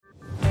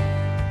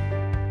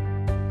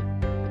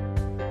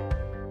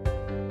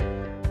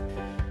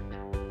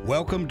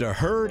Welcome to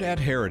Heard at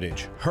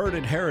Heritage. Heard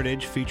at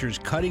Heritage features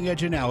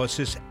cutting-edge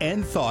analysis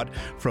and thought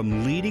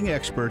from leading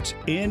experts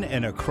in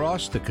and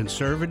across the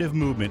conservative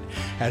movement,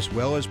 as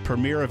well as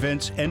premier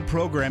events and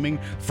programming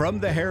from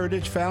the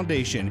Heritage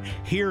Foundation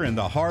here in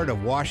the heart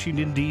of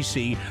Washington,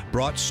 D.C.,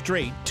 brought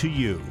straight to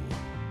you.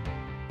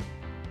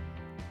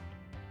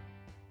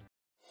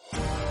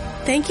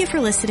 Thank you for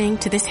listening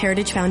to this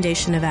Heritage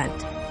Foundation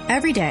event.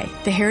 Every day,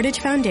 the Heritage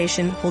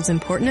Foundation holds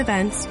important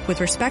events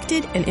with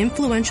respected and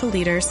influential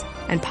leaders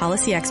and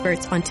policy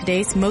experts on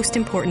today's most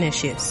important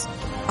issues.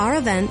 Our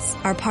events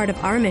are part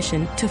of our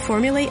mission to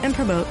formulate and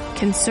promote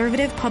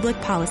conservative public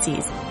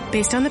policies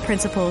based on the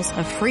principles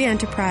of free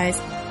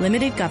enterprise,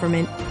 limited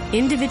government,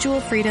 individual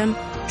freedom,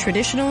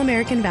 traditional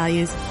American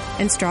values,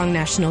 and strong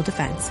national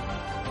defense.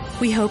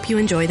 We hope you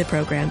enjoy the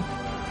program.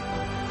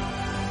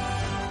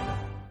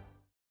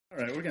 All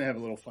right, we're going to have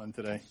a little fun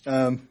today.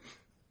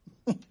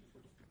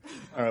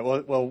 All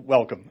right, well,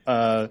 welcome.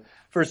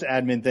 First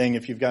admin thing,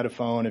 if you've got a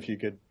phone, if you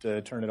could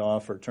turn it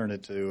off or turn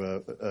it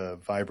to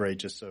vibrate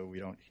just so we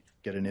don't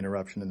get an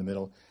interruption in the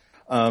middle.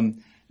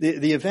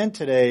 The event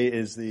today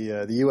is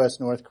the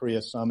U.S.-North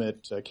Korea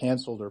summit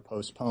canceled or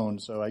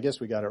postponed, so I guess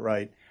we got it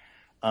right.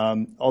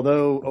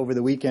 Although over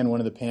the weekend one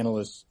of the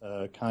panelists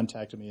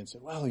contacted me and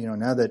said, well,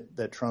 now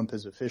that Trump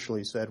has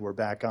officially said we're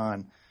back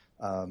on,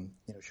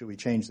 should we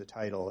change the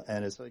title?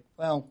 And it's like,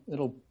 well,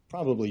 it'll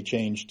probably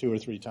change 2 or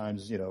 3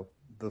 times,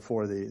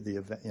 before the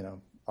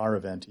event, our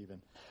event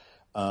even.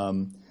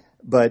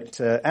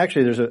 But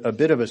actually, there's a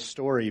bit of a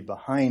story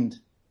behind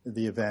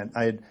the event.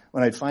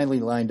 When I finally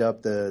lined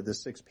up the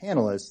 6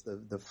 panelists,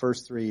 the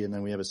first 3, and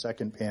then we have a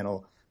second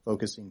panel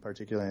focusing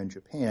particularly on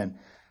Japan.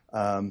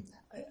 I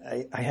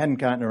hadn't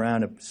gotten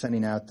around to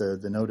sending out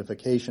the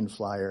notification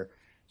flyer.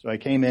 So I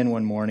came in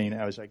one morning.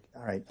 I was like,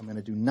 all right, I'm going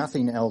to do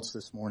nothing else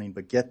this morning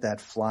but get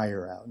that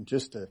flyer out, and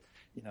just to,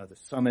 the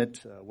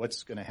summit,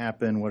 what's going to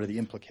happen, what are the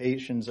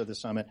implications of the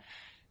summit.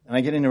 And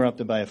I get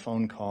interrupted by a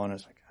phone call, and I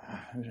was like,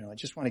 I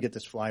just want to get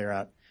this flyer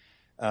out.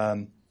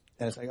 And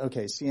it's like,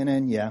 okay,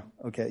 CNN, yeah,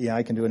 okay, yeah,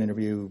 I can do an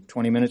interview,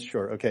 20 minutes,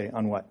 sure, okay,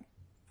 on what?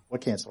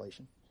 What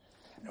cancellation?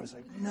 And I was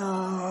like,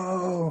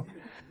 no.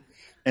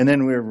 And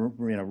then we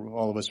were,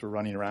 all of us were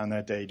running around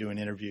that day doing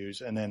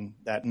interviews, and then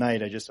that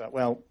night I just thought,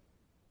 well,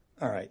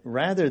 all right,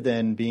 rather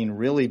than being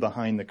really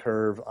behind the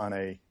curve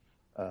on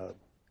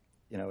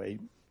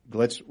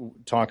let's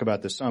talk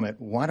about the summit,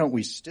 why don't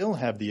we still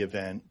have the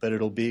event, but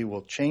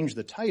we'll change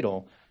the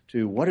title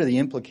to what are the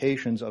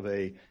implications of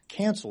a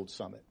canceled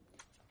summit?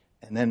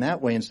 And then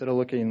that way, instead of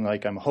looking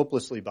like I'm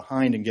hopelessly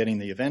behind and getting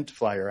the event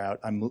flyer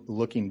out, I'm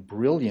looking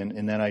brilliant,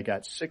 and then I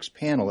got 6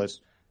 panelists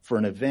for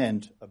an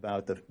event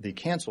about the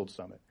canceled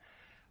summit.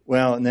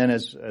 Well, and then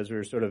as we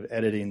were sort of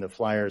editing the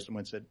flyer,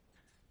 someone said,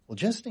 well,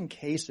 just in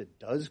case it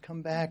does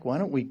come back, why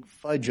don't we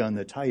fudge on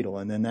the title?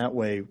 And then that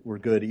way we're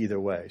good either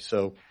way.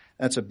 So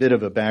that's a bit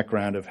of a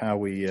background of how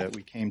we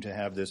came to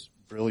have this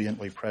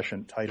brilliantly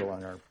prescient title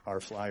on our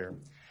flyer.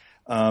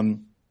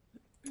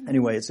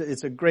 Anyway,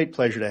 it's a great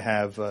pleasure to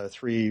have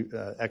 3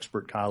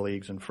 expert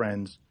colleagues and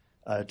friends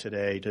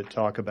today to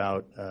talk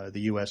about the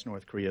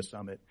U.S.-North Korea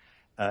summit.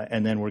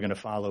 And then we're going to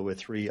follow with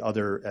 3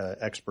 other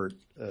expert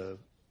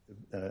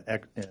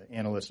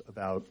analysts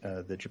about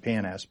the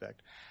Japan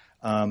aspect.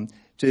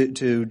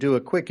 To do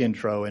a quick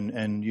intro,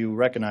 and you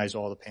recognize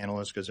all the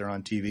panelists because they're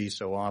on TV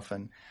so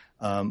often,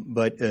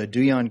 but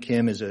Dooyeon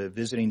Kim is a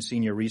visiting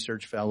senior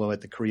research fellow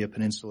at the Korea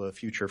Peninsula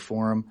Future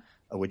Forum,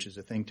 which is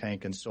a think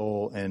tank in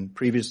Seoul, and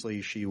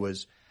previously she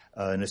was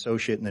an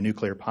associate in the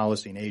Nuclear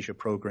Policy in Asia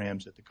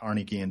programs at the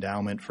Carnegie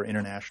Endowment for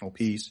International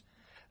Peace.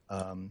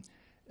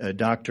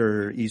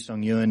 Dr. Lee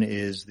Sung-yoon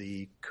is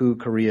the Koo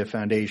Korea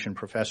Foundation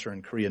Professor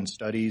in Korean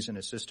Studies and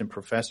Assistant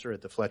Professor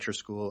at the Fletcher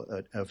School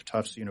of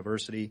Tufts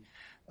University.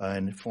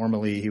 And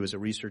formerly, he was a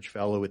research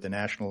fellow with the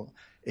National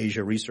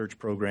Asia Research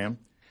Program.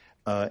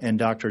 And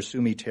Dr.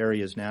 Sumi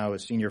Terry is now a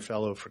Senior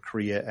Fellow for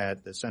Korea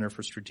at the Center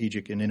for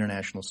Strategic and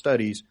International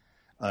Studies.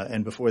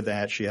 And before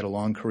that, she had a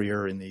long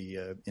career in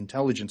the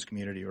intelligence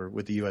community or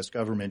with the U.S.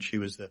 government. She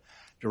was the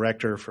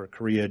Director for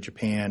Korea,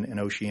 Japan, and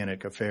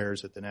Oceanic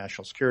Affairs at the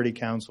National Security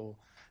Council.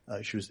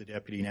 She was the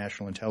Deputy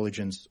National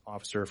Intelligence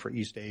Officer for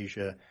East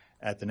Asia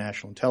at the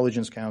National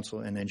Intelligence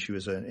Council, and then she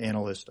was an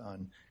analyst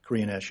on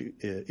Korean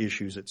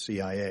issues at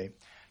CIA.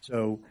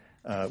 So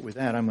with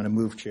that, I'm going to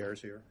move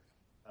chairs here.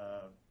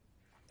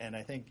 And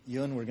I think,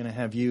 Yoon, we're going to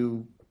have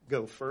you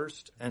go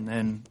first, and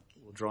then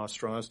we'll draw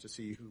straws to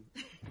see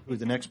who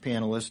the next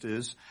panelist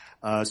is.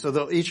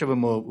 So each of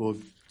them will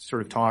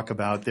sort of talk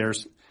about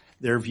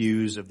their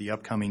views of the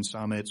upcoming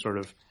summit, sort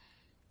of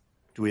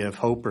do we have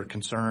hope or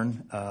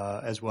concern,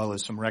 as well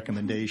as some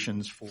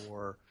recommendations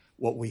for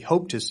what we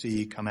hope to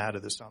see come out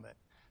of the summit.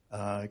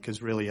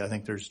 Because really, I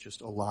think there's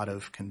just a lot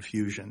of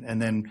confusion.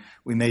 And then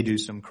we may do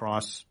some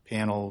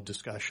cross-panel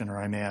discussion,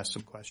 or I may ask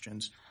some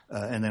questions,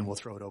 and then we'll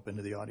throw it open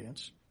to the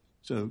audience.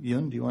 So,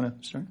 Yoon, do you want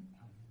to start?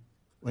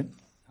 What?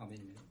 How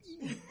many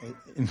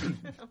minutes?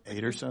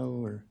 8 or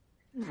so, or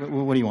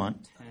what do you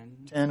want?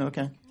 10. 10,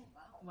 okay.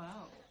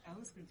 Wow, I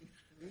was going to do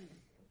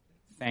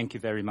Thank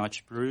you very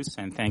much, Bruce,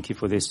 and thank you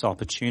for this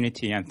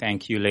opportunity, and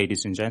thank you,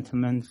 ladies and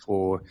gentlemen,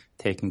 for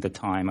taking the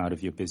time out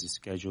of your busy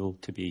schedule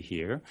to be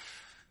here.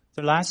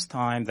 The last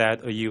time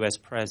that a U.S.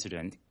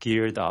 president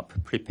geared up,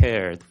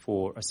 prepared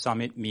for a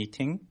summit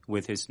meeting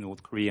with his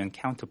North Korean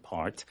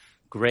counterpart,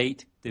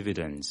 great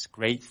dividends,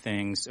 great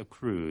things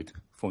accrued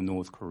for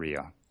North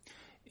Korea.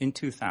 In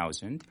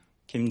 2000,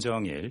 Kim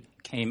Jong-il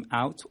came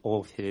out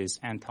of his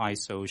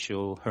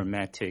antisocial,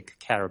 hermetic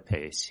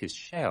carapace, his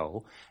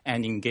shell,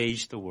 and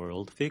engaged the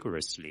world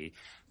vigorously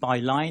by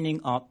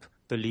lining up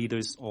the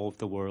leaders of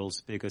the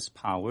world's biggest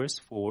powers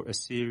for a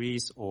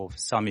series of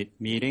summit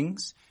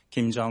meetings.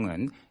 Kim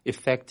Jong-un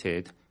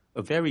effected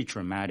a very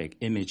dramatic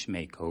image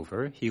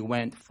makeover. He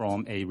went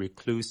from a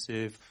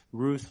reclusive,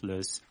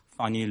 ruthless,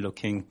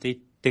 funny-looking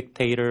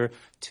dictator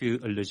to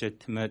a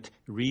legitimate,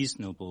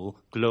 reasonable,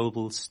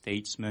 global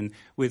statesman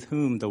with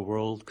whom the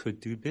world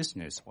could do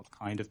business. What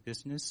kind of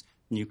business?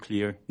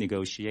 Nuclear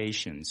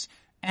negotiations.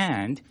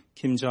 And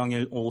Kim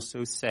Jong-il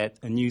also set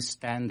a new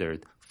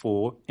standard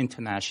for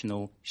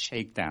international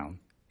shakedown,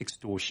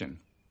 extortion.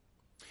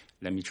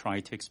 Let me try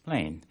to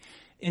explain.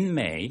 In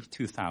May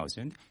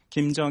 2000,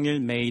 Kim Jong-il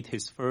made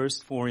his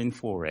first foreign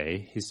foray,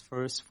 his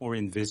first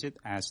foreign visit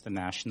as the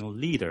national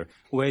leader.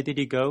 Where did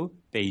he go?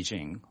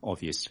 Beijing,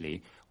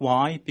 obviously.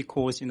 Why?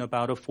 Because in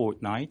about a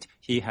fortnight,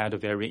 he had a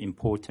very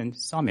important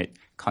summit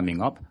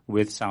coming up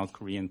with South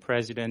Korean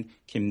President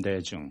Kim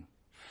Dae-jung.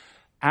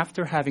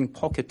 After having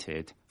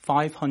pocketed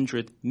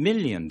 $500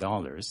 million,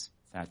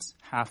 that's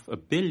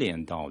 $500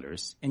 million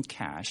in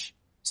cash,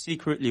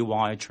 secretly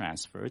wire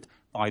transferred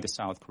by the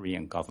South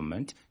Korean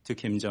government to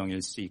Kim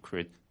Jong-il's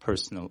secret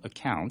personal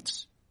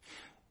accounts,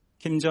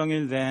 Kim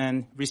Jong-il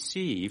then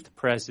received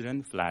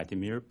President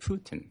Vladimir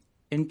Putin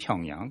in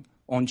Pyongyang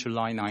on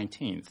July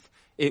 19th.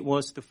 It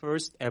was the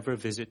first ever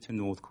visit to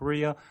North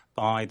Korea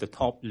by the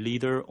top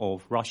leader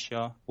of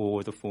Russia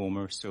or the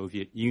former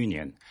Soviet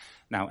Union.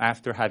 Now,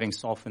 after having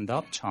softened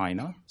up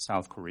China,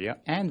 South Korea,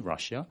 and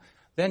Russia,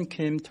 then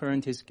Kim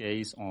turned his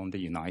gaze on the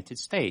United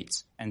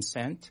States and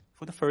sent,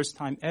 for the first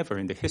time ever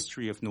in the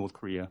history of North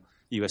Korea,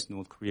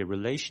 U.S.-North Korea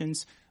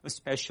relations, a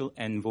special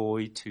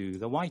envoy to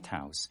the White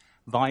House.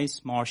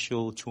 Vice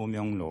Marshal Cho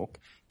Myung-lok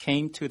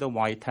came to the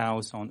White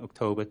House on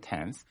October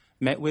 10th,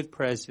 met with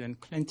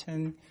President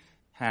Clinton,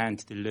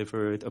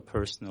 hand-delivered a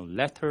personal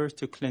letter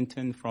to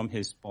Clinton from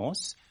his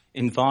boss,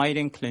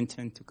 inviting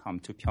Clinton to come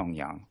to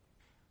Pyongyang.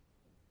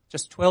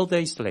 Just 12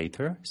 days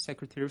later,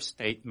 Secretary of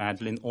State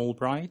Madeleine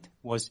Albright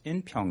was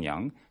in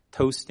Pyongyang,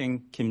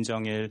 toasting Kim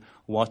Jong-il,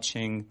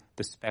 watching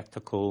the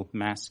spectacle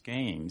mass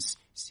games,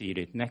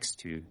 seated next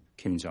to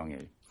Kim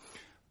Jong-il.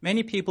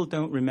 Many people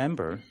don't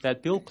remember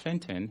that Bill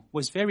Clinton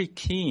was very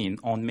keen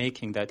on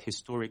making that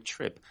historic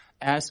trip,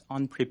 as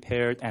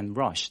unprepared and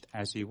rushed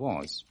as he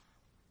was.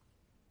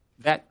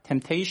 That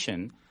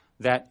temptation,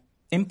 that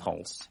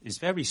impulse is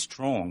very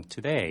strong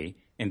today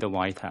in the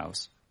White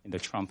House, in the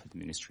Trump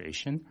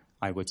administration,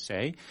 I would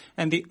say.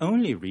 And the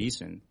only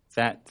reason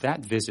that that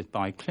visit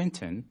by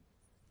Clinton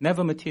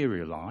never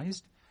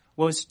materialized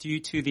was due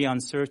to the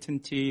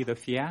uncertainty, the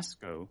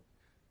fiasco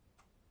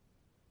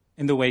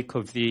in the wake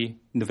of the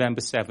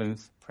November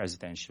 7th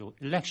presidential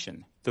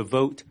election, the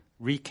vote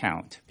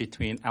recount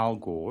between Al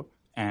Gore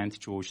and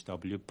George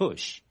W.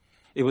 Bush.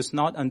 It was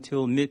not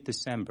until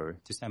mid-December,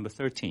 December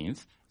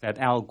 13th, that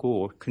Al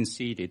Gore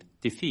conceded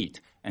defeat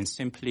and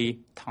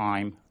simply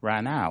time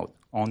ran out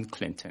on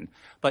Clinton.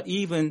 But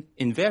even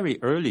in very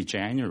early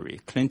January,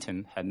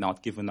 Clinton had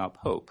not given up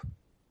hope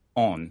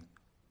on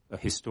a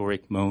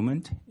historic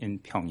moment in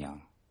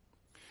Pyongyang.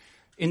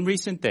 In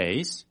recent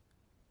days,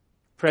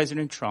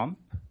 President Trump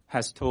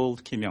has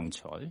told Kim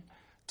Yong-chol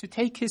to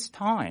take his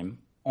time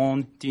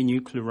on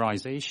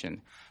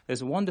denuclearization.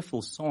 There's a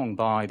wonderful song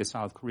by the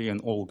South Korean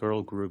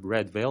all-girl group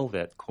Red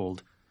Velvet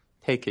called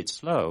Take It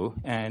Slow,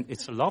 and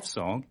it's a love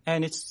song,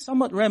 and it's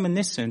somewhat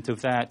reminiscent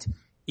of that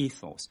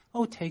ethos.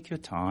 Oh, take your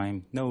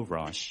time, no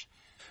rush.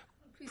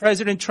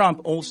 President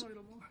Trump also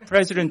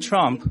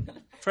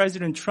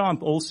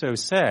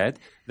said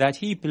that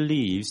he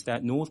believes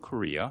that North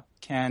Korea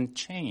can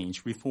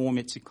change, reform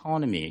its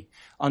economy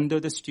under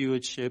the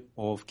stewardship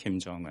of Kim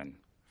Jong-un.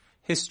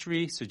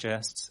 History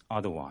suggests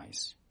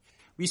otherwise.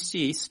 We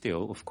see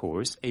still, of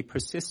course, a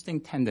persisting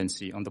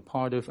tendency on the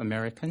part of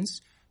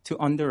Americans to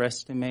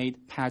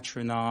underestimate,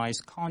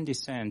 patronize,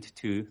 condescend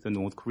to the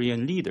North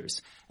Korean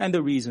leaders. And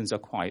the reasons are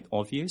quite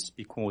obvious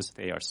because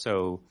they are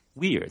so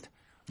weird.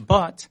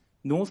 But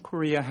North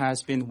Korea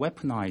has been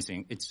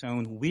weaponizing its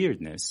own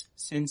weirdness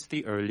since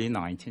the early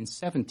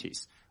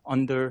 1970s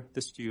under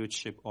the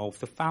stewardship of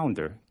the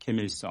founder, Kim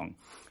Il-sung.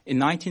 In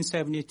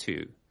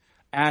 1972,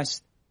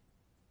 as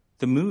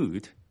the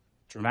mood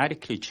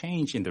dramatically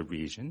changed in the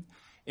region,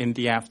 in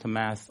the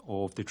aftermath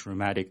of the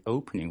dramatic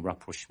opening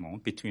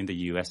rapprochement between the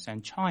U.S.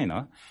 and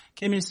China,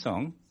 Kim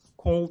Il-sung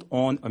called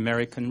on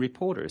American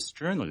reporters,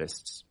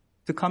 journalists,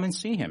 to come and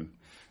see him.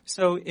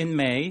 So in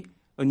May,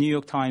 a New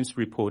York Times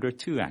reporter,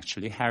 two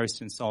actually,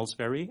 Harrison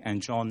Salisbury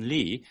and John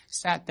Lee,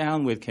 sat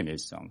down with Kim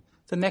Il-sung.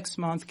 The next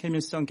month, Kim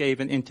Il-sung gave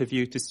an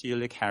interview to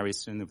Selig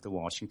Harrison of the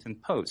Washington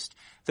Post.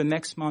 The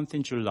next month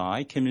in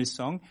July, Kim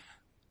Il-sung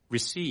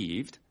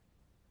received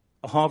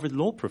a Harvard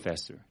law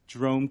professor,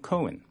 Jerome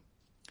Cohen.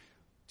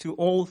 To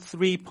all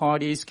three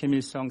parties, Kim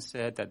Il-sung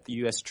said that the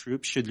U.S.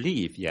 troops should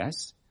leave,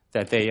 yes,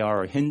 that they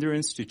are a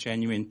hindrance to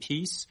genuine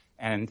peace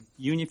and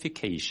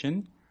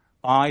unification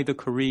by the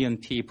Korean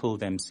people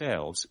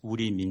themselves,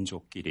 우리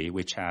민족끼리,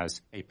 which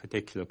has a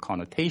particular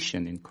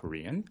connotation in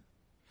Korean,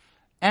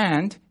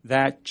 and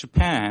that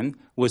Japan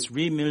was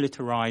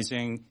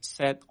remilitarizing,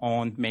 set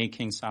on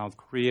making South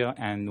Korea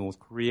and North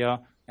Korea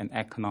an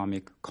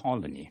economic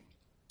colony.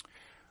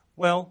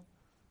 Well,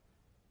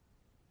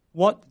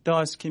 what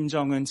does Kim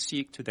Jong-un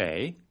seek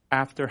today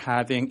after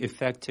having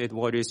effected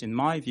what is, in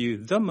my view,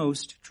 the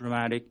most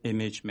dramatic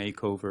image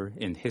makeover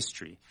in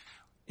history?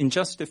 In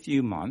just a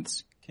few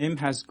months, Kim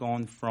has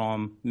gone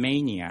from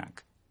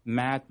maniac,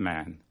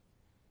 madman,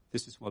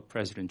 this is what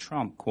President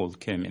Trump called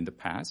Kim in the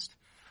past,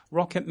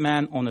 rocket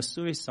man on a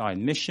suicide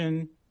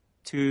mission,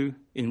 to,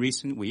 in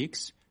recent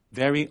weeks,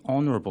 very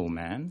honorable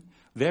man,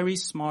 very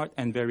smart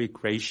and very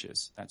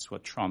gracious. That's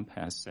what Trump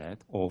has said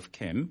of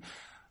Kim.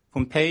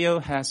 Pompeo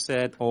has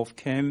said of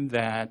Kim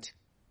that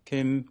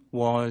Kim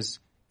was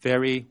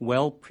very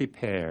well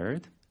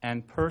prepared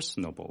and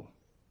personable.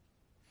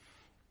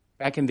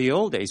 Back in the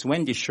old days,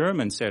 Wendy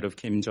Sherman said of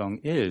Kim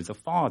Jong-il, the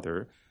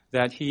father,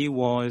 that he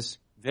was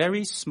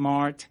very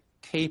smart,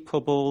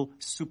 capable,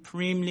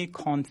 supremely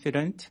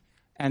confident,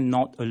 and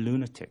not a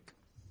lunatic.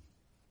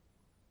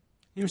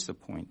 Here's the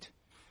point.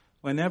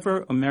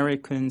 Whenever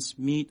Americans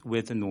meet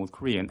with the North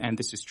Korean, and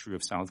this is true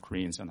of South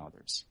Koreans and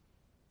others,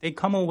 they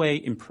come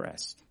away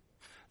impressed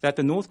that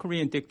the North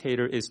Korean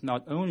dictator is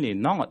not only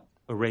not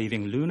a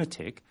raving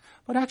lunatic,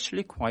 but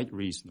actually quite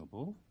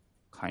reasonable,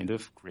 kind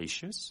of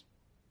gracious,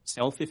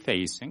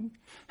 self-effacing,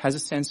 has a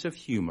sense of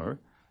humor.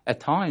 At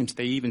times,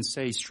 they even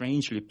say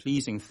strangely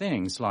pleasing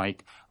things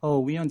like, oh,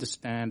 we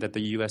understand that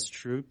the U.S.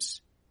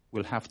 troops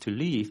will have to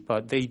leave,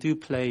 but they do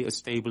play a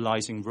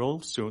stabilizing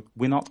role, so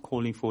we're not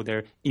calling for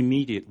their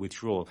immediate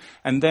withdrawal.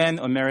 And then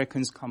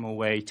Americans come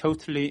away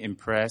totally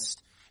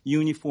impressed,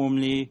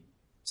 uniformly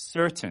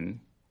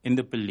certain in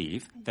the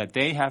belief that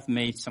they have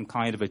made some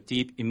kind of a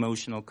deep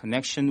emotional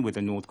connection with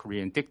the North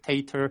Korean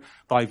dictator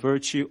by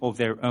virtue of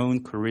their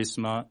own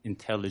charisma,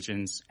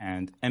 intelligence,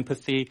 and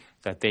empathy,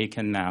 that they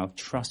can now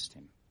trust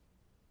him.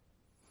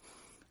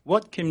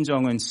 What Kim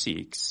Jong-un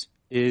seeks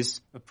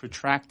is a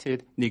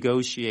protracted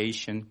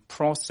negotiation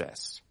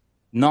process,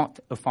 not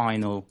a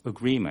final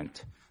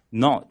agreement,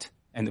 not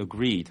an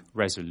agreed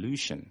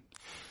resolution,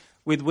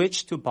 with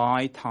which to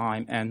buy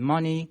time and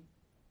money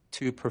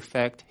to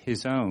perfect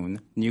his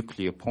own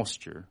nuclear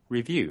posture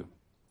review.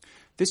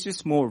 This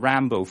is more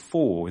Rambo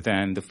 4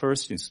 than the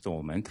first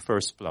installment,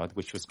 First Blood,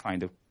 which was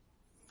kind of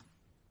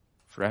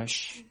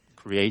fresh,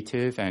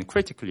 creative, and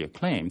critically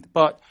acclaimed.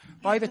 But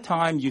by the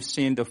time you've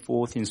seen the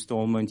fourth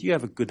installment, you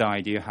have a good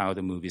idea how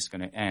the movie is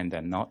going to end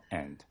and not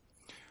end.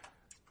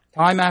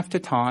 Time after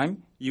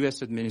time,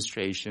 U.S.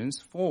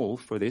 administrations fall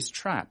for this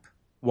trap.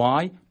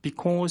 Why?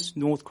 Because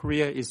North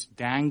Korea is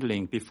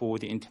dangling before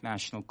the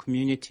international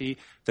community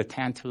the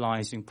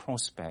tantalizing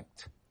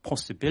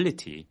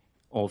possibility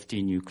of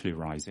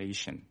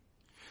denuclearization.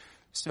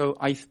 So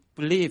I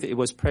believe it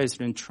was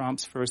President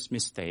Trump's first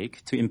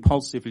mistake to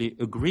impulsively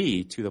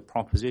agree to the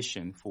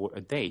proposition for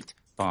a date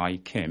by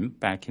Kim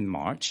back in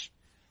March.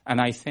 And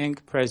I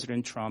think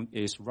President Trump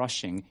is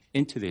rushing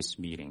into this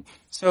meeting.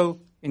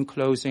 So in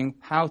closing,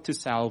 how to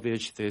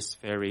salvage this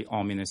very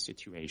ominous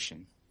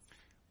situation?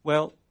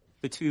 Well,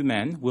 the two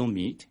men will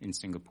meet in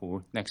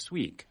Singapore next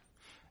week.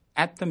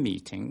 At the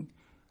meeting,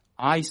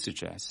 I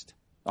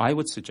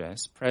would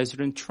suggest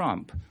President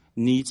Trump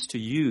needs to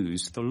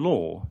use the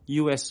law,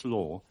 U.S.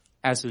 law,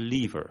 as a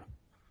lever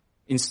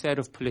instead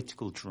of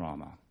political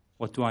drama.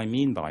 What do I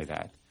mean by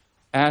that?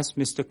 As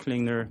Mr.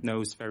 Klingner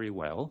knows very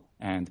well,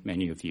 and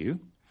many of you,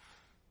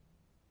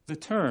 the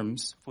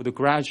terms for the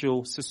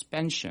gradual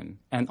suspension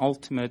and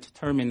ultimate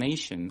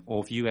termination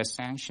of U.S.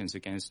 sanctions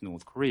against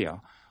North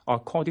Korea are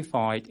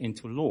codified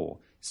into law,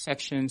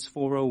 sections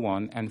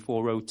 401 and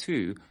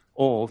 402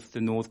 of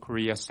the North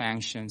Korea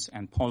Sanctions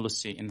and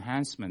Policy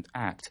Enhancement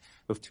Act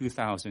of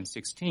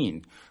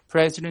 2016.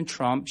 President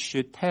Trump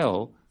should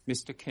tell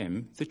Mr.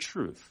 Kim the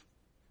truth.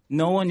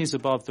 No one is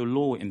above the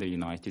law in the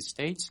United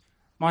States.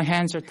 My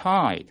hands are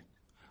tied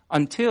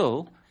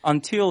until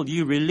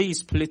you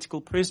release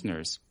political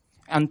prisoners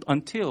and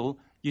until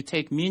you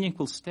take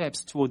meaningful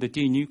steps toward the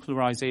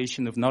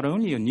denuclearization of not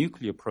only your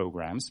nuclear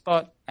programs,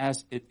 but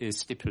as it is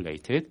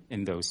stipulated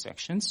in those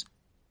sections,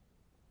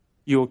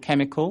 your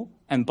chemical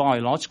and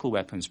biological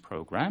weapons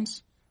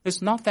programs.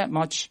 There's not that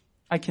much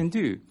I can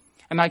do.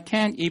 And I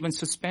can't even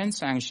suspend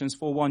sanctions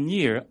for 1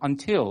 year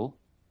until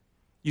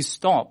you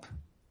stop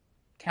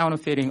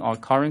counterfeiting our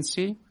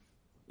currency,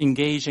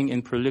 engaging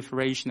in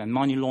proliferation and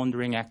money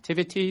laundering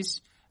activities,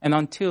 and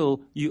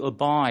until you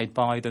abide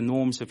by the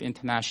norms of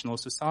international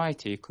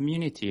society,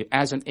 community,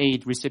 as an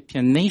aid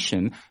recipient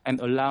nation,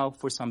 and allow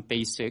for some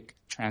basic,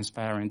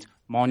 transparent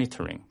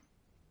monitoring.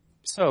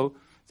 So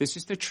This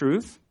is the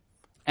truth.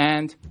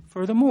 And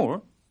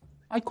furthermore,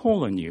 I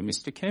call on you,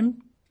 Mr.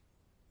 Kim,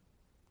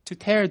 to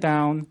tear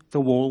down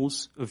the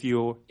walls of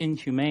your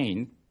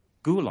inhumane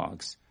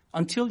gulags.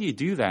 Until you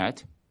do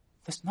that,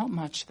 there's not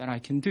much that I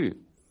can do.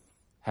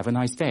 Have a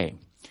nice day.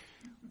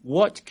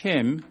 What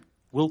Kim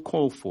will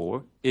call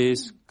for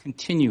is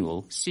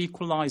continual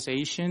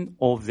sequelization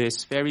of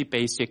this very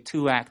basic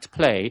two-act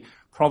play,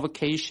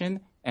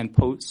 provocation and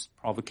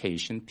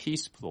post-provocation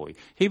peace ploy.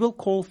 He will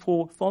call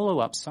for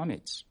follow-up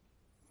summits.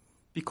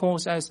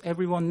 Because as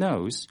everyone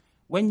knows,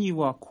 when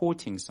you are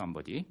courting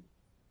somebody,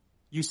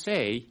 you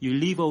say you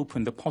leave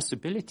open the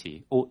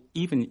possibility, or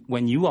even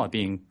when you are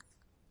being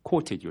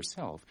courted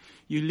yourself,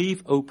 you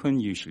leave open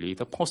usually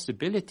the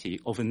possibility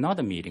of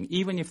another meeting,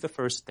 even if the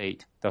first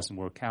date doesn't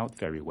work out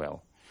very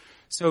well.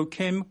 So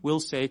Kim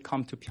will say,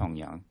 come to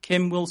Pyongyang.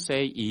 Kim will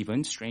say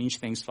even strange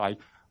things like,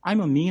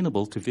 I'm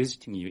amenable to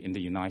visiting you in the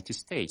United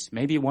States.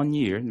 Maybe 1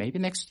 year, maybe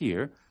next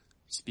year,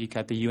 speak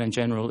at the UN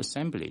General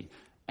Assembly.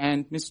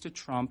 And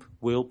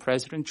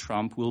President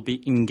Trump will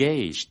be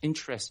engaged,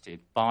 interested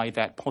by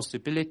that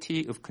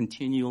possibility of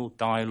continual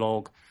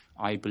dialogue.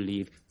 I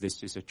believe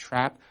this is a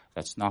trap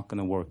that's not going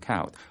to work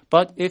out.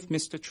 But if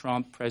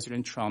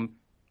President Trump,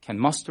 can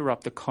muster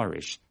up the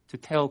courage to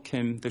tell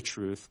Kim the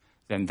truth,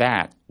 then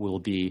that will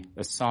be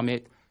a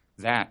summit,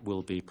 that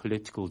will be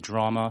political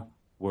drama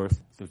worth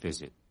the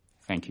visit.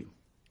 Thank you.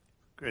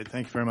 Great,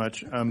 thank you very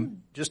much.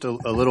 Just a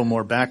little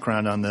more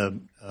background on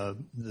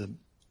the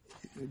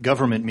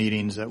government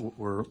meetings that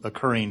were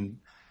occurring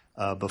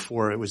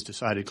before it was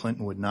decided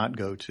Clinton would not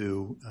go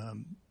to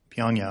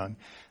Pyongyang.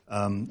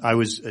 I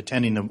was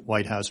attending the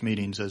White House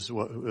meetings as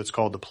what's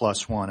called the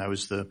plus one. I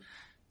was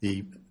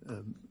the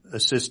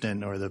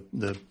assistant or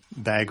the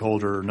bag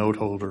holder or note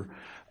holder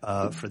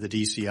for the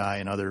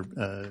DCI and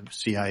other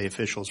CIA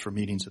officials for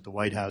meetings at the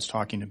White House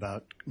talking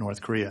about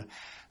North Korea.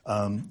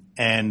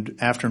 And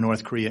after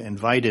North Korea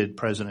invited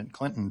President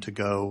Clinton to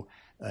go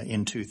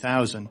in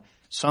 2000,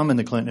 some in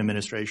the Clinton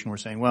administration were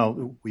saying,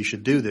 well, we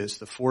should do this.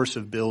 The force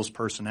of Bill's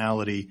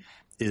personality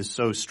is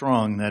so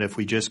strong that if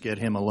we just get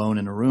him alone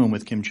in a room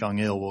with Kim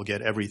Jong-il, we'll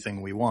get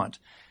everything we want.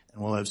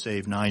 And we'll have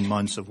saved 9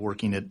 months of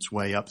working its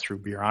way up through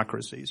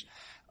bureaucracies.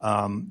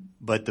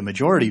 But the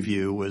majority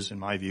view was, in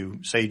my view,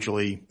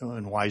 sagely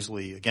and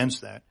wisely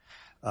against that.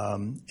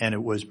 And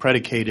it was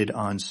predicated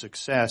on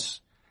success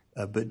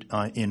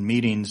in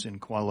meetings in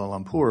Kuala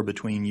Lumpur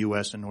between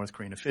U.S. and North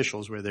Korean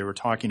officials where they were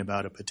talking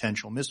about a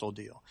potential missile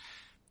deal.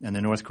 And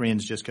the North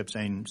Koreans just kept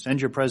saying, send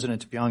your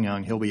president to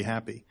Pyongyang, he'll be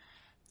happy.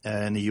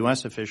 And the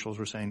U.S. officials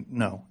were saying,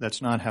 no,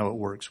 that's not how it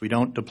works. We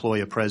don't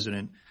deploy a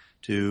president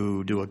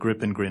to do a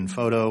grip and grin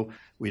photo.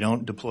 We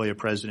don't deploy a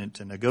president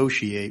to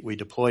negotiate. We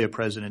deploy a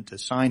president to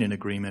sign an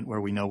agreement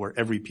where we know where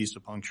every piece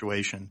of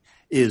punctuation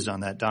is on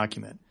that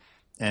document.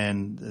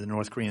 And the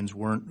North Koreans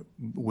weren't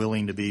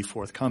willing to be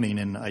forthcoming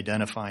in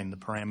identifying the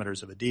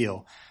parameters of a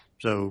deal.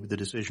 So the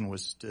decision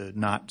was to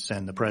not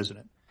send the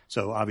president.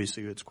 So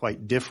obviously it's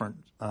quite different,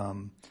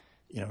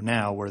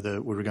 now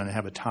where we're going to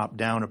have a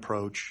top-down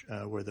approach,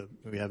 where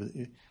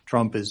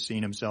Trump has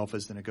seen himself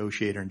as the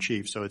negotiator in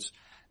chief. So it's,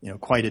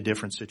 quite a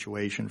different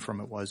situation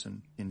from it was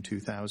in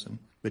 2000.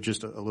 But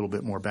just a little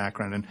bit more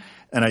background.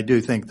 And I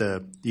do think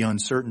the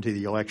uncertainty of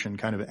the election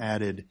kind of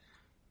added,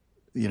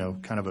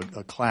 kind of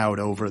a cloud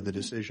over the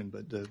decision.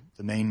 But the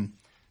main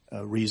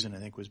reason, I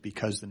think, was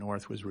because the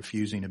North was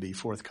refusing to be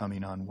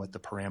forthcoming on what the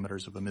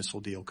parameters of a missile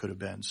deal could have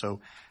been.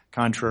 So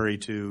contrary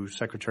to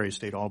Secretary of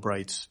State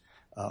Albright's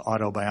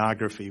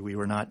autobiography, we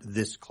were not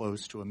this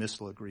close to a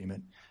missile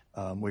agreement.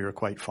 We were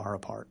quite far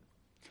apart.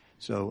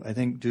 So I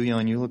think,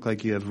 Dooyeon, you look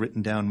like you have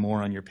written down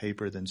more on your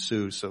paper than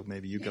Sue, so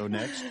maybe you go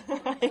next.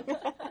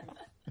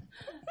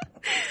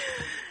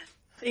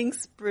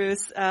 Thanks,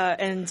 Bruce,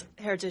 and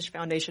Heritage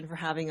Foundation for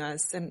having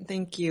us. And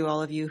thank you,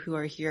 all of you who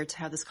are here to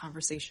have this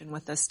conversation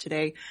with us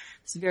today.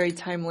 It's a very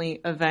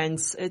timely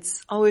event.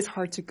 It's always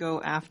hard to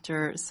go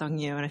after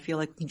Sung-Yu, and I feel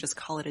like we can just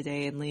call it a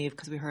day and leave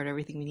because we heard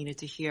everything we needed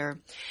to hear.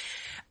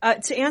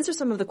 To answer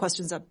some of the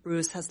questions that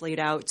Bruce has laid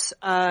out,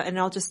 and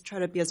I'll just try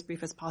to be as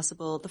brief as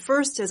possible. The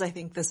first is I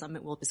think the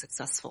summit will be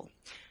successful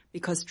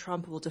because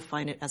Trump will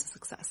define it as a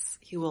success.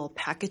 He will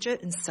package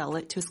it and sell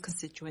it to his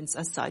constituents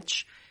as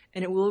such.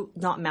 And it will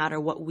not matter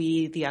what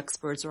we, the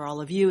experts, or all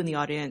of you in the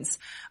audience,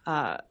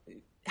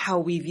 how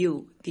we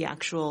view the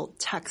actual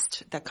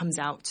text that comes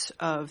out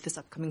of this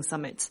upcoming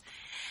summit.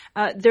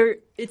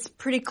 It's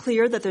pretty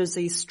clear that there's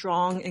a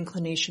strong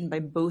inclination by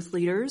both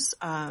leaders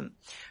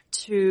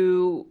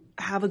to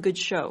have a good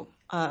show,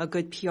 a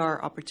good PR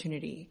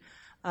opportunity.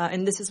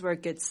 And this is where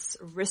it gets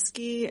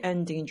risky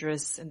and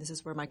dangerous, and this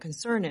is where my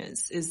concern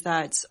is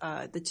that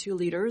the two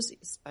leaders,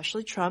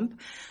 especially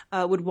Trump,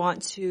 would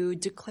want to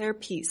declare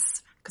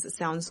peace because it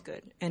sounds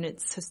good and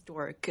it's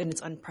historic and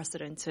it's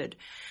unprecedented.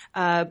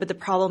 But the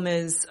problem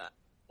is,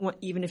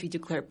 even if you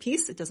declare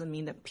peace, it doesn't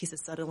mean that peace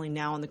is suddenly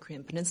now on the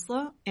Korean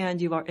Peninsula, and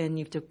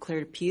you've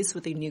declared peace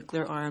with a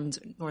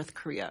nuclear-armed North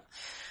Korea.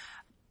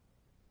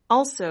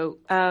 Also,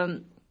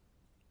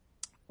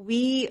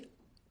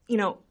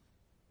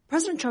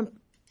 President Trump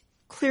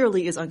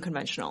clearly is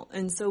unconventional.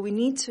 And so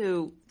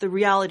the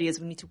reality is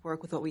we need to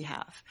work with what we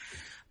have,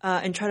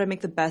 and try to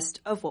make the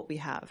best of what we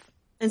have.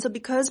 And so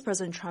because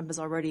President Trump has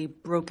already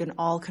broken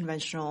all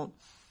conventional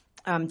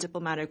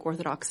diplomatic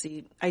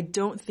orthodoxy, I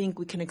don't think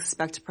we can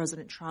expect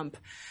President Trump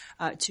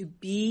to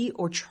be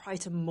or try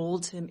to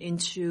mold him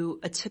into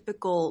a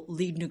typical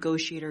lead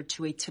negotiator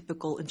to a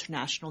typical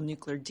international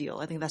nuclear deal.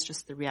 I think that's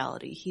just the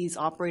reality. He's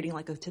operating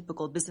like a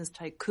typical business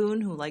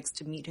tycoon who likes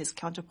to meet his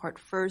counterpart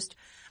first,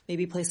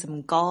 maybe play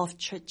some golf,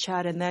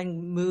 chit-chat, and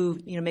then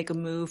make a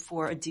move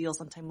for a deal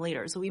sometime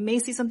later. So we may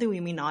see something, we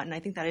may not, and I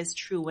think that is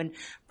true when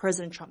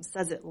President Trump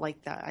says it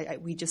like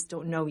that. We just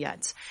don't know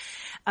yet.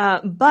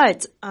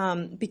 But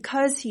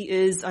because he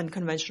is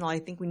unconventional, I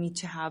think we need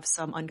to have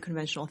some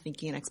unconventional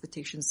thinking and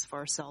expectations for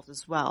ourselves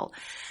as well.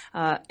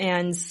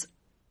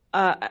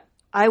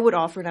 I would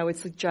offer and I would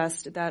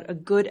suggest that a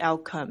good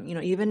outcome,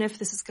 even if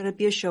this is going to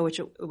be a show, which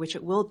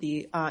it will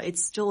be,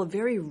 it's still a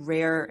very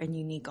rare and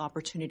unique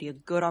opportunity, a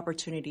good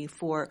opportunity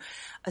for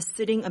a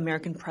sitting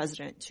American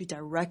president to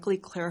directly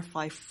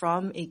clarify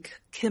from a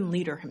Kim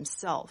leader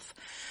himself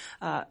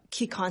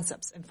key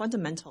concepts and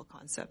fundamental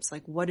concepts,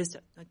 like what is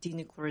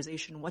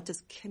denuclearization, what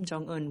does Kim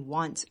Jong-un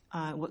want,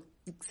 what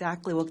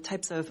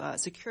types of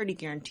security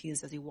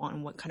guarantees does he want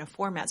and what kind of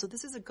format. So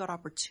this is a good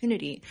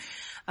opportunity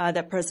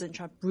that President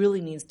Trump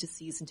really needs to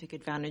seize and take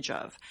advantage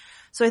of.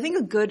 So I think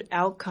a good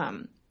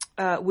outcome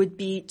would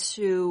be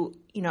to,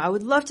 I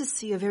would love to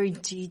see a very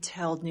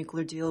detailed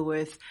nuclear deal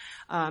with,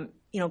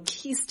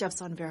 key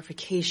steps on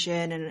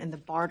verification and the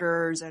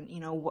barters and,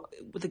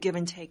 with the give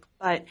and take.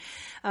 But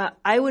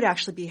I would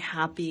actually be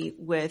happy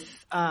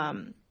with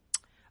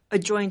a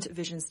joint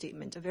vision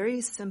statement, a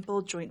very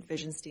simple joint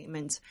vision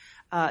statement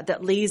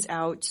that lays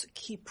out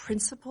key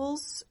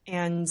principles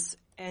and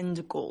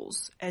end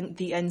goals and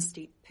the end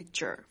state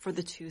picture for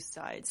the two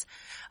sides,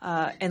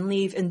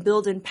 and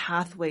build in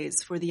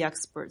pathways for the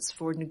experts,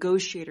 for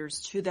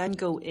negotiators to then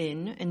go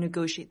in and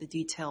negotiate the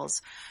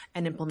details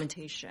and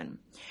implementation.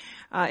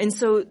 And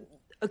so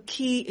a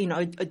key,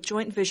 a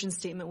joint vision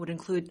statement would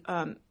include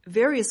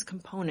various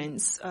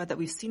components that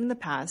we've seen in the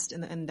past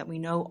and that we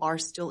know are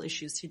still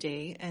issues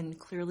today. And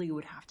clearly it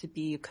would have to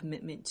be a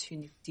commitment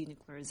to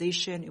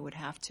denuclearization. It would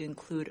have to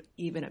include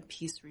even a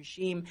peace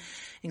regime,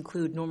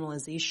 include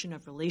normalization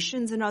of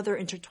relations and other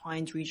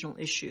intertwined regional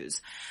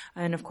issues.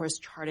 And of course,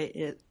 chart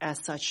it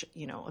as such,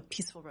 a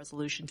peaceful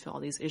resolution to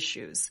all these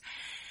issues.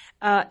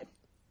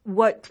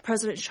 What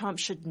President Trump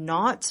should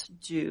not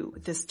do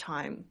this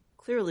time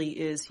clearly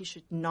is he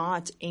should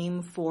not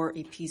aim for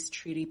a peace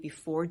treaty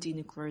before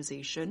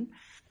denuclearization,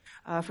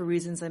 for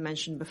reasons I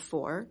mentioned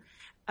before.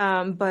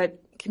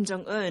 But Kim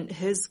Jong-un,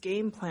 his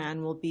game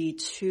plan will be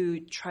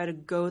to try to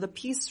go the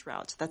peace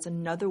route. That's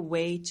another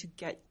way to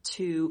get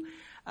to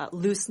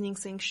loosening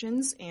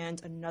sanctions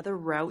and another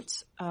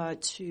route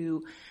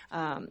to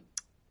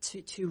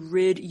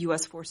rid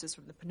U.S. forces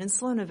from the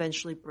peninsula and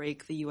eventually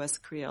break the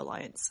U.S.-Korea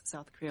alliance,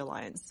 South Korea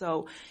alliance.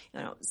 So,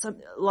 a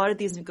lot of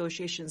these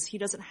negotiations, he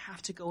doesn't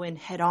have to go in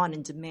head on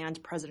and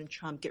demand President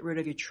Trump get rid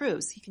of your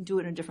troops. He can do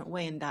it in a different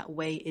way, and that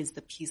way is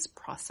the peace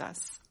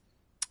process.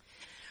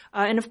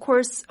 And of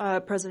course,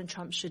 President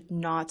Trump should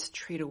not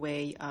trade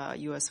away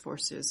U.S.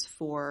 forces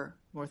for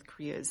North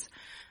Korea's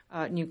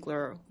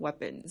nuclear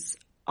weapons.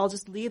 I'll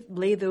just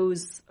lay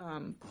those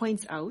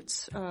points out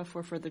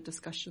for further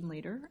discussion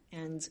later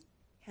and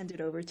hand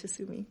it over to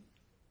Sumi.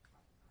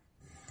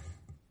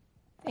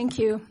 Thank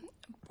you.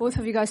 Both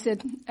of you guys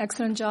did an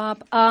excellent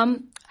job.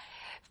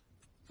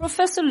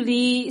 Professor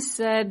Lee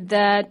said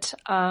that,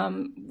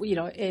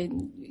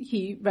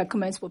 he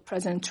recommends what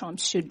President Trump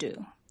should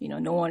do.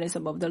 No one is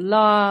above the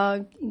law,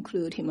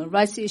 include human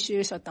rights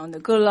issues, shut down the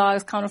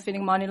gulags,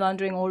 counterfeiting, money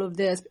laundering, all of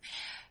this.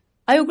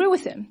 I agree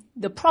with him.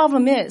 The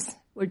problem is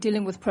we're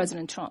dealing with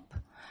President Trump.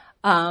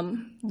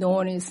 No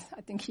one is,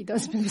 I think he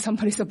does believe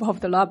somebody's above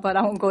the law, but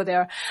I won't go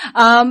there.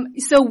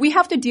 So we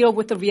have to deal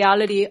with the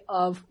reality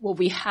of what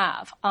we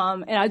have.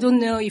 And I don't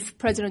know if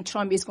President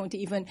Trump is going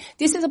to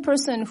this is a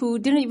person who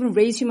didn't even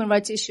raise human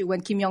rights issue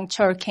when Kim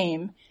Young-chul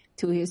came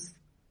to his,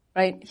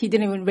 right? He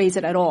didn't even raise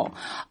it at all.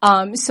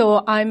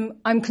 So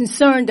I'm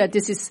concerned that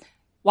this is,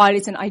 while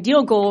it's an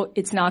ideal goal,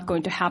 it's not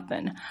going to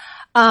happen.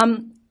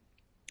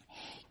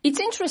 It's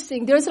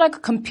interesting. There's like a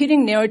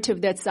competing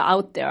narrative that's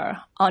out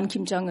there on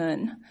Kim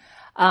Jong-un.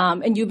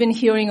 And you've been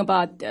hearing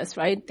about this,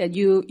 right? That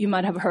you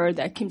might have heard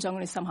that Kim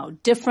Jong-un is somehow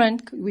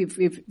different.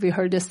 We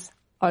heard this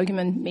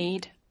argument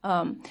made,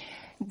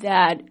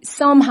 that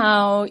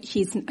somehow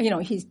he's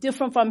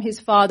different from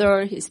his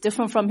father. He's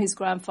different from his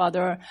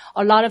grandfather.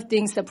 A lot of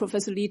things that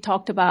Professor Lee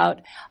talked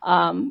about,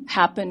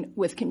 happened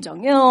with Kim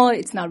Jong-il.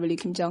 It's not really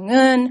Kim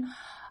Jong-un.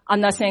 I'm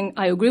not saying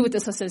I agree with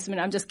this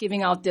assessment. I'm just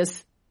giving out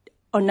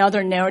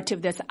another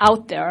narrative that's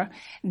out there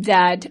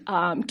that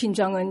Kim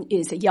Jong-un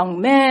is a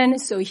young man,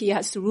 so he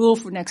has to rule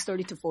for the next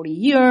 30 to 40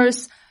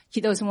 years.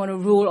 He doesn't want to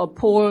rule a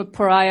poor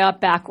pariah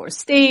backward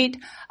state.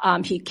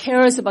 He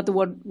cares about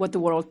what the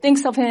world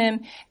thinks of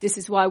him. This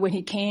is why when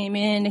he came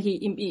in,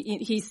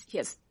 he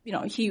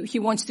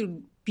wants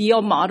to be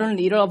a modern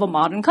leader of a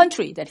modern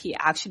country, that he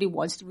actually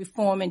wants to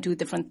reform and do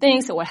different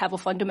things or have a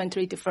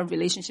fundamentally different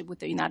relationship with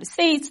the United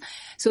States,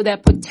 so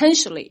that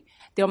potentially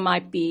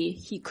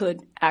he could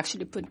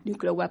actually put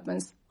nuclear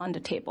weapons on the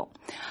table.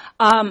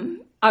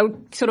 I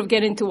would sort of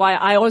get into why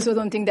I also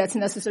don't think that's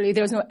necessarily,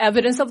 there's no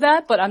evidence of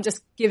that, but I'm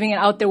just giving it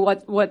out there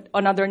what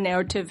another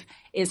narrative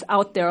is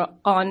out there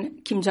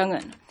on Kim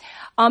Jong-un.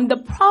 The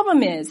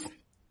problem is,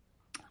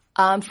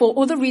 for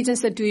all the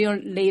reasons that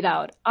Dooyeon laid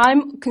out,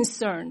 I'm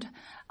concerned.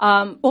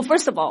 Well,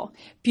 first of all,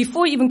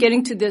 before even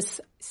getting to this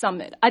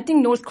summit, I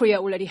think North Korea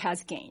already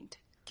has gained.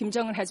 Kim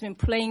Jong-un has been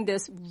playing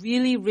this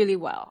really, really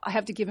well. I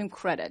have to give him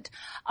credit.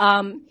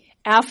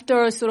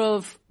 After sort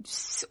of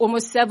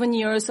almost 7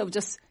 years of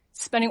just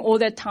spending all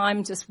that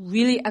time just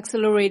really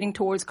accelerating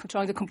towards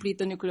trying to complete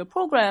the nuclear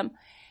program,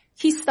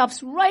 he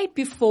stops right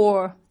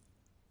before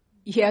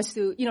he has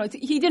to,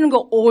 he didn't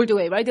go all the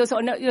way, right? There's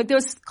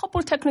a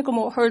couple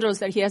technical hurdles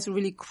that he has to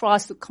really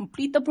cross to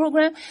complete the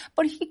program,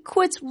 but he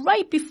quits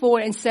right before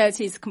and says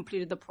he's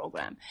completed the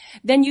program.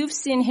 Then you've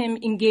seen him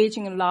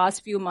engaging in the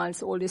last few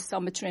months all this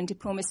summitry and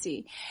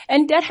diplomacy,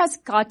 and that has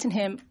gotten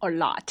him a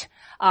lot.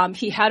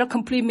 He had a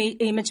complete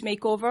image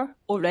makeover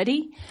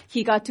already.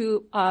 He got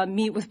to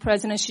meet with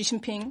President Xi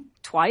Jinping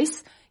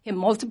twice. In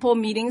multiple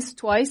meetings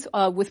twice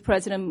with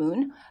President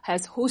Moon,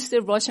 has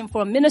hosted Russian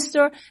foreign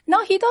minister.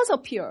 Now he does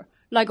appear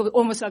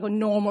almost like a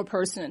normal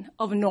person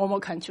of a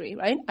normal country,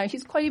 right? And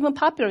he's quite even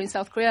popular in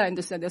South Korea. I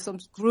understand there's some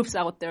groups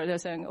out there that are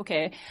saying,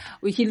 okay,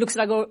 he looks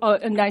like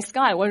a nice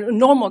guy, or a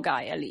normal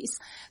guy at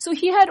least. So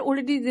he had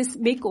already this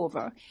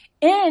makeover.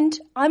 And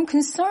I'm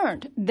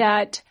concerned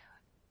that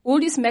all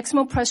this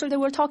maximum pressure that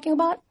we're talking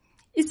about,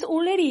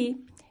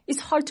 it's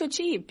hard to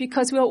achieve,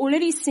 because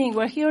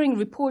we're hearing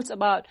reports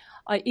about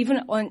even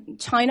on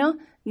China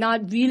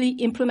not really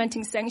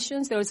implementing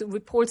sanctions. There's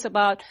reports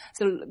about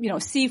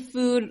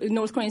seafood,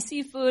 North Korean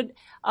seafood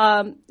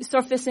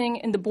surfacing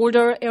in the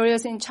border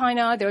areas in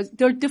China. There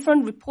are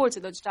different reports.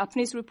 There's a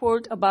Japanese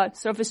report about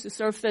surface to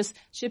surface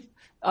ship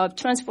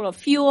transfer of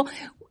fuel.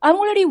 I'm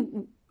already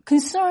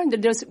concerned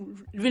that there's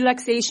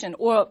relaxation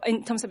or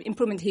in terms of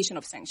implementation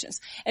of sanctions.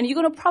 And you're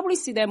going to probably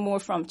see that more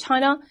from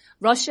China,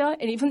 Russia,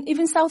 and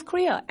even South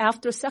Korea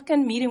after a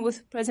second meeting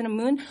with President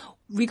Moon,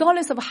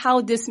 regardless of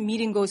how this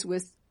meeting goes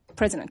with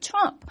President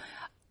Trump.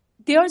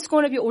 There's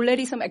going to be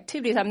already some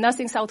activities. I'm not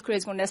saying South Korea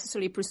is going to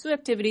necessarily pursue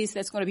activities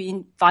that's going to be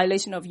in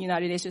violation of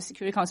United Nations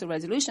Security Council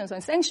resolutions on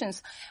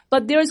sanctions,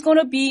 but there's going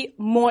to be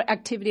more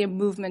activity and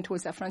movement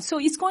towards that front. So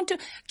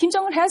Kim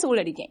Jong-un has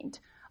already gained.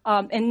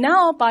 And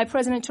now by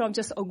President Trump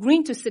just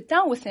agreeing to sit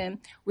down with him,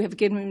 we have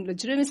given him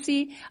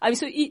legitimacy.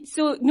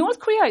 So North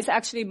Korea is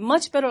actually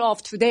much better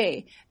off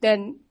today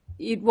than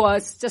it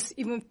was just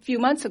even a few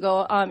months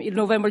ago, in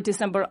November,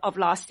 December of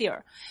last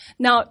year.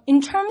 Now,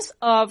 in terms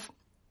of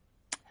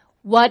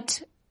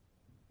what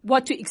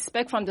to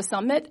expect from the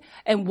summit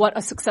and what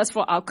a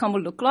successful outcome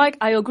will look like,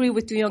 I agree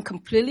with Dooyeon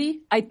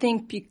completely. I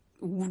think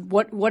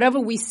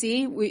whatever we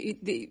see,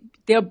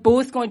 they're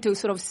both going to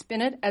sort of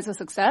spin it as a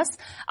success.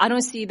 I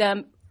don't see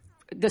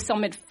the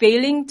summit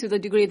failing to the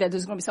degree that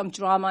there's going to be some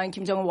drama and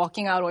Kim Jong-un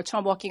walking out or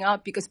Trump walking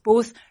out, because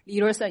both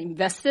leaders are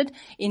invested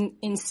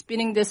in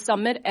spinning this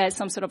summit as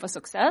some sort of a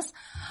success.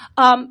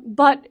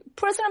 But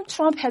President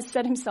Trump has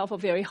set himself a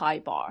very high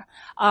bar.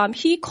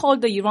 He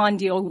called the Iran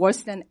deal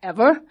worse than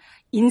ever,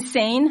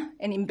 insane,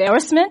 and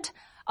embarrassment.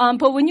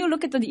 But when you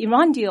look at the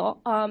Iran deal,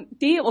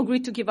 they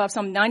agreed to give up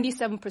some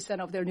 97%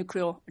 of their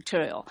nuclear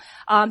material.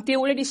 They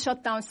already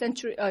shut down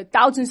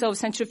thousands of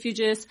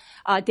centrifuges.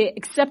 They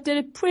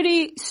accepted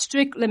pretty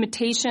strict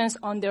limitations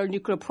on their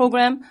nuclear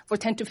program for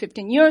 10 to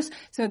 15 years.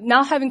 So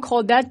now having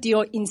called that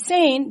deal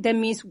insane, that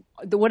means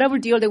whatever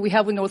deal that we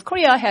have with North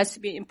Korea has to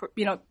be,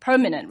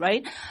 permanent,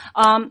 right?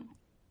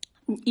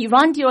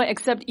 Iran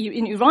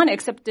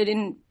accepted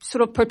in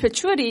sort of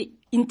perpetuity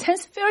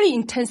very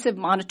intensive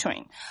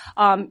monitoring,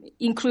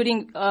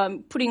 including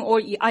putting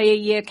all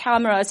IAEA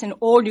cameras in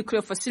all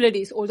nuclear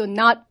facilities, although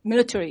not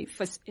military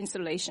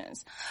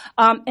installations.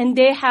 And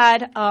they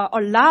had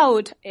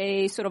allowed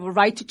a sort of a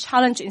right to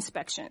challenge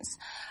inspections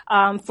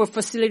for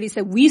facilities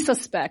that we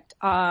suspect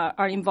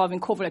are involved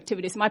in covert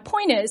activities. My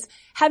point is,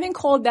 having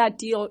called that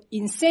deal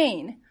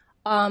insane,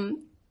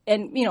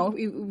 and,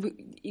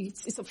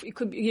 it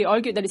could be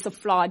argued that it's a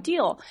flawed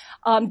deal,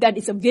 that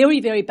it's a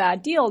very, very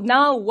bad deal.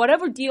 Now,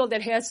 whatever deal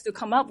that has to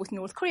come up with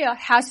North Korea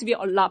has to be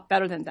a lot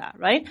better than that,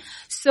 right?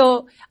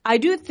 So I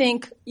do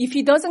think if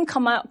he doesn't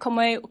come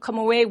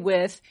away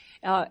with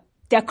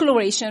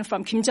declaration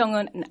from Kim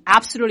Jong-un and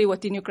absolutely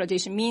what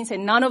denuclearization means,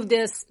 and none of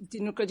this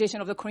denuclearization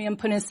of the Korean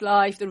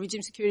Peninsula, if the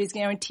regime security is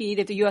guaranteed,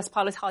 if the U.S.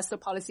 hostile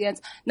policy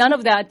ends, none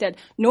of that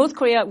North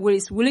Korea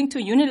is willing to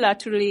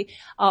unilaterally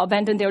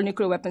abandon their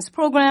nuclear weapons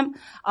program,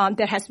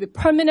 that has to be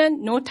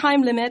permanent, no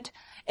time limit,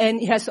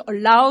 and it has to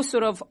allow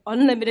sort of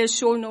unlimited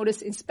short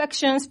notice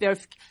inspections,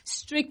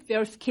 strict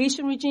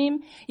verification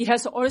regime. It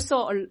has to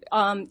also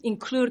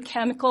include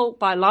chemical,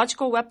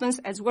 biological weapons,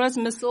 as well as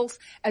missiles,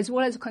 as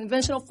well as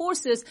conventional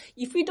forces.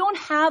 If we don't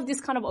have this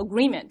kind of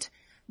agreement,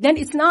 then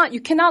you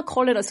cannot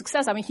call it a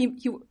success. I mean,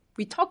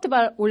 we talked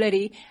about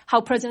already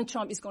how President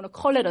Trump is going to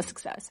call it a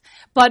success.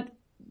 But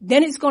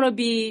then it's going to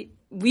be,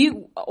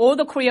 all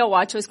the Korea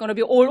watchers going to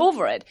be all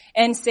over it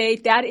and say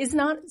that is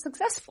not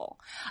successful.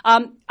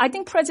 I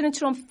think President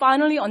Trump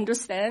finally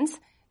understands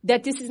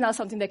that this is not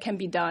something that can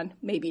be done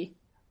maybe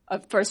a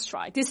first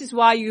try. This is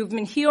why you've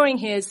been hearing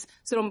his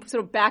sort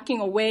of backing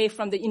away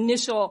from the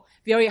initial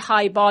very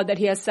high bar that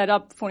he has set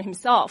up for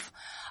himself.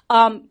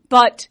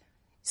 But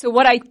so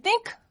what I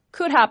think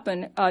could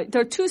happen,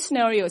 there are two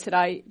scenarios that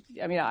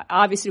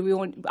obviously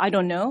I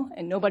don't know,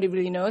 and nobody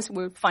really knows.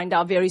 We'll find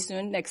out very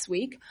soon, next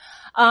week.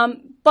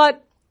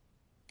 But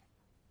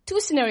two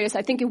scenarios,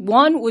 I think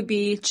one would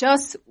be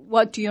just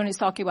what Dooyeon is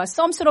talking about,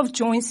 some sort of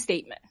joint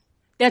statement.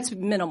 That's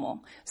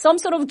minimal. Some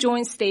sort of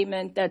joint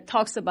statement that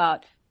talks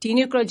about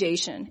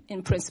denuclearization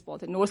in principle,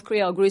 that North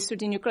Korea agrees to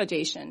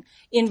denuclearization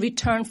in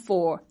return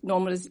for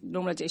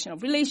normalization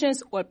of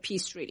relations or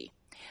peace treaty.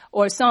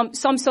 Or some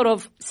sort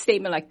of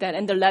statement like that,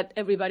 and to let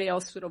everybody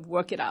else sort of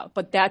work it out.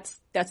 But that's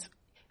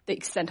the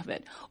extent of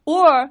it.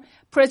 Or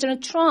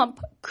President Trump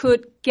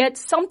could get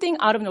something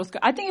out of North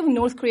Korea. I think if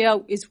North Korea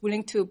is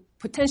willing to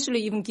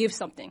potentially even give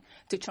something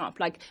to Trump,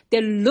 like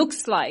that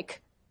looks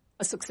like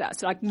a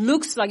success, like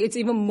looks like it's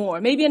even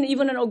more, maybe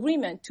even an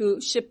agreement to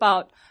ship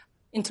out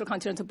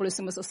intercontinental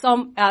ballistic missiles,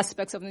 some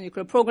aspects of the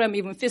nuclear program,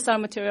 even fissile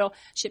material,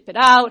 ship it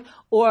out,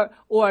 or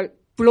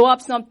blow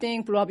up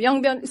something, blow up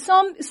Yongbyon,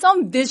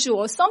 some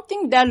visual,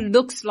 something that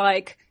looks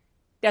like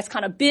that's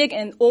kind of big,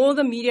 and all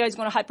the media is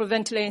going to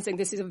hyperventilate and saying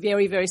this is a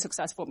very, very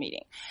successful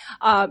meeting,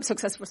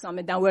 successful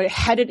summit. Now we're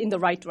headed in the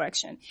right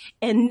direction.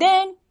 And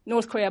then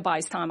North Korea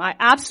buys time. I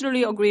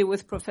absolutely agree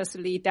with Professor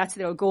Lee. That's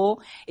their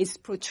goal. It's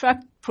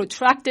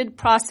protracted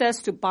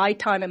process to buy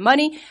time and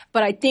money,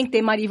 but I think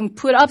they might even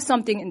put up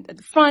something at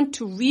the front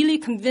to really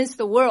convince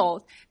the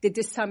world that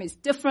this time is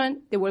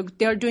different,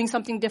 they're doing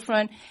something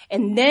different,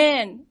 and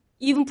then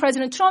even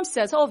President Trump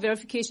says,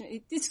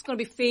 verification, this is going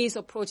to be phased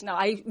approach now.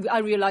 I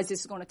realize this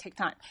is going to take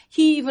time.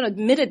 He even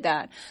admitted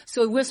that.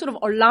 So we're sort of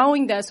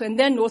allowing that. So, and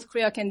then North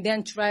Korea can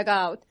then drag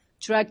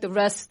the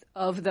rest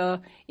of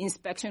the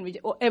inspection,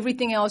 or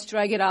everything else,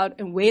 drag it out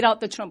and wait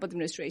out the Trump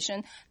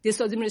administration. This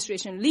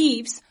administration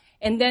leaves,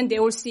 and then they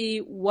will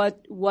see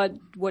what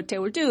they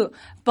will do.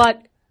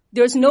 But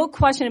there's no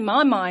question in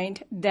my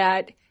mind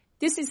that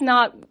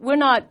we're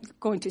not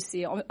going to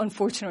see,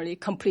 unfortunately,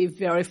 complete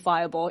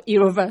verifiable,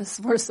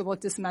 irreversible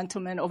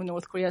dismantlement of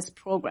North Korea's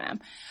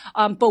program.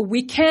 But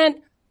we can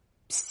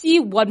see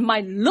what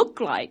might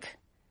look like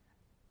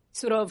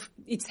sort of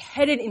it's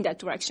headed in that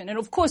direction. And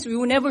of course, we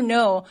will never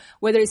know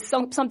whether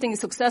something is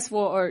successful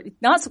or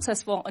not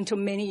successful until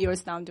many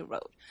years down the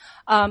road.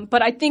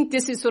 But I think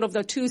this is sort of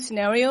the two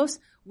scenarios.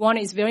 One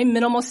is very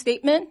minimal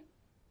statement,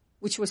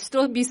 which will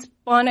still be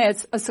spun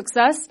as a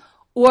success,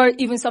 or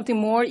even something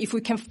more if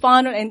we can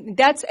find, and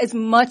that's as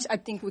much I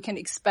think we can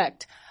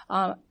expect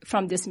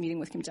from this meeting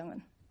with Kim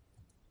Jong-un.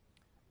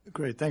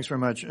 Great, thanks very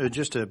much.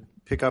 Just to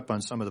pick up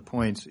on some of the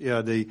points,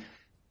 the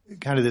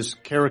kind of this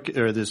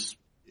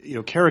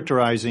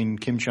characterizing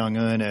Kim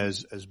Jong-un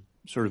as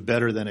sort of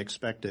better than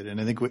expected,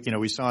 and I think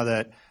we saw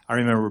that. I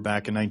remember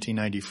back in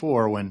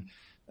 1994 when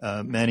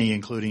many,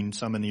 including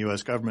some in the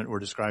U.S. government,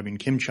 were describing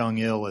Kim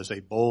Jong-il as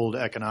a bold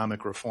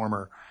economic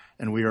reformer.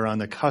 And we are on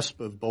the cusp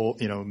of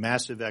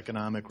massive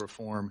economic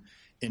reform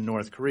in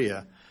North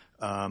Korea.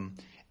 And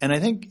I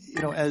think,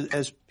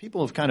 as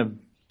people have kind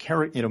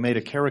of, made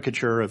a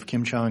caricature of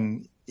Kim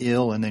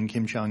Jong-il and then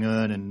Kim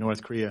Jong-un and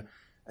North Korea,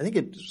 I think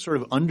it sort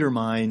of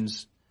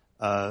undermines,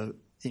 the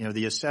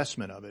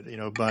assessment of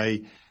it,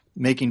 by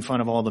making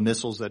fun of all the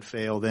missiles that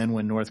fail. Then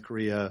when North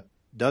Korea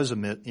does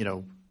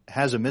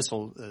has a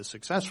missile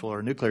successful or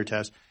a nuclear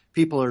test,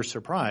 people are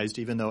surprised,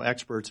 even though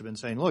experts have been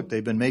saying, look,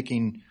 they've been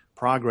making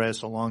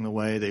progress along the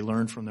way. They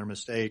learned from their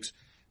mistakes.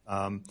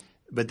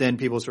 But then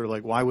people sort of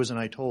like, why wasn't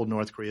I told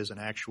North Korea is an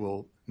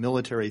actual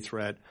military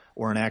threat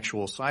or an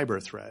actual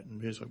cyber threat?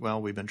 And it's like,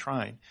 well, we've been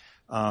trying.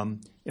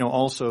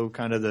 Also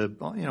kind of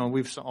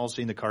we've all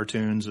seen the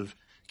cartoons of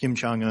Kim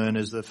Jong-un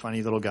as the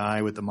funny little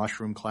guy with the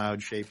mushroom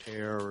cloud shaped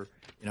hair, or,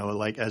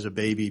 like as a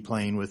baby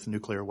playing with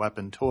nuclear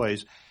weapon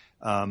toys.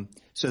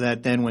 So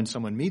that then when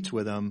someone meets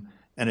with him,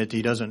 and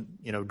he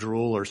doesn't,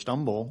 drool or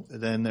stumble,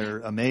 then they're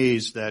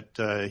amazed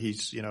that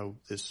he's,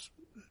 this,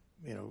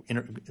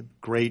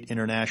 great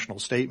international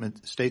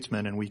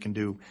statesman, and we can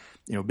do,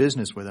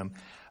 business with him.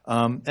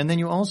 And then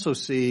you also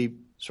see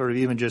sort of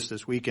even just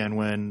this weekend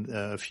when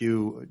a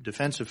few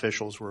defense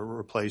officials were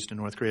replaced in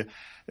North Korea,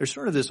 there's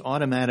sort of this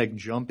automatic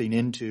jumping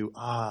into,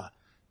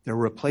 they're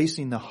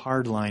replacing the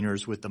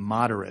hardliners with the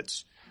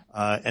moderates.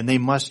 And they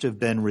must have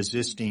been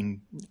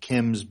resisting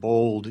Kim's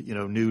bold,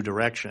 new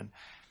direction.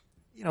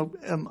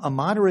 A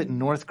moderate in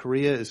North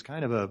Korea is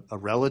kind of a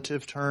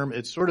relative term.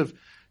 It's sort of,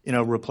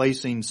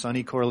 replacing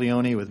Sonny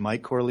Corleone with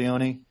Mike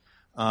Corleone.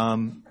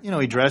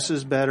 He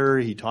dresses better,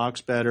 he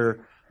talks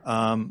better,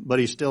 but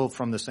he's still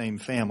from the same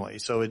family.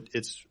 So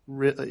it's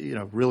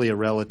really a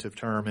relative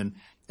term, and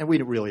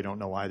we really don't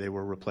know why they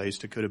were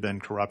replaced. It could have been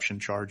corruption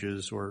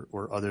charges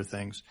or other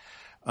things.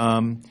 I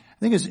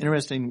think it's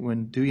interesting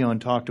when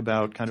Dooyeon talked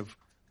about kind of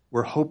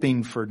we're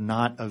hoping for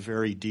not a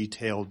very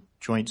detailed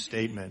joint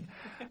statement.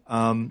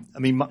 One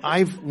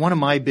of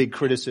my big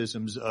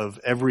criticisms of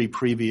every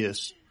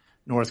previous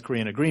North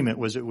Korean agreement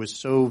was it was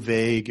so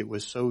vague, it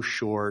was so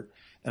short.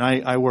 And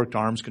I worked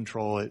arms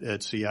control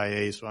at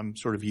CIA, so I'm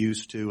sort of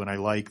used to, and I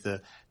like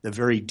the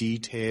very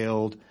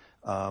detailed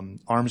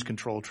arms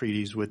control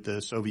treaties with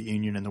the Soviet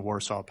Union and the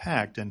Warsaw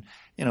Pact. And,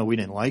 we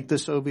didn't like the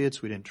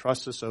Soviets, we didn't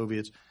trust the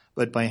Soviets,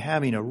 but by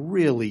having a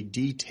really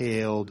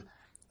detailed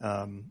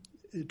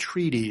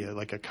treaty,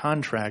 like a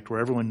contract where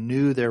everyone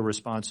knew their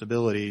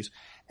responsibilities,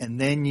 and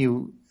then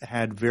you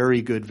had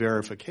very good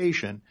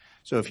verification.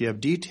 So if you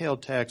have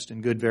detailed text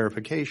and good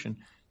verification,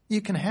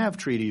 you can have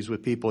treaties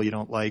with people you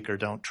don't like or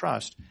don't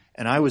trust.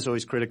 And I was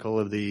always critical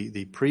of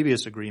the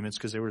previous agreements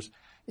because they were,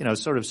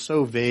 sort of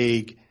so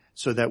vague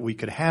so that we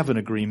could have an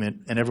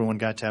agreement and everyone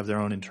got to have their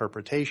own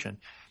interpretation.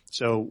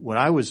 So what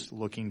I was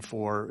looking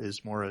for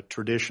is more a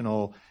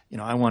traditional,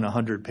 I want a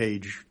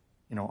 100-page,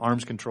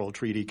 arms control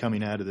treaty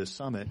coming out of this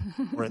summit,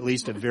 or at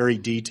least a very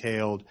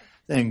detailed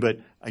thing. But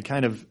I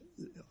kind of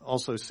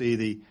also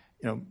see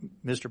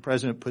Mr.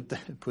 President,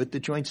 put the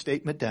joint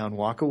statement down,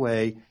 walk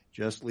away,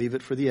 just leave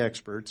it for the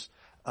experts.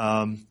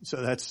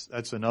 So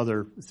that's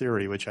another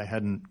theory which I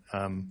hadn't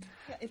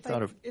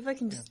thought of. If I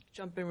can just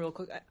jump in real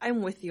quick,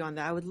 I'm with you on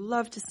that. I would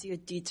love to see a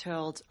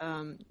detailed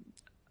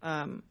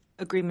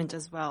agreement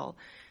as well.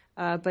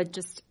 But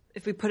just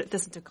if we put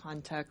this into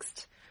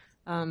context,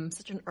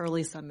 such an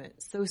early summit,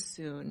 so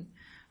soon,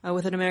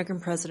 with an American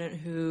president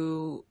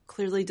who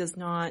clearly does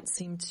not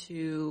seem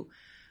to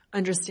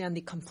understand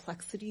the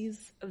complexities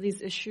of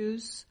these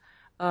issues.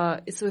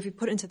 So if you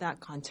put it into that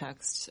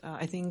context,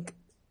 I think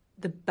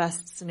the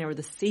best scenario,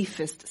 the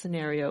safest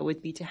scenario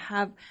would be to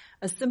have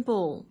a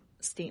simple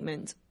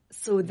statement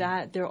so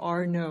that there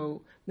are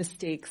no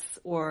mistakes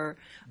or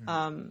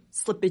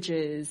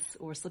slippages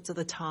or slips of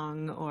the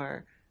tongue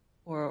or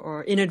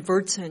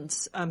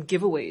inadvertent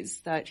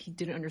giveaways that he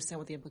didn't understand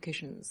what the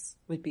implications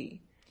would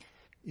be.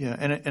 Yeah,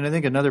 and I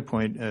think another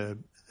point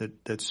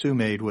that Sue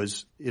made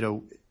was,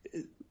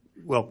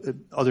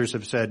 others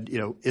have said,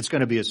 it's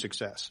going to be a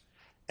success.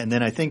 And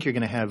then I think you're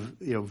going to have,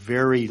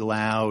 very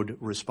loud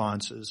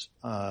responses.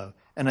 And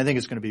I think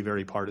it's going to be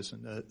very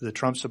partisan. The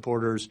Trump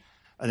supporters,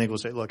 I think, will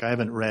say, look, I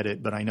haven't read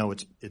it, but I know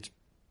it's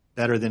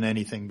better than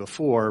anything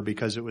before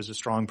because it was a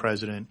strong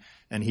president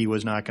and he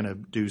was not going to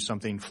do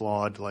something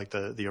flawed like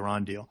the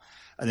Iran deal.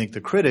 I think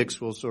the critics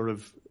will sort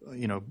of,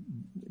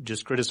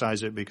 just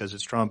criticize it because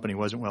it's Trump and he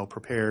wasn't well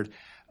prepared.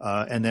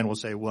 And then we'll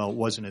say, well, it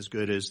wasn't as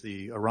good as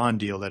the Iran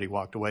deal that he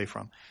walked away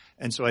from.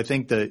 And so I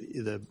think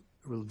the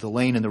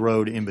lane in the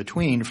road in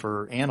between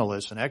for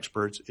analysts and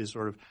experts is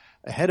sort of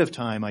ahead of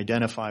time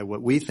identify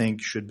what we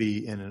think should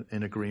be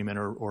in agreement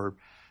or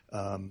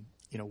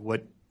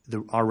what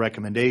our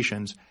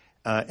recommendations,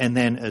 and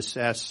then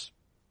assess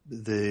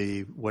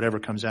whatever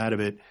comes out of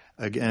it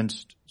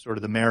against sort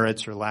of the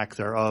merits or lack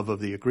thereof of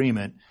the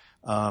agreement.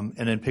 And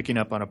then picking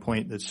up on a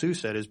point that Sue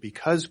said is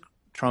because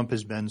Trump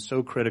has been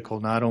so critical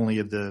not only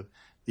of the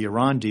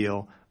Iran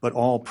deal, but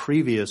all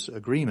previous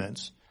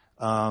agreements,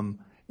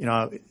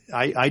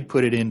 I'd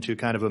put it into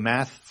kind of a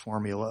math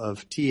formula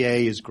of TA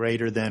is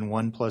greater than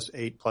 1 +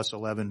 8 +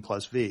 11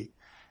 + V.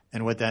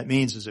 And what that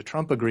means is a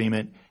Trump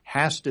agreement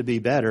has to be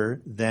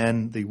better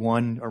than the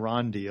one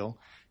Iran deal,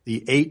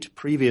 the 8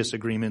 previous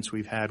agreements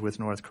we've had with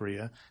North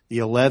Korea, the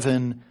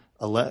 11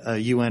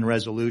 UN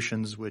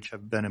resolutions which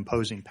have been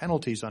imposing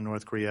penalties on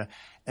North Korea,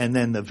 and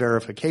then the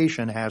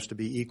verification has to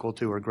be equal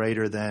to or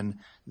greater than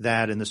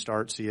that in the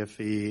START,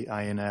 CFE,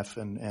 INF,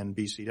 and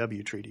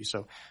BCW treaty.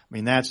 So,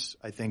 that's,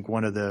 I think,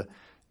 one of the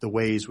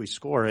ways we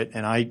score it.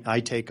 And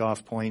I take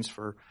off points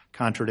for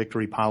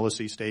contradictory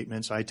policy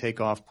statements. I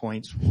take off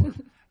points for,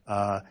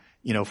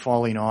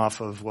 falling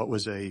off of what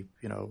was a,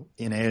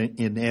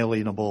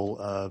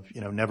 inalienable,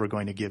 never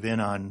going to give in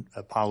on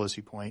a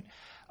policy point.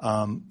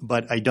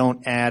 But I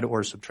don't add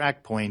or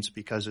subtract points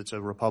because it's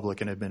a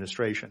Republican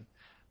administration.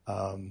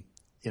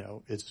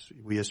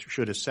 We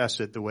should assess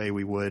it the way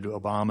we would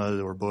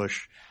Obama or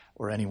Bush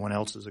or anyone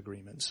else's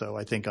agreement. So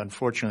I think,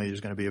 unfortunately,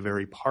 there's going to be a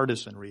very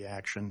partisan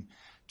reaction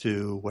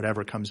to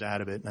whatever comes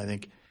out of it. And I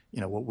think,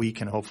 what we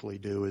can hopefully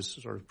do is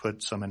sort of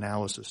put some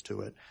analysis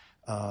to it.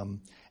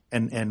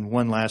 And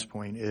one last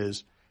point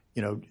is,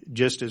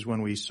 just as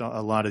when we saw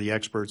a lot of the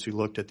experts who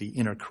looked at the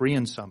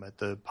Inter-Korean Summit,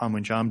 the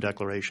Panmunjom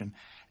Declaration,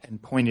 and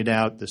pointed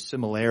out the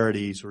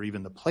similarities or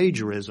even the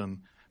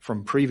plagiarism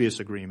from previous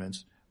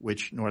agreements,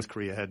 which North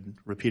Korea had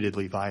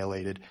repeatedly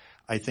violated,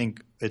 I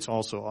think it's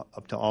also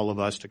up to all of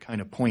us to kind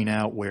of point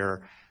out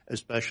where,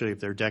 especially if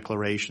there are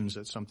declarations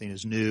that something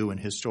is new and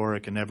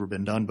historic and never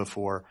been done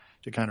before,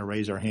 to kind of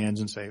raise our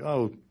hands and say,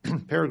 oh,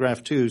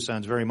 paragraph 2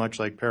 sounds very much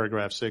like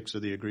paragraph 6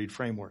 of the agreed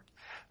framework,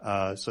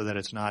 so that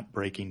it's not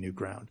breaking new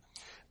ground.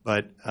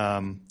 But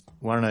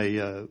why don't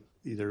I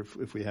either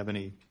if we have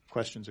any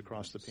questions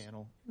across the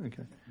panel?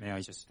 Okay. May I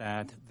just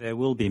add, there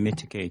will be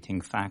mitigating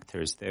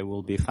factors. There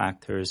will be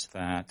factors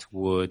that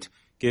would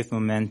give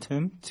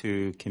momentum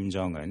to Kim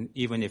Jong-un,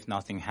 even if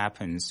nothing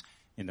happens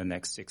in the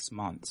next 6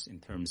 months in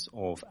terms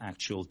of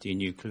actual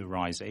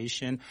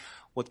denuclearization.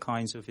 What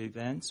kinds of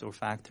events or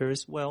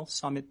factors? Well,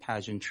 summit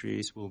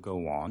pageantries will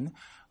go on.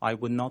 I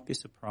would not be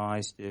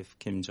surprised if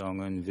Kim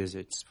Jong-un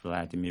visits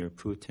Vladimir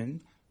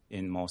Putin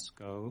in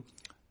Moscow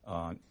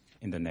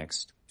in the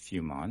next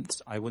few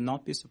months. I would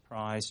not be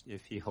surprised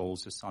if he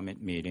holds a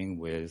summit meeting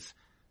with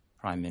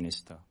Prime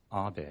Minister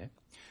Abe.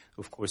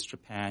 Of course,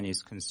 Japan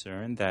is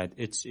concerned that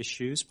its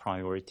issues,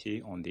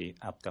 priority on the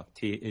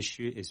abductee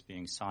issue, is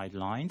being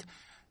sidelined.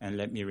 And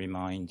let me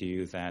remind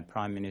you that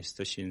Prime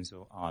Minister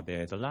Shinzo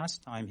Abe, the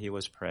last time he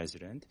was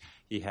president,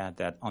 he had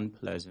that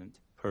unpleasant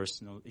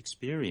personal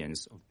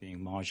experience of being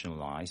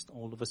marginalized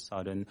all of a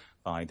sudden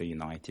by the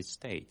United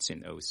States in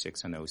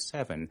 2006 and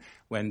 2007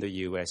 when the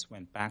U.S.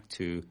 went back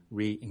to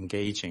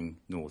re-engaging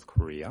North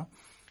Korea.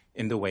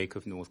 In the wake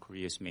of North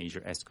Korea's major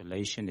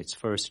escalation, its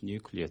first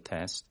nuclear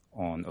test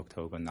on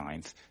October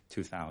 9th,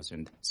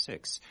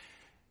 2006.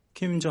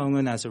 Kim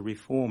Jong-un as a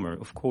reformer,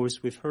 of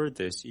course, we've heard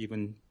this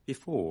even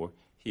before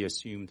he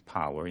assumed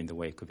power in the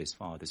wake of his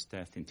father's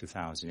death in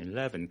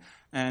 2011.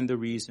 And the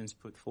reasons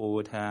put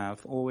forward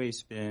have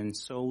always been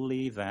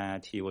solely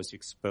that he was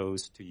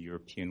exposed to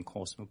European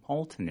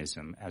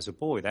cosmopolitanism as a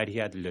boy, that he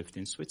had lived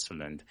in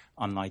Switzerland,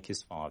 unlike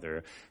his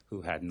father,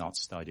 who had not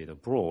studied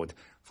abroad.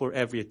 For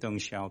every Deng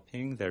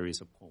Xiaoping, there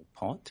is a Pol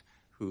Pot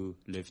who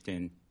lived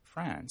in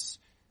France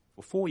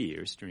for 4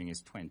 years during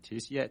his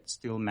 20s, yet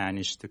still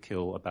managed to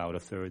kill about a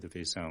third of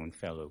his own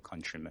fellow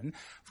countrymen.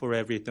 For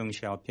every Deng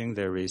Xiaoping,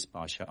 there is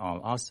Bashar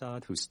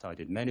al-Assad, who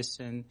studied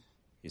medicine.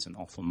 He's an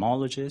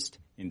ophthalmologist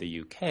in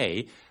the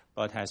UK,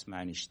 but has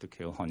managed to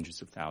kill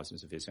hundreds of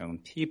thousands of his own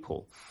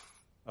people.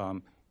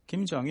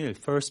 Kim Jong-il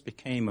first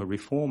became a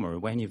reformer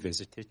when he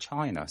visited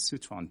China,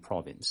 Sichuan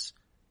province,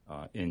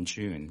 in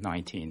June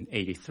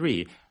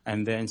 1983,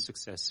 and then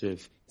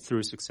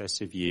through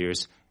successive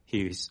years,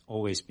 he's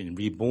always been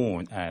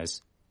reborn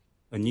as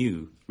a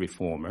new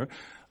reformer.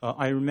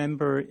 I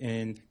remember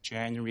in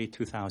January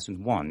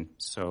 2001,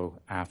 so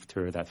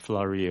after that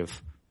flurry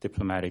of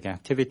diplomatic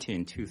activity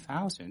in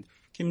 2000,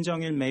 Kim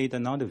Jong-il made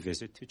another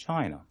visit to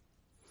China,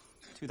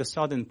 to the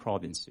southern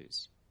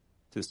provinces,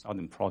 to the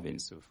southern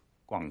province of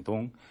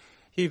Guangdong.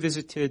 He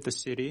visited the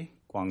city,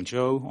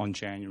 Guangzhou, on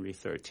January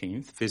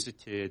 13th,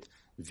 visited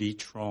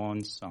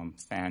Vitron, some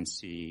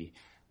fancy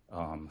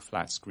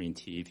flat screen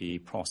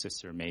TV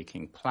processor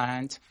making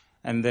plant.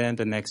 And then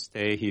the next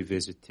day he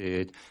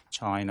visited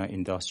China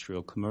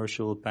Industrial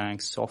Commercial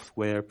Bank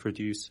software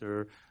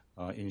producer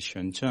in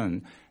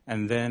Shenzhen.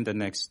 And then the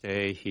next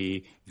day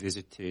he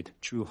visited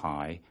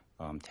Zhuhai,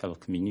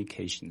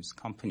 telecommunications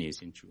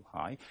companies in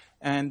Zhuhai.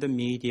 And the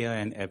media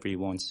and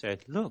everyone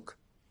said, look,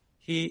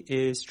 he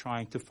is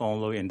trying to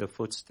follow in the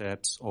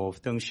footsteps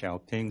of Deng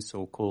Xiaoping's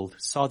so-called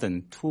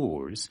Southern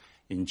tours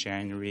in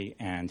January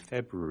and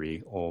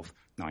February of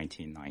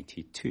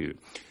 1992.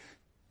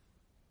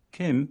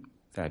 Kim,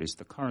 that is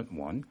the current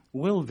one,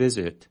 will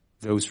visit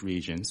those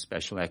regions,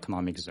 special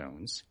economic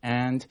zones,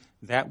 and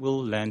that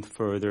will lend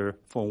further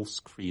false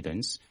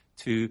credence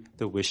to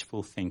the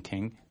wishful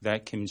thinking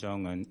that Kim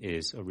Jong-un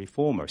is a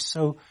reformer.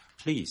 So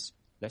please,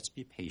 let's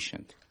be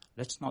patient.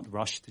 Let's not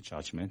rush to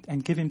judgment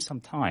and give him some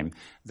time.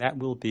 That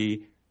will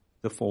be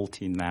the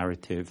faulty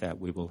narrative that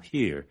we will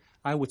hear,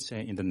 I would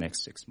say, in the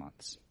next 6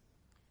 months.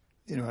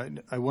 You know,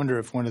 I wonder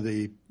if one of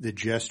the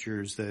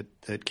gestures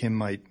that Kim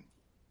might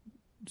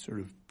sort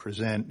of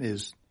present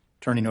is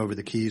turning over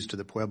the keys to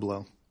the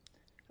Pueblo.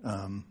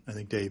 I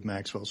think Dave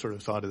Maxwell sort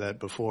of thought of that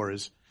before,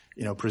 is,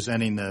 you know,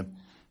 presenting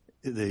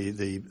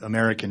the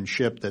American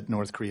ship that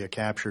North Korea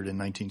captured in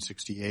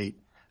 1968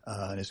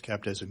 and is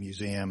kept as a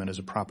museum and as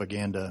a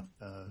propaganda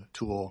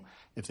tool.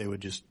 If they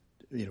would just,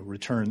 you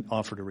know,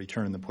 offer to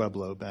return the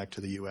Pueblo back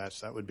to the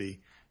U.S., that would be,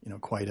 you know,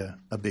 quite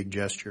a big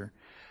gesture.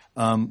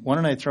 Why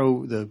don't I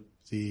throw the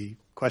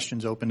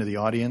questions open to the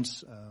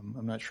audience?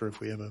 I'm not sure if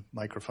we have a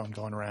microphone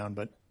going around,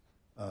 but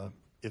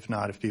if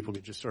not, if people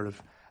could just sort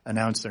of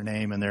announce their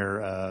name and their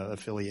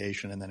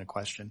affiliation and then a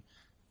question.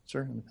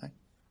 Sir, in the back?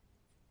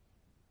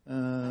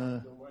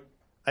 No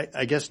mic?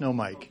 I guess no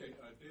mic. Okay,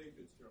 Dave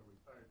Fitzgerald,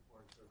 retired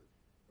Foreign Service.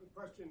 A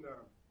question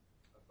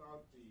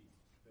about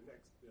the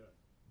next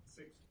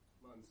 6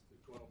 months to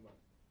 12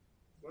 months.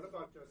 What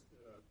about just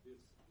this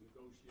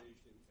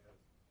negotiation as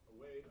a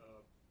way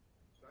of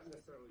not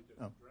necessarily just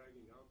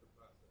dragging out the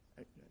process,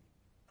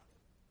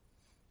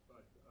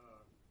 but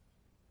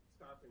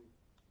stopping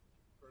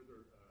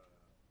further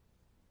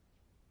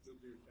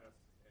nuclear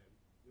tests and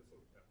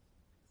missile tests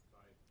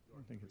by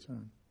North Korea? I think it's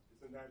on.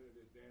 Isn't that an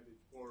advantage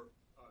for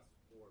us,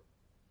 for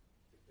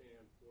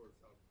Japan, for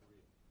South Korea?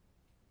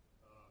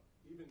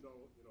 Even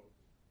though, you know,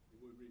 it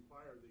would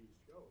require these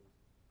shows,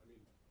 I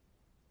mean,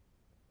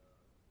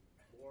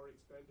 more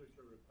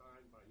expenditure of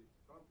time by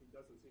Trump, he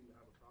doesn't seem to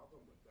have a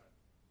problem with that,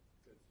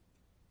 since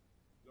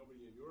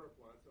nobody in Europe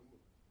wants them,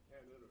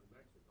 Canada or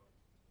Mexico.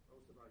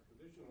 Most of our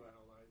traditional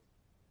allies,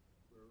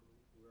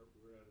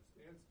 we're at a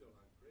standstill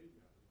on trade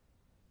matters.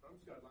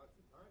 Trump's got lots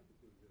of time to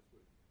do this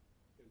with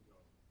Kim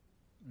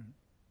Jong-un.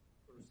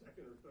 For a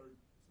second or third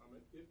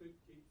summit, if it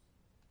keeps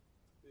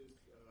this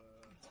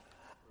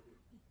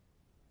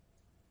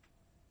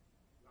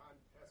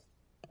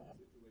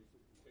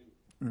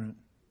Right.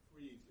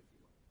 Freeze, if you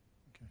want.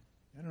 Okay.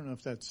 I don't know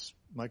if that's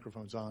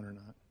microphone's on or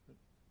not. But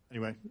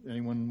anyway,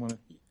 anyone want to?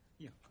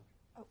 Yeah.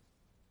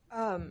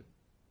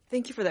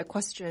 Thank you for that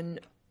question.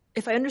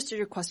 If I understood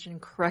your question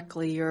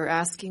correctly, you're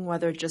asking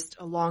whether just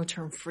a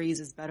long-term freeze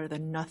is better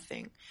than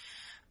nothing.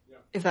 Yeah.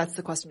 If that's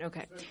the question,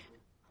 okay.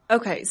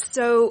 Okay,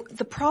 so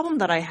the problem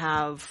that I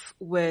have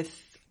with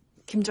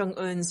Kim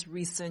Jong-un's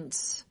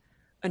recent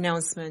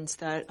announcement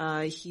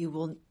that he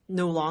will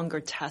no longer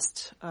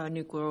test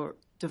nuclear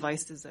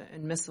devices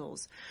and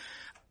missiles,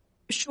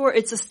 sure,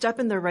 it's a step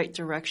in the right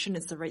direction.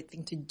 It's the right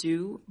thing to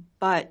do,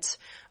 but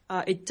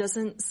it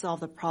doesn't solve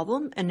the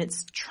problem, and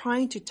it's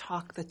trying to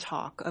talk the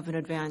talk of an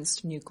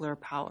advanced nuclear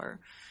power.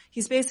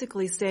 He's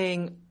basically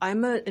saying,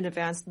 I'm an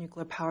advanced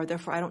nuclear power,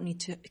 therefore I don't need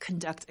to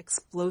conduct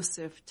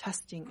explosive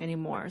testing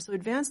anymore. So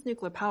advanced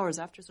nuclear powers,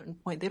 after a certain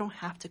point, they don't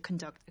have to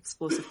conduct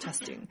explosive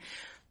testing.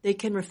 They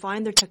can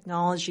refine their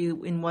technology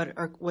in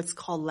what's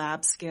called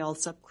lab-scale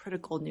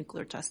subcritical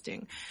nuclear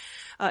testing.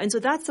 And so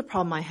that's the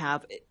problem I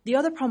have. The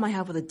other problem I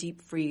have with a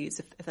deep freeze,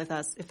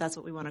 if that's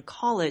what we want to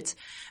call it,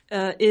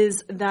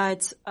 is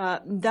that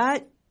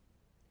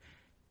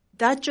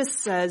that just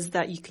says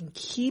that you can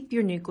keep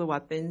your nuclear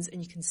weapons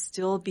and you can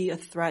still be a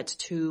threat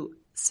to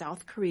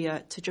South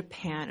Korea, to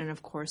Japan, and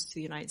of course to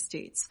the United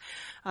States.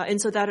 And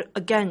so that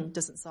again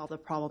doesn't solve the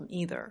problem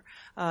either.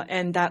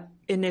 And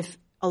if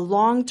a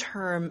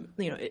long-term,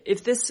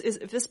 if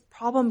this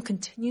problem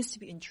continues to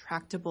be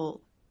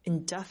intractable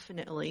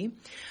indefinitely,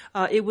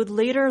 it would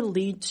later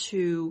lead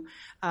to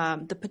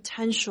the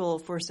potential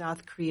for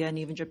South Korea and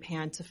even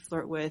Japan to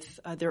flirt with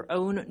their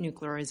own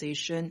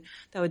nuclearization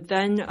that would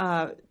then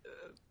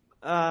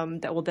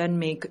that will then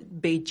make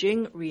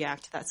Beijing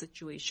react to that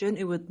situation.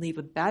 It would leave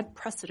a bad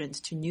precedent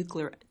to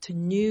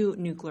new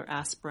nuclear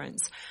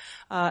aspirants,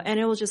 and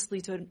it will just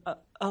lead to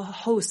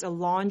a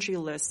laundry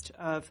list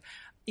of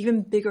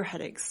even bigger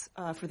headaches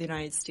for the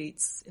United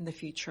States in the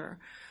future.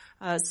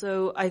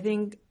 So I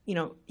think,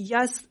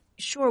 yes,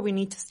 sure, we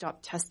need to stop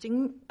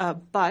testing,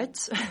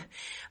 but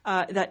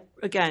that,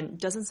 again,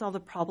 doesn't solve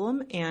the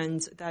problem,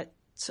 and that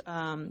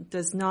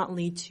does not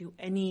lead to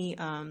any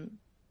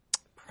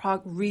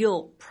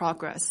real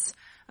progress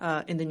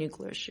in the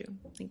nuclear issue.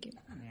 Thank you.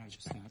 May I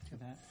just add to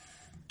that?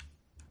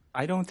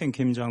 I don't think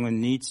Kim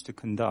Jong-un needs to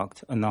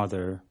conduct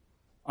another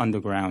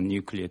underground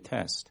nuclear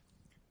test.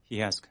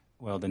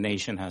 The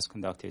nation has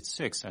conducted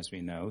 6, as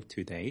we know,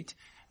 to date.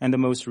 And the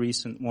most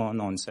recent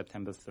one on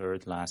September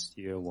 3rd last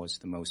year was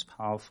the most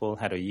powerful,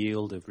 had a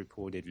yield of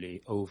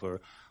reportedly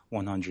over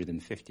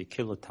 150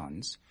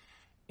 kilotons.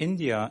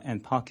 India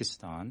and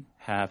Pakistan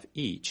have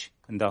each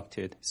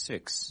conducted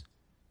 6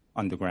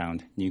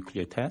 underground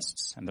nuclear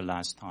tests, and the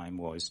last time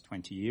was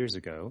 20 years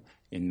ago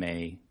in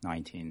May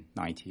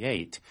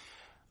 1998.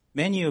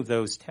 Many of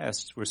those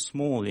tests were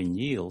small in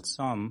yield,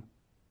 some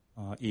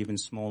even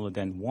smaller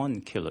than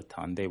 1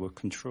 kiloton. They were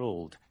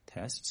controlled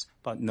tests,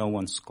 but no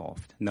one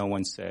scoffed. No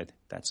one said,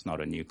 that's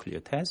not a nuclear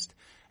test.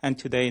 And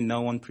today,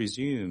 no one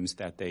presumes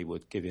that they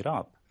would give it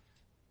up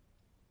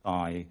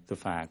by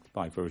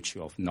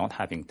virtue of not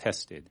having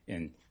tested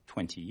in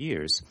 20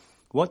 years.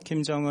 What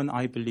Kim Jong-un,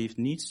 I believe,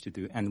 needs to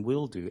do and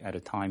will do at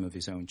a time of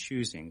his own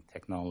choosing,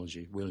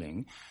 technology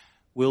willing,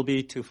 will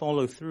be to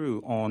follow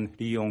through on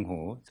Lee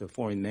Yong-ho, the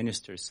foreign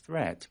minister's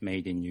threat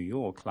made in New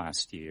York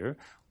last year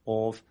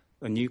of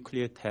a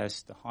nuclear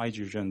test, the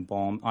hydrogen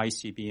bomb,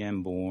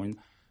 ICBM-borne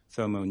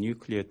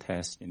thermonuclear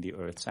test in the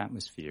Earth's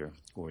atmosphere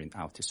or in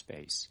outer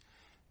space.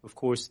 Of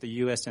course, the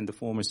U.S. and the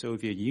former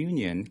Soviet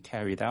Union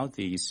carried out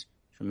these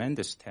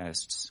tremendous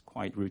tests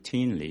quite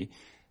routinely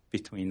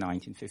between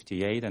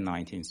 1958 and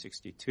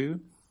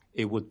 1962.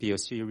 It would be a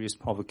serious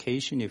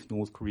provocation if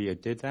North Korea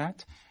did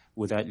that.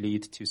 Would that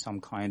lead to some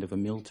kind of a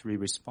military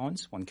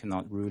response? One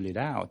cannot rule it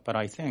out. But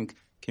I think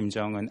Kim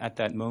Jong-un, at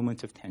that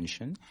moment of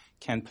tension,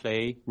 can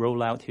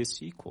roll out his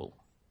sequel.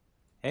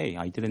 Hey,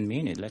 I didn't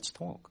mean it. Let's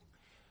talk.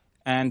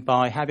 And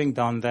by having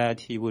done that,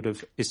 he would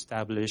have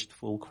established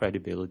full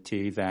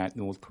credibility that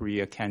North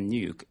Korea can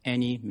nuke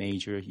any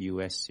major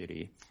U.S.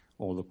 city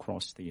all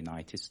across the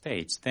United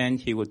States. Then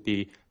he would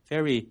be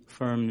very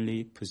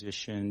firmly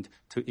positioned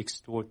to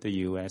extort the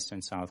U.S.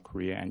 and South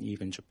Korea and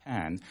even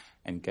Japan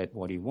and get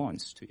what he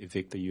wants, to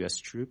evict the U.S.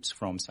 troops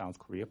from South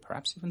Korea,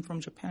 perhaps even from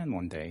Japan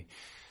one day,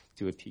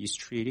 do a peace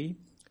treaty,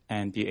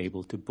 and be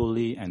able to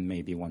bully and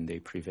maybe one day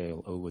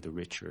prevail over the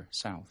richer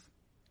South.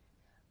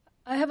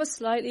 I have a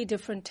slightly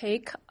different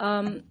take.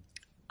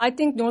 I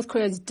think North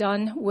Korea is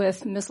done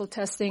with missile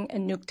testing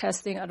and nuke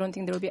testing. I don't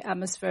think there will be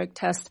atmospheric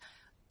tests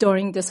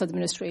during this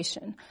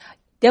administration.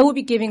 They will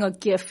be giving a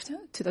gift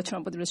to the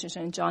Trump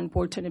administration and John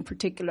Bolton in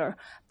particular.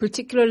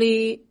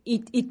 Particularly,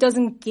 it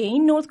doesn't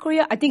gain North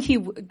Korea. I think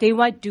they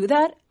might do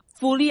that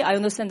fully. I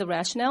understand the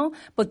rationale,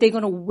 but they're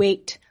going to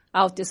wait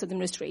out this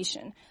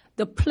administration.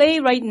 The play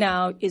right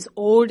now is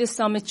all the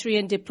symmetry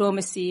and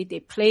diplomacy. They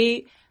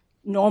play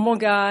normal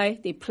guy.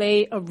 They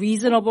play a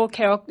reasonable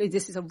character.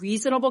 This is a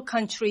reasonable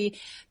country.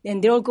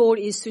 And their goal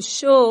is to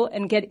show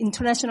and get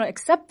international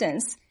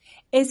acceptance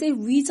as a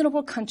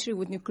reasonable country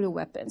with nuclear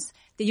weapons,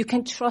 that you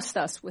can trust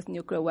us with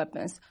nuclear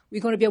weapons. We're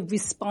going to be a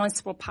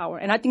responsible power.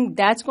 And I think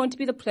that's going to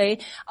be the play.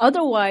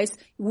 Otherwise,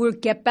 we'll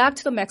get back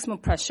to the maximum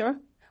pressure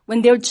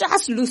when they're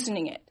just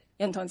loosening it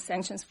on the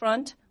sanctions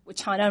front with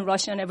China and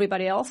Russia and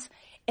everybody else.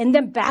 And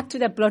then back to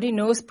that bloody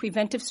nose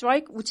preventive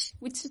strike, which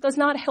does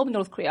not help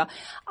North Korea.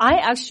 I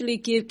actually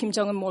give Kim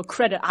Jong-un more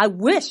credit. I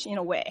wish, in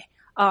a way,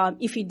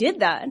 if he did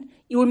that,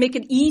 it would make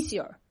it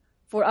easier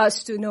for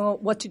us to know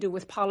what to do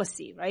with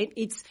policy, right?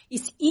 It's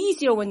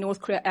easier when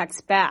North Korea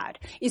acts bad.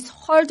 It's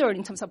harder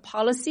in terms of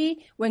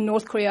policy when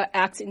North Korea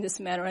acts in this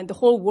manner, and the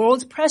whole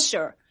world's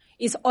pressure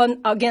is on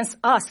against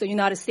us, the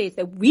United States,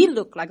 that we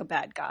look like a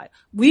bad guy.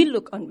 We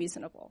look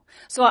unreasonable.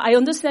 So I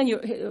understand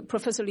your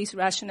Professor Lee's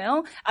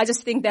rationale. I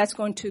just think that's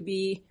going to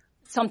be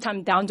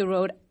sometime down the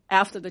road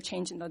after the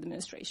change in the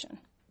administration.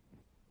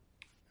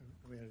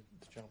 We had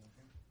the gentleman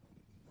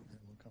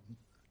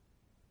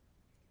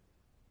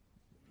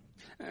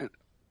here.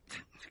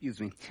 Excuse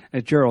me,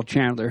 Gerald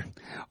Chandler.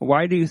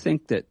 Why do you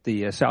think that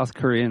the South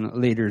Korean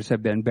leaders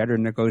have been better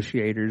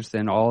negotiators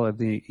than all of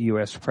the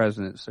U.S.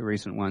 presidents, the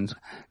recent ones,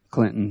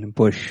 Clinton,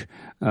 Bush,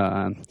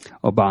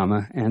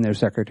 Obama, and their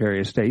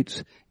Secretary of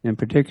States? In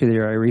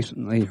particular, I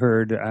recently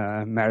heard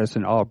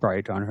Madeleine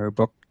Albright on her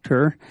book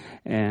tour,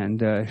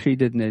 and she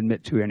didn't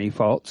admit to any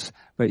faults,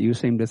 but you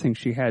seem to think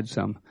she had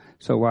some.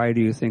 So why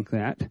do you think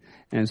that?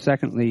 And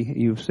secondly,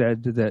 you've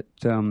said that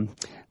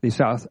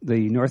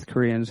the North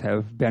Koreans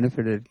have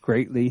benefited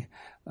greatly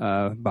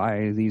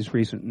by these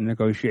recent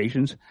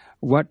negotiations.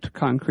 What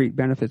concrete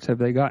benefits have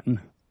they gotten?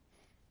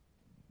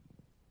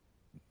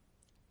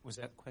 Was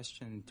that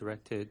question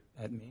directed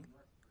at me?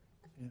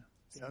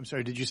 Yeah, I'm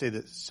sorry, did you say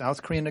that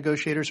South Korean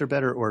negotiators are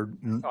better, or?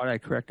 I thought I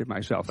corrected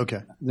myself.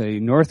 Okay. The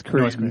North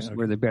Koreans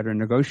were the better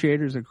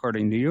negotiators,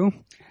 according to you.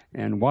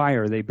 And why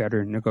are they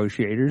better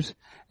negotiators?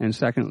 And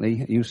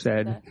secondly, you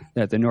said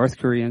that the North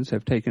Koreans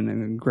have taken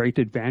a great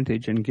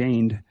advantage and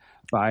gained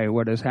by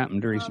what has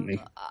happened recently.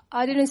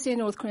 I didn't say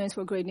North Koreans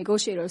were great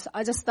negotiators.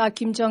 I just thought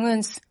Kim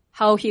Jong-un's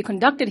how he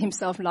conducted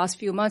himself last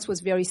few months was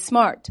very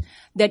smart.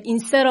 That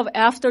instead of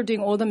after doing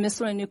all the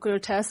missile and nuclear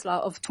tests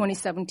of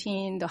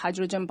 2017, the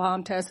hydrogen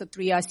bomb test, the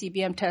 3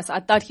 ICBM tests, I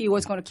thought he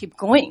was going to keep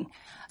going.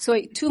 So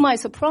to my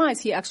surprise,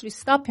 he actually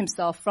stopped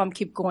himself from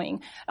keep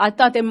going. I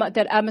thought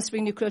that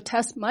atmospheric nuclear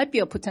test might be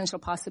a potential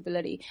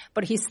possibility,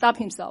 but he stopped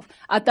himself.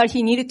 I thought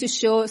he needed to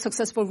show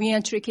successful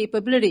reentry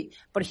capability,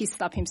 but he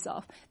stopped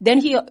himself. Then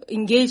he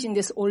engaged in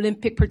this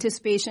Olympic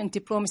participation,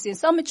 diplomacy, and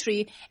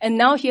summitry, and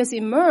now he has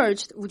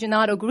emerged, would you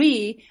not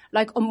agree,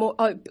 like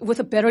with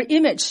a better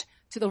image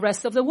to the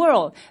rest of the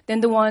world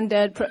than the one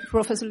that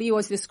Professor Lee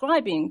was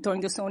describing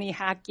during the Sony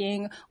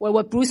hacking, or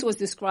what Bruce was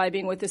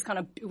describing with this kind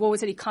of, what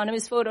was it,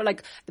 Economist photo,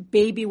 like the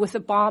baby with the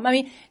bomb. I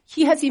mean,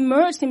 he has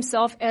emerged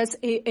himself as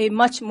a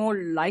much more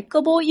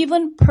likable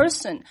even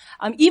person.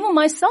 Even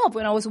myself,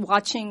 when I was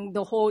watching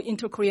the whole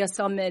Inter-Korea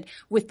summit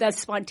with that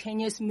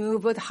spontaneous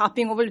move, with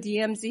hopping over the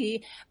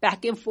DMZ,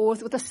 back and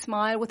forth, with a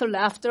smile, with a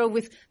laughter,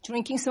 with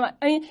drinking some,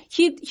 I mean,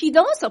 he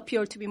does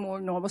appear to be more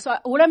normal. So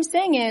what I'm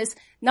saying is,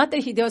 not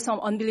that there are some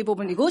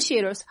unbelievable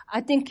negotiators.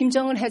 I think Kim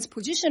Jong-un has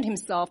positioned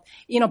himself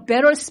in a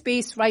better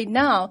space right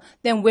now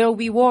than where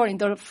we were in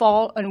the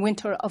fall and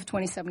winter of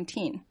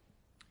 2017.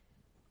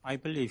 I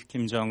believe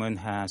Kim Jong-un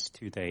has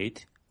to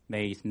date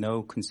made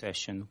no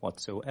concession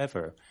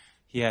whatsoever.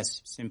 He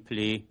has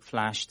simply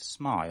flashed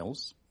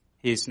smiles.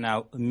 He is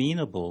now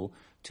amenable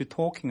to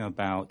talking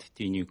about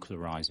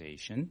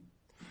denuclearization,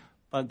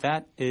 but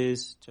that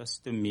is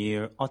just a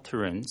mere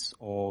utterance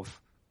of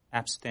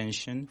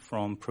abstention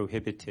from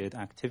prohibited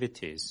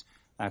activities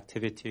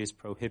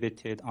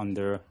prohibited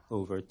under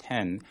over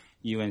 10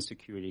 UN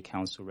Security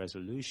Council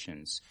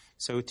resolutions.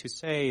 So to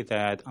say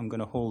that I'm going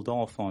to hold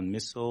off on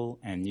missile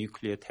and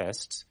nuclear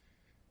tests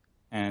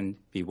and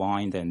be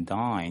wined and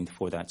dined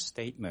for that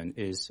statement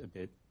is a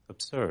bit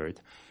absurd.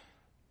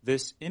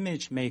 This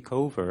image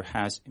makeover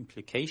has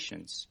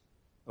implications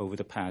over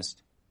the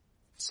past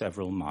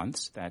several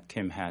months that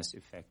Kim has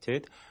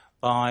effected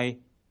by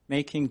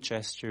making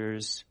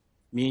gestures,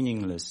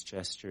 meaningless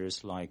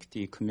gestures like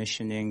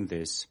decommissioning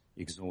this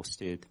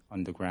exhausted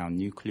underground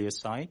nuclear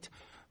site,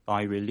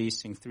 by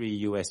releasing 3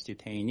 U.S.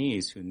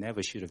 detainees who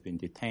never should have been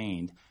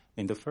detained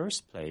in the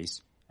first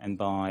place, and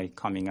by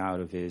coming out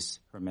of his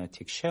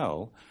hermetic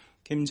shell.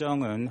 Kim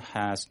Jong-un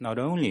has not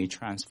only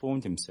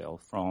transformed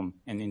himself from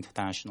an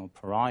international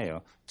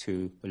pariah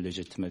to a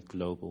legitimate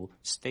global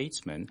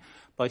statesman,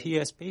 but he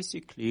has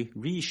basically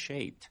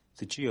reshaped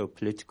the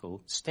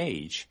geopolitical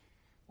stage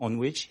on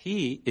which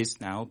he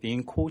is now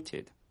being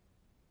courted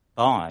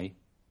by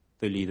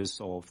the leaders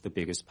of the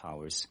biggest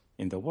powers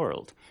in the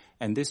world.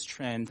 And this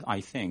trend,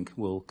 I think,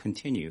 will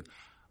continue.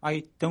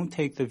 I don't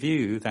take the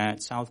view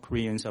that South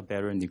Koreans are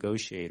better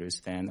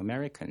negotiators than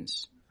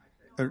Americans.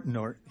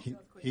 No,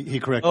 he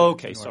corrected.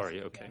 Okay,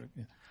 sorry, okay.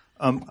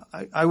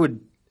 I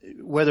would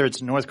whether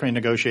it's North Korean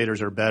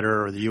negotiators are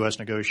better or the U.S.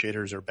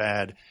 negotiators are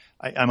bad,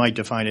 I might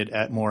define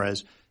it more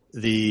as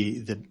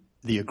the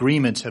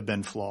agreements have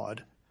been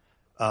flawed.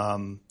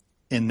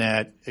 In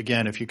that,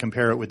 again, if you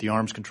compare it with the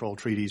arms control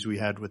treaties we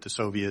had with the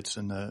Soviets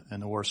and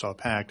the Warsaw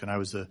Pact, and I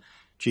was the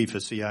chief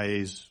of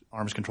CIA's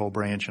arms control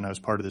branch, and I was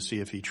part of the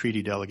CFE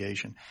treaty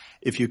delegation.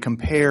 If you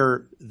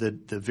compare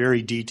the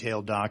very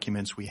detailed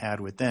documents we had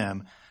with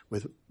them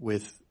with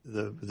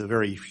the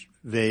very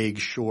vague,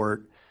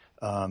 short,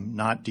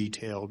 not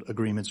detailed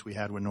agreements we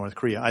had with North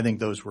Korea, I think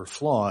those were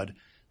flawed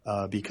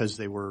because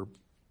they were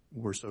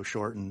so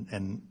short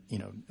and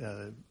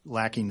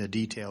lacking the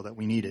detail that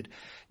we needed.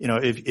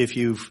 If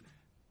you've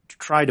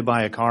tried to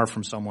buy a car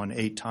from someone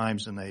 8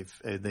 times and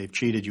they've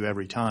cheated you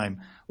every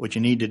time, what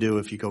you need to do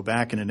if you go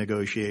back into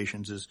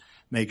negotiations is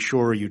make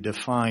sure you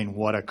define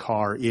what a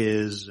car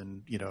is,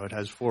 and it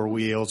has 4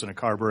 wheels and a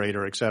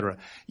carburetor, et cetera.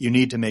 You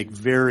need to make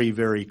very,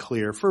 very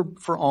clear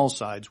for all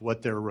sides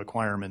what their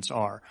requirements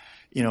are.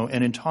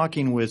 And in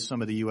talking with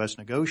some of the U.S.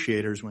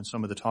 negotiators when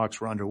some of the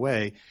talks were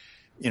underway,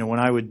 when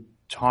I would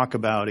talk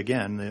about,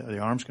 again, the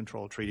arms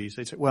control treaties,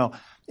 they say, well,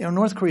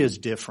 North Korea is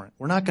different.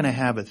 We're not going to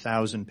have a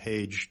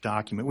 1,000-page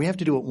document. We have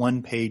to do it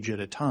 1 page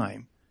at a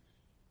time.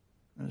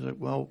 I was like,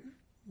 well,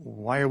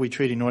 why are we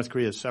treating North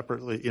Korea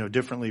separately,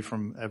 differently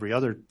from every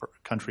other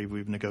country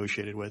we've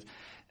negotiated with?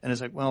 And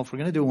it's like, well, if we're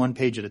going to do 1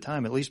 page at a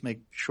time, at least make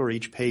sure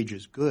each page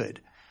is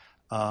good.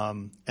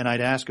 And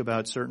I'd ask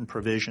about certain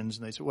provisions,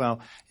 and they said,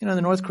 well,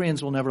 the North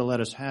Koreans will never let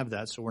us have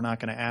that, so we're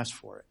not going to ask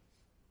for it.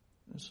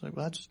 It's like,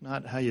 well, that's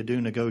not how you do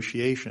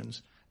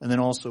negotiations. And then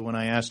also when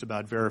I asked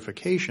about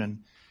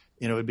verification,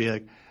 it would be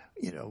like,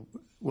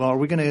 well, are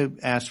we going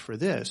to ask for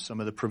this? Some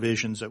of the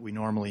provisions that we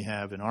normally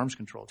have in arms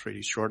control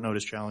treaties, short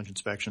notice challenge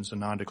inspections and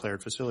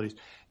non-declared facilities.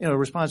 The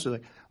response is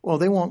like, well,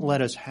 they won't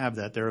let us have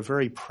that. They're a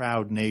very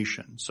proud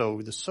nation.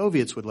 So the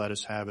Soviets would let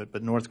us have it,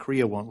 but North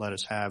Korea won't let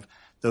us have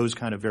those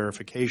kind of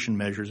verification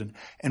measures.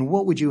 And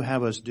what would you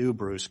have us do,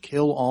 Bruce?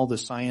 Kill all the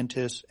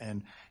scientists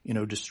and,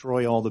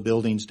 destroy all the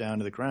buildings down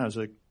to the ground? It's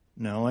like,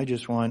 no, I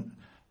just want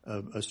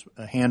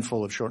a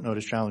handful of short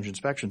notice challenge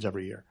inspections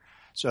every year.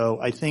 So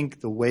I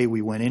think the way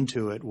we went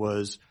into it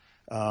was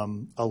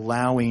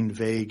allowing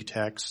vague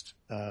text,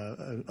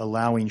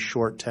 allowing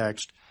short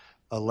text,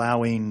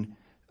 allowing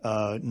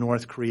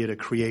North Korea to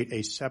create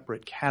a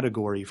separate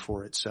category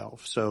for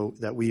itself, so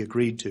that we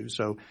agreed to.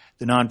 So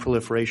the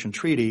Non-Proliferation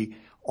Treaty,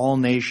 all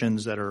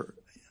nations that are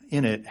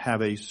in it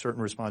have a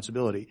certain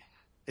responsibility,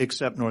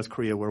 except North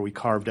Korea, where we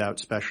carved out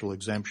special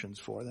exemptions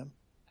for them.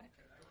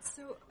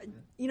 So,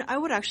 I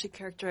would actually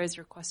characterize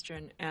your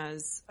question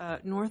as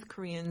North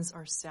Koreans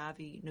are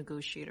savvy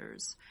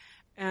negotiators.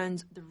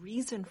 And the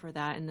reason for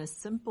that, and the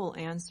simple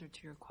answer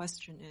to your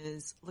question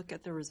is, look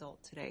at the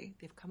result today.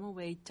 They've come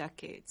away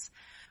decades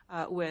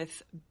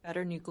with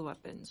better nuclear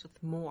weapons,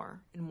 with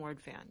more and more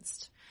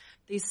advanced.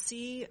 They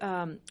see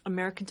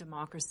American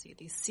democracy.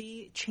 They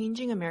see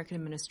changing American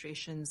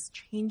administrations,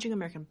 changing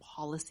American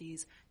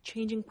policies,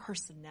 changing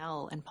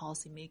personnel and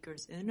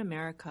policymakers in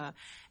America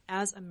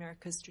as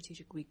America's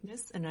strategic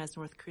weakness and as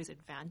North Korea's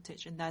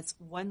advantage. And that's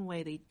one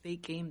way they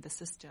game the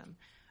system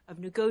of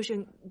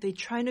negotiating. They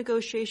try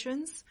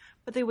negotiations,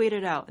 but they wait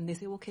it out. And they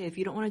say, okay, if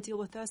you don't want to deal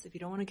with us, if you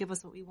don't want to give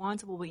us what we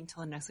want, we'll wait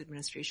until the next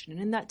administration.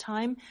 And in that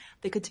time,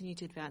 they continue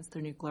to advance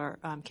their nuclear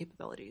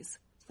capabilities.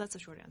 So that's a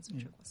short answer to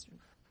your question.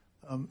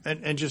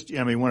 And just,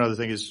 one other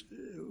thing is,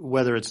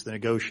 whether it's the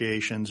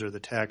negotiations or the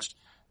text,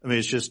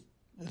 it's just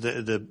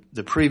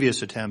the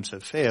previous attempts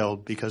have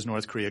failed because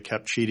North Korea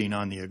kept cheating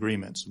on the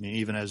agreements.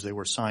 Even as they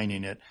were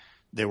signing it,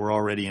 they were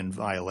already in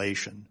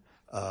violation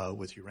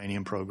with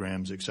uranium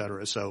programs, et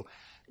cetera. So,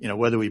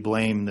 whether we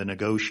blame the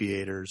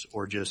negotiators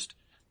or just,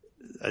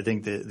 I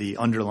think the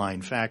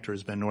underlying factor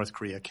has been North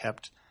Korea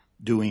kept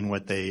doing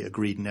what they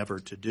agreed never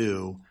to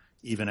do,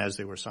 even as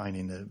they were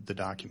signing the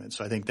documents.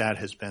 So I think that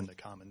has been the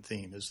common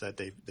theme, is that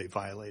they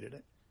violated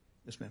it.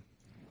 Yes, ma'am.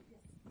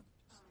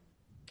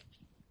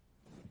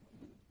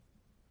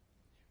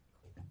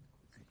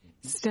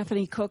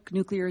 Stephanie Cook,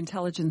 Nuclear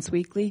Intelligence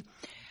Weekly.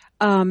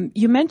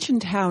 You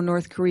mentioned how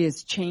North Korea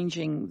is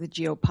changing the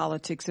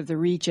geopolitics of the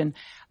region.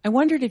 I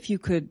wondered if you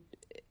could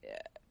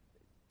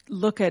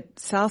look at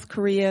South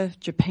Korea,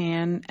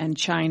 Japan, and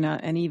China,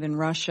 and even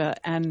Russia,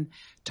 and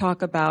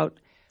talk about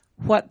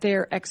what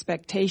their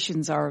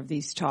expectations are of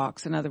these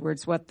talks. In other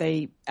words, what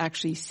they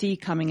actually see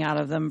coming out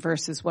of them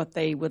versus what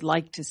they would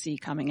like to see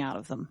coming out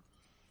of them.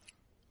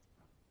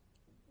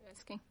 You're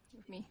asking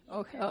me?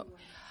 Okay.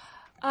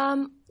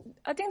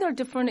 I think there are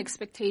different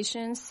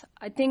expectations.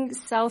 I think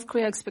South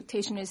Korea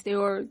expectation is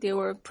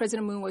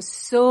President Moon was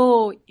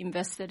so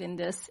invested in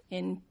this,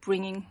 in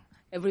bringing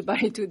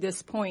everybody to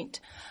this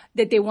point,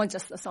 that they want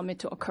just the summit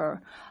to occur.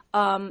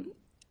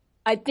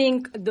 I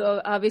think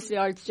obviously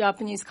our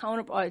Japanese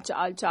counterparts,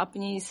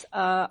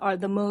 are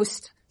the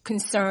most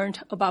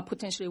concerned about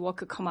potentially what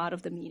could come out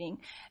of the meeting,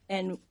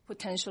 and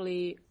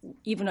potentially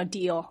even a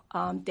deal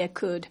that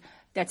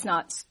does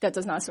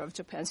not serve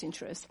Japan's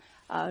interest.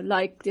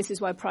 Like, this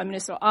is why Prime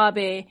Minister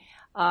Abe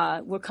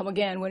will come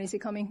again. When is he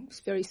coming?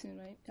 It's very soon,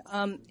 right?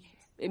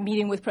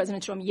 meeting with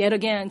President Trump yet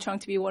again, trying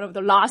to be one of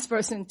the last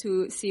person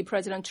to see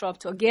President Trump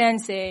to again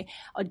say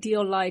a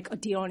deal like a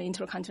deal on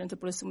intercontinental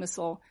ballistic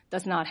missile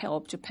does not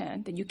help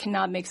Japan, that you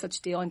cannot make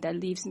such deal, and that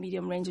leaves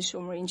medium-range and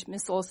short-range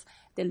missiles,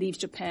 that leaves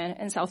Japan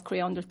and South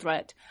Korea under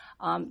threat.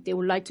 They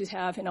would like to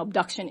have an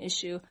abduction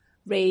issue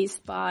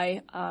raised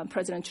by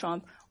President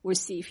Trump. We'll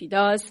see if he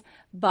does.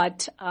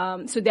 But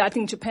so I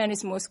think Japan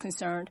is most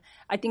concerned.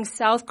 I think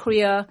South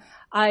Korea,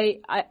 I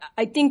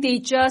think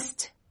they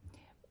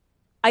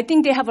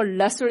have a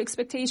lesser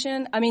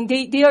expectation. I mean,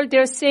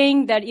 they're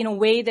saying that in a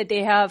way that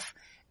they have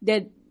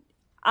that.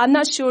 I'm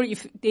not sure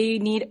if they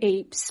need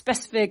a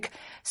specific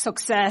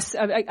success.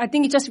 I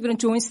think it's just a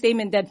joint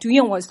statement that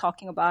Dooyeon was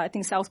talking about. I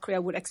think South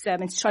Korea would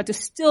accept and try to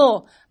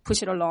still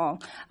push it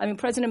along. I mean,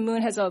 President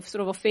Moon has a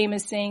sort of a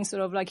famous saying,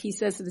 sort of like he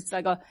says that it's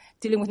like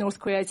dealing with North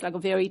Korea, it's like a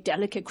very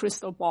delicate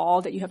crystal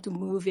ball that you have to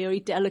move very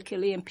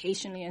delicately and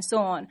patiently and so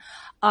on,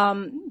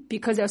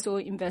 because they're so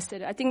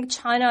invested. I think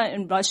China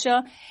and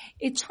Russia,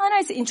 China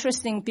is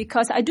interesting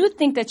because I do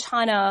think that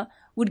China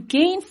would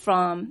gain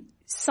from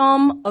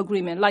some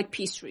agreement like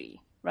peace treaty,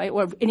 right?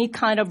 Or any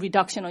kind of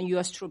reduction on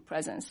U.S. troop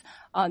presence.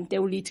 They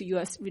will lead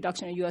to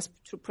reduction in U.S.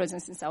 troop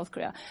presence in South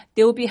Korea.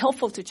 They will be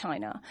helpful to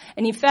China.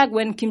 And in fact,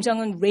 when Kim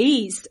Jong-un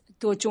raised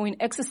the joint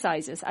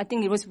exercises, I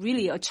think it was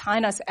really a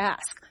China's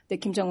ask that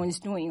Kim Jong-un is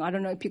doing. I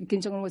don't know if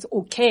Kim Jong-un was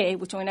okay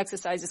with joint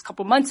exercises a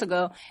couple of months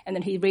ago, and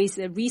then he raised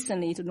it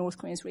recently, the North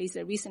Koreans raised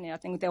it recently. I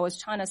think that was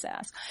China's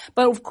ask.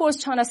 But of course,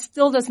 China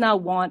still does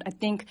not want, I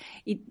think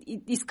it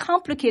is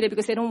complicated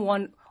because they don't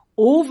want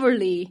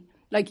overly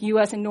like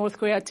U.S. and North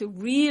Korea to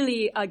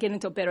really get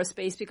into a better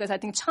space, because I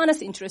think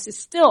China's interest is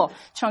still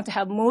trying to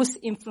have most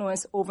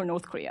influence over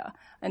North Korea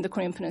and the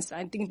Korean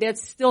Peninsula. I think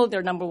that's still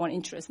their number one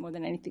interest more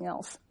than anything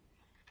else.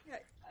 Yeah,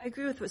 I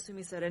agree with what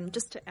Sumi said. And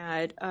just to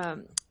add,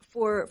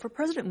 for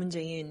President Moon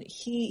Jae-in,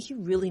 he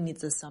really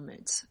needs a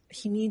summit.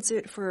 He needs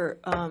it for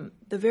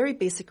the very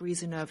basic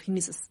reason of he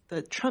needs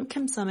the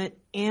Trump-Kim summit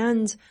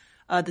and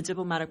the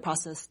diplomatic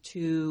process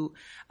to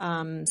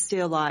stay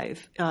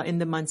alive in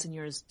the months and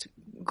years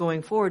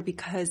going forward,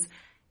 because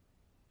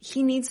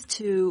he needs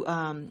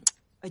to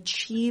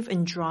achieve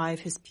and drive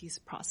his peace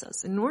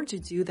process. In order to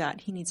do that,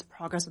 he needs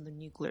progress on the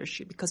nuclear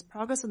issue, because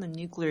progress on the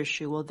nuclear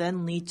issue will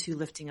then lead to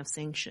lifting of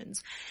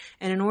sanctions.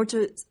 And in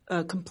order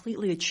to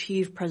completely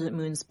achieve President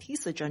Moon's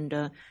peace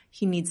agenda,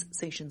 he needs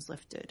sanctions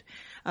lifted,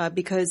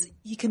 because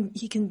he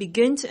can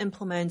begin to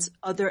implement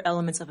other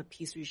elements of a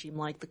peace regime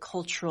like the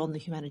cultural and the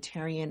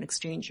humanitarian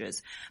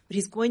exchanges. But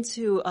he's going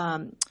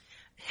to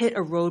hit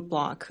a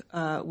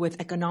roadblock with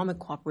economic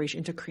cooperation,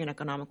 inter-Korean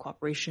economic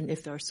cooperation,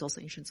 if there are still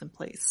sanctions in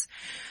place.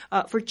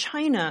 For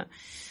China,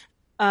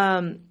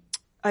 I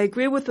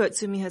agree with what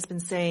Sumi has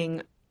been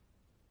saying.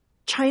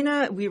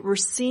 China, we're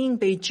seeing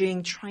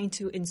Beijing trying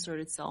to insert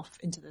itself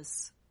into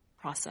this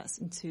process,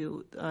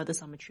 into the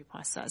summitry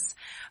process,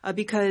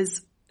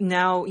 because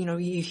now,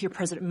 you hear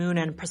President Moon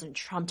and President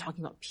Trump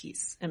talking about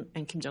peace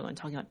and Kim Jong-un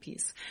talking about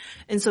peace.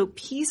 And so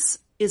peace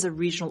is a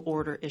regional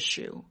order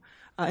issue.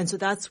 And so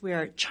that's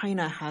where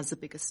China has the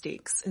biggest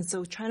stakes. And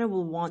so China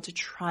will want to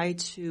try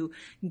to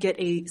get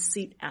a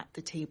seat at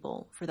the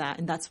table for that.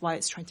 And that's why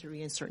it's trying to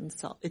reinsert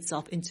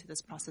itself into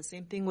this process.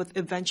 Same thing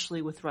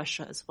eventually with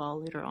Russia as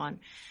well later on.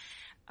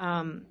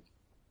 I'll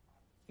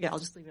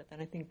just leave it at that.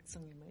 I think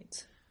someone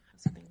might have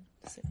something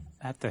to say.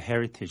 At the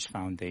Heritage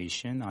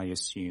Foundation, I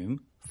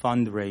assume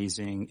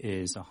fundraising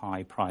is a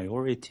high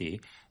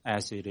priority,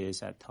 as it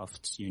is at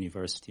Tufts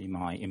University,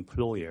 my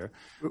employer.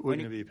 We're going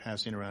to be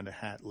passing around a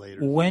hat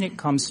later. When it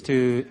comes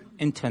to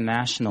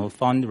international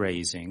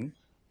fundraising,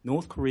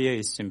 North Korea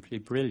is simply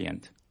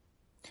brilliant.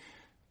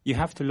 You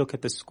have to look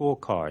at the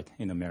scorecard.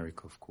 In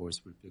America, of course,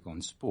 we're big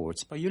on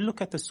sports, but you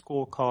look at the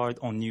scorecard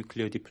on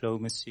nuclear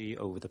diplomacy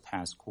over the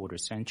past quarter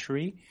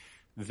century.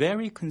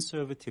 Very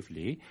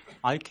conservatively,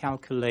 I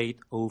calculate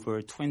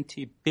over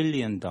 $20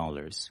 billion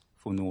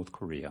for North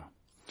Korea.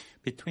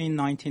 Between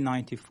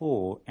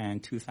 1994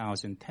 and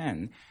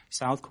 2010,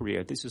 South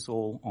Korea, this is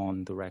all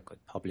on the record,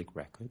 public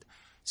record,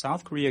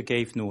 South Korea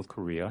gave North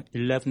Korea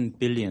 $11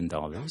 billion,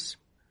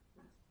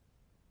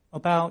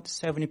 about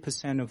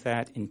 70% of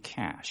that in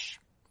cash.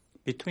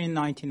 Between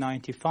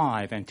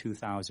 1995 and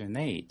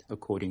 2008,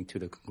 according to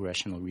the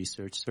Congressional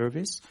Research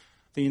Service,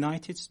 the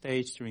United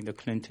States during the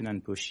Clinton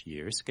and Bush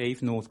years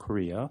gave North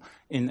Korea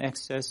in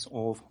excess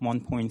of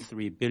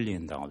 $1.3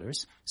 billion,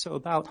 so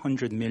about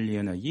 $100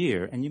 million a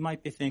year. And you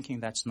might be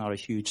thinking that's not a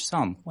huge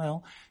sum.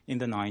 Well, in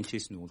the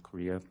 90s, North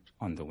Korea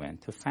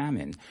underwent a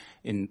famine.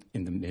 In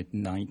the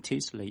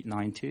mid-90s, late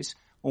 90s,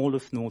 all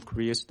of North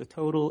Korea's, the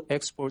total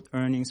export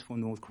earnings for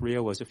North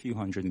Korea was a few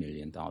 $100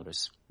 million,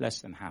 less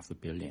than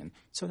 $500 million.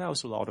 So that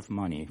was a lot of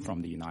money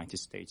from the United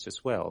States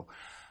as well.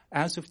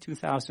 As of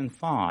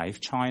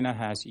 2005, China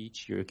has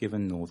each year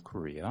given North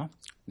Korea,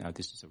 now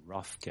this is a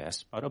rough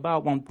guess, but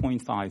about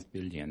 $1.5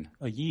 billion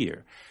a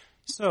year.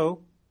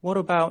 So what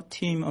about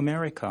Team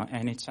America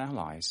and its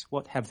allies?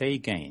 What have they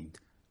gained?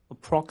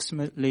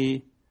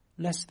 Approximately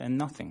less than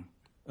nothing,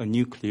 a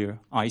nuclear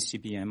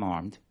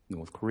ICBM-armed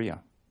North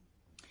Korea.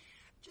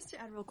 Just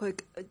to add real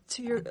quick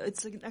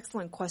it's an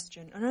excellent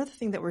question. Another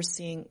thing that we're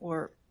seeing,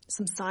 or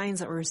some signs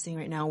that we're seeing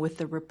right now with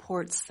the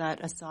reports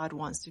that Assad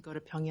wants to go to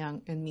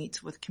Pyongyang and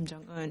meet with Kim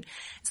Jong-un,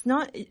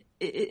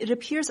 it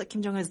appears that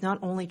Kim Jong-un is not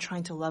only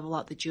trying to level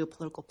out the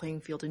geopolitical playing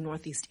field in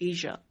Northeast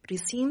Asia, but he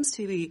seems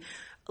to be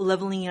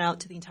leveling it out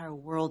to the entire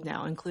world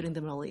now, including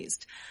the Middle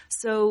East.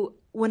 So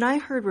when I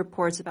heard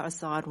reports about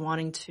Assad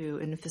wanting to,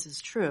 and if this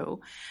is true,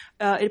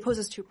 it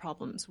poses two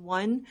problems.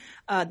 One,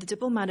 the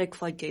diplomatic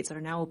floodgates that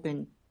are now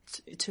open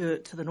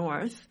to the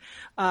north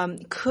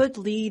could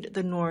lead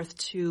the north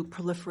to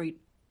proliferate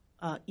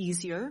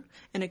easier,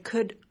 and it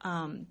could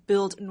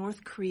build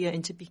North Korea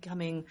into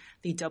becoming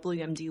the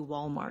WMD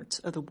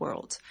Walmart of the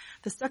world.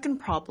 The second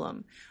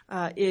problem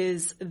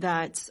is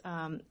that,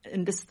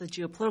 and this is the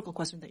geopolitical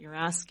question that you're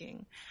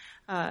asking,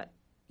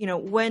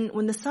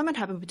 when the summit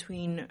happened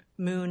between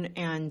Moon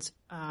and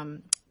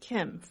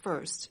Kim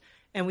first,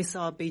 and we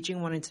saw Beijing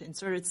wanted to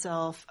insert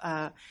itself,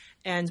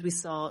 and we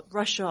saw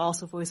Russia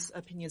also voice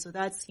opinion. So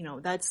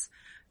that's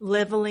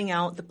leveling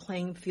out the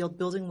playing field,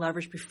 building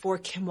leverage before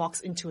Kim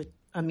walks into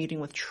a meeting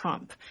with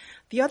Trump.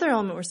 The other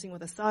element we're seeing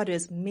with Assad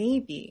is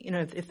maybe,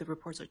 if the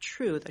reports are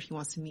true that he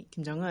wants to meet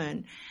Kim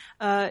Jong-un,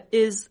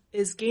 is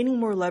gaining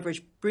more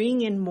leverage,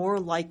 bringing in more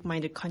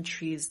like-minded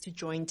countries to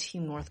join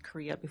Team North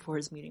Korea before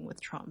his meeting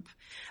with Trump.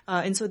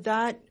 And so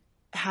that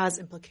has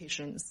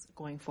implications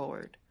going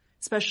forward,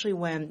 especially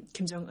when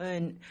Kim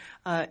Jong-un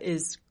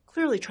is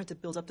clearly trying to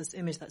build up this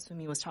image that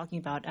Sumi was talking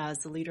about as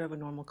the leader of a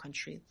normal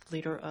country, the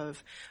leader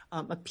of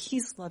a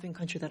peace-loving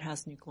country that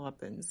has nuclear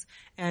weapons,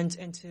 and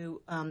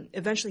to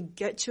eventually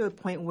get to a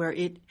point where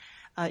it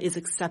is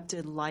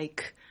accepted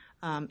like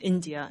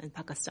India and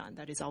Pakistan.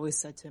 That is always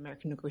said to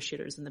American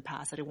negotiators in the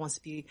past, that it wants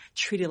to be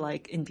treated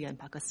like India and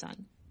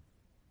Pakistan.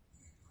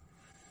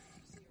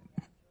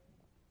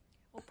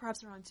 Well,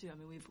 perhaps Iran too. I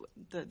mean,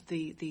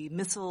 the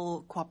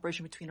missile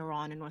cooperation between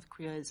Iran and North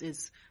Korea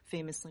is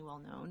famously well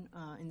known,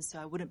 and so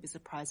I wouldn't be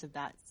surprised if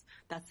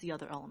that's the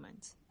other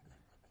element.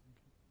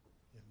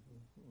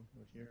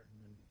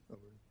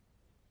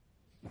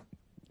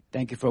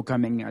 Thank you for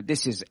coming.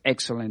 This is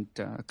excellent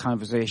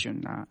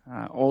conversation.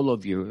 All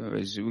of you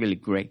is really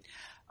great.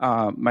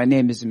 My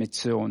name is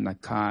Mitsuo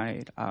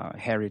Nakai,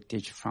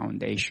 Heritage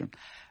Foundation.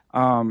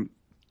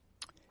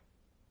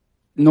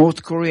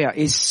 North Korea,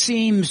 it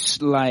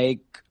seems like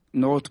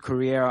North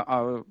Korea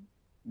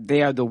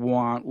they are the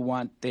one who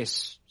want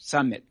this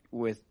summit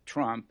with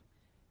Trump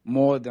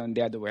more than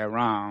the other way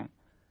around.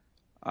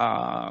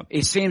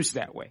 It seems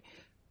that way.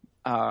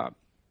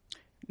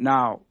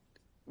 Now,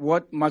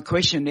 my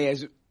question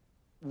is,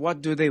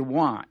 what do they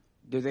want?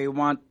 Do they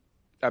want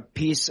a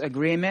peace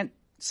agreement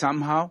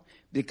somehow?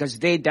 Because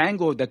they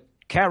dangled the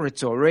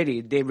carrots already.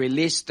 They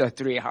released the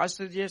 3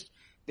 hostages.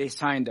 They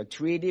signed a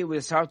treaty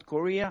with South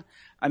Korea.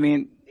 I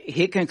mean,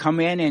 he can come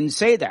in and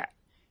say that.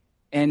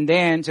 And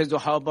then says, well,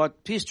 how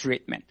about peace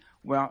treatment?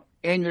 Well,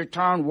 in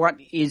return, what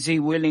is he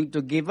willing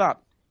to give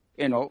up,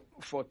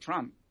 for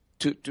Trump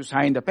to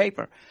sign the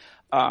paper?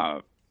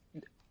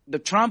 The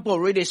Trump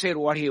already said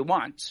what he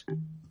wants,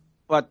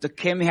 but the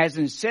Kim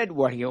hasn't said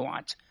what he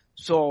wants.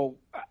 So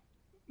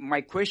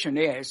my question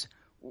is,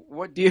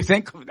 what do you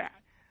think of that?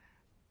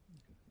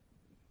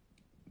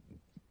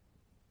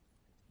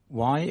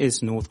 Why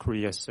is North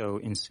Korea so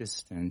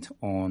insistent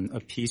on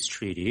a peace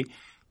treaty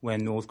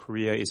when North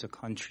Korea is a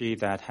country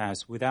that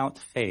has, without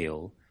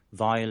fail,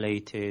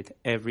 violated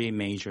every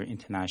major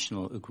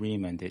international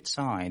agreement it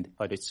signed,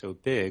 but it's so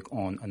big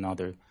on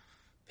another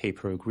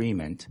paper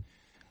agreement?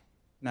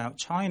 Now,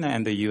 China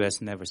and the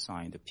U.S. never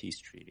signed a peace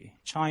treaty.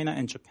 China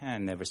and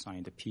Japan never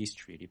signed a peace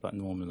treaty, but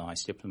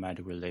normalized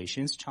diplomatic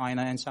relations.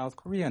 China and South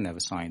Korea never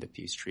signed a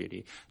peace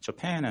treaty.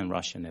 Japan and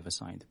Russia never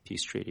signed a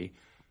peace treaty.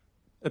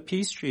 A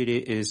peace treaty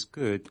is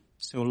good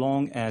so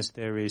long as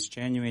there is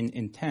genuine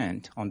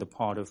intent on the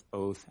part of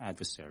both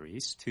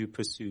adversaries to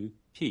pursue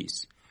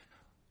peace.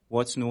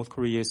 What's North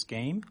Korea's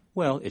game?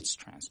 Well, it's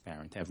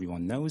transparent.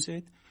 Everyone knows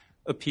it.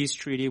 A peace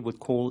treaty would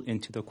call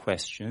into the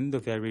question the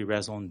very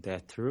raison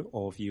d'etre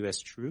of U.S.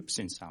 troops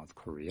in South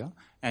Korea,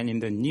 and in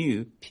the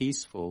new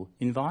peaceful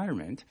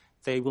environment,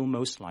 they will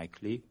most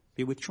likely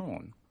be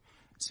withdrawn.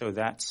 So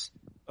that's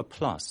a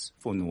plus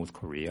for North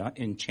Korea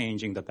in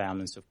changing the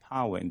balance of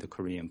power in the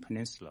Korean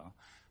Peninsula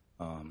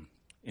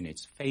in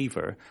its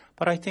favor.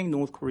 But I think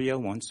North Korea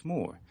wants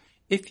more.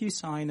 If you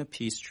sign a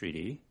peace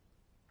treaty,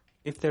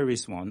 if there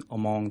is one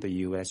among the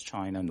U.S.,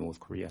 China, North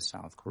Korea,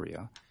 South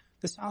Korea,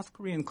 the South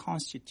Korean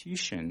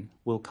constitution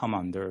will come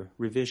under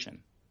revision.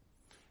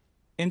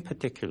 In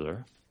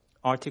particular,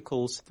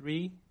 Articles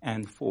 3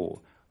 and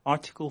 4.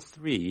 Article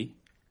 3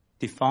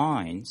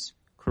 defines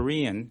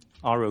Korean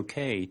ROK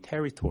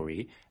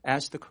territory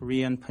as the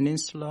Korean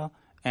Peninsula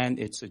and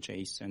its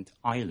adjacent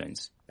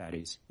islands, that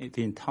is,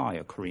 the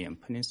entire Korean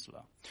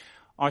Peninsula.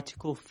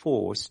 Article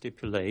 4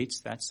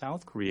 stipulates that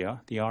South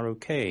Korea, the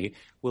ROK,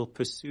 will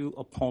pursue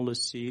a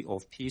policy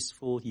of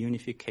peaceful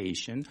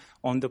unification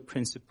on the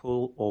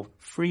principle of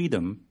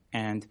freedom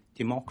and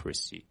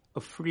democracy,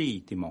 a free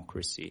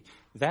democracy.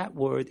 That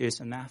word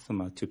is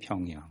anathema to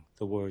Pyongyang,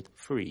 the word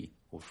free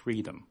or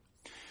freedom.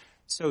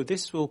 So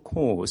this will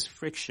cause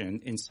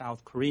friction in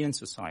South Korean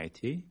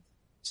society.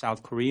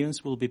 South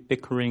Koreans will be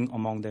bickering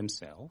among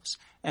themselves,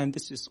 and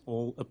this is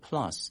all a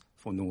plus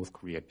for North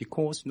Korea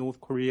because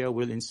North Korea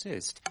will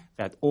insist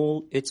that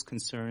all it's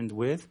concerned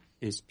with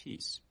is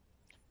peace.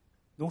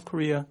 North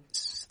Korea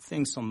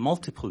thinks on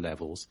multiple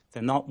levels.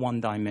 They're not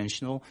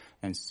one-dimensional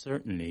and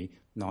certainly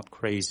not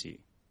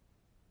crazy,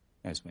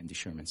 as Wendy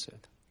Sherman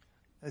said.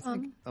 I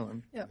think.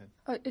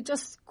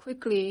 Just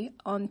quickly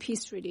on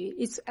peace treaty,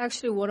 it's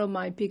actually one of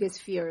my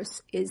biggest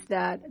fears is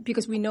that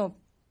because we know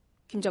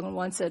Kim Jong-un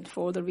wants it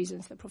for all the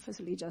reasons that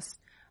Professor Lee just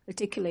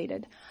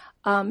articulated,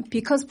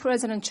 because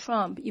President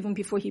Trump, even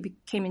before he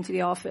came into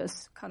the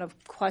office, kind of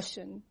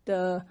questioned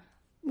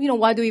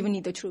why do we even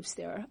need the troops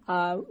there?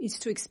 It's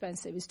too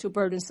expensive. It's too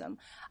burdensome.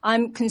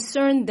 I'm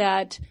concerned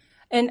that.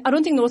 And I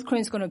don't think North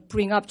Korea is going to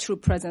bring up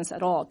troop presence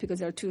at all because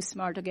they're too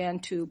smart, again,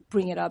 to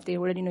bring it up. They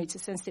already know it's a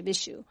sensitive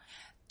issue.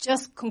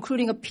 Just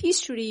concluding a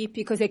peace treaty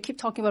because they keep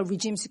talking about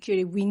regime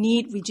security. We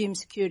need regime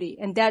security,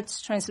 and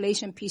that's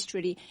translation peace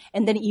treaty.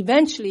 And then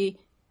eventually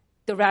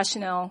the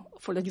rationale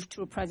for the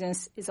troop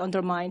presence is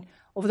undermined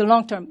over the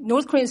long term.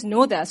 North Koreans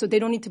know that, so they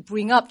don't need to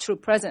bring up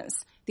troop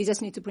presence. They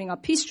just need to bring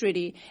up peace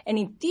treaty. And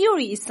in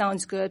theory, it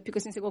sounds good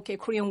because they say, okay,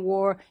 Korean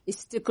War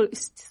is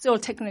still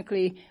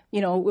technically,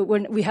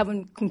 we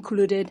haven't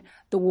concluded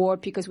the war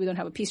because we don't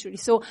have a peace treaty.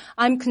 So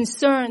I'm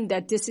concerned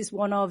that this is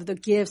one of the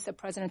gifts that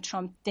President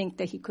Trump think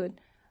that he could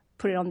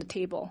put it on the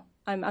table.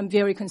 I'm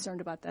very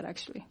concerned about that,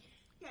 actually.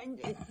 Yeah, and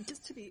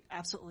just to be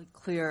absolutely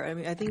clear, I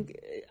mean, I think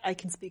I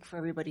can speak for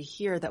everybody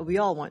here that we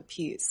all want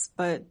peace,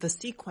 but the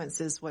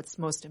sequence is what's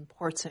most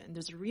important. And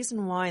there's a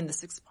reason why in the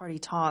six-party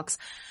talks,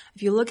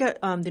 if you look at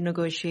the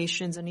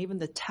negotiations and even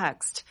the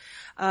text,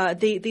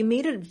 they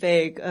made it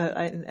vague,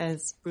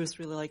 as Bruce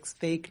really likes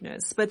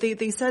vagueness, but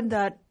they said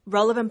that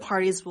relevant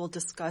parties will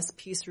discuss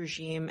peace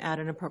regime at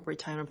an appropriate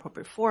time and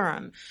appropriate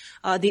forum.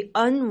 The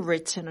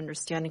unwritten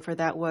understanding for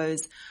that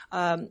was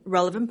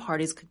relevant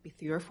parties, could be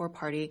 3 or 4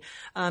 party,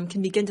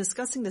 can begin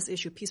discussing this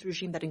issue, peace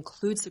regime that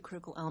includes the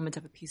critical element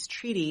of a peace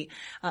treaty,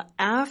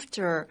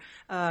 after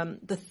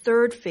the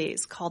third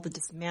phase called the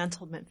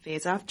dismantlement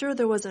phase. After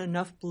there was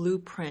enough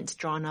blueprint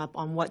drawn up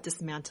on what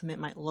dismantlement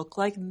might look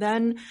like,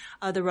 then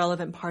the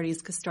relevant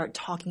parties could start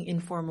talking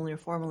informally or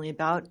formally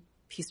about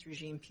peace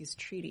regime, peace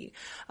treaty.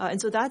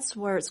 And so that's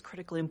where it's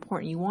critically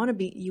important. You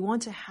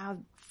want to have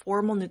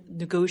formal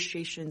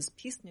negotiations,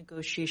 peace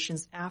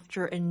negotiations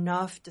after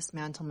enough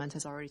dismantlement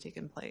has already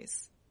taken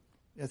place.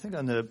 I think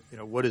on the,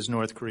 what does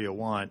North Korea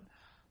want?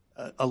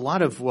 A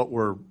lot of what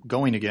we're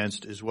going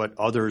against is what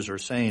others are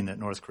saying that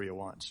North Korea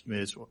wants. I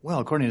mean,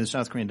 according to the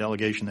South Korean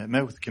delegation that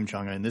met with Kim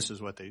Jong-un, this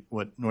is what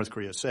North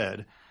Korea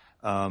said.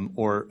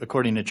 Or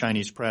according to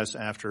Chinese press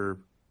after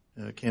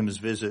Kim's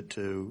visit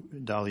to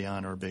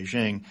Dalian or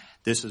Beijing,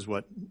 this is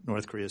what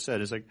North Korea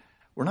said. It's like,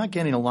 we're not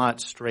getting a lot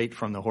straight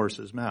from the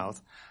horse's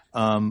mouth.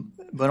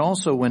 But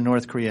also when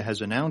North Korea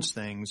has announced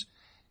things,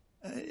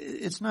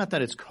 it's not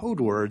that it's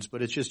code words,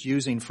 but it's just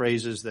using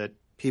phrases that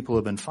people who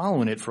have been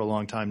following it for a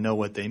long time know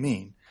what they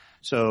mean.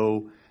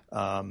 So,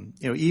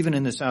 even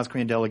in the South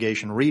Korean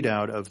delegation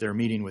readout of their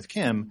meeting with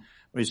Kim,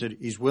 where he said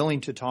he's willing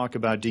to talk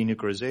about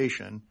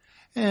denuclearization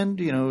and,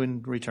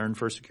 in return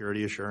for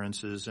security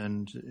assurances,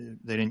 and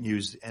they didn't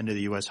use the end of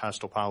the U.S.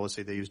 hostile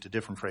policy. They used a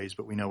different phrase,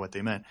 but we know what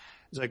they meant.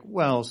 It's like,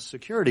 well,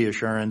 security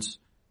assurance,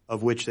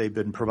 of which they've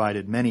been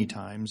provided many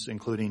times,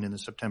 including in the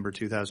September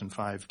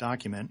 2005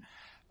 document,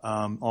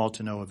 all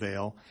to no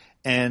avail.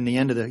 And the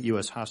end of the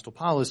U.S. hostile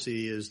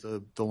policy is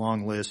the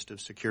long list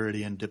of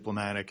security and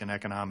diplomatic and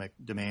economic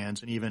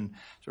demands, and even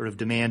sort of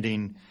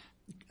demanding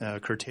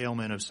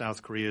curtailment of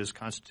South Korea's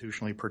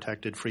constitutionally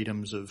protected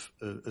freedoms of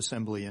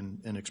assembly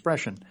and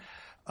expression.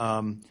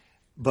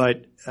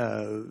 But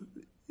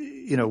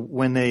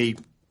when they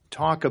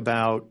talk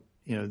about,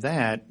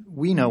 that,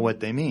 we know what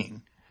they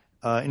mean.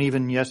 And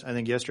even, I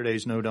think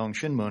yesterday's Nodong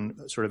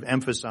Shinmun sort of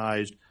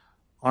emphasized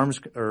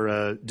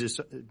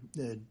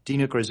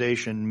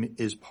denuclearization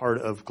is part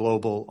of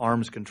global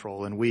arms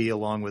control, and we,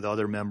 along with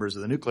other members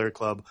of the nuclear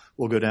club,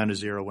 will go down to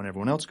zero when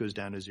everyone else goes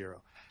down to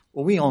zero.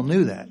 Well, we all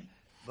knew that.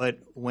 But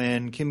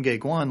when Kim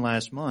Dae-kwon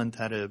last month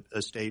had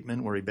a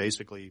statement where he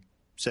basically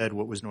said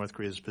what was North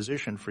Korea's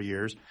position for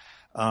years,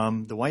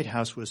 the White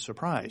House was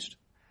surprised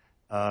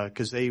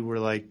because they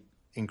were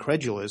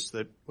incredulous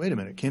that, wait a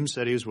minute, Kim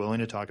said he was willing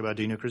to talk about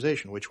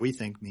denuclearization, which we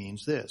think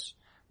means this.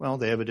 Well,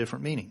 they have a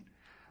different meaning.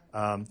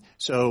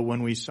 So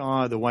when we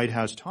saw the White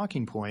House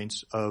talking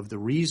points of the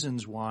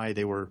reasons why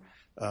they were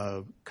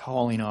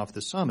calling off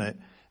the summit,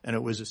 and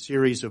it was a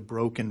series of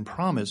broken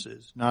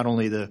promises, not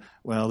only they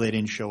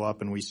didn't show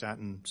up and we sat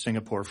in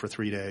Singapore for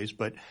 3 days,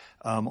 but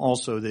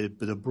also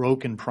the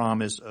broken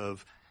promise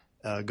of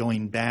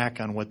going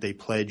back on what they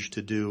pledged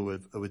to do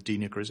with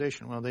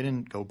denuclearization. Well, they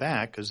didn't go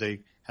back because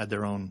they had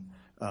their own,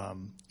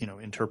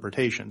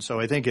 interpretation. So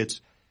I think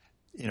it's,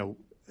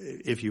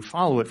 if you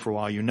follow it for a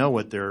while, you know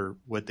what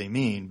they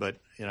mean. But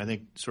I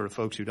think sort of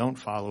folks who don't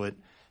follow it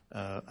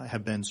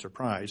have been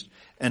surprised.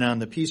 And on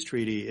the peace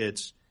treaty,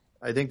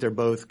 I think they're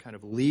both kind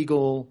of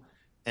legal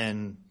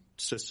and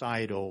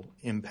societal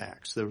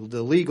impacts. The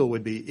legal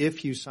would be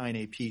if you sign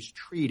a peace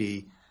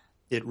treaty,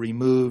 it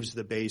removes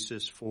the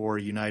basis for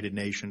United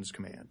Nations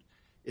Command.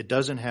 It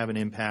doesn't have an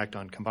impact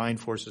on Combined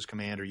Forces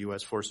Command or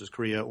U.S. Forces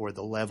Korea or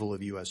the level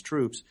of U.S.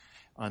 troops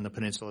on the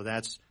peninsula.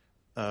 That's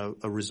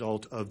a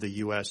result of the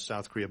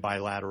U.S.-South Korea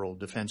bilateral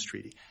defense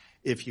treaty.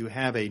 If you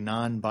have a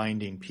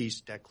non-binding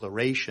peace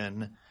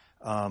declaration,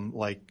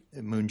 like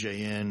Moon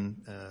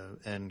Jae-in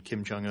and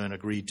Kim Jong-un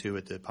agreed to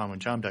at the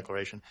Panmunjom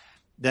Declaration,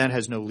 that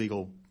has no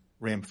legal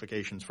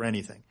ramifications for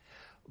anything.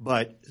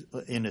 But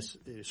in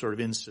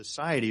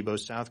society,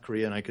 both South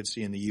Korea and I could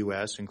see in the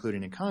U.S.,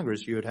 including in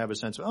Congress, you would have a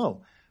sense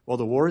of, well,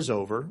 the war is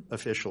over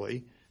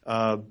officially.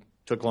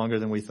 Took longer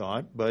than we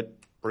thought, but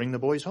bring the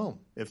boys home.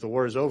 If the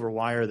war is over,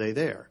 why are they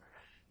there?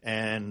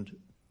 And,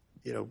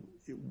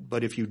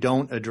 but if you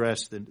don't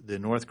address the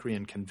North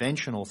Korean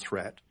conventional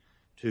threat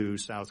to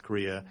South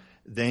Korea,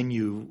 then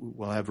you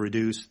will have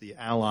reduced the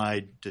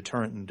Allied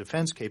deterrent and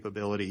defense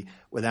capability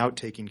without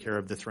taking care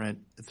of the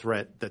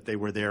threat that they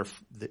were there,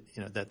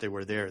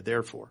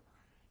 for.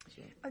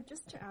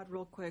 Just to add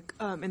real quick,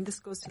 and this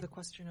goes to the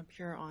question up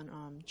here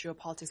on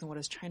geopolitics and what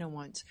does China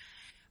want.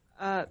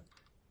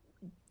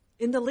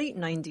 In the late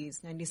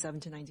 90s,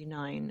 97 to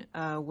 99,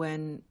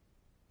 when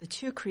the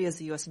two Koreas,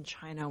 the U.S. and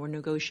China, were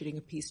negotiating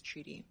a peace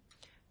treaty.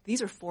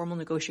 These are formal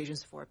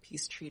negotiations for a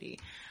peace treaty.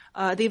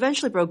 They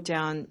eventually broke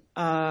down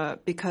they're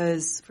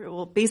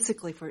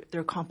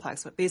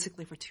complex, but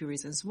basically for two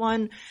reasons.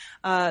 One,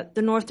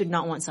 the North did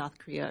not want South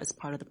Korea as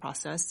part of the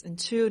process, and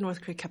two,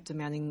 North Korea kept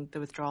demanding the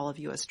withdrawal of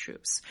U.S.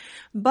 troops.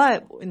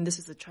 But, and this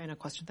is the China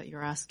question that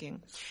you're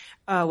asking,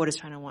 what does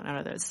China want out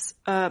of this?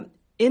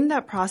 In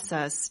that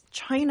process,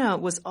 China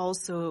was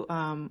also,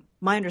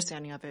 my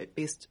understanding of it,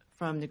 based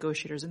from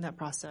negotiators in that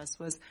process,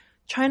 was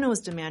China was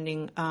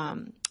demanding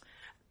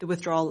the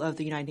withdrawal of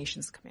the United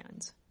Nations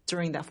Command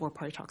during that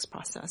four-party talks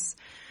process.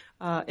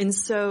 And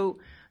so,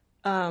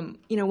 when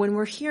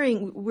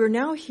we're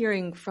now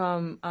hearing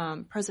from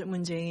President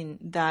Moon Jae-in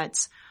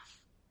that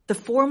the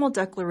formal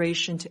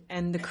declaration to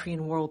end the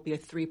Korean War will be a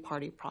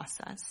three-party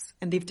process.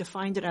 And they've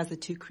defined it as the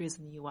two Koreas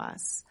in the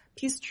U.S.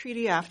 Peace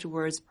treaty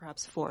afterwards,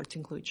 perhaps four to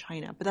include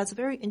China. But that's a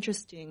very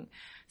interesting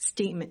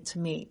statement to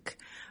make.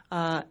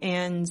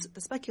 And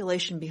the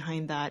speculation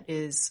behind that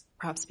is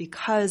perhaps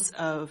because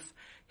of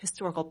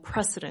historical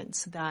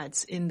precedent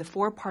that in the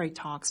four-party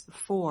talks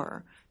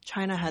before,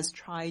 China has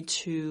tried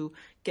to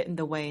get in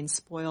the way and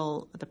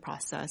spoil the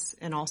process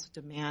and also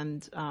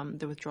demand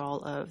the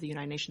withdrawal of the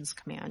United Nations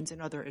Command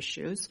and other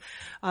issues.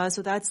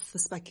 So that's the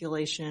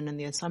speculation and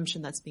the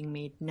assumption that's being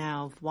made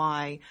now of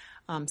why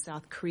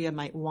South Korea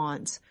might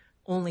want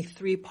only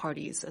three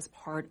parties as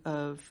part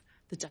of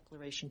the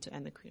declaration to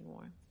end the Korean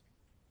War.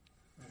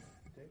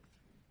 Okay.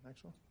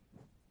 Next one.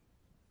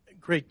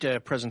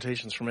 Great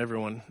presentations from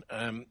everyone.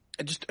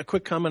 Just a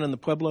quick comment on the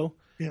Pueblo.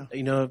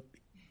 Yeah.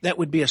 That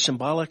would be a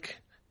symbolic,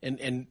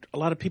 and a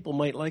lot of people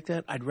might like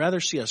that. I'd rather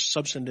see a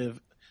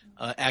substantive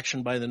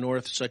action by the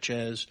North, such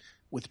as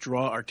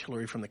withdraw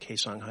artillery from the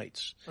Kaesong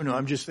Heights. Oh no,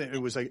 I'm just saying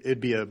it'd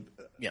be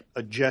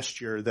a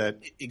gesture that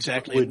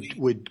exactly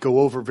would go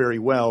over very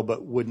well,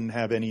 but wouldn't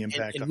have any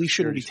impact. And we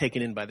shouldn't be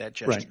taken in by that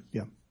gesture. Right.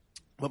 Yeah.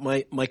 But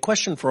my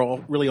question for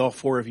all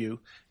four of you,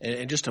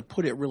 and just to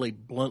put it really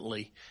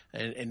bluntly,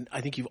 and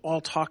I think you've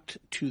all talked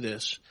to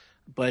this,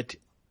 but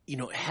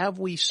have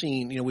we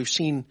seen? We've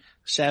seen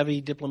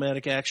savvy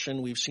diplomatic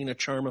action. We've seen a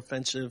charm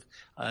offensive.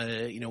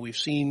 We've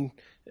seen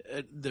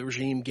the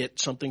regime get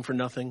something for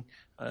nothing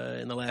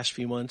in the last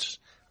few months.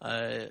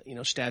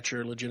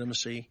 Stature,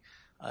 legitimacy.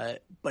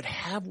 But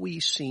have we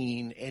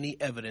seen any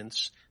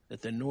evidence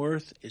that the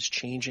North is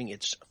changing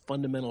its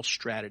fundamental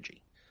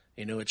strategy?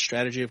 Its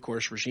strategy, of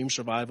course, regime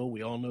survival.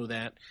 We all know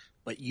that.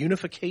 But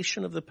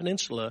unification of the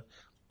peninsula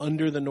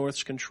under the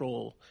North's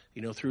control,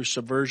 through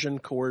subversion,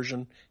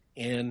 coercion,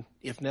 and,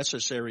 if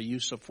necessary,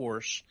 use of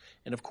force.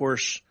 And, of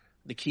course,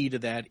 the key to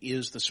that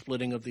is the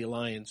splitting of the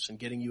alliance and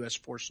getting U.S.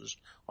 forces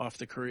off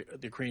the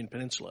Korean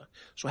peninsula.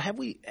 So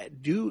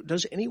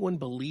does anyone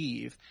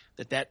believe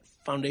that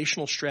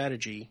foundational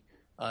strategy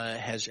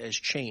has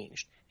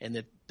changed, and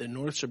that the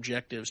North's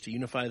objectives to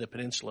unify the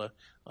peninsula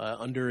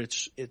under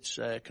its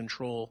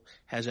control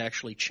has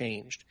actually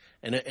changed?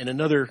 And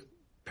another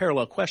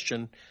parallel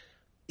question,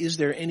 is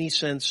there any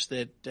sense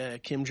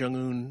that Kim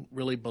Jong-un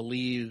really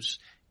believes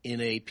in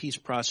a peace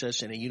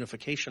process and a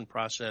unification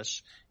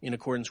process in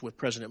accordance with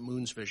President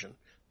Moon's vision,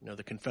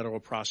 the confederal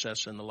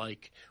process and the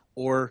like?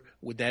 Or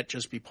would that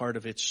just be part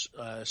of its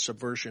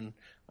subversion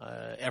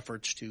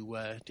efforts to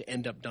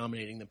end up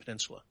dominating the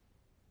peninsula?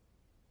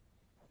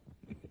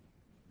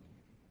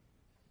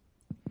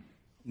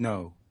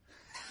 No.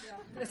 Yeah,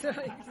 that's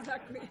right,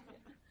 exactly.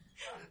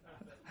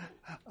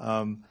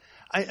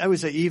 I would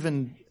say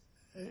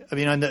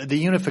on the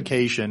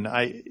unification,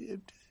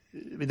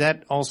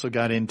 that also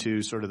got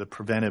into sort of the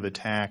preventive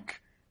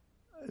attack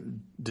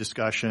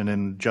discussion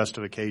and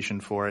justification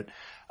for it.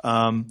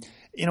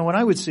 What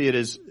I would see it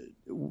is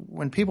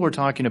when people are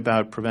talking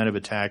about preventive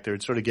attack, they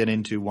would sort of get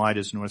into why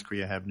does North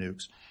Korea have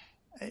nukes.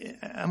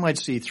 I might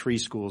see three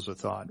schools of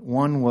thought.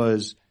 One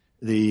was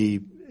the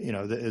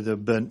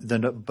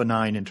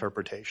benign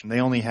interpretation.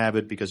 They only have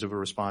it because of a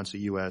response to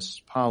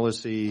U.S.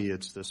 policy.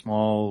 It's the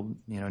small,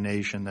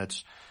 nation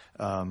that's,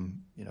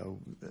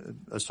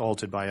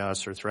 assaulted by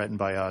us or threatened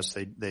by us.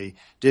 They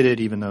did it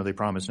even though they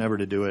promised never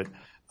to do it,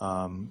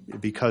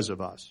 because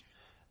of us.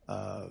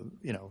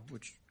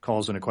 Which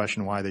calls into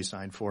question why they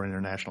signed 4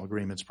 international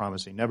agreements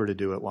promising never to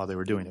do it while they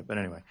were doing it. But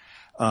anyway,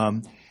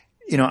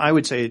 I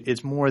would say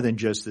it's more than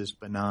just this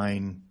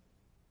benign,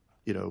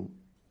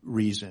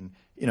 reason.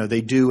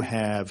 They do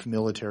have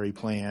military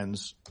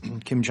plans.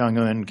 Kim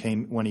Jong-un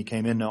when he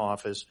came into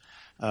office,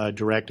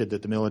 directed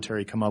that the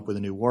military come up with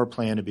a new war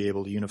plan to be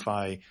able to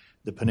unify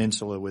the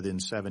peninsula within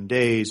 7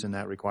 days, and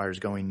that requires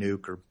going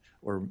nuke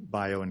or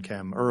bio and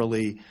chem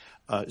early.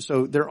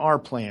 So there are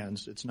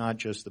plans. It's not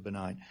just the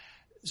benign.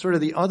 Sort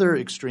of the other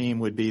extreme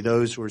would be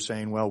those who are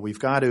saying, well, we've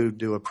got to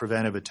do a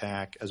preventive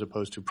attack as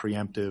opposed to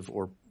preemptive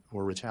or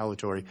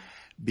retaliatory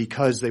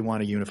because they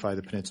want to unify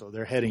the peninsula.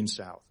 They're heading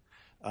south,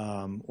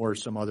 or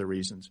some other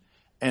reasons.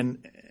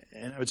 And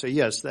I would say,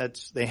 yes,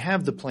 they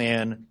have the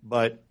plan,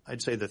 but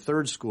I'd say the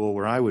third school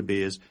where I would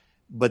be is,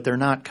 but they're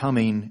not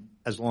coming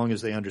as long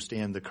as they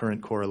understand the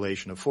current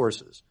correlation of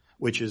forces,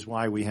 which is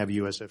why we have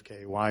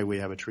USFK, why we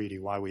have a treaty,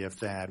 why we have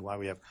THAAD, why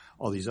we have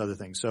all these other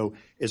things. So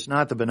it's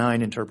not the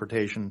benign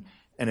interpretation,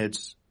 and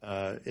it's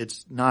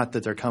not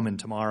that they're coming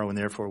tomorrow and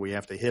therefore we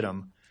have to hit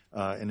them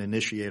and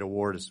initiate a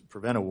war to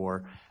prevent a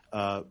war.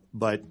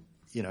 But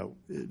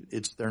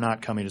they're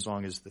not coming as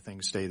long as the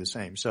things stay the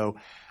same. So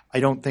I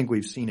don't think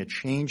we've seen a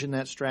change in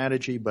that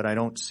strategy, but I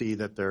don't see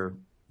that they're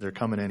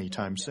coming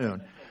anytime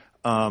soon.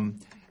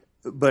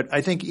 But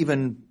I think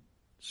even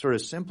sort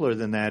of simpler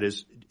than that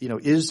is,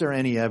 is there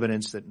any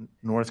evidence that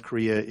North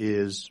Korea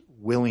is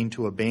willing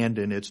to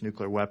abandon its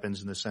nuclear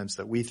weapons in the sense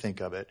that we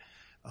think of it,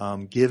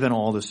 given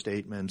all the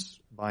statements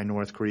by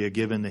North Korea,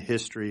 given the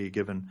history,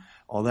 given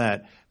all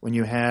that? When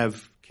you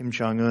have Kim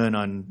Jong-un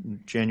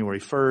on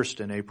January 1st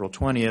and April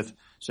 20th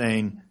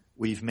saying,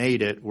 we've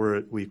made it,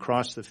 we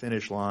crossed the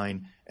finish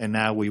line, and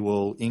now we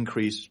will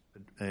increase,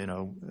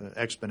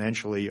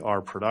 exponentially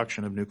our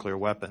production of nuclear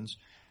weapons,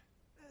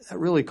 that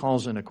really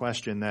calls into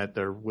question that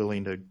they're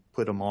willing to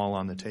put them all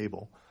on the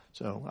table.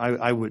 So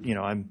I would,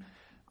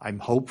 I'm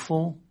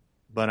hopeful,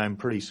 but I'm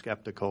pretty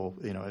skeptical,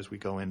 as we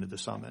go into the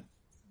summit.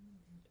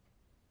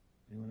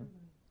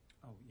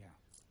 Oh, yeah.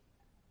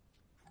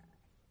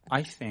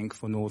 I think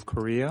for North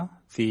Korea,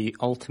 the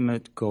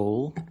ultimate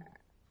goal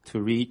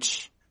to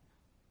reach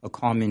a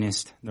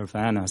communist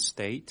nirvana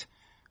state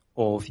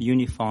of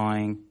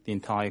unifying the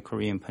entire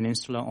Korean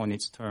peninsula on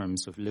its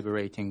terms of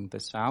liberating the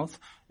South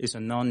is a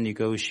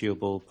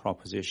non-negotiable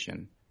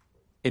proposition.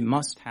 It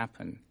must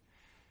happen.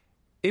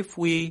 If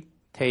we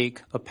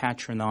take a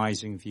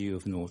patronizing view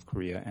of North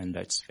Korea, and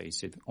let's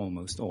face it,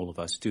 almost all of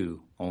us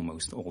do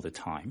almost all the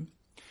time,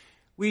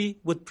 we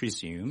would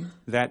presume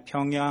that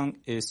Pyongyang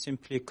is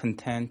simply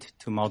content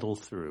to muddle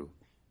through.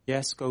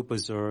 Yes, go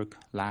berserk,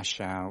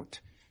 lash out,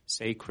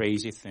 say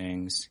crazy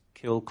things,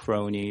 kill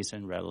cronies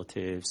and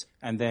relatives,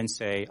 and then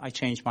say, I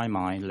changed my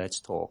mind, let's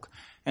talk,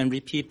 and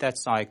repeat that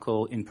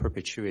cycle in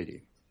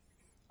perpetuity.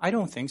 I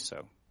don't think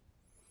so.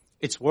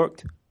 It's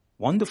worked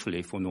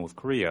wonderfully for North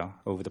Korea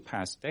over the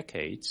past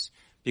decades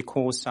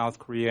because South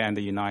Korea and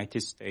the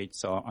United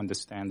States are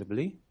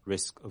understandably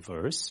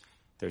risk-averse.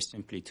 There's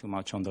simply too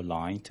much on the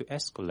line to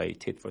escalate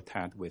tit for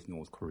tat with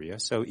North Korea.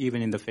 So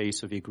even in the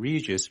face of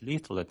egregious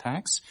lethal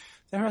attacks,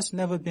 there has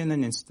never been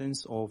an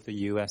instance of the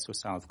U.S. or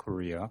South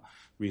Korea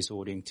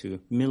resorting to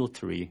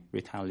military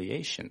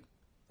retaliation.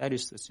 That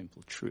is the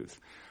simple truth.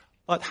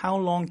 But how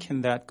long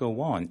can that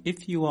go on?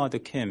 If you are the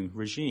Kim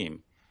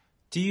regime,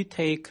 do you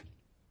take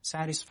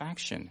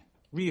satisfaction,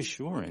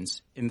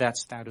 reassurance in that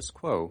status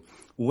quo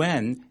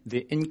when the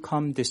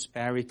income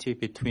disparity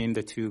between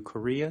the two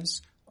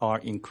Koreas are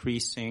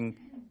increasing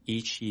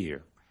each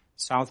year?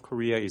 South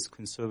Korea is,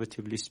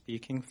 conservatively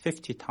speaking,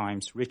 50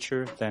 times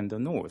richer than the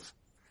North.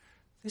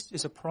 This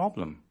is a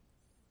problem.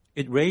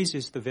 It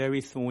raises the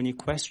very thorny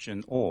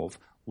question of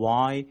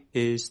why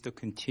is the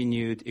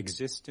continued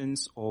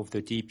existence of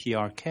the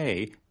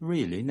DPRK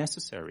really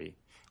necessary?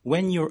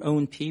 When your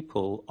own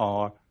people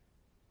are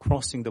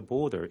crossing the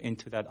border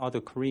into that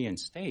other Korean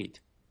state,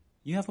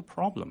 you have a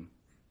problem.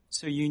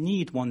 So you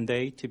need one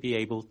day to be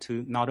able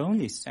to not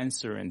only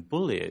censor and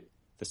bully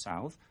the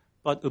South,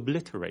 but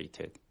obliterate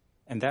it.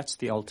 And that's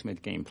the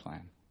ultimate game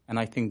plan. And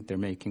I think they're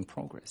making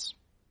progress.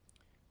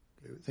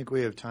 I think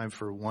we have time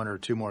for one or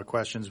two more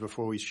questions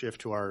before we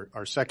shift to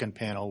our second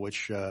panel,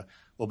 which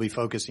will be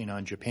focusing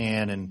on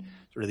Japan and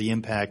sort of the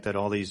impact that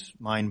all these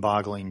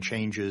mind-boggling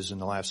changes in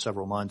the last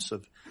several months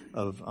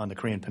on the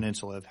Korean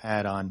Peninsula have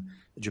had on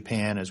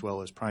Japan as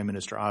well as Prime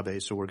Minister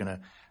Abe. So we're going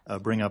to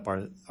bring up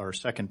our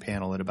second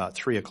panel at about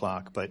 3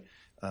 o'clock, but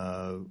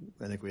I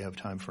think we have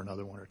time for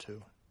another one or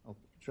two. I'll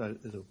try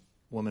the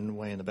woman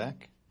way in the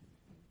back.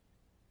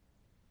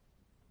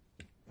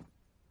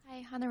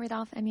 Hi, Hannah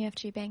Rudolph,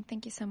 MUFG Bank.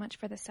 Thank you so much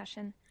for this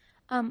session.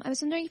 I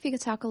was wondering if you could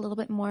talk a little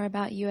bit more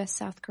about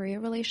U.S.-South Korea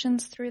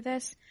relations through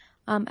this.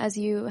 As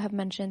you have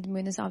mentioned,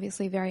 Moon is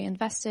obviously very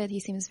invested. He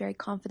seems very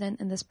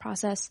confident in this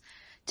process.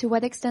 To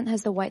what extent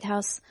has the White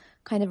House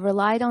kind of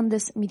relied on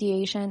this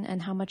mediation,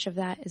 and how much of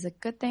that is a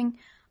good thing?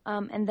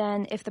 And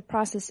then if the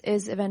process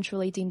is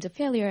eventually deemed a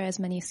failure, as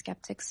many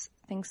skeptics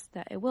think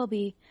that it will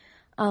be,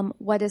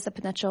 what is the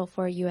potential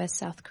for a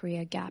U.S.-South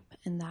Korea gap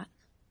in that?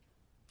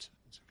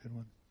 That's a good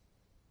one.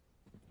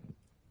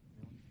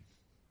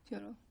 Do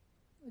you want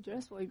to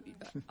address?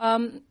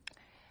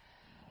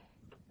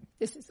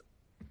 This is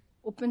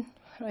open,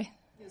 right?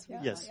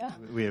 Yes, yeah.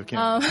 We have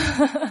cameras.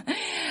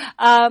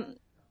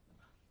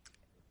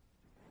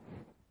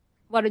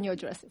 Why don't you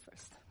address it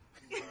first?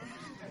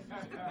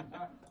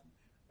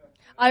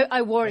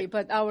 I worry,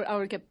 but I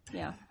will get,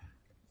 yeah.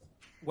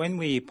 When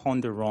we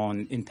ponder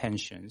on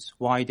intentions,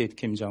 why did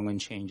Kim Jong-un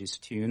change his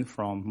tune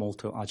from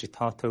molto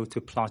agitato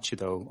to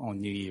placido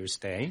on New Year's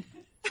Day?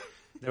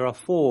 There are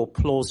 4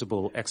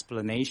 plausible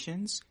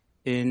explanations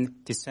in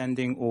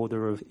descending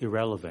order of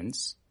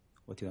irrelevance.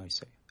 What did I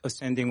say?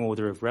 Ascending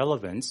order of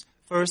relevance.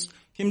 First,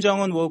 Kim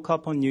Jong-un woke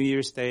up on New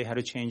Year's Day, had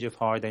a change of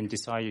heart, and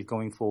decided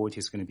going forward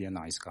he's going to be a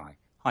nice guy.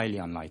 Highly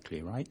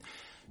unlikely, right?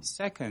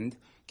 Second,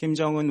 Kim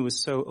Jong-un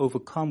was so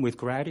overcome with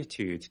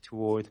gratitude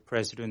toward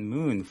President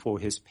Moon for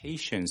his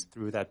patience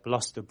through that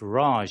bluster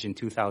barrage in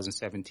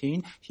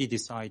 2017, he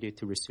decided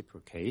to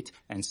reciprocate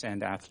and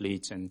send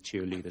athletes and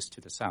cheerleaders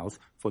to the South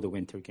for the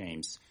Winter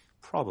Games.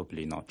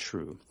 Probably not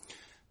true.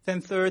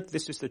 Then third,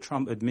 this is the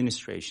Trump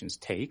administration's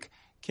take.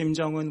 Kim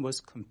Jong-un was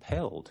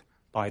compelled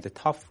by the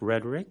tough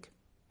rhetoric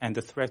and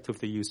the threat of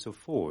the use of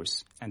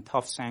force and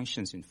tough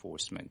sanctions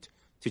enforcement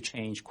to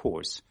change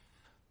course.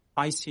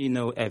 I see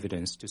no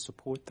evidence to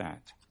support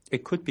that.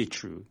 It could be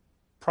true.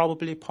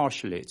 Probably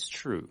partially it's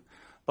true.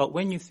 But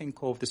when you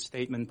think of the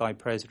statement by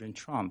President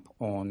Trump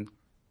on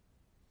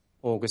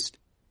August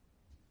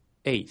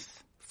 8th,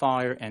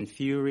 fire and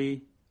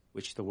fury,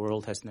 which the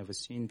world has never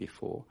seen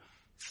before,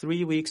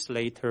 3 weeks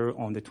later,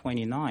 on the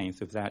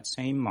 29th of that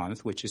same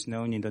month, which is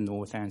known in the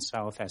North and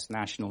South as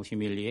National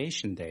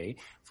Humiliation Day,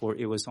 for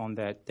it was on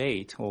that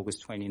date,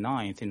 August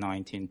 29th in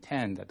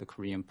 1910, that the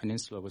Korean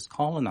Peninsula was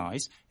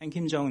colonized, and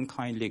Kim Jong-un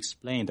kindly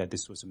explained that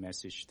this was a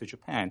message to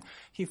Japan.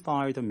 He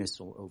fired a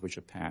missile over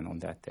Japan on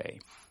that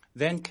day.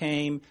 Then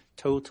came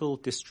total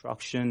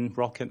destruction,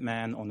 Rocket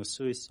Man on a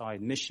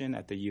suicide mission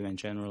at the UN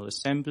General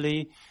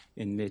Assembly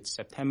in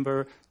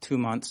mid-September. 2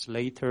 months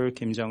later,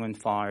 Kim Jong-un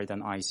fired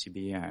an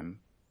ICBM,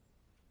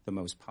 the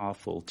most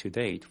powerful to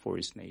date for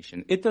his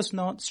nation. It does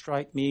not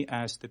strike me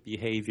as the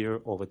behavior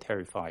of a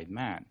terrified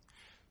man.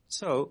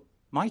 So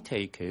my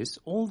take is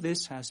all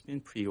this has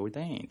been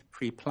preordained,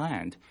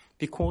 pre-planned,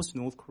 because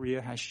North Korea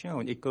has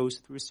shown it goes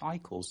through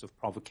cycles of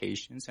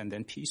provocations and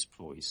then peace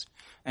ploys.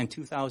 And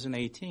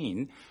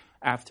 2018,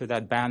 after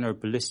that banner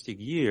ballistic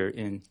year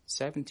in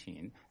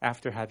 17,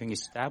 after having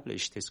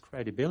established his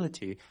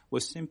credibility,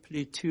 was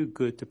simply too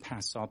good to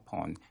pass up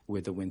on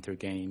with the Winter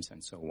Games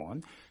and so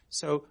on.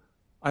 So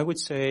I would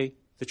say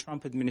the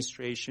Trump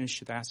administration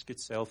should ask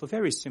itself a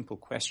very simple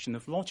question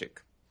of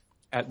logic.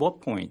 At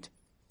what point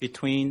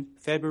between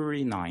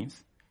February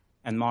 9th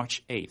and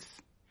March 8th,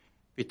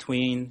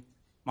 between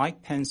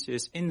Mike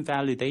Pence's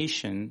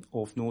invalidation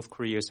of North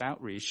Korea's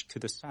outreach to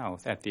the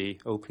South at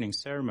the opening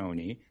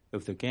ceremony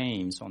of the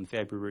Games on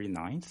February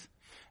 9th,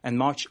 and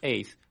March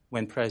 8th,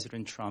 when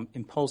President Trump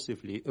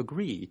impulsively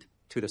agreed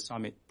to the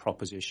summit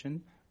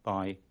proposition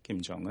by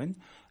Kim Jong-un,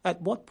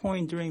 at what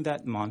point during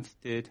that month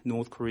did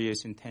North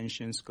Korea's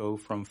intentions go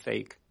from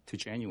fake to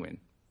genuine?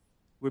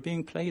 We're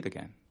being played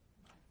again.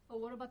 But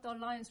what about the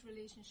alliance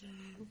relationship?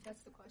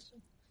 That's the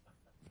question.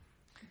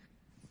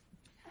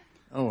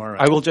 Oh, all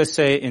right. I will just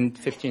say in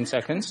 15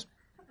 seconds,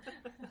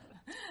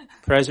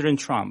 President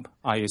Trump,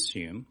 I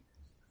assume,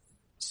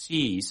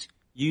 sees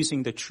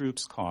using the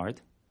troops card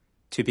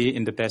to be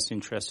in the best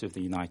interest of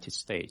the United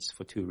States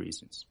for 2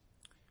 reasons.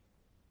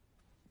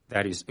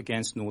 That is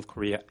against North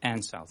Korea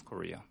and South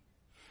Korea.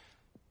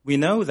 We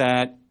know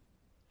that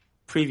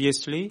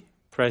previously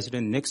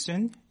President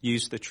Nixon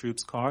used the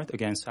troops card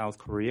against South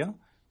Korea,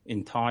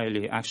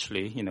 entirely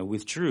actually,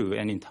 withdrew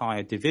an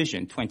entire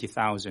division,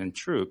 20,000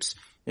 troops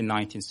in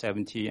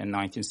 1970 and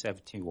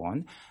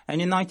 1971.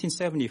 And in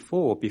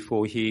 1974,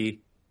 before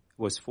he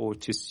was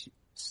forced to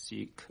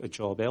seek a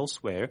job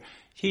elsewhere,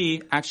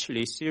 he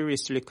actually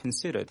seriously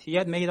considered, he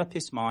had made up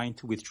his mind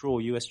to withdraw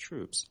U.S.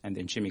 troops. And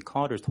then Jimmy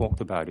Carter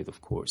talked about it,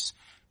 of course.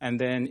 And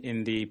then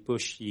in the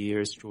Bush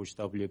years, George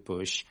W.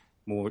 Bush,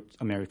 more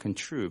American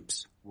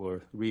troops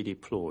were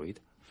redeployed.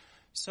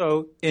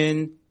 So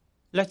in,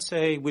 let's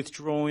say,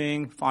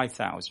 withdrawing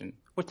 5,000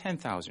 or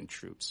 10,000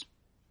 troops,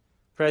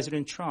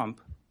 President Trump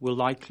will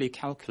likely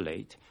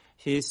calculate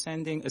he is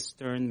sending a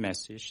stern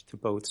message to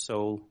both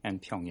Seoul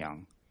and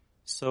Pyongyang.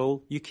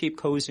 So you keep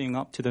cozying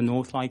up to the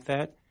North like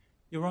that,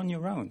 you're on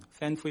your own.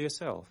 Fend for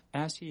yourself,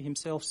 as he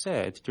himself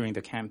said during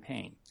the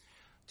campaign.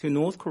 To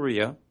North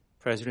Korea,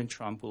 President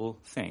Trump will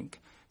think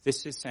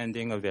this is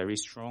sending a very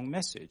strong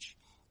message.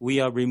 We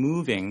are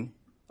removing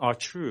our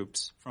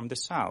troops from the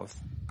South,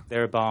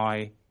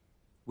 thereby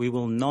we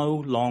will no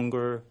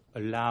longer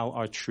allow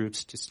our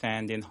troops to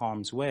stand in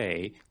harm's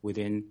way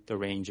within the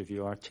range of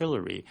your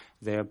artillery.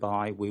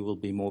 Thereby, we will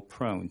be more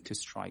prone to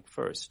strike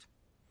first.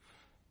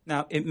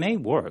 Now, it may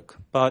work,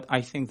 but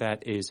I think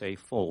that is a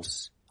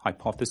false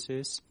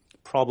hypothesis.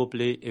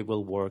 Probably it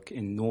will work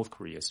in North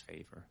Korea's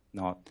favor,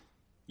 not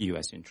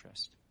U.S.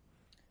 interest.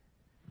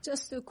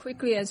 Just to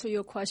quickly answer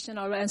your question,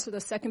 I'll answer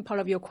the second part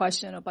of your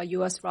question about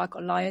U.S.-ROC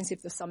alliance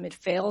if the summit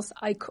fails.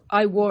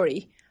 I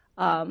worry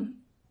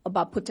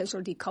about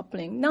potential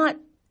decoupling, not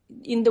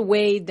in the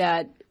way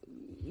that,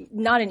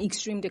 not an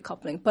extreme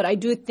decoupling, but I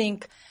do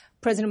think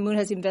President Moon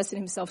has invested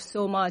himself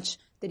so much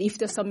that if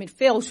the summit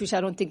fails, which I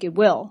don't think it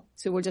will,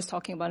 so we're just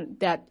talking about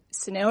that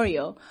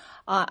scenario,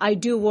 I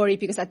do worry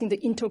because I think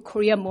the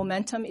inter-Korea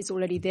momentum is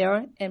already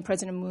there and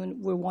President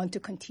Moon will want to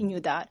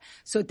continue that.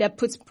 So that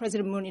puts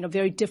President Moon in a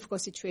very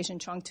difficult situation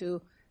trying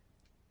to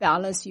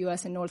balance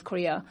U.S. and North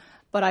Korea.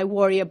 But I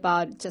worry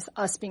about just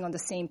us being on the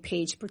same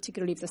page,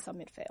 particularly if the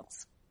summit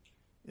fails.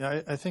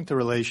 Yeah, I think the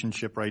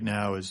relationship right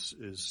now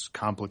is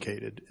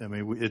complicated. I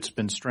mean, it's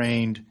been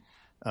strained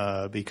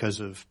because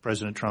of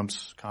President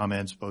Trump's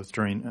comments both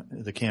during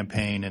the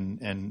campaign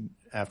and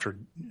after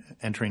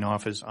entering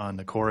office on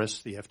the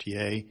chorus, the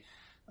FTA.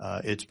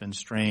 It's been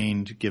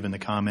strained given the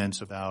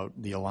comments about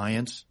the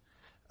alliance,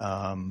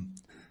 kind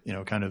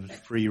of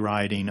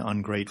free-riding,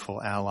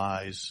 ungrateful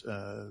allies,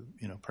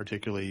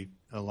 particularly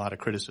a lot of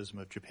criticism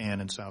of Japan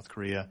and South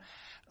Korea.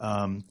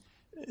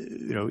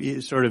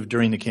 Sort of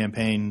during the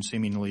campaign,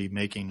 seemingly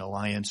making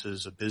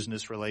alliances a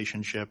business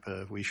relationship.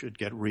 We should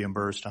get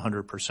reimbursed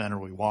 100% or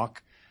we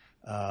walk,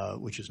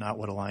 which is not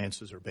what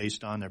alliances are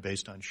based on. They're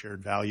based on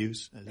shared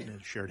values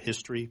and shared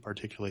history,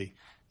 particularly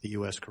the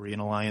U.S.-Korean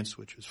alliance,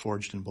 which was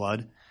forged in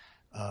blood.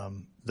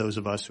 Those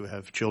of us who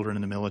have children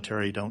in the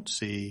military don't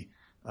see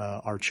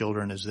our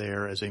children as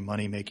there as a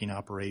money-making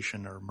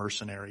operation or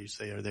mercenaries.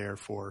 They are there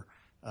for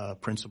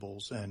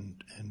principles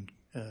and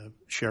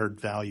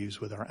shared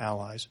values with our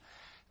allies.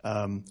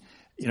 And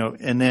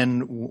then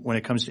when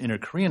it comes to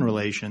inter-Korean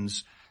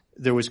relations,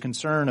 there was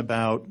concern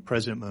about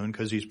President Moon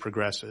because he's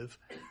progressive,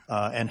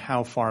 and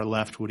how far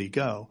left would he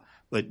go.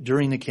 But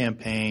during the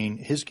campaign,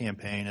 his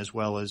campaign, as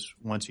well as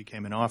once he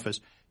came in office,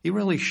 he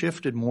really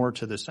shifted more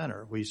to the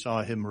center. We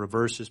saw him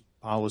reverse his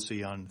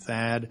policy on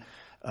THAAD,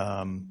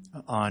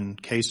 on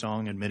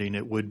Kaesong, admitting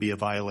it would be a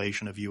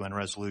violation of UN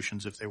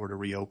resolutions if they were to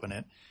reopen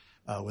it.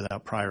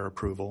 Without prior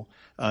approval.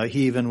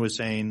 He even was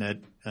saying that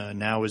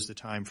now is the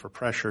time for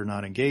pressure,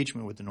 not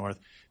engagement with the North,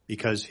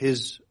 because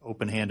his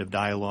open hand of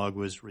dialogue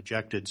was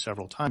rejected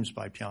several times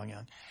by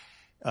Pyongyang.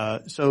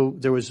 So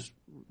there was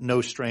no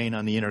strain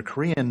on the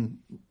inter-Korean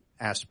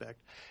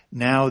aspect.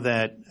 Now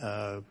that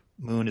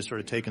Moon has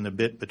sort of taken the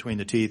bit between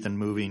the teeth and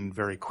moving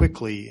very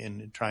quickly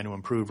in trying to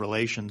improve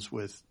relations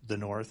with the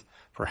North,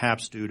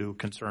 perhaps due to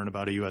concern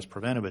about a U.S.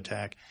 preventive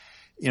attack,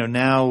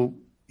 now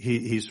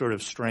he's sort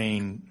of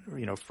straying,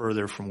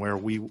 further from where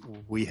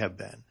we have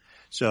been.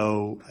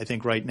 So I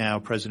think right now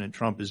President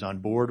Trump is on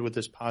board with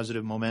this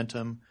positive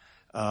momentum.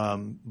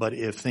 But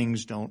if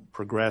things don't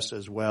progress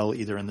as well,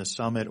 either in the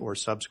summit or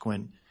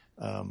subsequent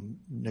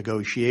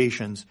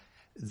negotiations,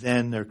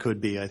 then there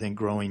could be, I think,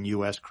 growing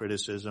U.S.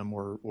 criticism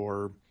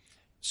or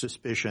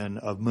suspicion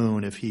of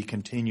Moon if he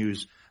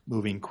continues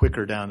moving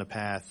quicker down the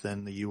path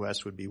than the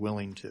U.S. would be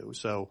willing to.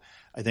 So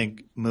I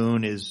think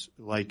Moon is,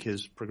 like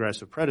his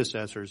progressive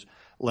predecessors,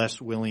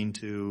 less willing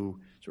to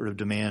sort of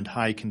demand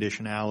high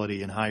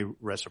conditionality and high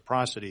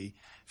reciprocity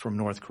from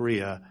North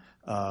Korea,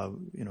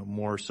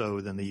 more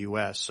so than the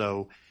U.S.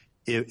 So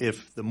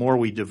if the more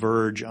we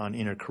diverge on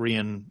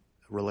inter-Korean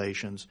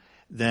relations,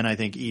 then I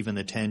think even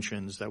the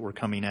tensions that were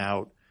coming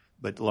out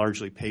but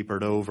largely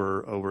papered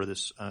over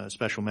this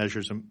special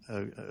measures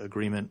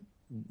agreement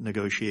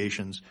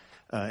negotiations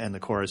and the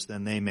chorus,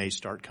 then they may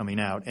start coming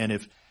out. And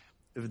if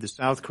the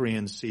South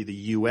Koreans see the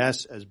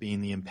U.S. as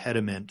being the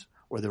impediment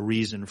or the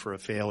reason for a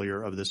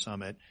failure of the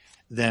summit,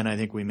 then I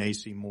think we may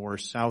see more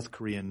South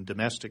Korean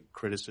domestic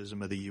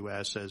criticism of the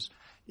U.S. as,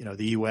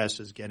 the U.S.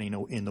 is getting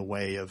in the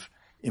way of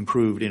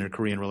improved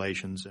inter-Korean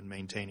relations and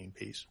maintaining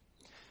peace.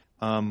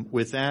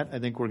 With that, I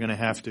think we're going to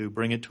have to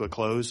bring it to a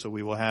close. So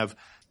we will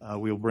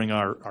we'll bring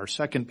our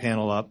second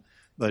panel up.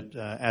 But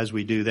as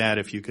we do that,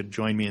 if you could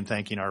join me in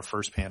thanking our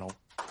first panel.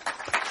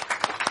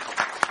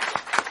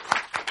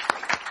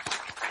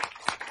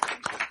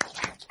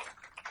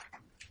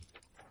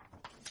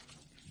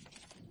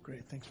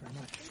 Great, thanks very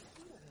much.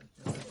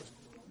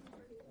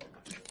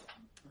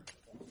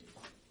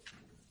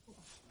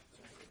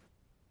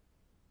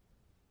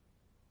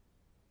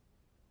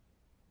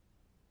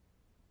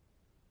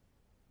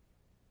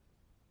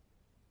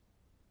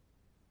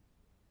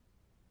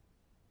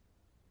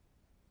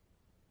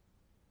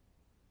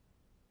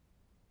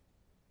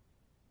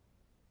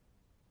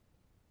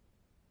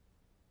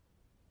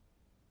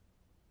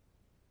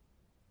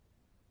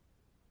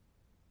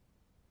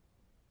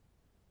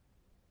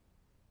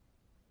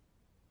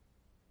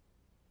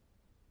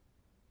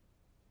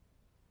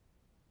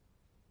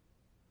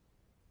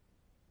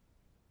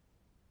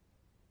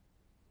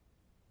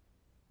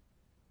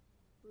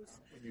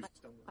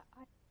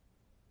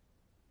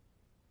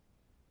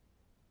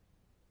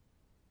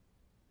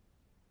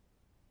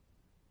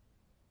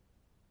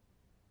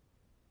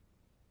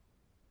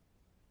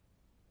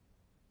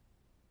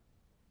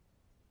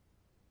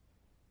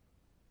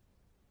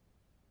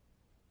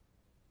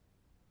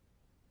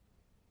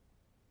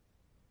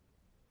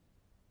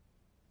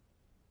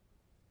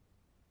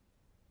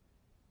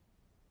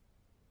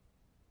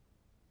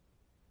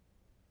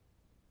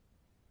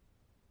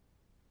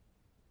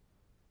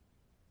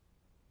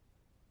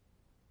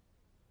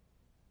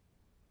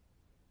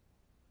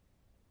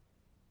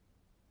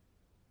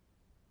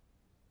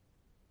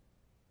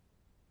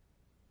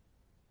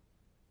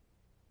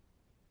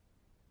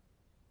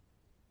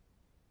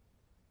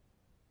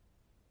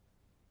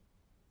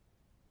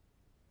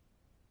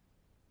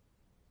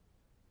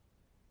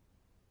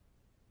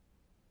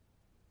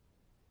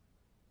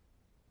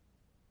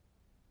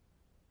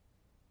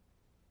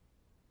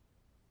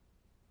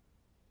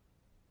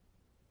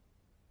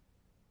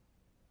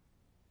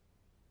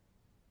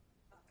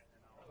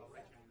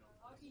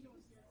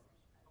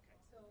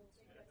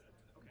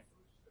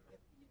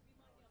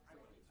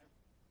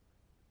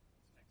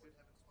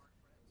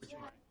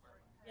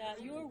 Yeah,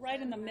 you were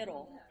right in the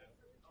middle.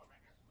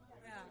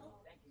 Yeah.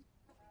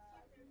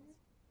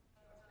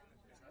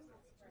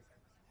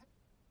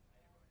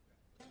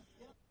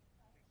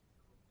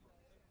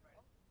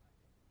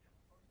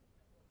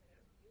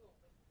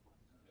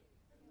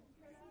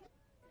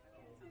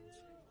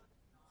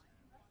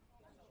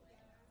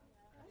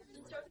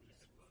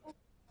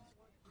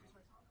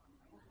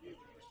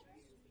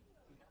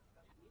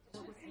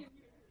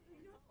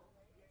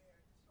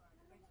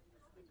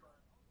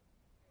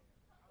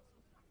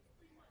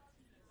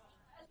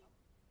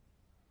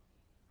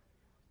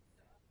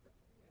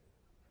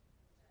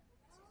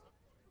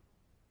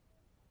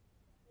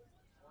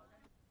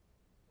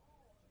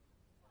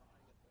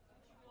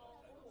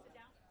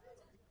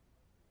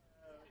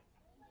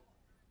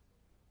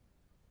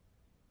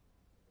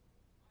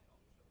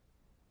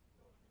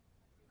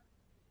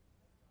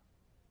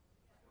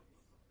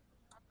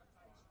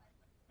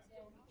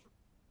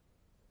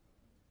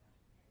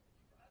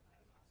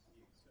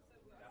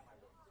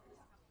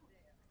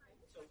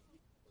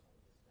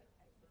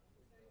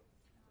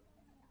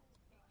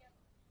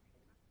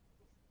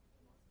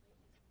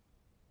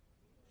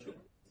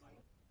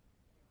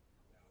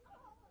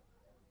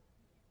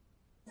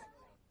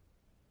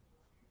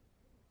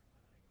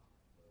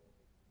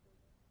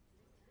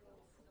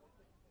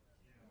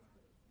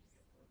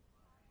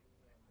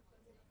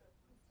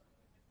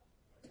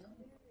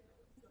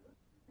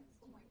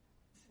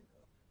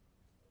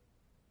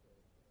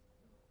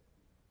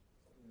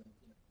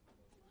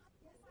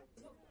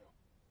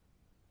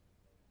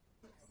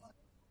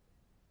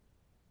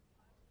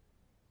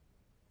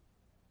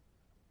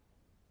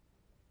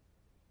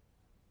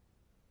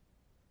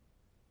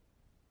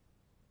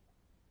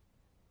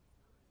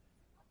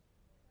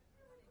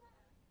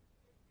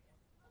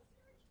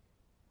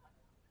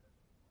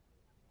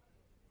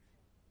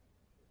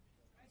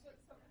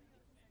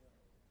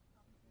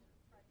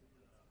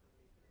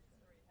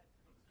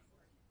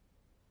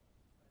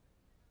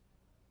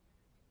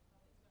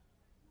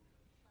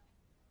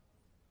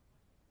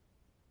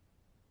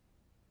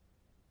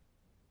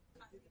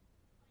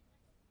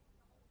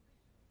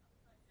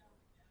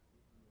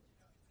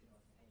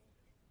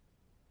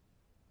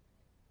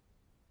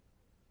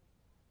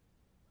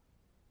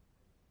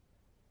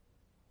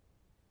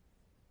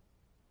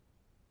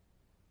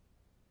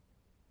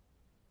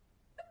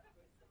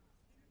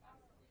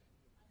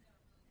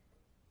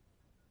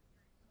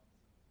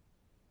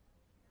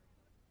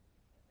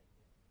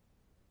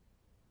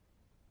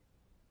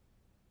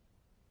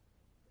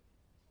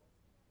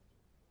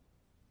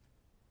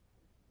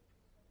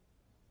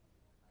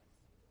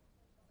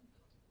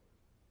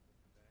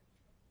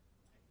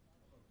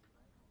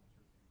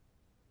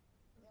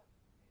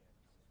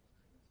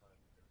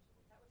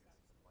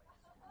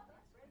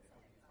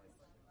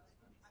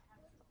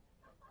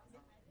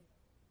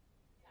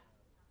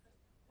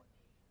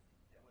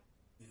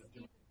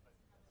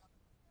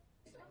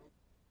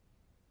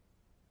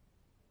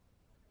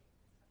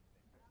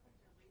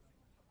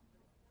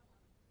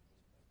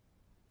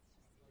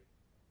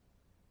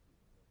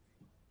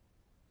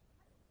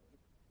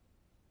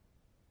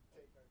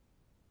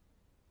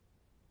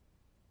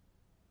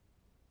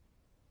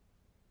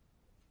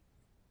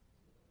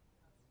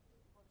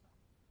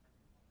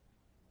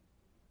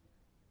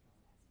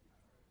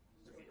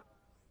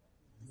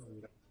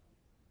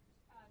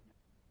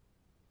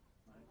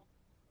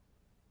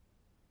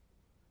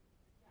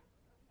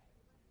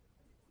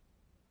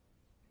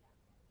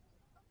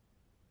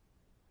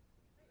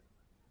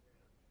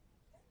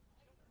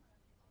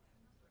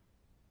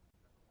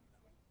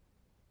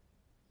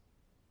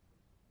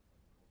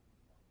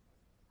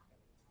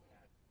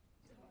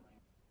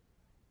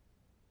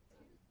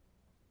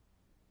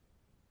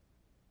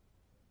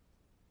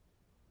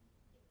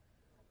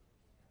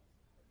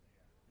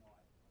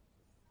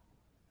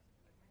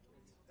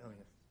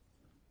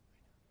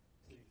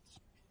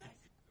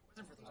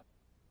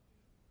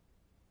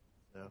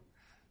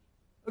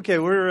 Okay,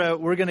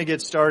 we're going to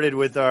get started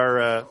with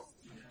our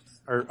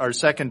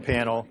second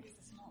panel,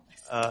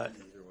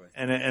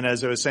 and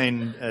as I was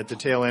saying at the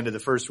tail end of the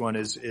first one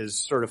is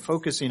sort of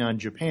focusing on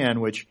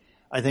Japan, which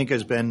I think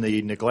has been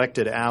the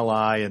neglected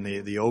ally and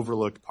the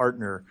overlooked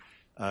partner,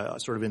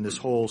 sort of in this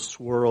whole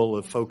swirl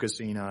of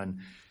focusing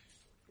on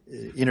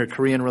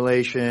inter-Korean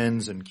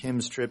relations and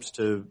Kim's trips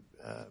to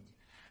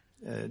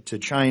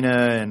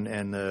China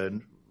and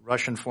the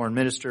Russian foreign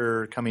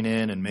minister coming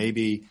in, and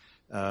maybe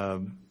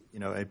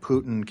a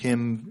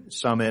Putin-Kim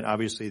summit,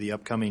 obviously the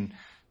upcoming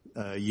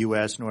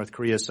U.S. North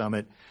Korea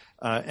summit,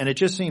 and it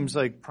just seems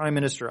like Prime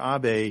Minister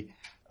Abe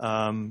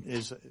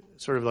is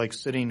sort of like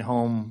sitting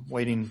home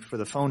waiting for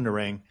the phone to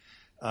ring,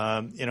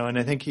 and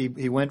I think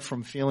he went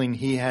from feeling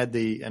he had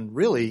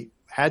really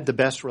had the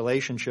best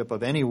relationship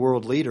of any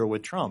world leader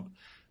with Trump.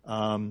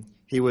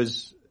 He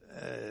was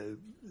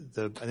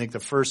I think the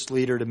first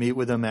leader to meet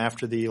with him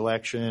after the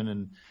election,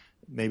 and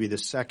maybe the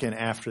second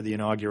after the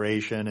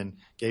inauguration, and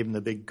gave him the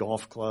big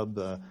golf club,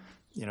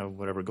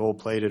 whatever,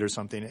 gold-plated or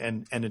something.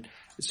 And it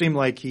seemed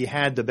like he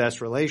had the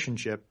best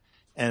relationship,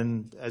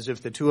 and as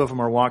if the two of them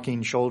are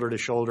walking shoulder to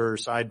shoulder,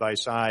 side by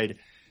side,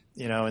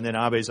 and then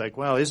Abe's like,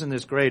 well, isn't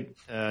this great,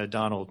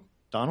 Donald,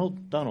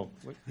 and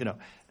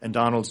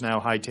Donald's now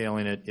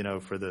hightailing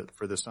it,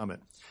 for the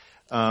summit.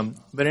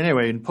 But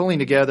anyway, in pulling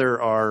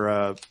together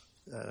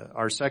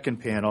our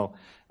second panel,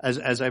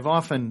 as I've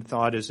often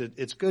thought,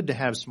 it's good to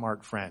have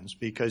smart friends,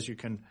 because you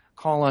can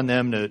call on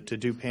them to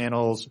do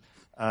panels,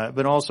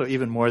 but also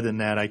even more than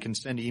that, I can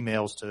send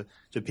emails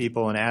to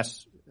people and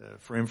ask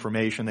for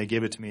information. They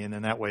give it to me, and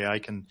then that way I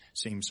can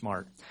seem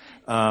smart.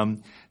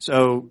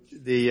 So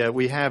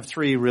we have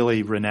three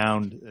really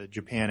renowned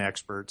Japan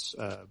experts.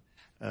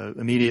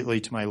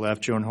 Immediately to my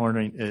left,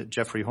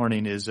 Jeffrey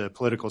Horning is a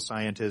political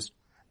scientist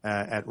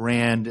at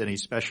RAND, and he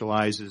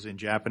specializes in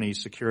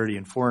Japanese security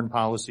and foreign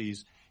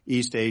policies,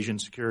 East Asian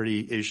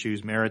security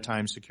issues,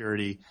 maritime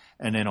security,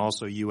 and then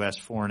also U.S.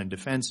 foreign and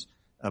defense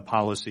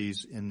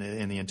policies in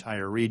the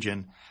entire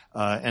region.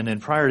 And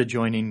then prior to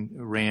joining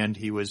RAND,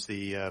 he was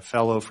the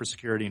Fellow for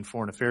Security and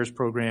Foreign Affairs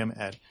Program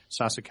at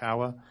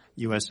Sasakawa,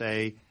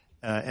 USA,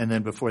 and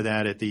then before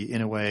that at the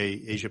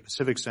Inoue Asia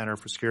Pacific Center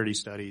for Security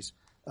Studies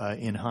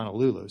in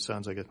Honolulu.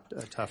 Sounds like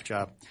a tough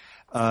job.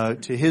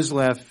 To his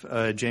left,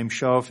 James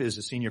Schoaf is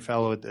a senior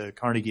fellow at the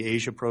Carnegie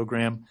Asia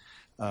Program,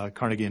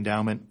 Carnegie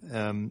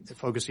Endowment,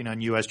 focusing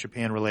on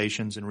U.S.-Japan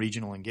relations and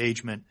regional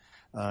engagement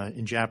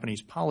in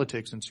Japanese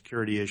politics and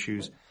security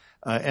issues.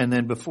 And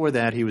then before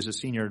that, he was a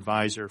senior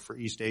advisor for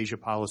East Asia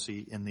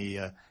policy in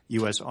the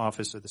U.S.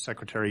 Office of the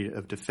Secretary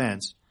of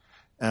Defense.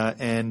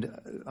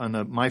 And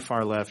on my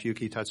far left,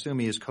 Yuki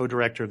Tatsumi is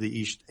co-director of the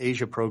East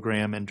Asia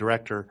Program and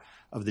director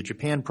of the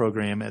Japan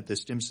Program at the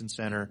Stimson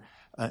Center.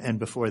 And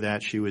before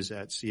that, she was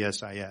at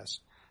CSIS.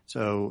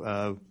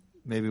 So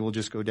maybe we'll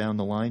just go down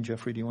the line.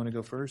 Jeffrey, do you want to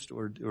go first,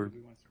 or?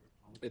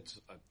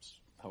 It's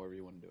however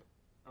you want to do it.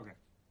 Okay.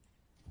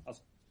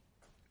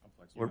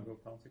 You want to go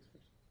politics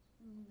first?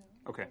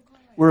 Okay.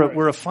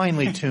 We're a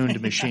finely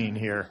tuned machine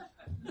here.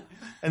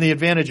 And the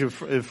advantage of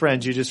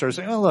friends, you just sort of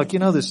say, oh, look,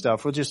 this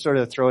stuff. We'll just sort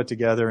of throw it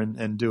together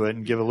and do it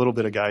and give a little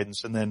bit of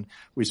guidance. And then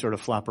we sort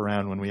of flop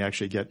around when we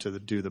actually get to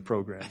do the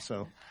program.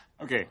 So.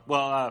 Okay.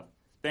 Well,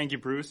 thank you,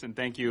 Bruce, and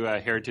thank you,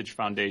 Heritage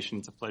Foundation.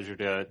 It's a pleasure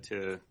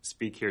to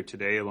speak here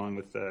today along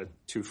with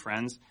two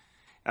friends.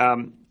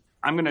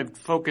 I'm going to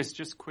focus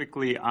just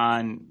quickly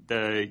on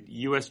the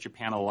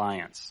U.S.-Japan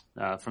alliance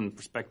from the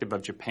perspective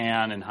of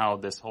Japan and how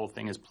this whole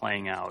thing is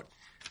playing out.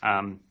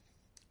 And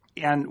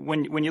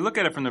when you look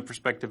at it from the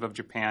perspective of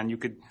Japan, you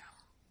could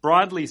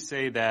broadly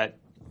say that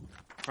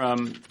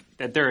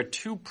there are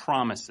two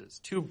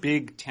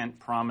big tent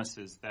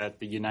promises that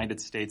the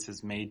United States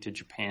has made to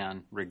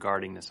Japan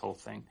regarding this whole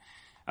thing.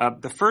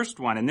 The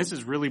first one, and this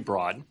is really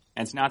broad, and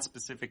it's not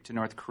specific to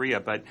North Korea,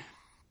 but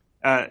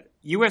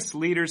U.S.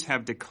 leaders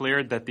have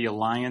declared that the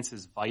alliance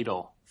is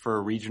vital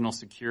for regional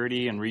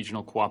security and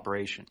regional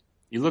cooperation.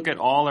 You look at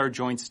all our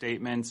joint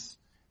statements,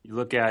 you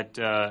look at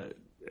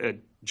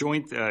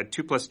joint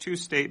 2+2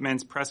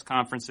 statements, press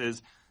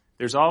conferences,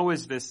 there's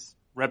always this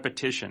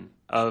repetition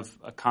of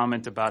a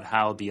comment about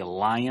how the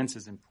alliance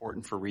is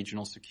important for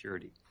regional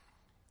security.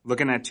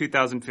 Looking at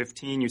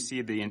 2015, you see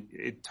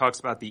it talks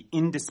about the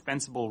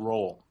indispensable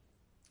role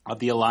of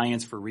the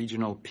alliance for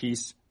regional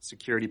peace,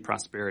 security,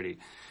 prosperity.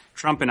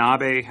 Trump and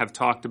Abe have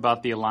talked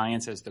about the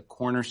alliance as the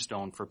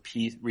cornerstone for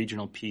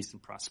regional peace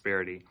and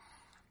prosperity.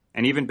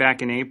 And even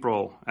back in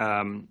April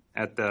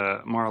at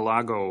the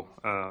Mar-a-Lago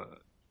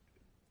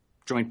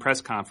joint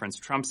press conference,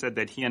 Trump said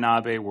that he and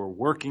Abe were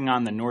working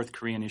on the North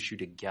Korean issue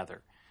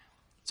together.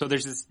 So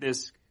there's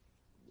this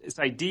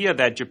idea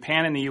that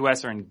Japan and the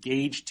U.S. are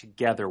engaged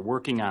together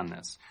working on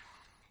this,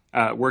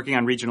 working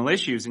on regional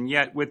issues. And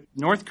yet with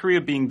North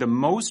Korea being the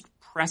most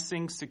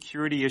pressing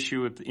security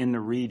issue in the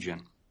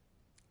region,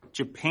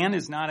 Japan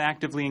is not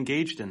actively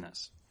engaged in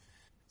this.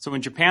 So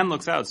when Japan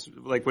looks out, it's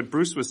like what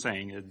Bruce was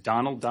saying,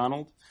 Donald,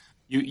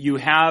 you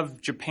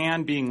have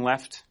Japan being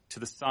left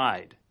to the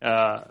side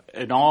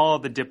in all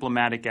the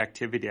diplomatic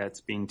activity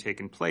that's being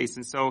taken place.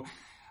 And so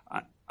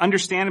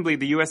understandably,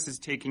 the U.S. is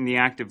taking the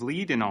active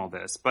lead in all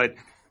this, but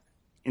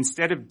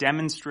instead of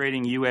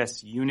demonstrating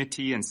U.S.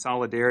 unity and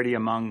solidarity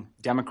among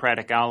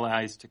democratic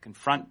allies to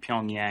confront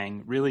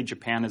Pyongyang, really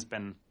Japan has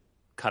been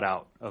cut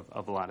out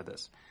of a lot of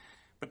this.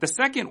 But the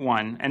second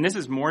one, and this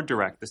is more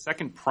direct, the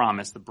second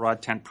promise, the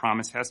broad tent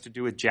promise, has to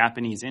do with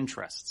Japanese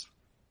interests.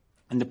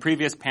 In the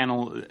previous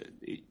panel,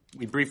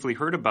 we briefly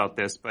heard about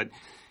this, but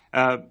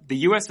the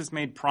U.S. has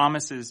made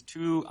promises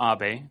to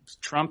Abe,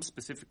 Trump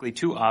specifically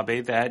to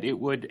Abe, that it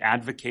would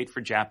advocate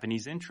for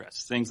Japanese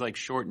interests, things like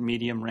short and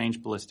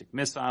medium-range ballistic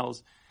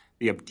missiles,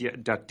 the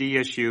abductee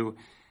issue,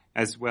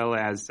 as well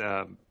as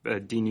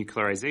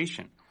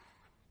denuclearization.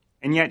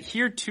 And yet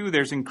here, too,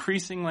 there's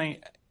increasing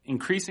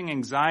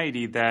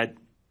anxiety that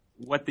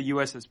what the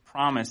U.S. has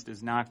promised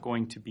is not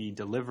going to be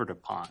delivered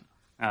upon.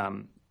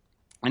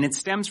 And it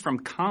stems from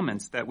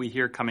comments that we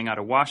hear coming out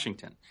of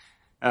Washington.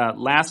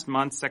 Last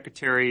month,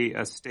 Secretary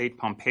of State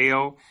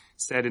Pompeo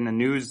said in a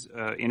news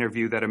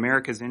interview that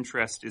America's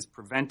interest is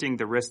preventing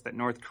the risk that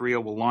North Korea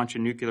will launch a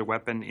nuclear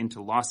weapon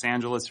into Los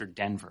Angeles or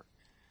Denver.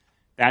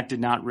 That did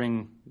not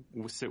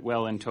sit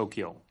well in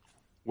Tokyo,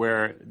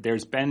 where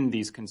there's been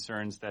these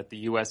concerns that the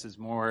U.S. is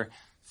more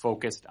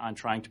focused on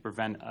trying to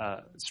prevent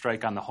a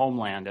strike on the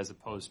homeland as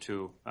opposed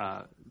to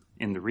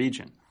in the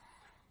region.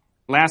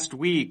 Last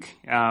week,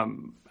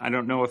 I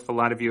don't know if a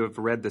lot of you have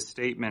read the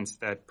statements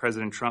that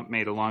President Trump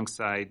made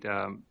alongside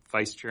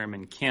Vice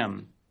Chairman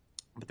Kim,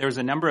 but there was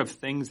a number of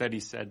things that he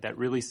said that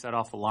really set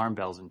off alarm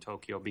bells in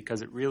Tokyo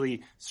because it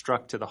really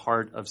struck to the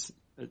heart of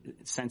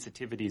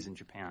sensitivities in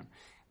Japan,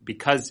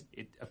 because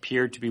it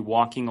appeared to be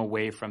walking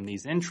away from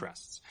these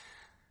interests.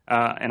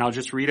 And I'll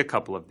just read a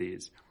couple of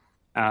these.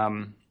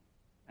 And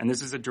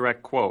this is a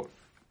direct quote.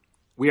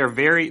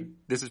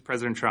 This is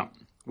President Trump.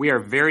 We are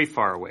very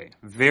far away,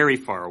 very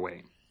far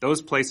away.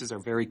 Those places are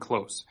very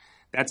close.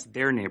 That's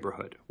their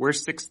neighborhood. We're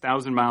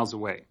 6,000 miles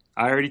away.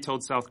 I already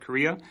told South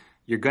Korea,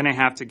 you're going to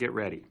have to get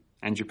ready.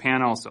 And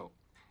Japan also.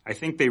 I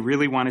think they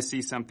really want to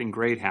see something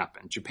great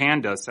happen.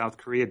 Japan does, South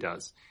Korea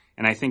does,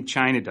 and I think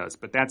China does,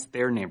 but that's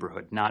their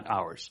neighborhood, not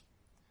ours.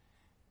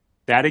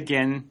 That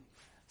again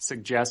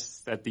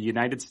suggests that the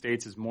United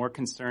States is more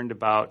concerned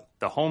about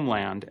the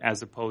homeland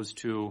as opposed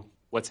to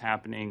what's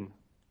happening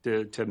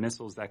to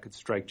missiles that could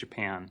strike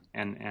Japan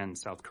and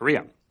South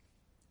Korea.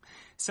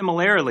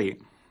 Similarly,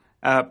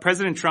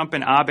 President Trump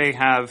and Abe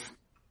have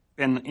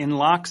been in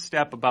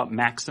lockstep about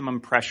maximum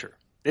pressure.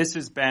 This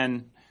has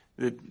been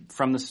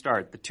from the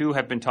start. The two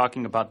have been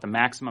talking about the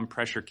maximum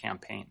pressure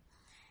campaign.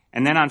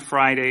 And then on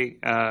Friday,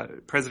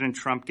 President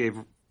Trump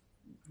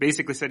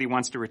basically said he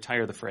wants to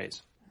retire the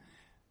phrase.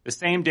 The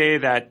same day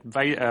that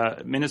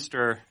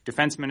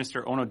Defense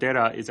Minister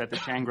Onodera is at the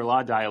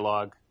Shangri-La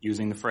dialogue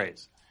using the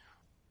phrase.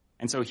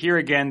 And so here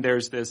again,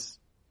 there's this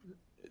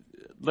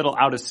little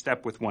out of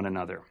step with one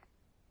another.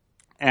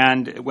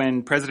 And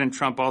when President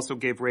Trump also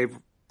gave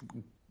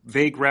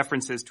vague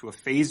references to a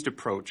phased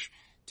approach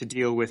to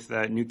deal with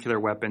nuclear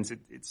weapons, it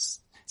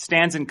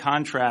stands in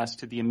contrast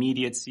to the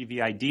immediate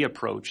CVID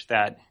approach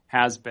that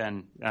has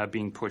been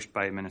being pushed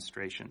by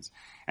administrations.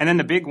 And then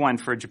the big one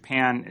for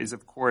Japan is,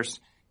 of course,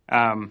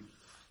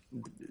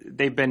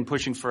 they've been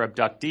pushing for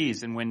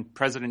abductees. And when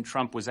President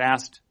Trump was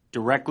asked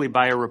directly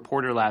by a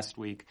reporter last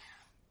week,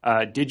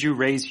 did you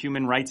raise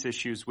human rights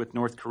issues with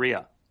North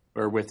Korea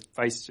or with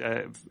Vice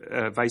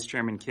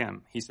Chairman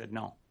Kim? He said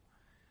no.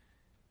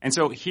 And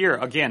so here,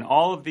 again,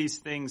 all of these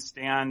things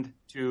stand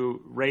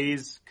to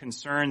raise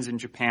concerns in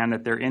Japan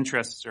that their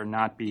interests are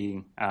not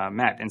being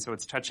met. And so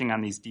it's touching on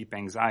these deep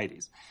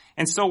anxieties.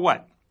 And so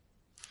what?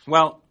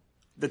 Well,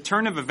 the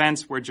turn of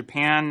events where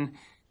Japan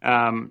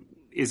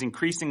is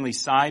increasingly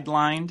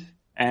sidelined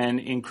and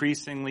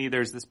increasingly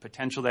there's this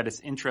potential that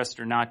its interests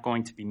are not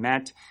going to be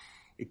met,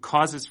 it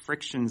causes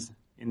frictions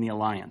in the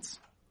alliance.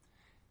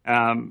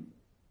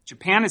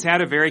 Japan has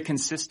had a very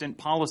consistent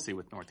policy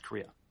with North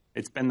Korea.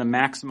 It's been the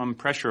maximum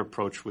pressure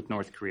approach with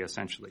North Korea,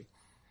 essentially.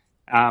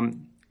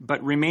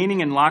 But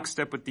remaining in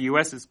lockstep with the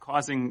U.S. is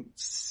causing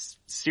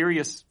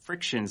serious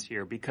frictions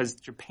here because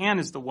Japan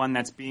is the one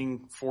that's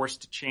being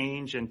forced to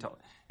change and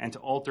to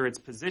alter its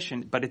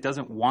position, but it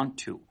doesn't want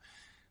to.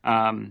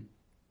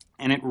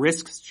 And it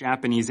risks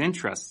Japanese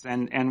interests.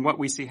 And what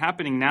we see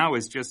happening now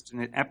is just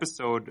an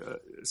episode,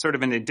 sort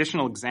of an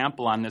additional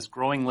example on this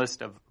growing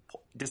list of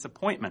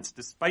disappointments,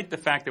 despite the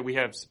fact that we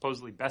have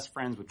supposedly best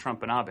friends with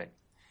Trump and Abe.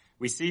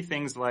 We see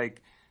things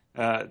like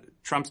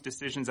Trump's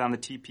decisions on the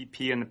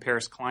TPP and the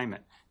Paris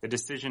climate, the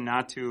decision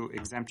not to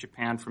exempt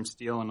Japan from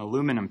steel and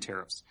aluminum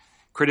tariffs,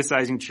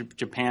 criticizing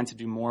Japan to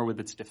do more with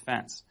its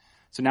defense.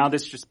 So now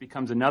this just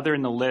becomes another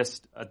in the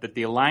list that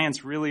the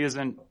alliance really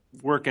isn't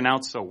working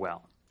out so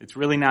well. It's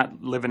really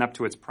not living up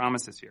to its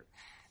promises here.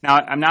 Now,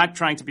 I'm not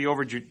trying to be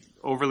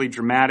overly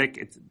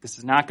dramatic. This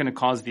is not going to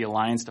cause the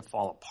alliance to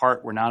fall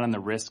apart. We're not on the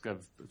risk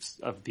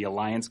of the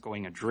alliance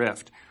going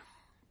adrift.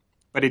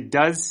 But it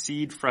does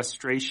seed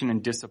frustration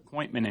and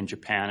disappointment in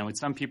Japan. And with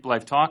some people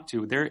I've talked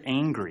to, they're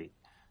angry.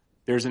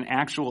 There's an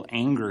actual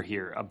anger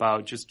here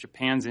about just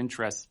Japan's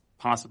interests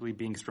possibly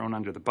being thrown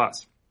under the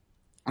bus.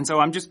 And so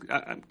I'm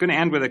going to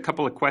end with a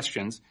couple of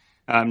questions,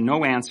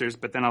 no answers,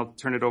 but then I'll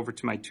turn it over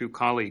to my two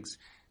colleagues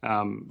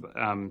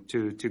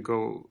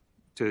to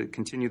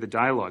continue the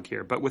dialogue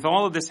here. But with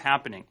all of this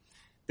happening,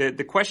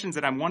 the questions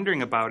that I'm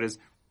wondering about is,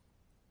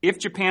 if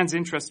Japan's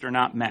interests are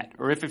not met,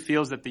 or if it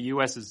feels that the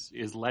U.S.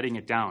 is letting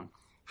it down,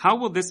 how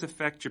will this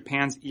affect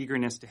Japan's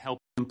eagerness to help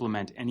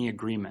implement any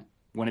agreement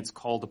when it's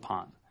called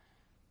upon?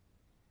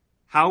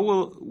 How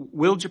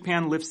will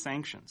Japan lift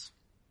sanctions,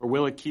 or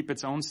will it keep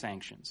its own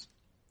sanctions?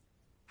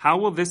 How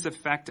will this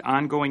affect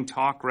ongoing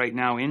talk right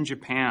now in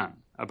Japan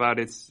about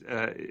its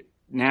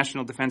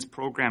National Defense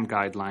Program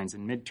guidelines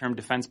and midterm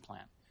defense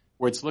plan,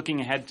 where it's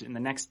looking ahead in the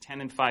next 10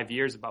 and 5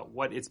 years about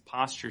what its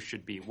posture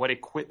should be, what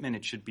equipment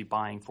it should be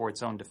buying for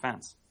its own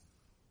defense?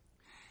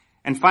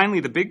 And finally,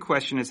 the big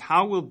question is,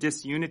 how will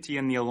disunity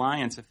in the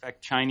alliance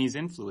affect Chinese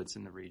influence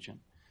in the region?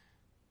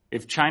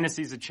 If China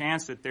sees a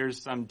chance that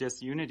there's some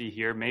disunity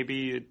here,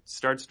 maybe it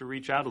starts to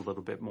reach out a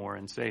little bit more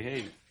and say,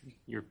 hey,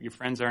 your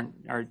friends aren't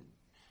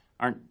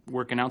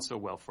working out so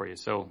well for you.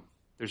 So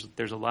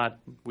there's a lot,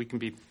 we can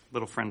be a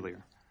little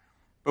friendlier.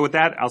 But with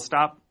that, I'll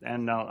stop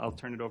and I'll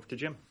turn it over to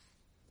Jim.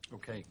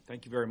 Okay,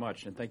 thank you very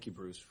much, and thank you,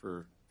 Bruce,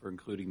 for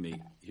including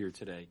me here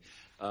today.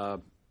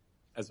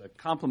 As a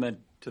complement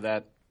to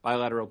that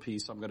bilateral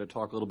piece, I'm going to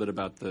talk a little bit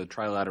about the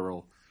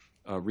trilateral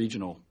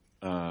regional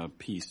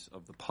piece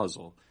of the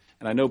puzzle.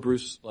 And I know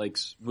Bruce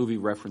likes movie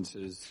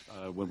references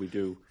when we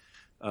do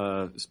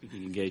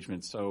speaking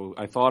engagements, so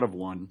I thought of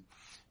one,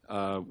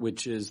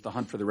 which is The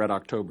Hunt for the Red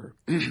October,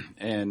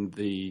 and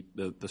the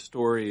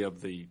story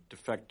of the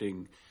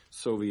defecting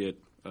Soviet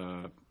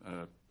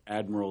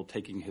admiral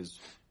taking his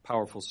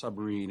powerful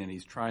submarine, and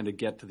he's trying to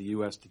get to the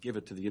U.S. to give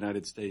it to the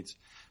United States.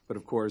 But,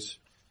 of course,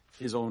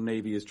 his own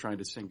Navy is trying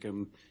to sink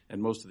him,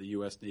 and most of the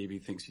U.S. Navy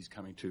thinks he's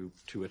coming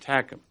to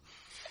attack him.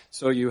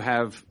 So you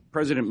have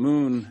President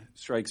Moon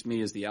strikes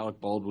me as the Alec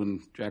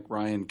Baldwin, Jack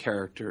Ryan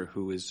character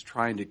who is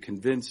trying to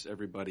convince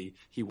everybody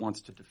he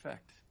wants to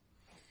defect.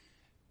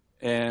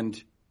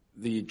 And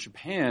the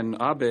Japan,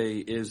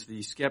 Abe, is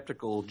the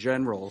skeptical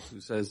general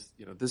who says,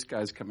 this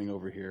guy's coming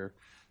over here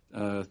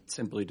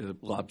simply to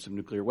lob some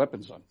nuclear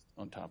weapons on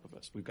top of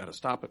us. We've got to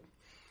stop it.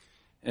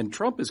 And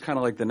Trump is kind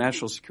of like the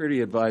national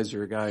security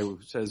advisor guy who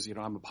says,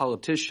 I'm a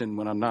politician.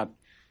 When I'm not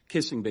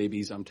kissing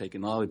babies, I'm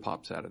taking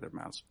lollipops out of their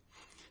mouths.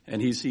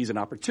 And he sees an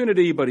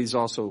opportunity, but he's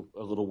also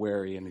a little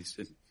wary in this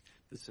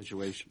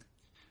situation.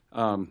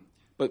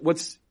 But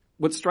what's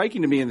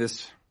striking to me in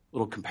this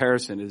little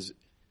comparison is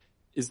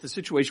the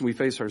situation we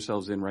face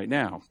ourselves in right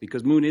now,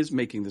 because Moon is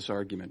making this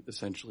argument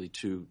essentially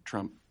to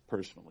Trump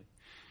personally.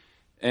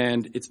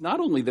 And it's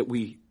not only that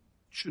we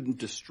shouldn't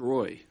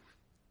destroy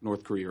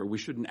North Korea, or we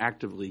shouldn't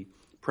actively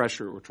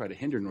pressure or try to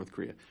hinder North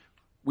Korea.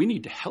 We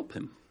need to help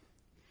him.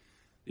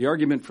 The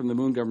argument from the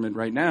Moon government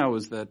right now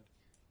is that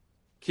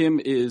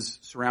Kim is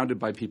surrounded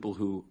by people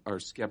who are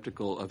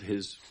skeptical of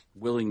his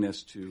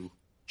willingness to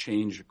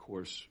change a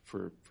course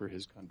for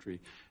his country.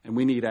 And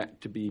we need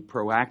to be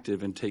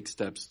proactive and take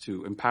steps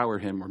to empower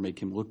him or make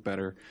him look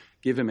better,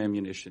 give him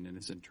ammunition in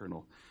his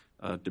internal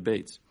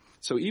debates.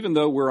 So even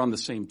though we're on the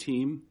same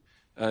team,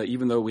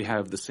 even though we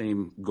have the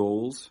same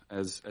goals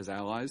as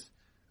allies,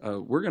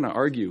 we're going to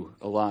argue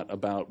a lot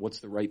about what's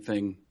the right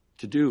thing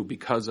to do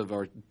because of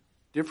our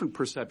different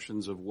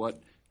perceptions of what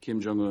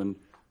Kim Jong-un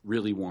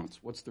really wants.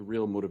 What's the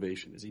real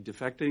motivation? Is he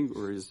defecting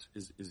or is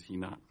he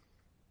not?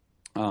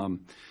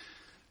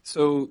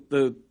 So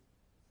the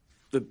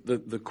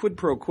quid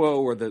pro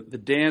quo, or the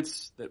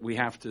dance that we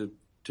have to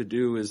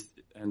do is,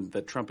 and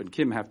that Trump and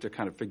Kim have to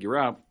kind of figure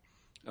out,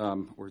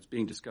 or it's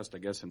being discussed, I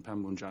guess, in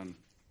Panmunjom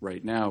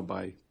right now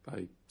by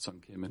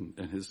Sung Kim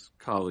and his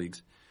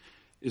colleagues,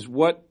 is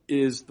what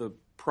is the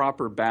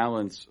proper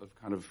balance of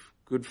kind of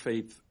good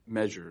faith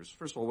measures.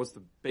 First of all, what's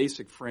the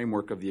basic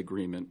framework of the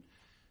agreement?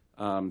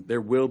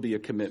 There will be a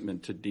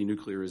commitment to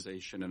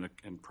denuclearization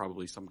and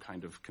probably some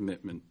kind of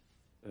commitment,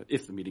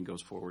 if the meeting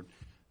goes forward,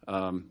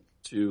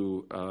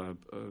 to kind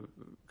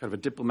of a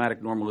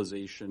diplomatic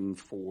normalization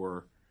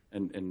for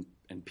and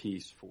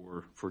peace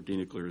for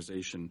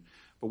denuclearization.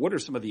 But what are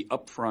some of the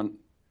upfront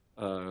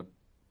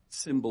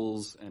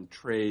symbols and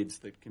trades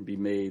that can be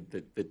made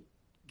that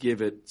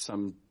give it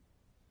some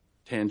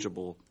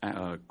tangible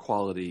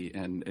quality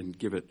and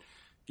give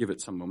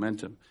it some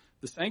momentum?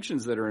 The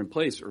sanctions that are in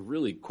place are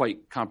really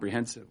quite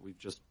comprehensive. We've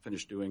just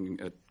finished doing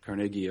at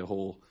Carnegie a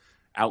whole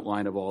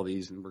outline of all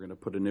these, and we're going to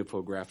put an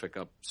infographic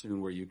up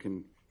soon where you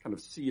can kind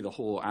of see the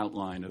whole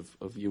outline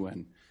of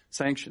UN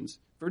sanctions.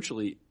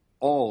 Virtually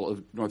all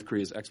of North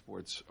Korea's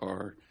exports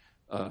are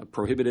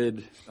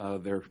prohibited.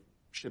 Their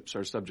ships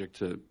are subject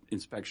to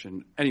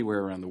inspection anywhere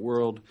around the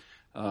world.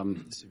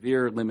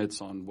 Severe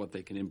limits on what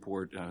they can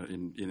import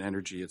in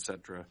energy, et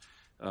cetera,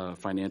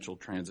 financial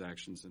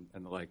transactions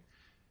and the like.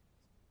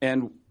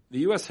 And the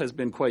U.S. has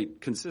been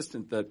quite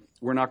consistent that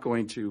we're not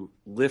going to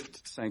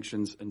lift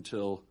sanctions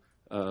until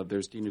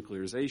there's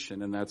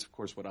denuclearization, and that's, of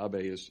course, what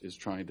Abe is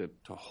trying to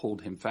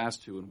hold him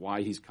fast to, and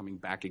why he's coming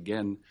back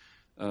again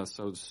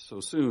so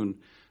soon.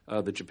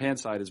 The Japan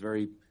side is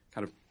very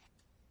kind of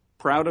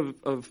proud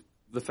of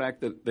the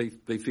fact that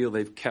they feel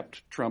they've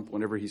kept Trump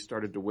whenever he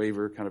started to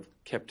waver, kind of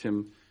kept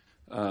him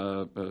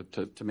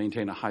to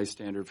maintain a high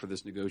standard for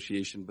this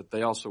negotiation. But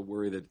they also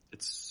worry that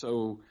it's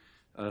so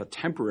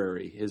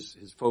temporary, his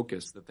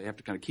focus, that they have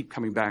to kind of keep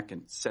coming back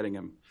and setting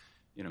him,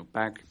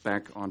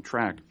 back on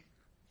track.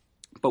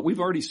 But we've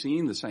already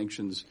seen the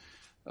sanctions.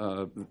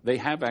 They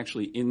have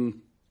actually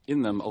in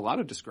them a lot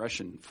of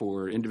discretion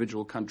for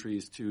individual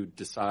countries to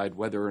decide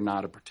whether or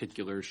not a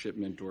particular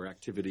shipment or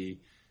activity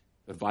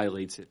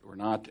violates it or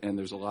not. And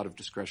there's a lot of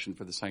discretion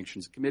for the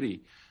Sanctions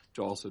Committee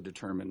to also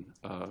determine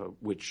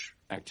which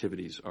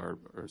activities are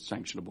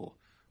sanctionable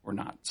or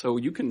not. So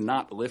you can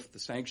not lift the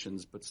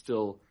sanctions but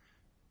still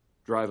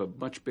drive a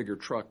much bigger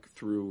truck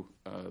through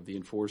the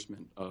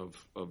enforcement of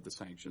the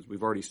sanctions.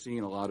 We've already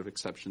seen a lot of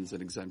exceptions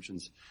and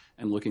exemptions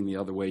and looking the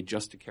other way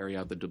just to carry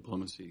out the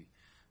diplomacy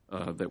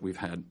that we've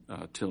had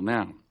till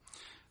now.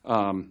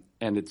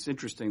 And it's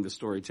interesting, the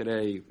story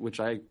today, which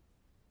I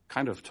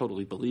kind of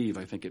totally believe.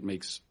 I think it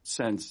makes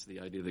sense,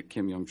 the idea that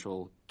Kim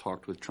Yong-chol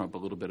talked with Trump a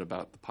little bit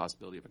about the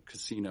possibility of a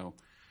casino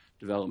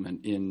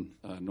development in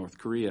North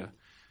Korea,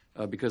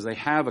 because they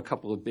have a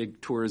couple of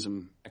big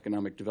tourism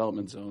economic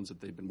development zones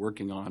that they've been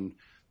working on.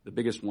 The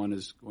biggest one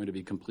is going to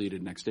be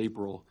completed next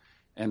April,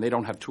 and they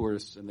don't have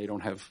tourists and they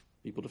don't have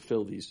people to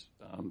fill these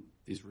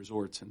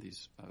resorts and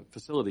these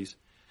facilities.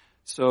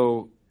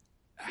 So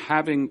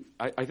I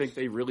think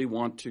they really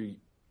want to,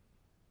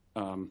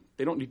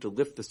 they don't need to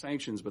lift the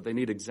sanctions, but they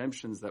need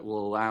exemptions that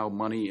will allow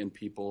money and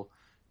people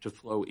to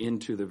flow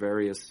into the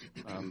various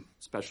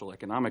special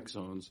economic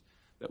zones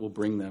that will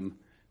bring them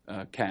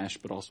cash,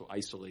 but also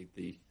isolate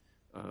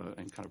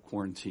and kind of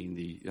quarantine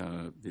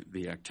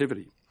the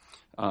activity.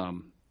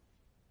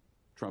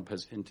 Trump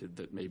has hinted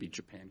that maybe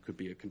Japan could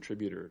be a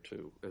contributor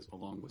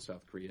along with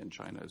South Korea and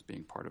China as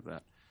being part of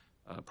that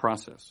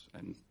process.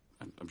 And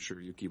I'm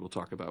sure Yuki will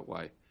talk about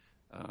why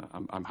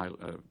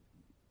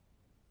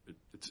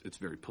it's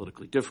very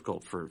politically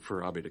difficult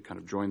for Abe to kind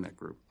of join that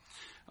group.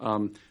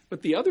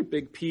 But the other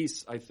big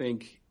piece, I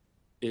think,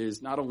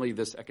 is not only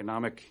this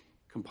economic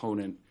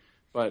component,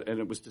 and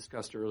it was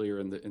discussed earlier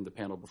in the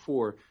panel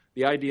before,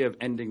 the idea of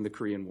ending the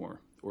Korean War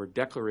or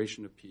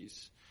declaration of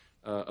peace,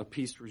 a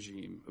peace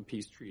regime, a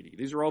peace treaty.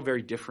 These are all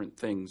very different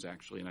things,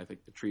 actually, and I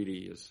think the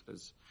treaty,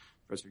 as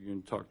Professor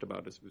Yoon talked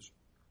about,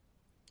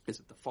 is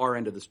at the far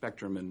end of the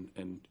spectrum,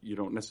 and you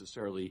don't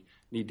necessarily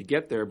need to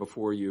get there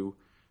before you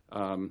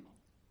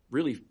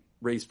really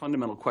raise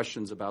fundamental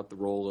questions about the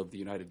role of the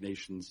United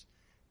Nations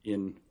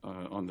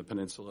on the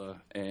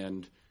peninsula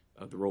and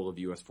the role of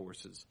U.S.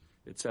 forces,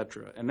 et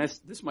cetera. And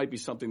this might be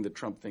something that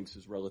Trump thinks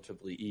is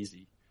relatively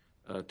easy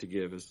to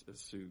give, as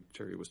Sue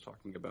Terry was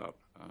talking about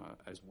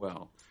as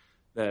well.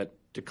 That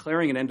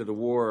declaring an end to the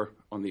war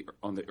on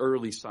the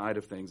early side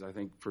of things, I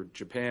think, for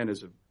Japan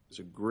is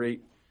a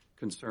great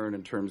concern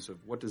in terms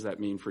of what does that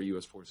mean for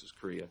U.S. forces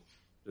Korea.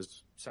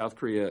 Does South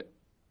Korea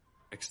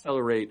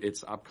accelerate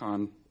its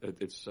OPCON,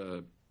 its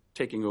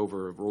taking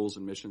over of roles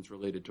and missions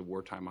related to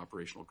wartime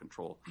operational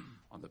control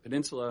on the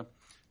peninsula?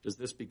 Does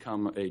this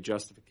become a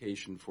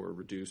justification for a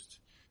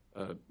reduced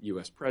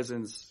U.S.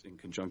 presence in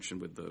conjunction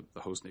with the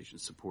host nation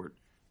support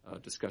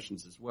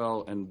discussions as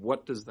well? And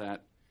what does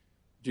that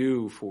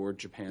do for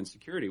Japan's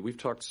security? We've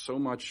talked so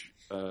much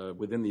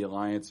within the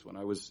alliance when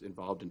I was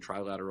involved in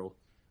trilateral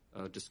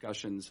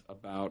discussions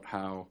about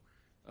how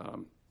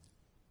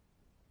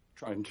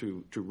trying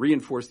to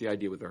reinforce the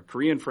idea with our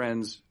Korean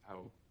friends,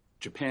 how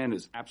Japan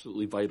is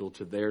absolutely vital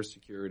to their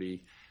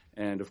security,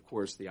 and of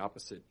course the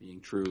opposite being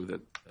true,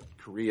 that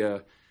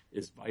Korea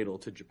is vital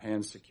to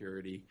Japan's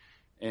security.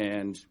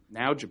 And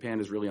now Japan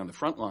is really on the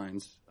front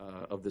lines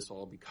of this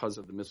all because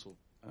of the missile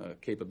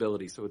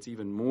capability. So it's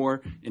even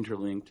more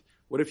interlinked.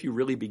 What if you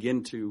really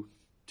begin to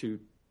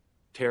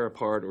tear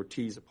apart or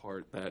tease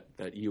apart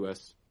that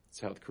U.S.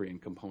 South Korean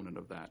component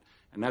of that?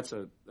 And that's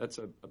a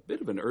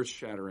bit of an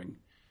earth-shattering,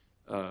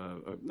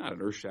 not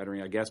an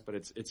earth-shattering, I guess, but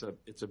it's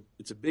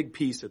a big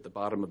piece at the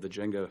bottom of the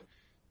Jenga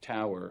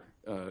tower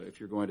if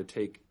you're going to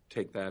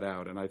take that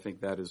out. And I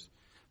think that is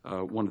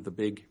one of the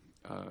big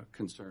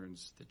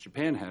concerns that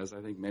Japan has.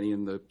 I think many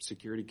in the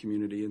security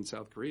community in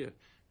South Korea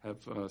have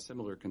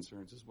similar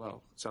concerns as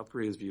well. South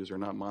Korea's views are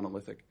not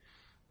monolithic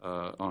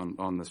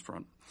on this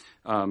front.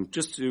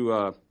 Just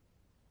to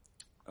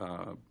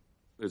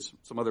there's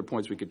some other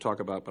points we could talk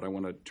about, but I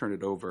want to turn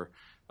it over.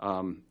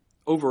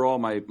 Overall,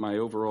 my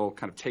overall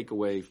kind of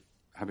takeaway,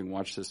 having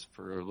watched this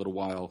for a little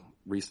while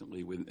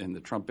recently in the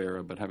Trump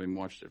era, but having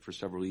watched it for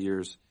several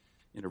years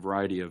in a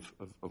variety of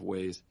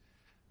ways,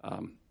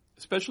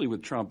 especially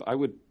with Trump, I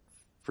would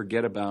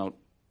forget about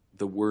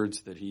the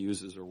words that he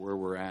uses or where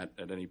we're at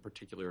any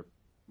particular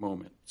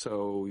moment.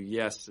 So,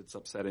 yes, it's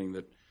upsetting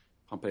that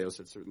Pompeo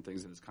said certain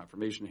things in his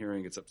confirmation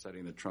hearing. It's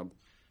upsetting that Trump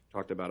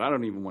talked about, I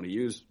don't even want to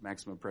use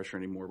maximum pressure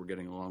anymore. We're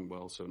getting along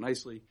well so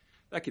nicely.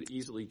 That could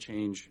easily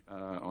change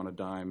on a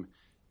dime.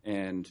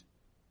 And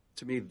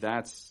to me,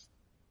 that's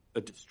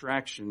a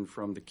distraction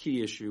from the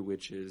key issue,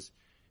 which is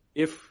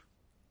if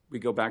we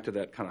go back to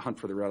that kind of hunt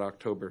for the Red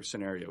October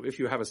scenario, if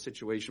you have a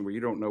situation where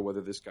you don't know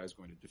whether this guy's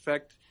going to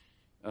defect,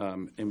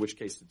 in which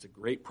case it's a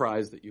great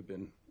prize that you've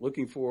been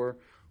looking for,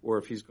 or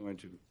if he's going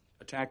to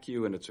attack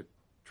you and it's a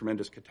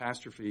tremendous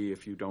catastrophe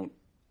if you don't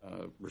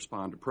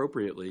respond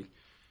appropriately.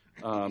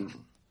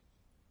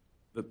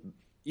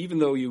 Even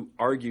though you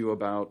argue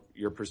about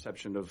your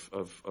perception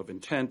of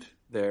intent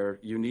there,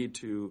 you need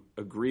to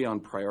agree on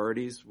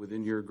priorities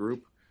within your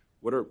group.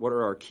 What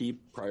are our key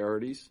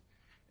priorities?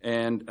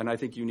 And I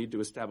think you need to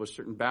establish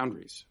certain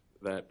boundaries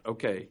that,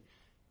 okay,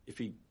 if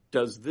he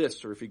does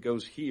this, or if he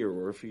goes here,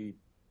 or if he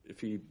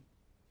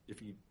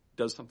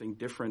does something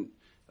different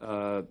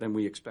than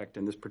we expect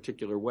in this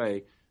particular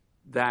way,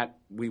 that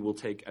we will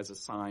take as a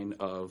sign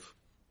of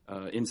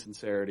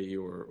insincerity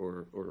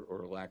or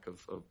a lack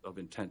of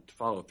intent to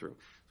follow through.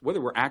 Whether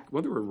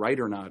we're right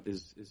or not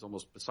is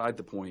almost beside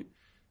the point,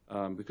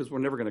 because we're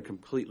never going to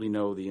completely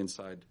know the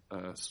inside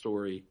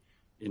story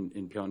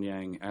in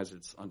Pyongyang as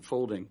it's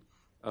unfolding.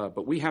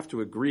 But we have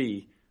to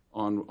agree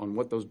on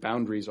what those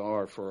boundaries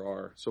are for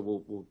our. So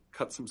we'll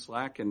cut some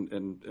slack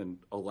and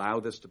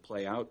allow this to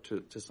play out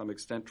to some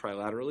extent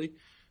trilaterally.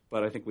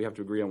 But I think we have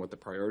to agree on what the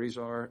priorities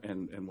are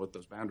and what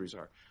those boundaries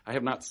are. I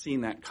have not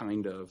seen that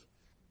kind of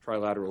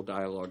trilateral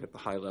dialogue at the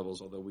high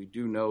levels, although we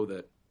do know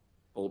that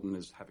Bolton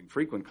is having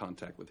frequent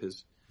contact with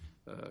his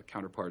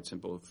counterparts in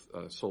both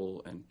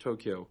Seoul and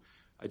Tokyo.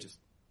 I just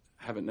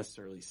haven't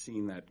necessarily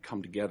seen that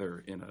come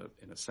together in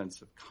a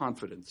sense of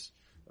confidence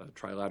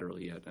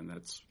trilaterally yet, and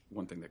that's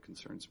one thing that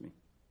concerns me.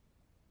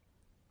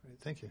 Great,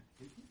 thank you.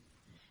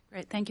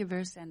 Great. Thank you,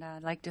 Bruce. And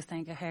I'd like to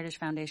thank the Heritage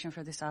Foundation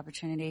for this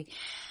opportunity.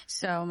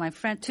 So my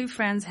two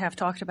friends have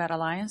talked about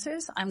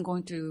alliances. I'm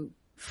going to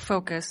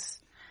focus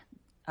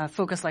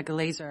like a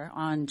laser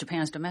on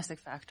Japan's domestic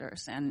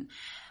factors and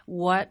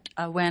when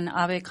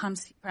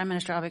Prime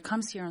Minister Abe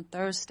comes here on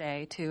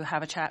Thursday to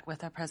have a chat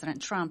with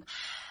President Trump,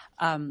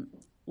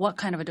 what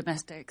kind of a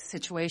domestic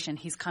situation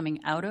he's coming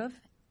out of,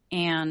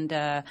 and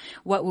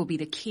what will be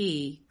the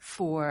key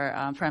for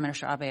Prime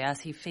Minister Abe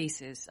as he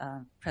faces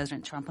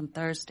President Trump on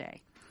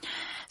Thursday.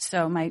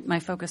 So my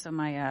focus of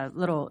my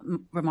little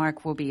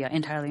remark will be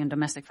entirely on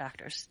domestic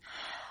factors.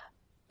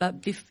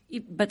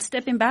 But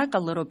stepping back a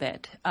little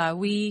bit,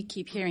 we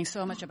keep hearing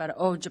so much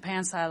about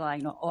Japan's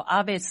sideline or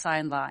Abe's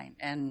sideline,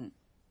 and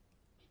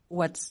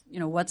what's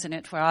in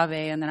it for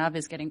Abe, and then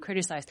Abe's getting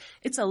criticized.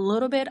 It's a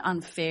little bit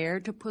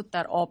unfair to put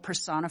that all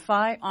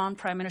personify on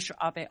Prime Minister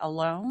Abe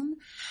alone,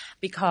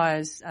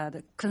 because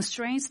the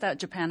constraints that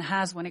Japan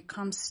has when it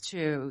comes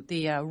to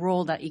the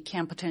role that it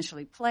can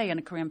potentially play in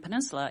the Korean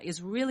Peninsula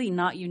is really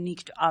not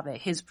unique to Abe.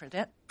 His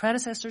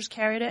predecessors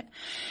carried it.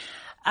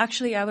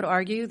 Actually, I would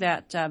argue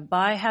that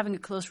by having a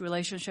close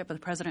relationship with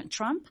President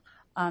Trump,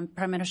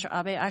 Prime Minister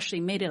Abe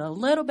actually made it a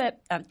little bit,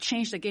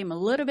 changed the game a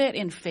little bit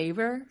in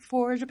favor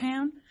for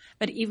Japan.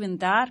 But even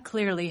that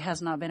clearly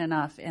has not been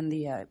enough in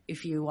the,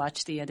 if you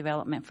watch the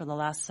development for the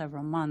last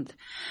several months.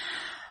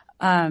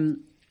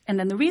 And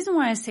then the reason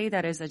why I say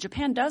that is that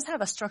Japan does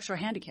have a structural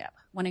handicap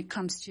when it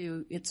comes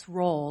to its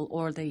role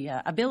or the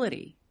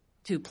ability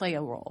to play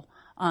a role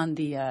on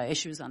the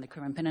issues on the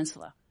Korean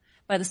Peninsula,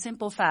 by the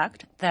simple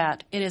fact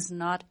that it is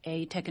not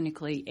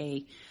technically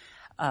a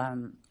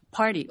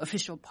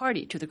official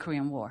party to the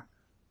Korean War,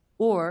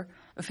 or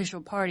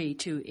official party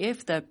to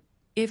if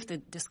the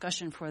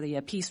discussion for the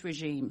peace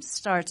regime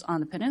starts on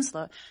the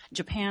peninsula,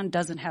 Japan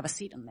doesn't have a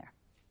seat in there.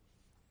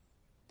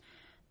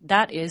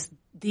 That is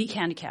the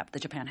handicap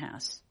that Japan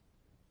has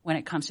when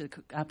it comes to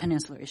the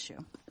peninsular issue.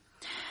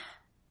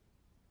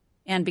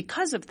 And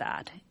because of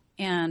that,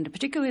 and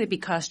particularly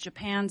because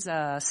Japan's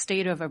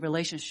state of a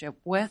relationship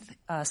with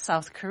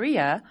South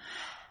Korea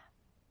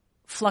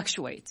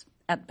fluctuates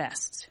at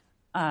best,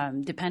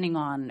 depending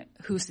on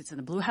who sits in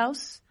the Blue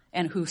House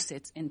and who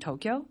sits in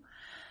Tokyo.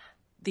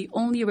 The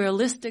only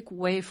realistic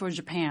way for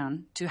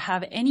Japan to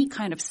have any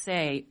kind of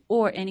say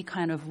or any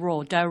kind of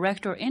role,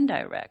 direct or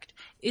indirect,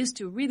 is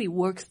to really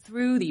work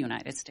through the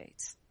United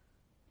States.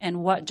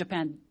 And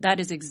that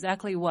is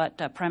exactly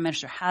what Prime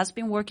Minister has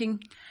been working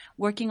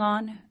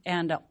on,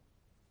 and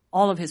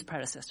all of his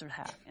predecessors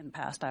have in the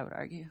past, I would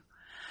argue.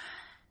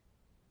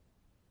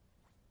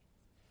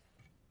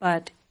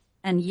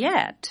 And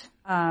yet,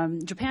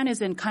 Japan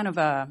is in kind of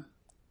a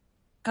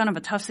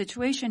tough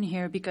situation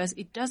here because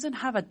it doesn't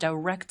have a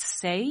direct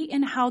say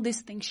in how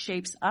this thing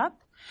shapes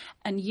up,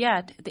 and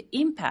yet the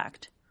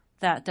impact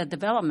that the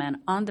development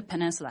on the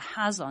peninsula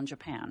has on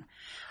Japan.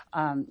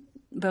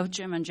 Both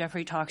Jim and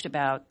Jeffrey talked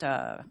about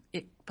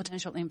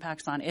potential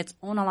impacts on its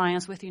own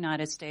alliance with the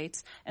United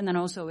States, and then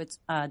also its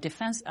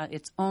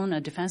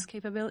own defense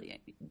capability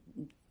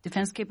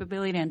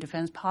and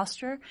defense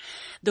posture.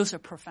 Those are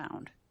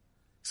profound.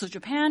 So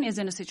Japan is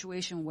in a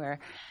situation where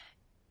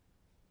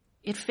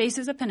it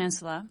faces a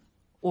peninsula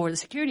or the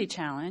security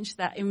challenge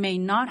that it may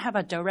not have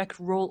a direct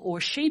role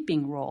or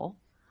shaping role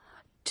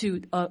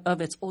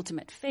of its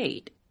ultimate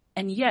fate.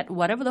 And yet,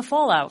 whatever the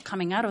fallout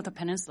coming out of the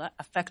peninsula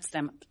affects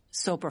them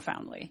so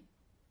profoundly.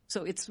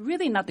 So it's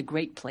really not the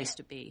great place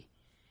to be.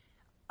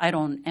 I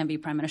don't envy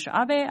Prime Minister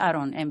Abe. I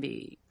don't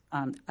envy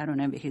his predecessors. I don't envy my predecessors. I don't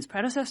envy his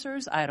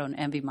predecessors. I don't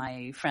envy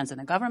my friends in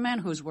the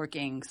government who's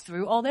working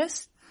through all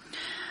this. But Japan is in a situation where it faces a peninsula or the security challenge that it may not have a direct role or shaping role to of its ultimate fate. And yet, whatever the fallout coming out of the peninsula affects them so profoundly. So it's really not the great place to be. I don't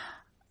envy Prime Minister Abe. I don't envy his predecessors. I don't envy my friends in the government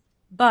who's working through all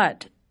this.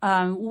 But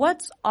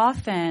what's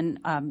often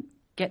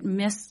gets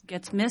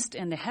missed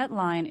in the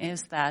headline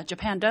is that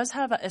Japan does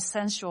have an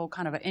essential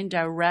kind of an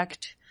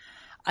indirect,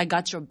 I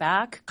got your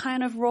back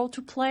kind of role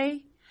to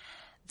play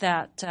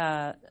that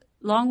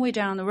long way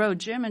down the road,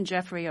 Jim and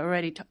Jeffrey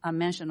already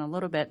mentioned a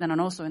little bit,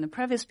 and also in the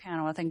previous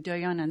panel, I think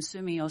Do-yeon and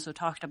Sumi also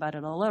talked about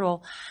it a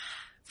little.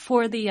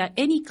 For the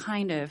any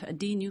kind of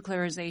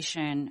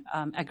denuclearization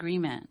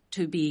agreement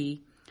to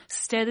be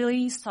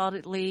steadily,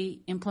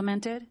 solidly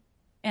implemented,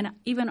 and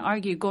even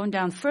argue going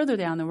down further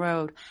down the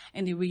road,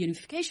 and the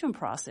reunification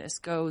process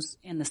goes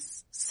in a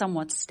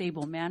somewhat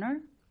stable manner,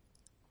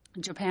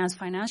 Japan's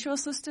financial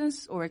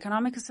assistance or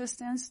economic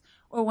assistance,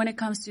 or when it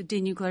comes to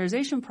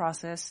denuclearization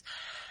process,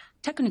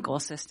 technical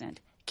assistance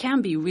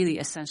can be really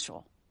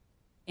essential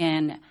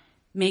in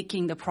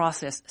making the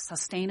process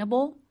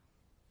sustainable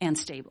and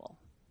stable.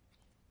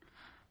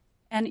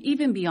 And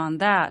even beyond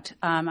that,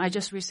 I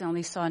just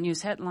recently saw a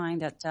news headline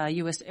that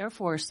U.S. Air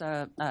Force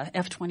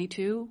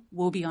F-22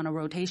 will be on a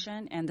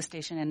rotation and the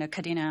station in the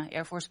Kadena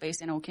Air Force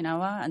Base in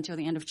Okinawa until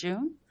the end of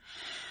June.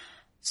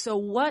 So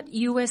what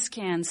U.S.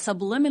 can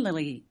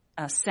subliminally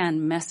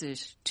send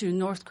message to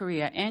North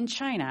Korea and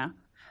China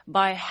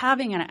by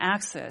having an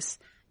access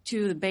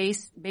to the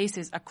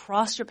bases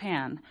across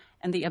Japan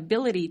and the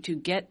ability to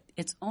get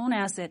its own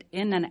asset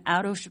in and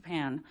out of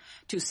Japan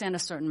to send a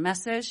certain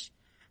message,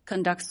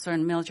 conduct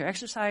certain military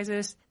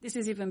exercises. This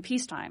is even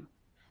peacetime.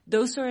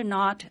 Those are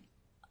not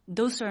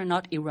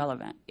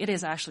irrelevant. It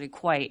is actually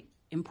quite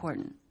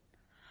important.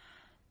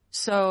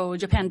 So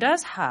Japan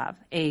does have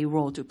a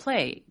role to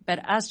play, but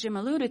as Jim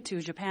alluded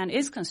to, Japan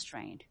is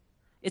constrained.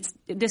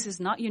 This is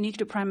not unique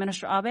to Prime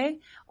Minister Abe,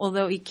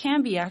 although it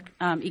can be a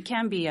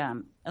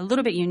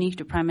little bit unique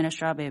to Prime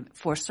Minister Abe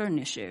for certain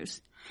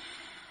issues.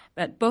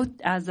 But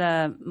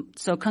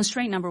so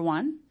constraint number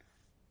one,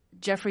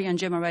 Jeffrey and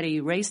Jim already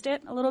raised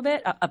it a little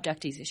bit,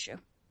 abductees issue.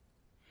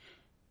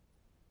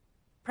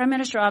 Prime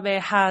Minister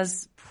Abe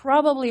has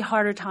probably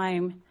harder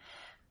time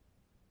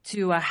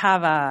to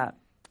have a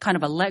kind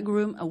of a leg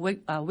room,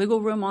 a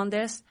wiggle room on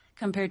this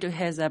compared to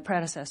his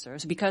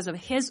predecessors because of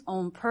his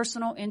own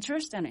personal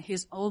interest and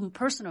his own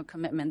personal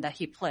commitment that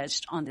he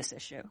pledged on this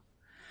issue.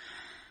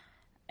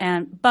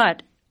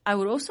 But I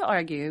would also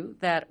argue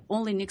that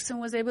only Nixon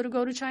was able to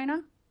go to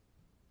China.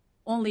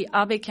 Only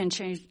Abe can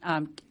change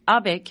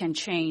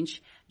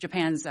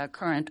Japan's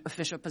current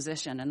official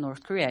position in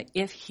North Korea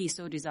if he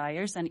so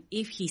desires and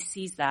if he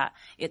sees that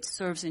it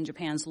serves in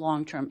Japan's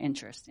long-term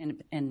interest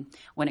in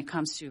when it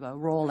comes to a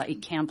role that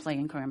it can play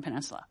in Korean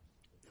Peninsula.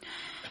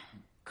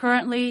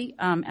 Currently,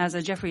 as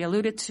Jeffrey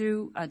alluded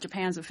to,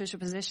 Japan's official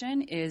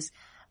position is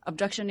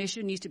abduction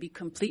issue needs to be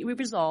completely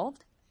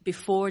resolved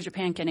before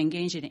Japan can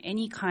engage in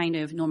any kind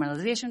of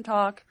normalization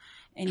talk,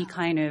 any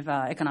kind of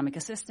economic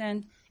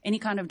assistance, any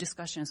kind of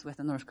discussions with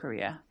North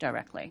Korea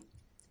directly.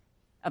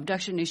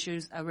 Abduction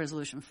issues a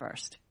resolution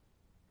first.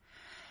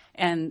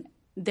 And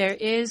there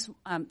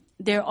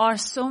are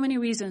so many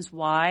reasons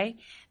why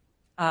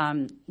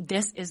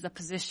this is the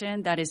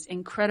position that is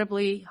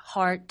incredibly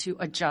hard to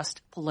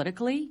adjust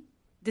politically.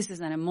 This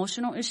is an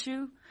emotional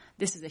issue.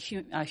 This is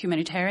a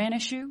humanitarian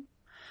issue.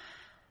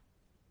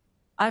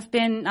 I've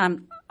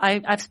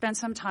spent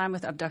some time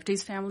with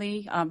abductees'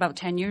 family about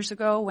 10 years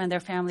ago when their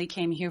family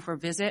came here for a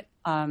visit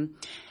and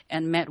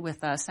met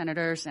with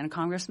senators and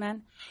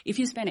congressmen. If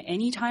you spend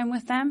any time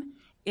with them,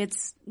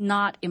 it's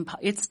not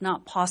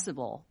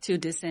possible to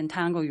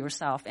disentangle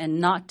yourself and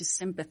not to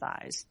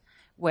sympathize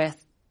with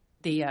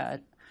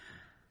the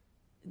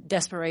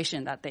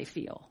desperation that they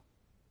feel.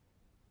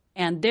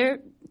 And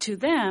to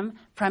them,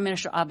 Prime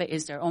Minister Abe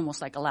is their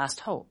almost like a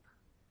last hope.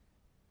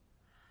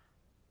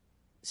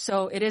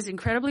 So it is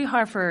incredibly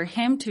hard for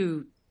him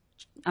to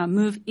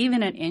move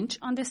even an inch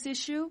on this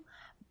issue.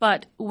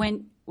 But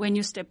when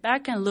you step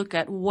back and look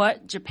at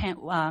what Japan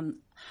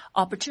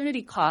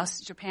opportunity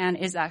costs Japan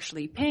is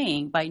actually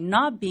paying by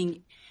not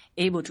being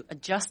able to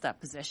adjust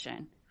that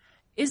position,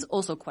 is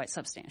also quite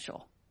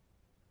substantial,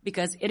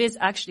 because it is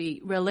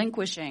actually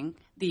relinquishing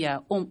the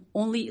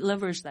only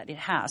leverage that it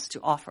has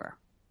to offer.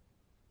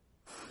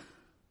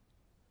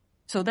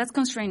 So that's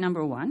constraint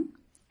number one.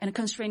 And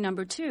constraint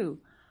number two,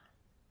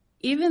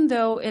 even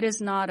though it is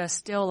not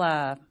still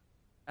a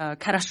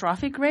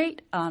catastrophic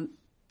rate,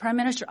 Prime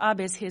Minister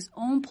Abe's his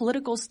own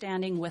political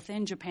standing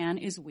within Japan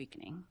is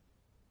weakening.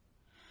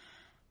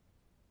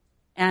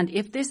 And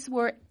if this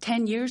were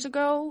 10 years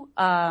ago,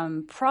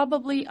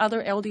 probably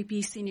other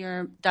LDP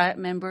senior Diet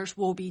members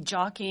will be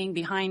jockeying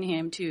behind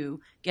him to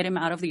get him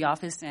out of the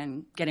office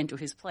and get into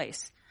his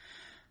place.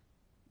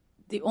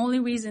 The only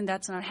reason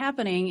that's not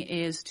happening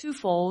is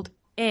twofold.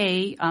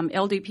 A,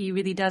 LDP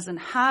really doesn't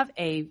have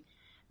a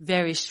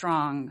very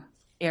strong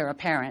heir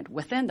apparent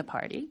within the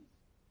party.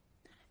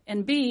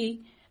 And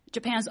B,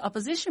 Japan's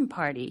opposition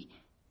party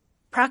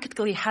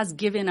practically has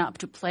given up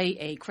to play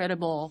a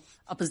credible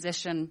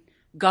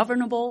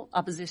governable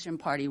opposition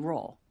party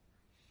role.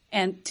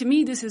 And to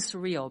me, this is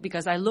surreal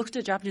because I looked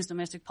at Japanese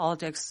domestic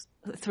politics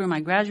through my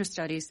graduate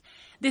studies.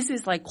 This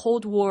is like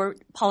Cold War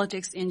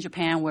politics in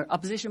Japan where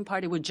opposition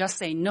party would just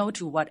say no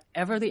to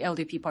whatever the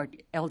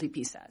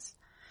LDP says.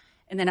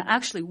 And then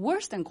actually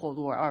worse than Cold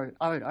War,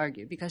 I would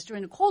argue, because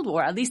during the Cold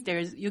War, at least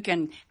you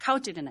can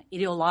couch it in an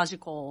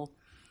ideological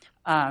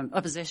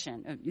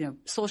opposition,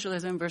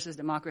 socialism versus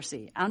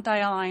democracy,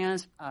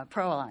 anti-alliance,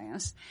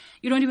 pro-alliance.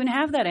 You don't even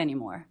have that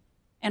anymore.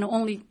 And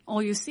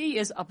all you see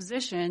is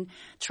opposition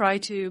try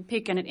to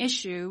pick an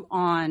issue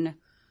on,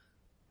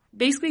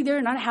 basically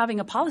they're not having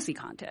a policy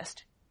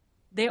contest.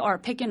 They are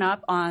picking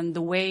up on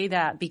the way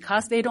that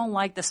because they don't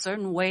like the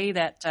certain way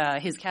that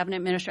his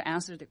cabinet minister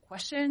answered the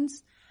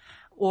questions,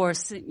 or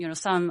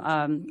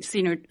some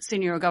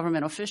senior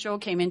government official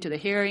came into the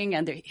hearing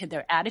and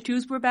their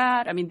attitudes were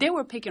bad. I mean, they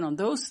were picking on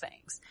those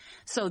things.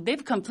 So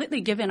they've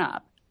completely given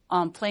up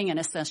on playing an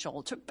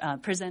essential,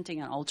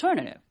 presenting an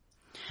alternative.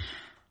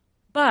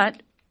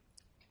 But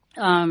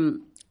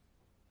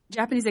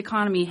Japanese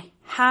economy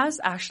has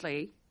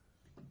actually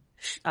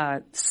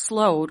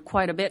slowed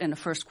quite a bit in the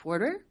first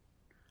quarter,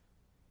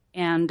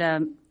 and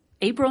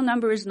April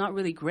number is not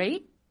really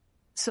great.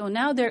 So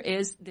now there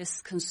is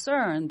this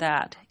concern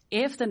that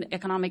if the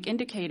economic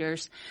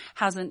indicators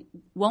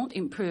won't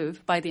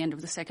improve by the end of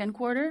the second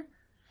quarter,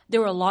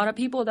 there were a lot of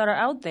people that are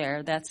out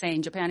there that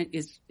saying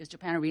is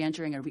Japan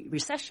re-entering a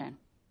recession,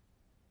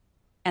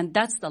 and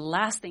that's the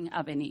last thing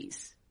Abe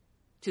needs,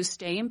 to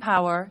stay in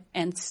power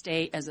and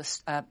stay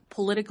as a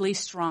politically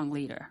strong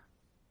leader.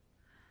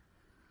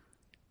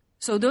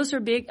 So those are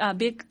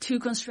big two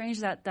constraints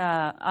that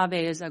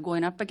Abe is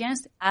going up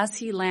against. As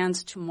he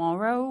lands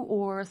tomorrow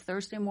or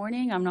Thursday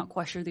morning, I'm not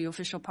quite sure the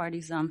official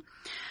party's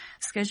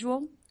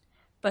schedule.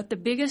 But the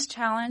biggest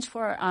challenge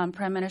for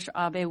Prime Minister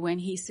Abe when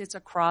he sits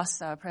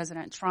across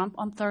President Trump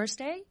on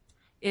Thursday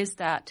is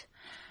that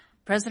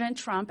President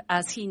Trump,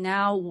 as he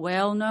now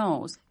well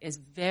knows, is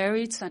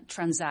very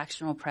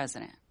transactional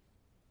president.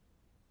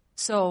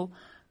 So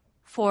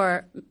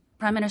for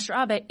Prime Minister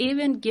Abe,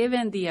 even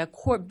given the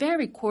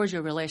very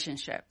cordial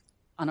relationship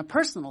on a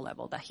personal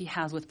level that he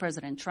has with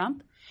President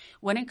Trump,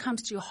 when it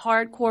comes to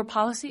hardcore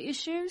policy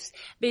issues,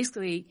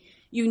 basically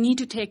you need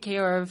to take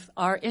care of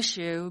our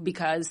issue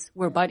because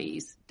we're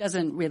buddies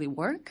doesn't really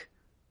work.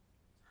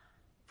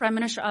 Prime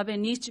Minister Abe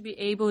needs to be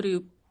able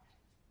to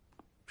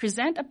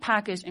present a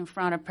package in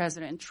front of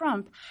President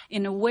Trump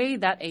in a way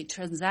that a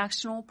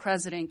transactional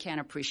president can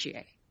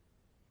appreciate.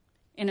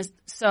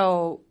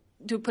 So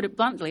to put it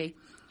bluntly,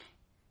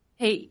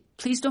 hey,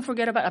 please don't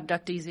forget about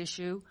abductees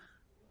issue.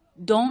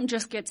 Don't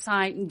just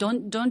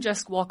don't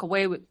just walk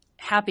away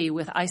happy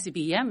with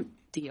ICBM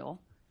deal.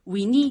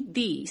 We need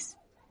these.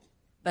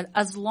 But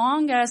as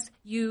long as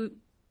you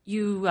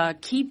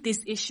keep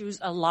these issues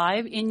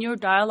alive in your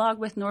dialogue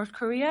with North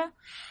Korea,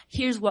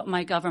 here's what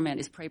my government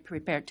is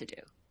prepared to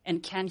do.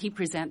 And can he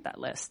present that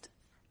list?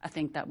 I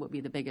think that would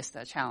be the biggest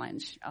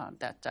challenge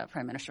that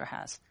Prime Minister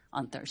has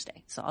on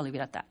Thursday. So I'll leave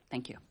it at that.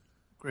 Thank you.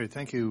 Great.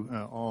 Thank you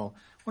all.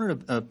 I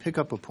wanted to pick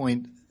up a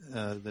point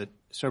that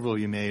several of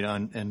you made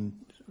on, and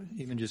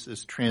even just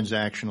this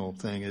transactional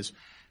thing is,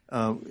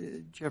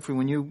 Jeffrey,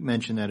 when you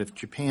mentioned that if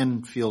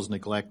Japan feels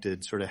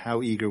neglected, sort of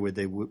how eager would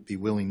they be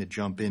willing to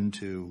jump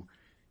into,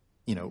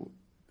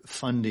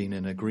 funding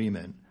an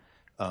agreement?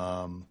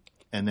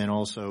 And then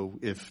also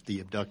if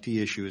the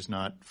abductee issue is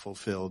not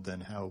fulfilled, then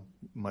how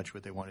much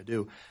would they want to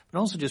do? But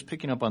also just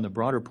picking up on the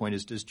broader point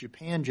is, does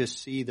Japan just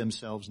see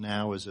themselves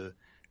now as a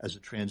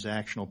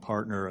transactional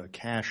partner, a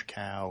cash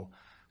cow,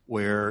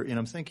 where,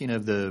 I'm thinking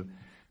of the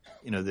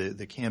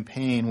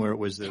campaign where it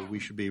was that we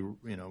should be,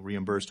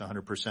 reimbursed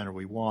 100% or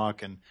we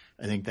walk. And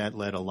I think that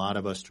led a lot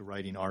of us to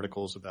writing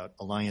articles about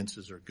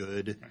alliances are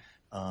good.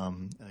 I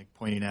think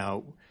pointing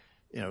out,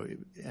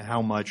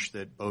 how much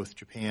that both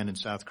Japan and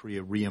South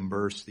Korea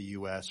reimburse the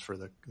U.S. for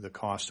the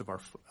cost of our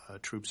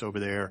troops over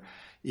there.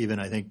 Even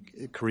I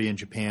think Korea and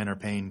Japan are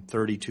paying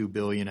 $32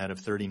 billion out of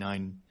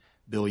 $39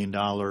 billion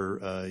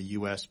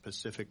U.S.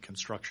 Pacific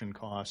construction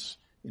costs,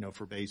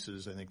 for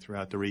bases, I think,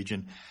 throughout the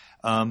region.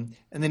 And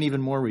then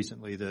even more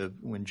recently,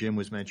 when Jim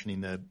was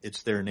mentioning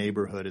it's their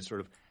neighborhood, it's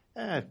sort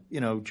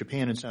of,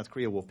 Japan and South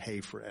Korea will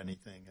pay for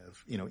anything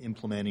of,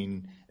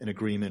 implementing an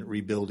agreement,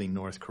 rebuilding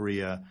North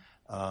Korea.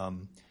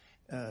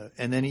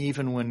 And then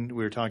even when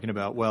we were talking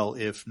about, well,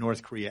 if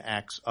North Korea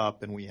acts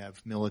up and we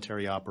have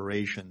military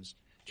operations,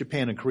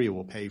 Japan and Korea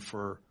will pay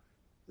for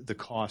the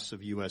costs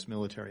of U.S.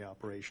 military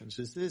operations.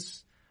 Is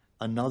this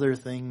another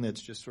thing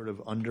that's just sort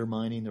of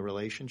undermining the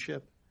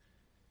relationship?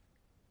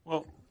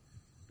 Well,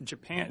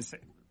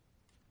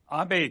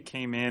 Abe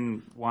came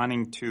in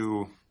wanting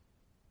to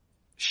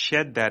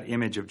shed that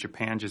image of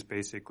Japan just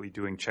basically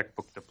doing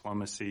checkbook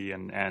diplomacy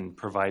and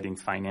providing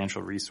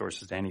financial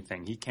resources to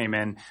anything. He came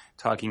in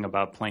talking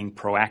about playing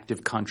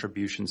proactive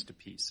contributions to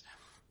peace.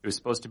 It was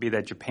supposed to be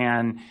that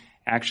Japan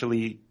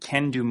actually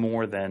can do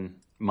more than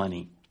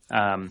money.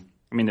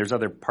 There's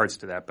other parts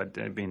to that, but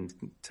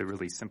to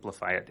really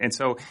simplify it. And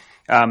so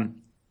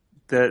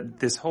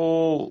this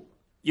whole,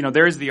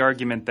 there is the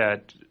argument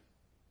that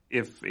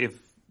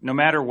if no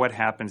matter what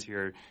happens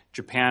here,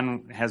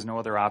 Japan has no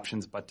other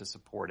options but to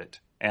support it.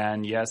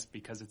 And yes,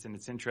 because it's in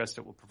its interest,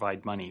 it will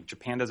provide money.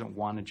 Japan doesn't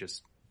want to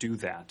just do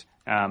that.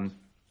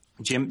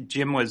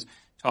 Jim was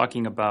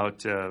talking about,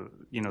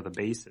 the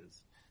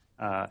bases.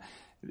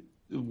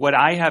 What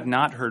I have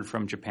not heard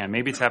from Japan,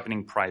 maybe it's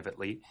happening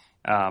privately,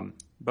 and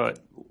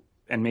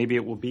maybe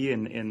it will be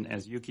in,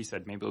 as Yuki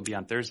said, maybe it will be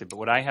on Thursday, but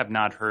what I have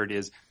not heard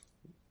is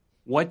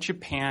what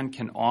Japan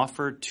can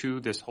offer to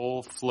this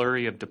whole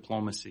flurry of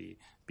diplomacy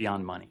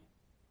beyond money.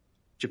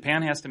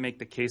 Japan has to make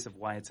the case of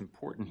why it's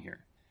important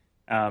here.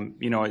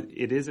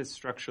 It is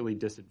structurally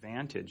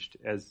disadvantaged,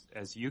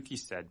 as Yuki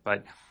said,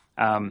 but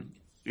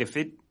if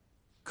it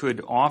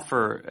could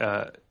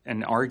offer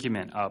an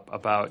argument up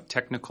about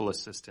technical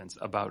assistance,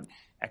 about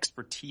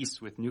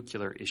expertise with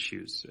nuclear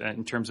issues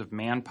in terms of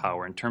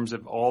manpower, in terms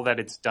of all that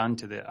it's done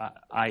to the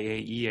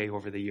IAEA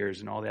over the years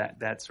and all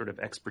that sort of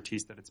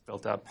expertise that it's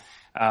built up.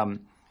 And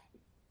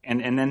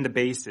then the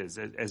bases,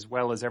 as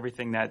well as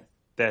everything that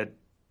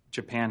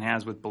Japan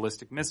has with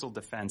ballistic missile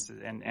defense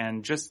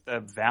and just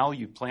the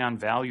play on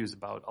values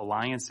about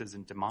alliances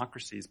and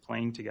democracies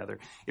playing together.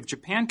 If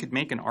Japan could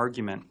make an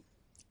argument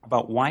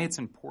about why it's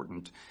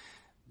important,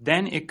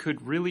 then it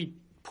could really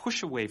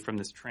push away from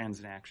this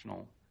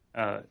transnational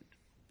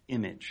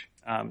image.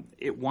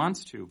 It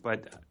wants to,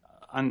 but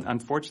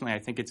unfortunately, I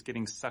think it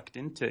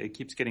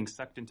keeps getting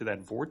sucked into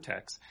that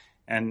vortex.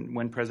 And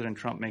when President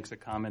Trump makes a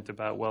comment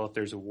about, well, if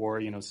there's a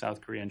war,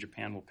 South Korea and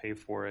Japan will pay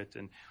for it,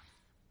 and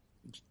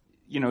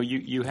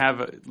you have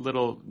a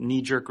little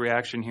knee-jerk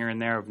reaction here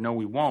and there of no,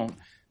 we won't,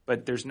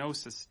 but there's no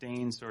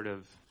sustained sort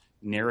of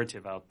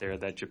narrative out there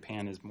that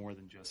Japan is more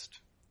than just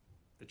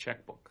the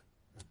checkbook.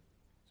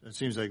 So it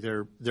seems like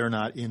they're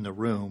not in the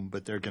room,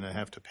 but they're going to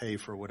have to pay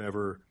for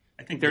whatever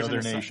I think there's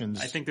other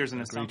nations. I think there's an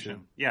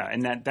assumption. Yeah,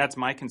 and that's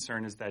my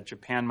concern is that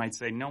Japan might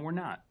say, no, we're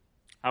not.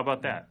 How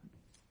about that?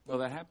 Well,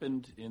 that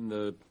happened in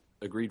the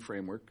agreed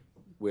framework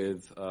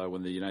with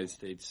when the United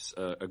States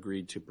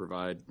agreed to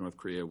provide North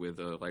Korea with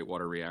a light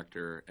water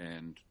reactor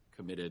and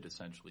committed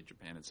essentially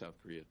Japan and South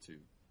Korea to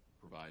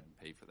provide and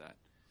pay for that.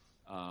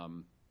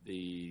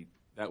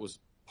 That was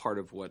part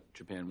of what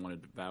Japan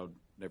vowed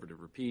never to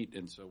repeat,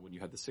 and so when you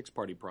had the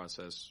six-party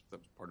process, that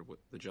was part of what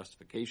the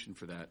justification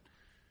for that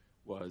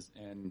was,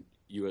 and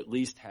you at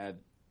least had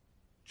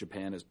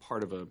Japan as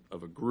part of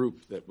a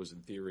group that was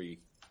in theory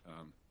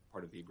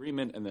part of the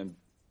agreement and then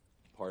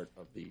part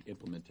of the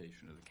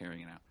implementation of the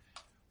carrying it out.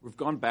 We've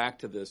gone back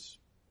to this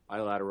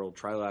bilateral,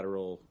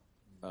 trilateral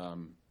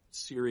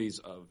series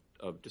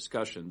of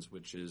discussions,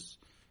 which is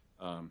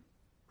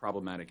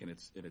problematic in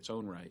its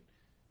own right.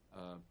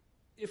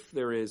 If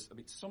there is,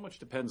 so much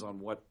depends on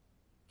what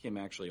Kim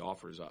actually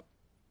offers up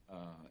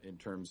in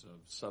terms of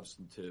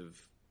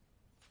substantive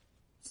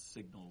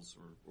signals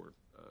or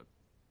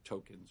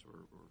tokens or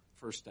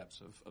first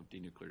steps of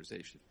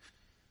denuclearization.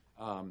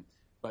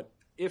 But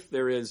if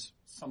there is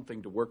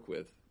something to work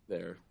with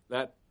there,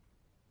 that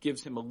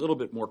gives him a little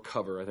bit more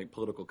cover, I think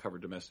political cover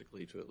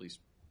domestically, to at least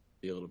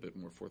be a little bit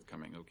more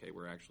forthcoming. Okay,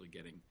 we're actually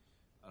getting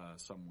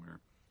somewhere.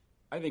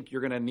 I think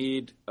you're going to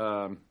need,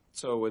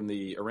 so in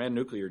the Iran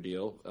nuclear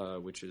deal,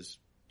 which is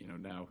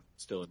now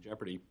still in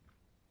jeopardy,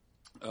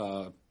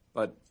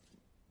 but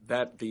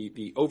that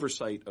the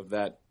oversight of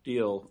that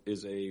deal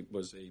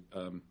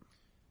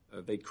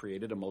they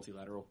created a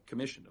multilateral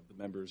commission of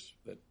the members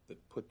that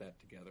put that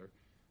together.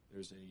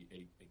 There's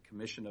a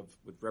commission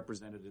with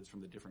representatives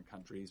from the different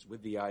countries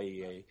with the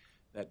IAEA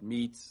that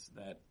meets,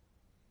 that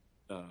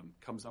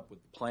comes up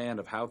with the plan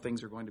of how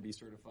things are going to be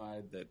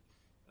certified, that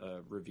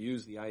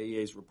reviews the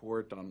IAEA's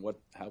report on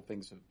how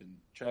things have been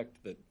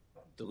checked, that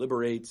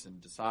deliberates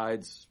and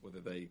decides whether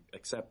they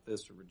accept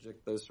this or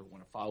reject this or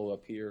want to follow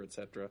up here, et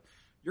cetera.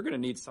 You're going to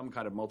need some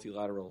kind of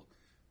multilateral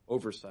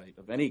oversight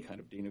of any kind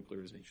of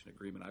denuclearization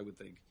agreement, I would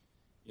think,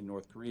 in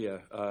North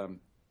Korea.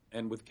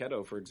 And with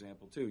KEDO, for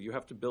example, too, you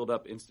have to build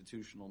up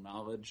institutional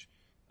knowledge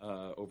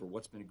over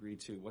what's been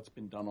agreed to, what's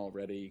been done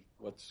already,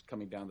 what's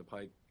coming down the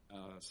pike.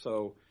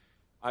 So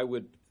I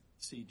would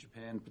see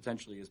Japan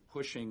potentially as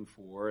pushing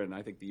for, and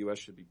I think the U.S.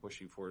 should be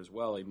pushing for as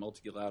well, a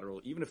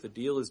multilateral, even if the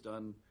deal is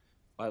done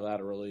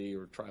bilaterally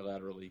or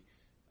trilaterally,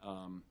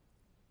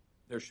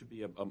 there should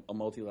be a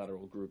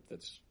multilateral group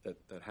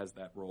that has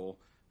that role.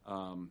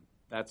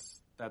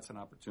 That's an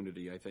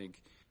opportunity, I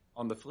think.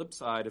 On the flip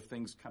side, if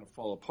things kind of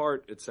fall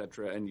apart, et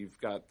cetera, and you've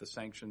got the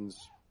sanctions,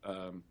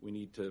 we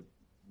need to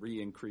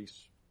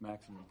re-increase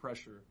maximum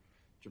pressure.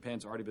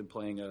 Japan's already been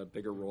playing a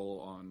bigger role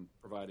on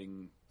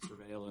providing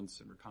surveillance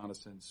and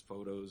reconnaissance,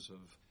 photos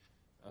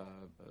of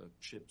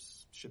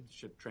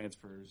ship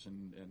transfers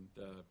and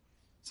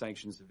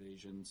sanctions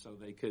evasion. So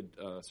they could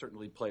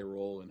certainly play a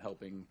role in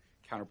helping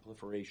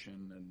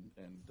counterproliferation and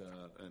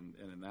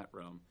in that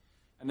realm.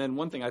 And then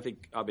one thing I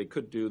think Abe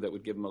could do that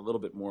would give him a little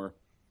bit more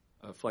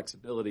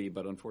flexibility,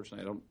 but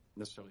unfortunately I don't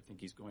necessarily think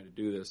he's going to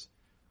do this.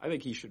 I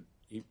think he should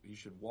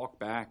walk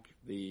back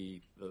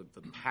the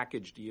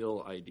package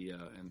deal idea,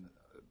 and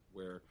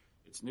where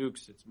it's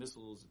nukes, it's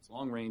missiles, it's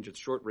long range, it's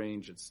short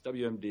range, it's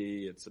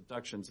WMD, it's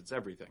abductions, it's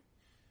everything.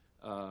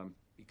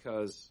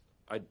 Because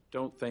I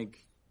don't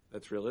think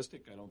that's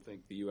realistic. I don't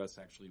think the U.S.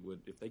 actually would,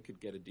 if they could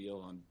get a deal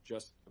on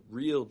just a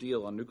real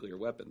deal on nuclear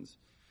weapons.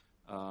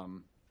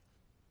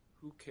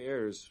 Who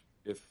cares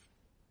if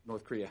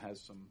North Korea has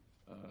some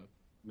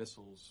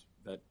missiles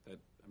that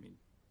I mean,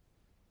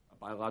 a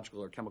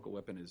biological or chemical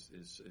weapon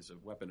is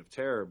a weapon of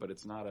terror, but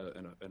it's not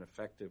an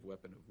effective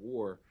weapon of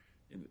war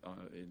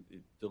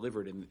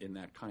delivered in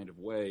that kind of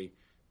way.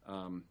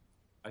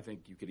 I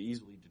think you could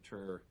easily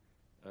deter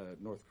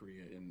North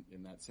Korea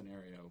in that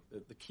scenario.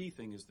 The key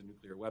thing is the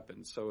nuclear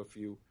weapons. So if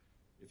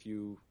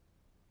you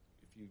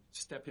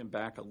step him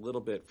back a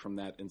little bit from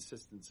that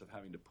insistence of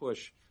having to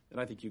push, then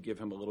I think you give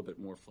him a little bit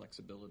more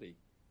flexibility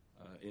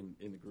in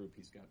the group.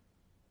 He's got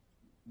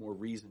more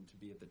reason to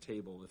be at the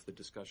table if the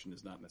discussion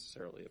is not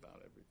necessarily about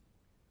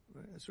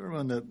everything. Sort of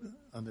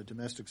on the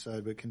domestic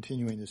side, but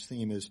continuing this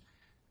theme is,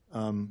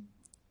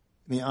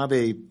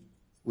 Abe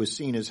was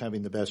seen as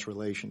having the best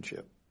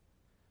relationship.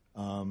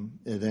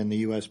 Then the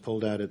U.S.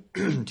 pulled out at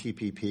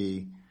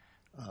TPP.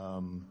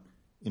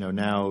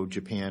 Now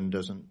Japan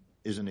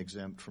isn't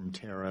exempt from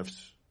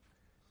tariffs.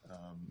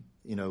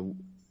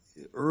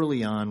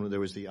 Early on there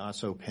was the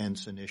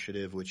Aso-Pence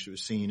initiative, which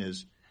was seen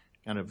as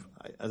kind of,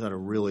 I thought, a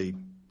really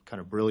kind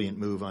of brilliant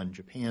move on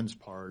Japan's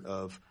part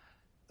of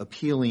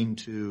appealing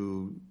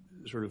to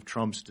sort of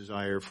Trump's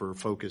desire for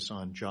focus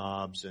on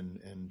jobs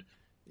and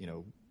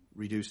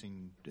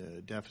reducing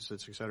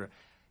deficits, et cetera.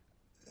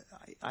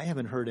 I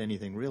haven't heard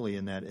anything really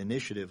in that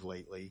initiative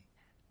lately.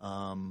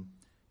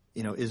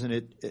 Isn't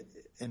it?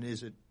 And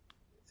is it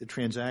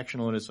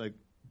transactional? And it's like,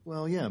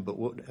 well, yeah, but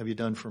what have you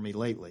done for me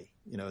lately?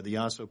 The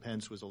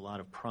Aso-Pence was a lot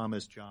of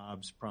promised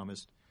jobs,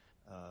 promised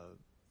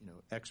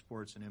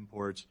exports and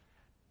imports,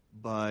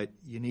 but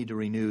you need to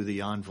renew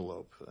the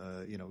envelope.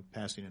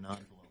 Passing an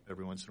envelope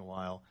every once in a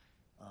while.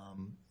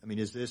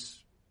 Is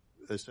this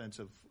a sense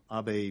of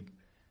Abe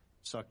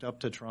sucked up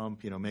to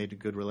Trump, made a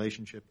good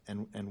relationship,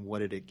 and what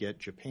did it get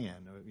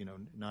Japan?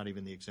 Not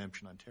even the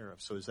exemption on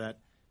tariffs. So is that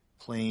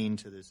playing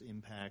to this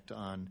impact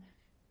on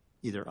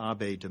either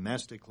Abe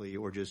domestically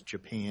or just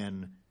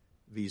Japan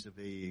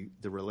vis-a-vis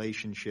the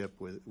relationship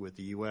with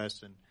the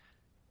U.S. and,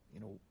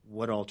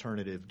 what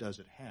alternative does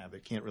it have?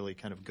 It can't really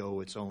kind of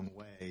go its own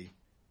way,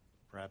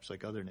 perhaps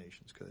like other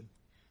nations could.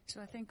 So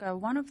I think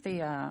one of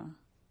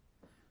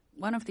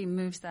the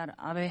moves that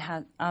Abe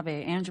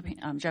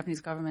and Japanese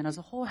government as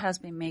a whole has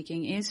been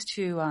making is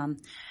to,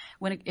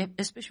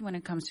 especially when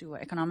it comes to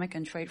economic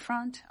and trade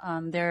front,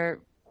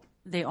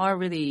 they are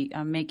really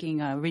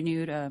making a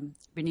renewed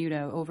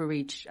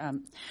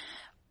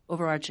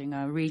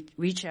overarching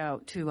reach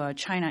out to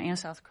China and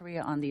South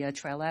Korea on the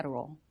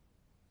trilateral.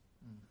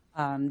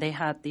 They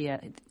had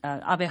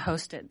Abe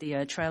hosted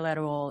the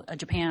trilateral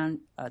Japan,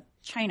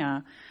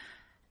 China,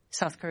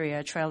 South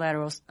Korea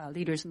trilateral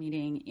leaders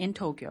meeting in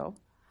Tokyo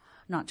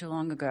not too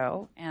long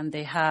ago, and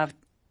they have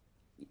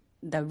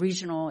the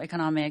regional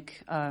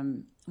economic,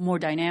 more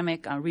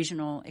dynamic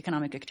regional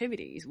economic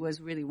activities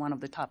was really one of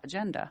the top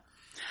agenda.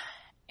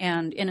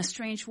 And in a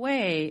strange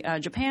way,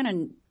 Japan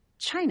and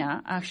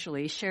China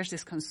actually shares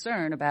this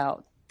concern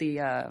about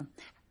the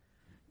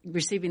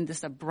receiving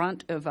this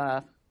brunt of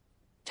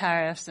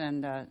tariffs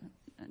and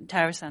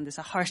this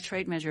harsh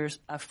trade measures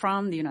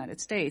from the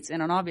United States.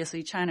 And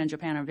obviously China and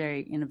Japan are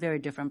in very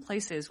different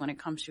places when it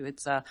comes to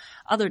its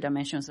other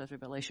dimensions of the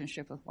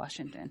relationship with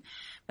Washington.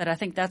 But I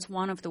think that's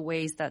one of the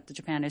ways that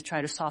Japan is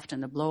trying to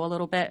soften the blow a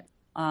little bit.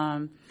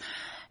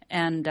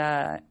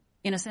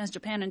 In a sense,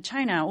 Japan and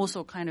China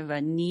also kind of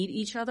need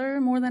each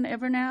other more than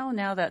ever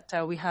now that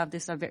we have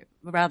this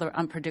rather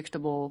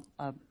unpredictable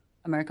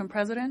American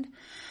president,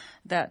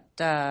 that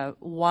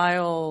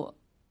while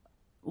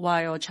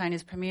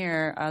Chinese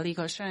Premier Li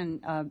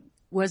Keqiang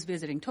was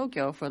visiting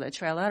Tokyo for the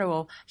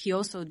trilateral, he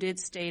also did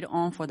stay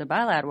on for the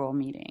bilateral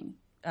meeting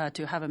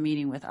to have a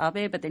meeting with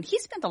Abe, but then he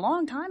spent a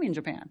long time in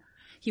Japan.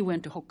 He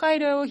went to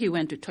Hokkaido, he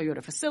went to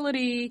Toyota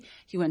facility,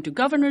 he went to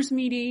governor's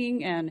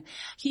meeting, and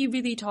he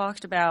really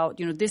talked about,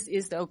 this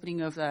is the opening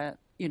of the,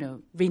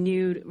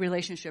 renewed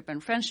relationship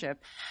and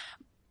friendship.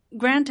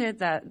 Granted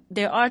that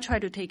they are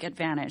trying to take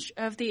advantage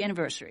of the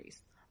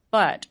anniversaries,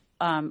 but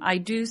I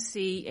do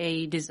see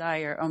a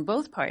desire on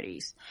both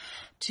parties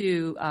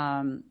to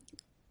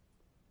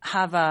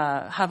have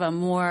a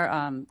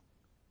more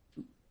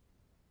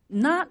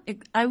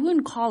I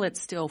wouldn't call it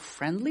still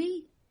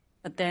friendly,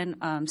 but then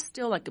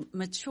still like a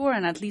mature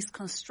and at least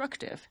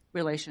constructive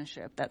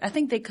relationship that I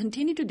think they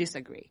continue to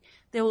disagree.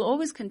 They will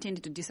always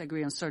continue to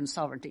disagree on certain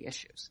sovereignty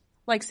issues,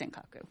 like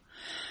Senkaku.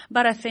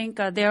 But I think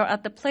they're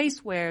at the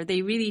place where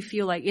they really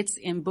feel like it's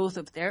in both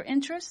of their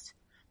interests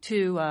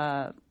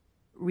to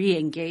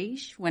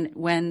re-engage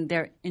when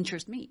their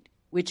interests meet,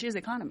 which is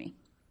economy.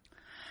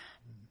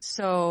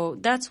 So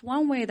that's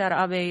one way that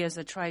Abe has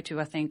tried to,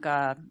 I think,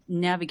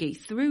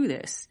 navigate through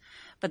this.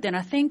 But then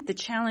I think the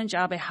challenge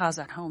Abe has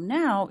at home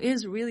now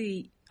is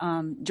really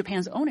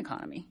Japan's own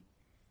economy.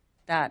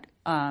 That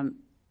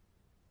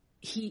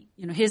his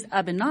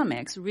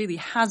Abenomics really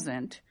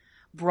hasn't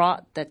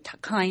brought the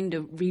kind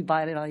of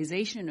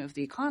revitalization of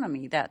the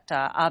economy that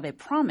Abe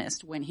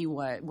promised when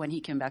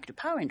he came back to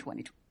power in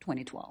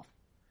 2012.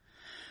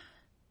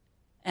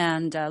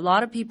 And a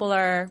lot of people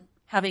are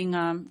having,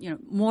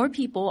 more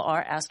people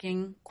are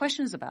asking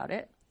questions about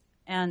it.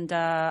 And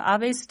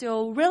Abe is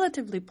still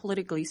relatively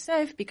politically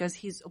safe because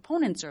his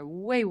opponents are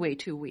way, way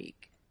too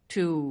weak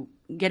to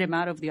get him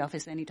out of the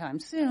office anytime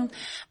soon.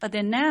 But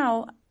then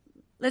now,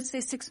 let's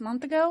say 6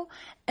 months ago,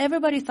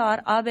 everybody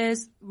thought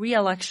Abe's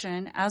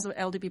re-election as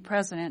LDP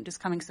president this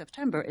coming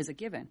September is a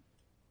given.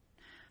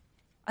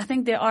 I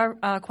think there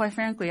are, quite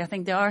frankly, I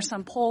think there are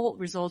some poll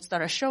results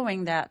that are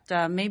showing that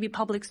maybe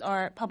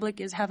public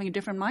is having a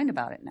different mind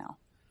about it now.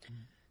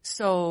 Mm-hmm.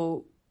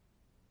 So,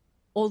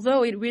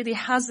 although it really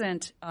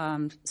hasn't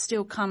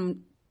still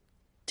come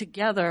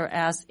together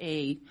as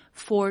a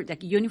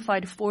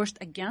unified force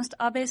against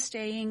Abe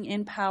staying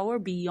in power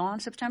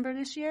beyond September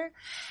this year,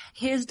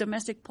 his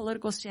domestic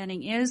political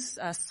standing is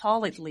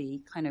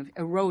solidly kind of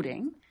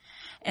eroding,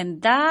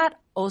 and that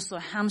also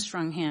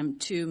hamstrung him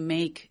to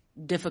make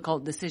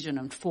difficult decision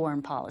on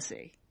foreign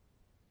policy.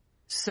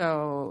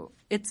 So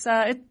it's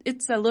a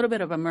little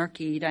bit of a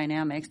murky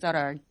dynamics that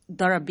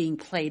are being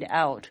played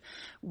out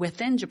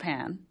within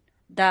Japan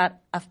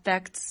that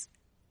affects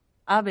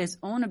Abe's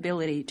own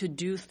ability to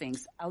do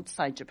things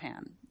outside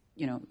Japan,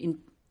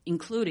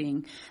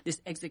 including this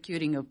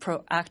executing of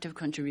proactive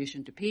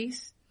contribution to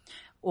peace,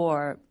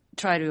 or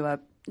try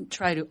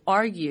to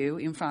argue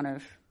in front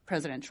of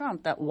President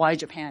Trump that why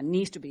Japan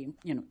needs to be,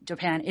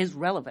 Japan is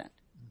relevant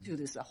to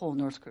this whole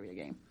North Korea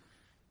game.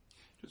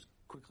 Just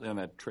quickly on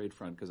that trade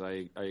front, because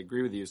I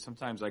agree with you.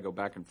 Sometimes I go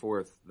back and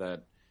forth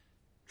that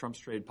Trump's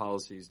trade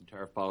policies and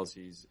tariff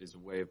policies is a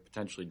way of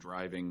potentially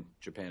driving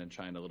Japan and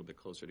China a little bit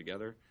closer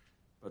together.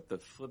 But the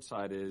flip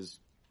side is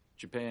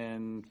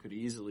Japan could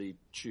easily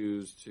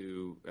choose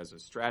to, as a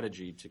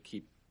strategy to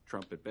keep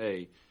Trump at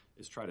bay,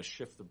 is try to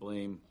shift the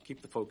blame,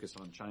 keep the focus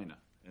on China,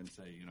 and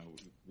say,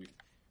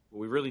 what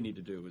we really need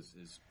to do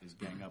is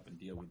gang up and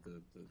deal with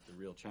the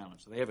real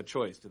challenge. So they have a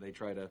choice. Do they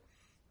try to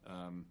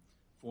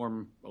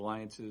form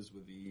alliances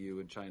with the EU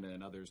and China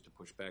and others to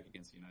push back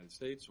against the United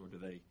States, or do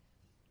they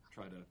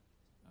try to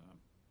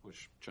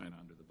push China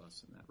under the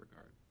bus in that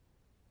regard?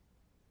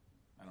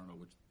 I don't know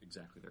which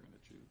exactly they're going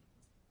to choose.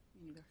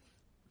 Me neither.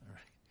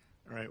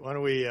 All right. Why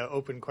don't we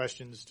open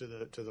questions to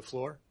the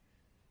floor?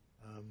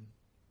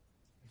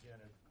 Again,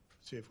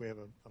 see if we have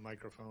a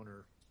microphone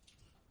or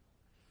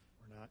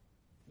not.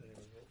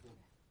 We'll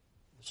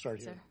start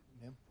here.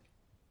 Ma'am.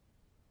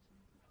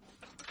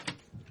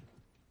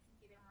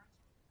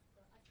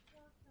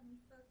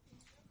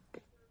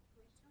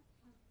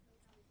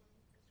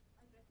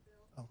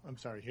 Oh, I'm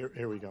sorry.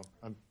 Here we go.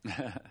 I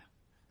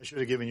should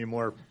have given you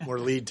more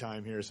lead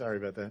time here. Sorry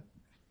about that.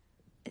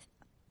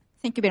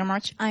 Thank you very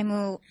much. I'm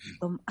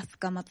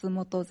Asuka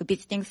Matsumoto, the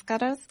visiting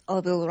scholars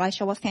of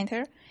Reischauer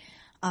Center,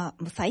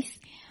 MUSAIS.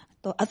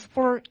 So as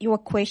for your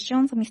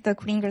questions, Mr.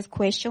 Klinger's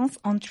questions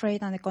on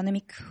trade and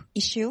economic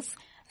issues,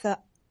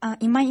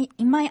 in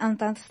my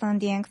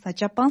understanding,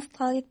 Japan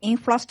started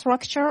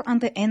infrastructure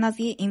and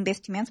energy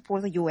investments for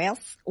the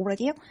U.S.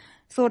 already.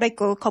 So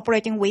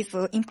cooperating with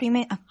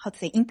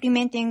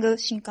implementing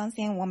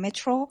Shinkansen or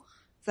Metro,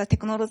 the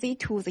technology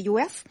to the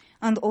U.S.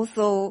 and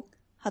also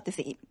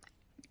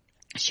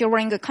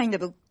sharing a kind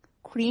of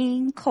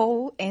clean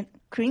coal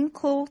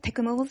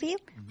technology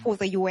for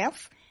the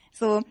U.S.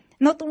 So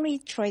not only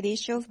trade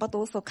issues, but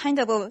also kind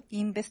of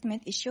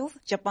investment issues.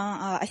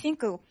 Japan, I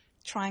think,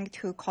 trying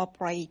to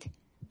cooperate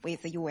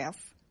with the U.S.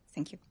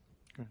 Thank you.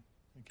 Okay.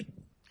 Thank you.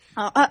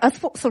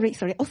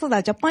 Sorry. Also,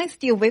 Japan is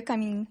still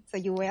welcoming the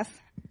U.S.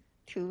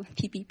 to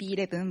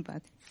TPP-11,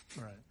 but.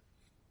 All right.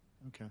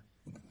 Okay.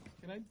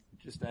 Can I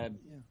just add,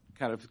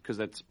 kind of, because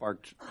that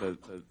sparked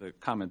the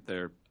comment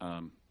there,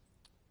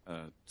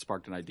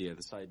 sparked an idea.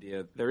 This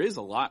idea, there is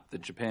a lot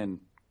that Japan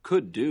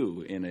could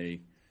do in a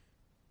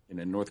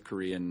North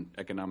Korean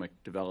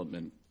economic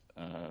development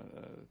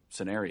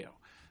scenario,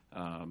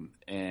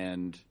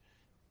 and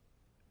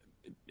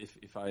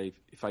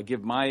if I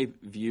give my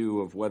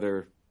view of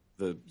whether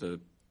the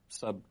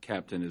sub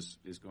captain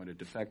is going to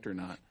defect or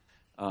not,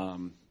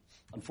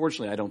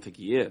 unfortunately, I don't think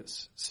he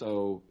is.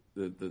 So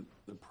the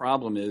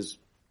problem is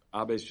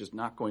Abe's just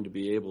not going to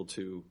be able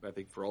to, I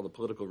think, for all the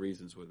political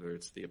reasons, whether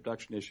it's the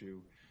abduction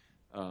issue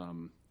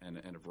and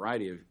a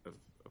variety of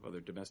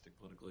other domestic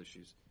political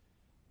issues.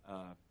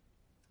 I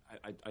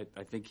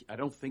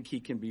don't think he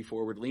can be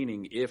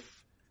forward-leaning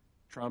if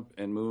Trump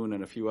and Moon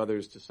and a few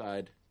others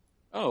decide,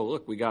 oh,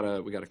 look, we got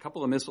a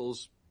couple of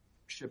missiles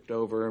shipped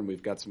over, and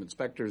we've got some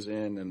inspectors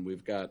in, and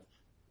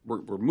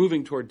we're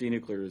moving toward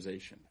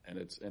denuclearization. And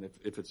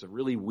if it's a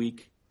really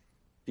weak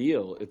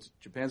deal,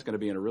 Japan's going to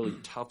be in a really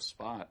tough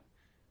spot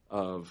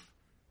of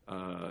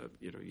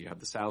you have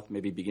the South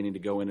maybe beginning to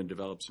go in and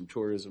develop some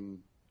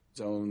tourism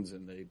zones,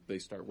 and they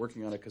start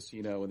working on a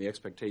casino, and the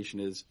expectation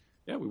is,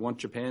 we want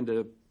Japan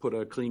to put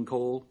a clean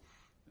coal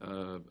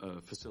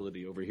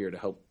facility over here to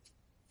help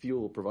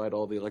provide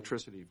all the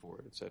electricity for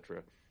it, et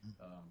cetera.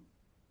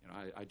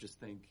 I just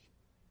think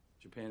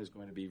Japan is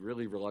going to be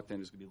really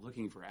reluctant, is going to be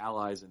looking for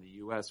allies in the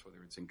U.S.,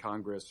 whether it's in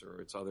Congress or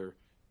it's other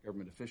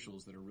government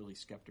officials that are really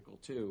skeptical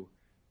too,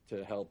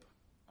 to help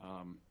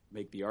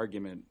make the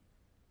argument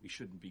we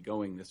shouldn't be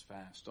going this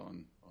fast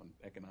on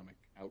economic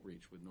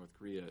outreach with North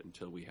Korea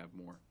until we have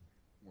more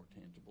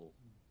tangible.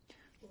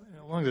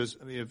 Along those,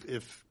 I mean,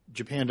 if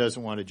Japan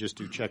doesn't want to just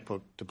do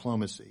checkbook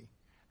diplomacy,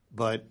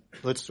 but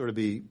let's sort of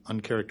be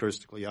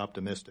uncharacteristically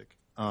optimistic,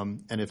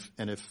 and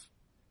if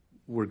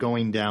we're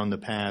going down the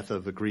path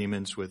of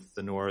agreements with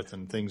the North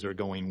and things are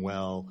going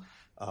well,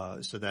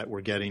 so that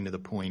we're getting to the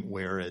point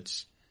where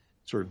it's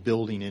sort of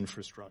building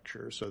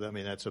infrastructure. So that, I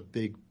mean, that's a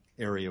big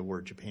area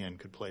where Japan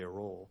could play a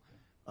role.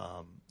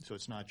 So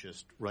it's not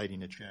just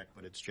writing a check,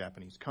 but it's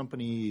Japanese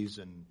companies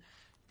and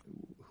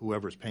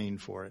whoever's paying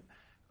for it.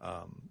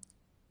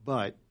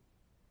 But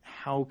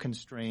how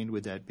constrained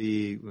would that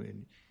be?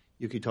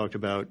 Yuki talked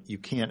about you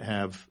can't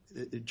have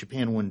 –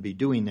 Japan wouldn't be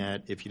doing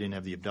that if you didn't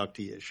have the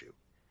abductee issue.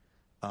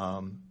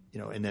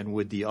 And then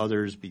would the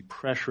others be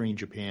pressuring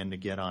Japan to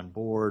get on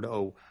board?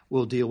 Oh,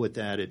 we'll deal with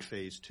that at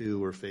phase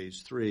 2 or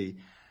phase 3.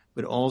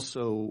 But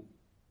also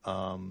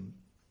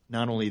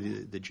not only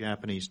the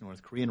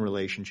Japanese-North Korean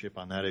relationship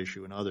on that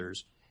issue and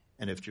others,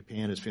 and if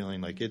Japan is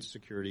feeling like its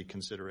security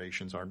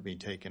considerations aren't being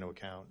taken into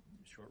account,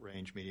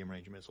 short-range,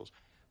 medium-range missiles,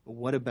 but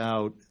what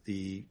about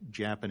the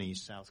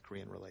Japanese-South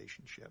Korean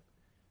relationship?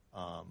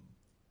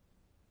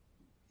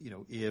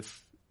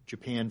 If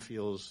Japan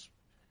feels,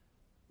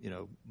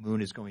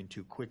 Moon is going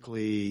too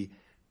quickly,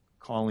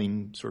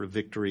 calling sort of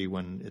victory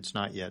when it's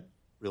not yet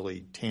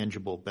really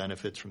tangible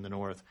benefits from the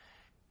North,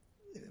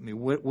 I mean,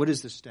 what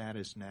is the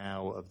status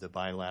now of the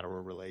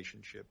bilateral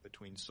relationship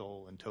between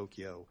Seoul and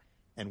Tokyo,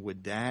 and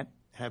would that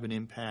have an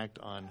impact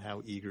on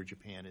how eager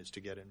Japan is to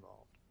get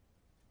involved?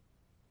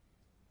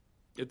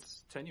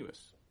 It's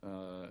tenuous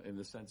in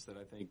the sense that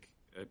I think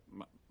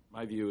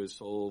my view is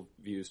Seoul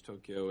views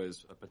Tokyo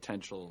as a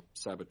potential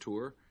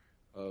saboteur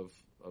of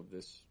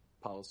this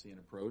policy and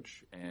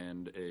approach,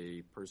 and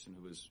a person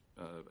who is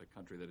a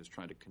country that is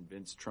trying to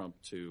convince Trump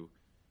to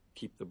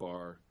keep the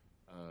bar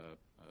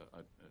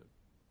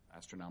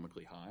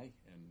astronomically high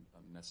and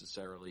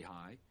unnecessarily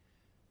high.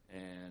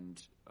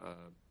 And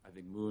I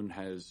think Moon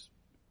has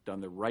done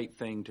the right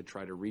thing to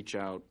try to reach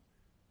out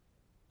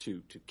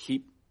to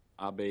keep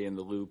Abe in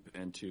the loop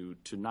and to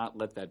not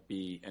let that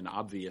be an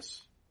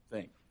obvious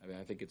thing. I mean,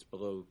 I think it's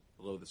below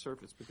the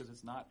surface because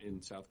it's not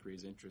in South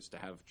Korea's interest to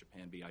have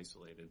Japan be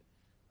isolated.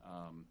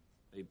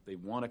 They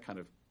want to kind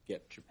of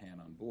get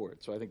Japan on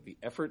board. So I think the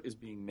effort is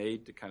being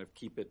made to kind of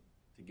keep it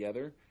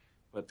together,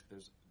 but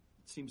it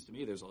seems to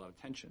me there's a lot of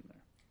tension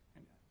there.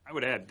 And I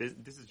would add,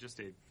 this is just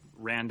a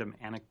random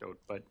anecdote,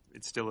 but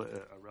it's still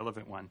a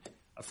relevant one.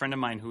 A friend of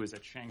mine who was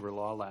at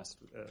Shangri-La last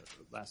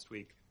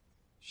week,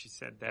 she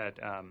said that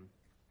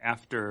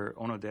after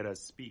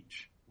Onodera's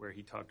speech, where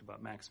he talked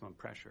about maximum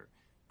pressure,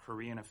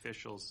 Korean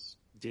officials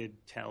did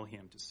tell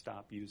him to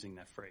stop using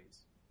that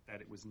phrase, that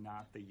it was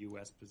not the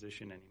U.S.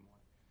 position anymore.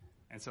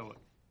 And so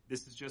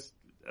this is just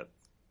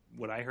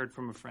what I heard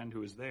from a friend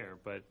who was there.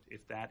 But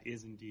if that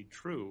is indeed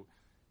true,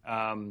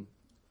 the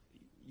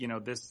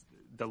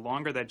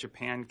longer that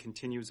Japan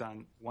continues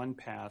on one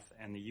path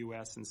and the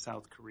U.S. and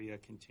South Korea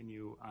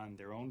continue on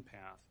their own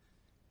path,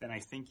 then I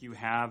think you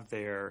have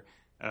there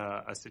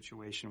a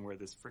situation where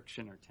this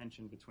friction or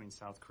tension between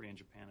South Korea and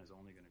Japan is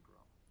only going to grow.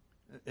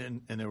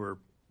 And there were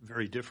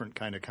very different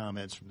kind of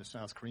comments from the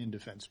South Korean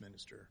defense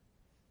minister,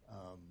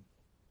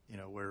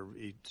 where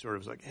he sort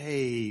of was like,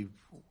 hey,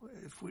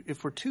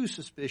 if we're too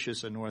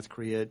suspicious of North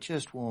Korea, it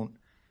just won't,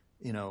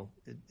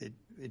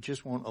 it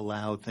just won't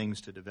allow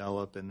things to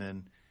develop. And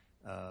then,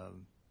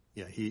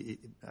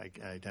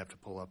 I'd have to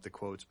pull up the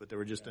quotes, but there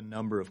were just a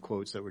number of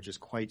quotes that were just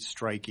quite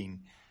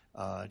striking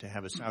to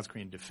have a South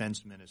Korean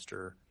defense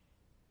minister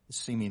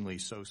seemingly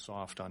so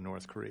soft on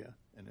North Korea.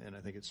 And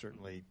I think it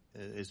certainly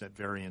is at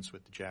variance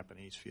with the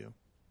Japanese view.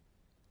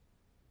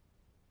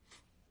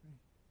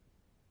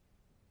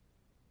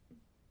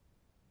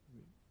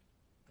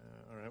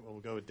 All right, well,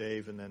 we'll go with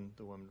Dave and then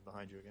the woman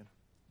behind you again.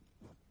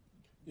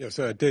 Yes,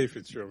 Dave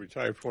Fitzgerald,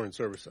 retired Foreign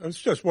Service. I was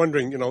just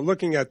wondering,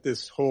 looking at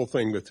this whole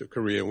thing with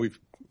Korea,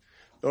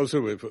 those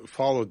who have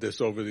followed this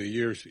over the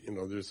years,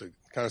 there's a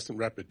constant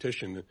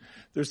repetition.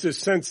 There's this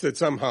sense that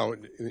somehow,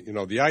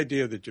 the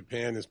idea that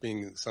Japan is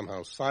being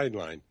somehow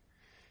sidelined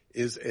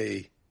is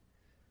an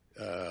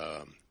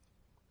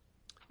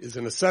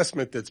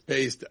assessment that's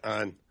based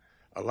on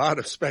a lot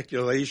of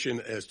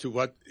speculation as to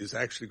what is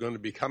actually going to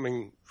be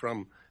coming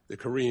from the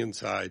Korean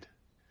side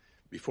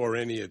before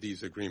any of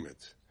these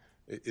agreements.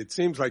 It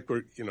seems like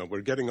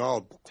we're getting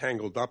all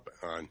tangled up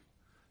on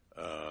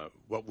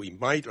what we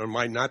might or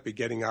might not be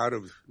getting out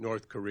of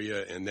North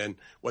Korea, and then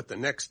what the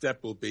next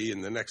step will be,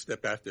 and the next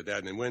step after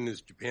that, and when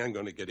is Japan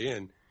going to get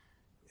in?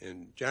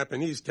 And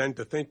Japanese tend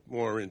to think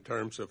more in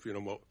terms of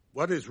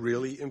what is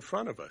really in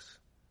front of us.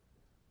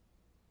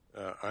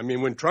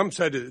 When Trump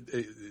said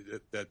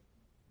that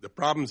the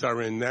problems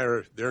are in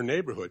their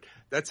neighborhood,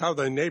 that's how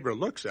the neighbor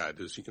looks at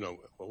it, is,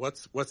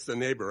 what's the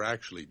neighbor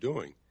actually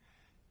doing?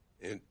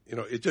 And,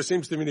 it just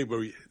seems to me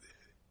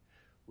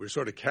we're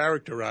sort of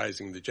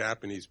characterizing the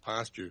Japanese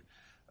posture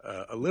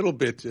a little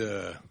bit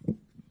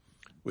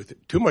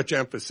with too much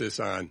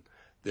emphasis on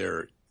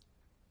their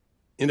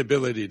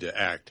inability to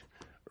act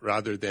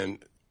rather than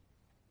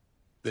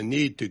the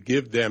need to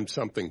give them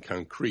something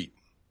concrete.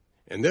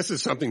 And this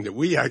is something that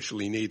we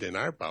actually need in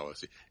our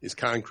policy, is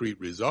concrete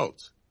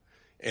results.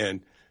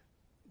 And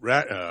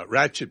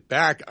ratchet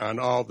back on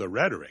all the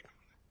rhetoric.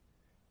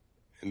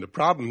 And the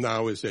problem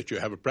now is that you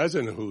have a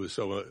president who is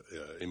so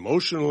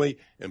emotionally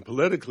and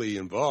politically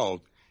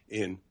involved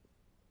in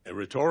a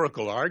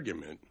rhetorical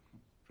argument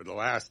for the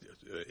last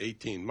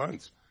 18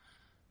 months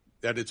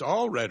that it's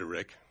all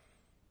rhetoric,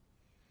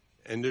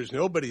 and there's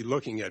nobody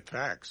looking at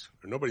facts,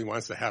 or nobody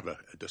wants to have a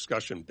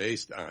discussion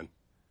based on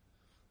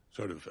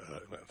sort of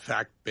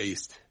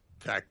fact-based,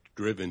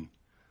 fact-driven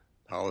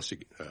policy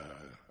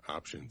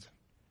options.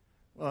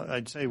 Well,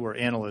 I'd say we're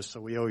analysts, so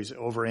we always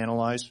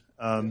overanalyze.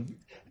 And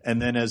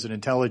then as an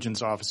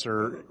intelligence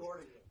officer,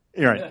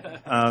 you're right.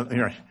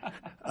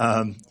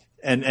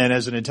 And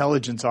as an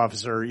intelligence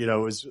officer, it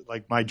was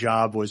like my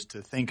job was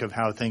to think of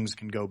how things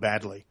can go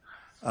badly.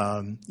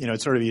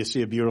 It's sort of, you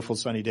see a beautiful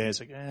sunny day, it's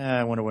like,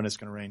 I wonder when it's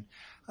going to rain.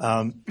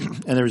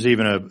 And there was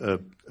even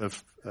a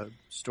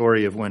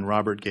story of when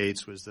Robert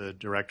Gates was the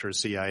director of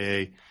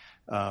CIA.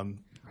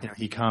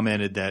 He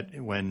commented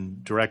that when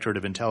Directorate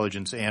of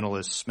Intelligence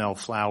analysts smell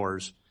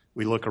flowers,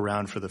 we look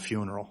around for the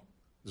funeral,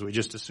 because we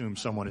just assume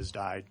someone has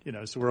died.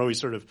 So we're always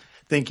sort of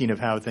thinking of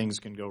how things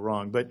can go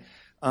wrong. But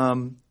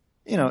and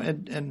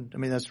I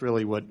mean, that's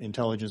really what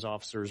intelligence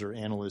officers or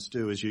analysts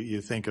do, is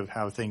you think of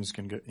how things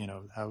can go,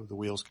 how the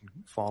wheels can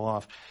fall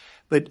off.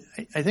 But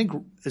I think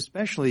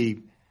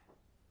especially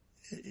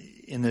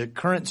in the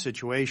current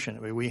situation,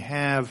 I mean, we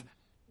have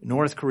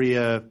North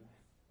Korea,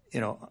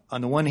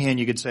 on the one hand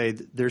you could say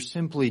they're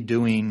simply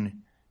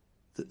doing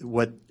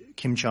what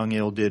Kim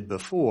Jong-il did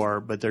before,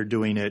 but they're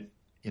doing it,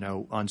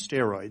 on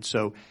steroids.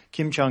 So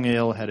Kim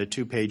Jong-il had a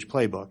 2-page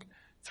playbook: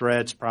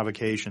 threats,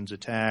 provocations,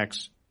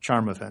 attacks,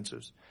 charm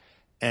offensives.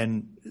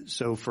 And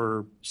so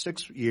for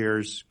 6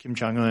 years, Kim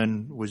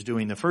Jong-un was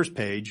doing the first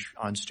page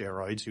on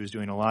steroids. He was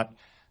doing a lot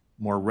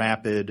more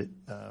rapid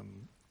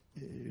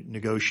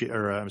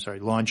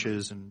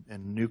launches and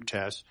nuke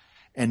tests.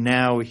 And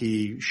now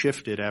he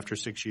shifted after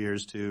 6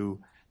 years to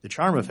the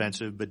charm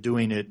offensive, but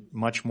doing it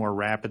much more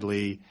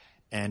rapidly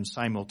and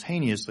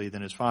simultaneously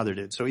than his father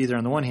did. So either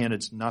on the one hand,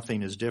 it's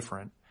nothing is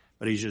different,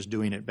 but he's just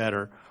doing it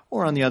better,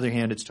 or on the other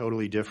hand, it's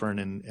totally different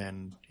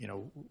and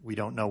we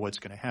don't know what's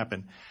going to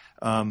happen.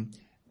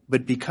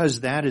 But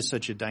because that is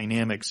such a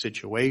dynamic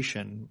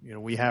situation,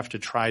 we have to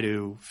try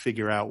to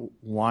figure out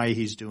why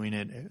he's doing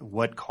it,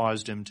 what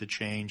caused him to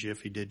change,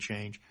 if he did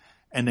change,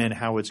 and then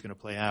how it's going to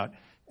play out.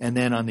 And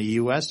then on the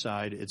U.S.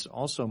 side, it's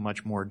also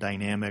much more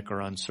dynamic or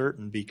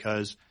uncertain,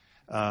 because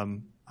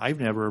I've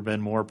never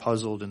been more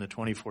puzzled in the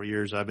 24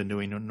 years I've been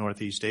doing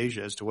Northeast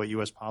Asia as to what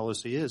U.S.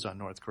 policy is on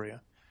North Korea.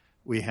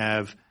 We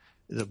have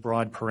the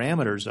broad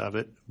parameters of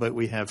it, but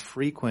we have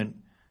frequent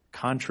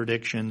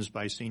contradictions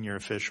by senior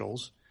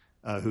officials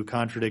who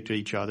contradict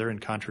each other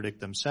and contradict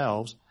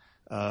themselves.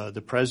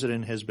 The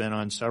president has been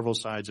on several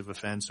sides of a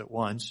fence at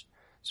once,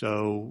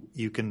 so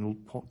you can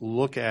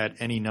look at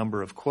any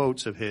number of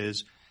quotes of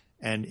his,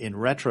 and in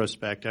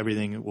retrospect,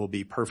 everything will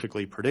be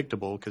perfectly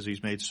predictable because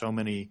he's made so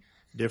many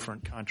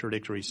different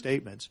contradictory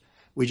statements.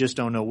 We just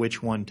don't know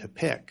which one to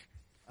pick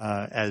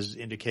as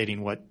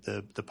indicating what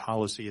the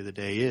policy of the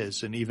day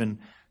is. And even,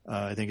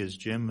 I think as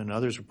Jim and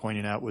others were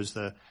pointing out, was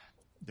the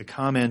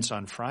comments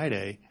on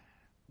Friday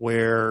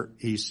where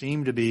he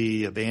seemed to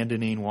be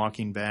abandoning,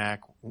 walking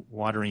back,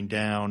 watering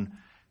down,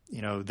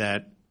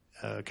 that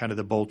kind of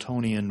the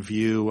Boltonian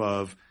view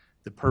of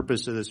the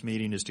purpose of this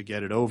meeting is to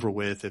get it over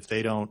with. If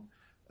they don't,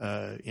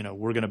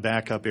 we're going to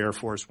back up Air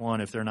Force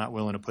One. If they're not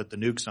willing to put the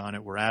nukes on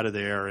it, we're out of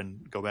there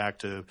and go back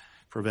to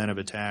preventive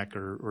attack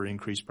or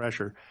increased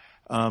pressure.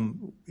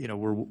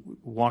 We're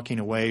walking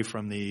away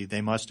from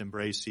they must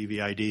embrace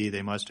CVID.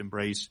 They must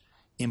embrace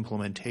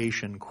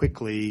implementation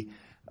quickly,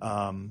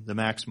 the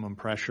maximum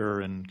pressure,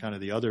 and kind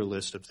of the other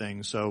list of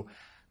things. So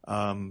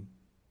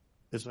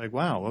it's like,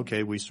 wow,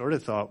 okay, we sort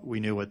of thought we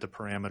knew what the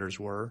parameters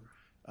were.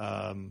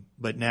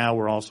 But now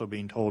we're also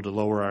being told to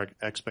lower our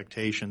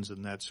expectations,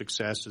 and that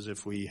success is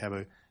if we have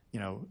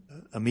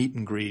a meet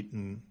and greet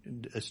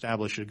and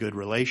establish a good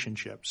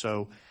relationship.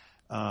 So,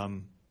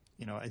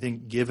 I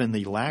think given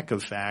the lack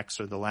of facts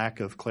or the lack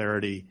of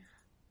clarity,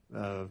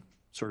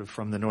 sort of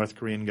from the North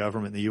Korean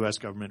government and the U.S.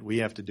 government, we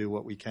have to do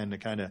what we can to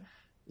kind of,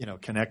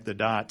 connect the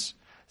dots.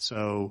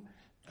 So,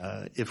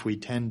 if we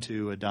tend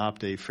to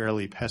adopt a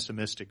fairly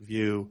pessimistic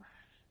view,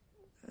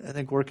 I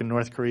think work in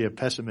North Korea,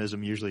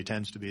 pessimism usually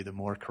tends to be the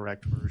more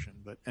correct version.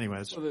 But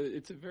anyways. Well,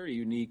 it's a very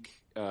unique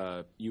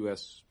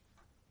U.S.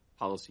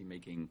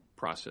 policymaking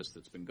process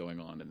that's been going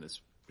on in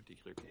this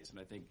particular case. And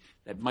I think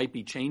that might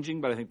be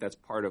changing, but I think that's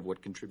part of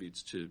what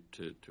contributes to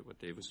what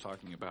Dave was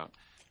talking about.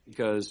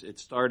 Because it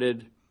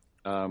started,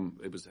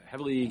 it was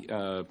heavily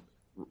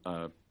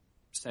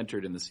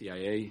centered in the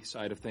CIA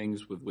side of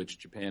things, with which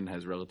Japan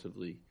has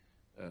relatively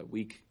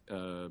weak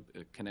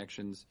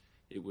connections.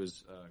 It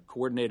was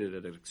coordinated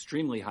at an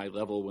extremely high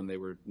level when they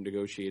were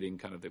negotiating,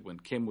 kind of when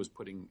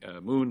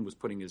Moon was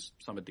putting his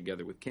summit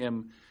together with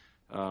Kim.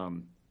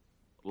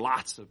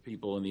 lots of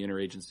people in the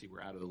interagency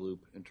were out of the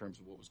loop in terms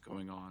of what was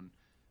going on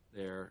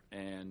there.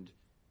 And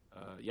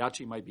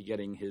Yachi might be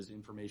getting his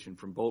information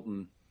from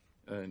Bolton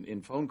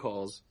in phone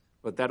calls,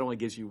 but that only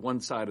gives you one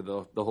side of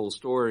the whole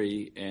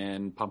story.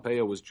 And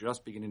Pompeo was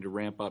just beginning to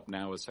ramp up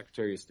now as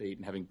Secretary of State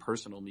and having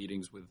personal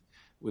meetings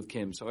with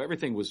Kim. So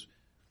everything was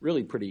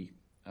really pretty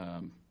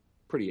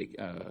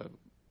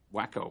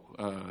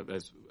wacko,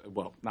 as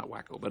well, not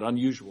wacko, but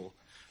unusual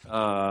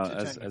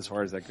as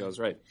far as that goes,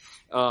 right?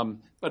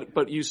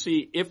 But you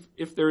see,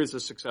 if there is a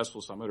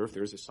successful summit, or if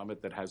there is a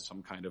summit that has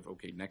some kind of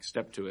next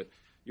step to it,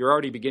 you're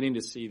already beginning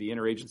to see the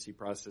interagency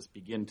process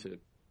begin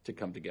to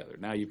come together.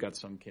 Now you've got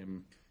some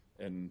Kim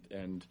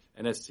and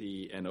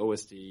NSC and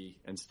OSD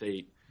and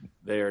State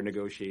there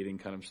negotiating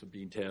kind of some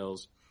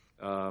details.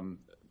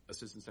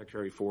 Assistant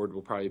Secretary Ford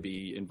will probably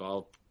be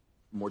involved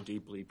more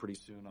deeply pretty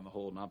soon on the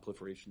whole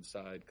non-proliferation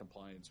side,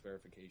 compliance,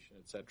 verification,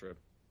 et cetera.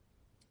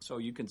 So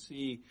you can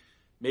see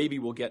maybe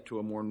we'll get to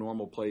a more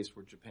normal place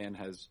where Japan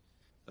has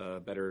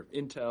better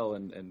intel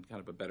and kind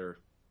of a better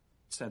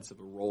sense of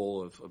a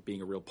role of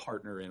being a real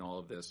partner in all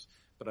of this.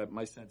 But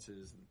my sense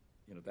is,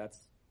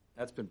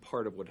 that's been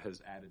part of what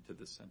has added to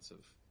this sense of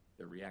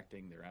they're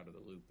reacting, they're out of the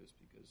loop, is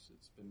because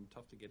it's been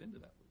tough to get into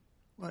that loop.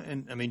 Well,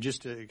 and I mean,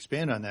 just to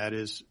expand on that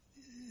is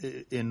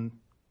in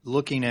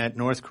looking at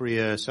North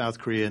Korea, South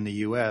Korea, and the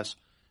U.S.,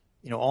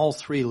 all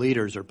three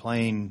leaders are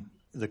playing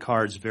the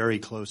cards very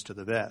close to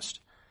the vest.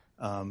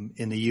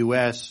 In the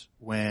U.S.,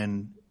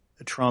 when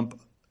Trump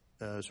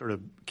sort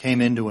of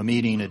came into a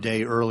meeting a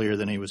day earlier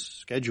than he was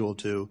scheduled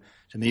to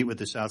meet with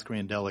the South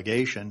Korean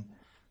delegation,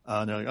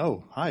 they're like,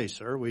 "Oh, hi,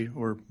 sir,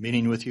 we're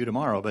meeting with you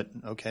tomorrow, but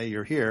okay,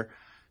 you're here."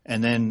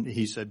 And then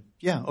he said,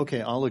 "Yeah,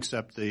 okay, I'll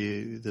accept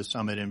the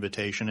summit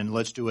invitation, and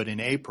let's do it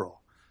in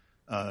April."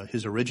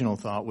 His original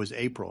thought was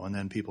April, and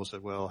then people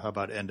said, "Well, how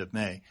about end of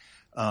May?"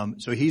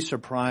 So he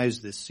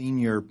surprised the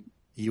senior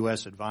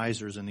U.S.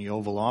 advisors in the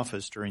Oval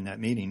Office during that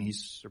meeting. He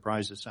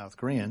surprised the South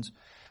Koreans.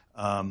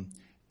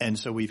 And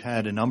so we've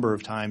had a number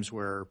of times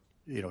where,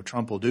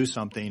 Trump will do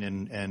something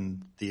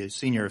and the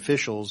senior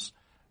officials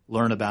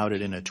learn about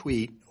it in a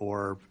tweet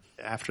or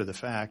after the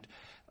fact.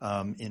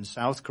 In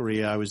South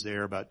Korea, I was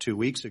there about 2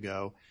 weeks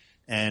ago,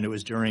 and it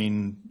was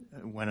during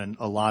when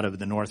a lot of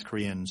the North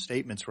Korean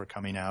statements were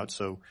coming out.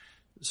 So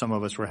some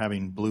of us were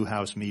having Blue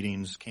House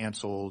meetings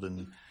canceled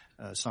and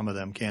some of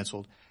them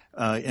canceled.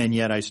 And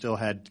yet I still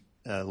had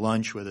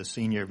lunch with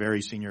a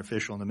very senior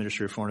official in the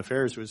Ministry of Foreign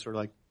Affairs who was sort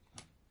of like,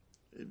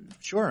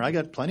 "Sure, I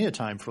got plenty of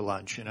time for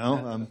lunch,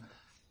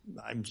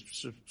 I'm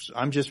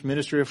just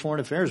Ministry of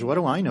Foreign Affairs. What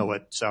do I know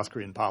what South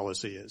Korean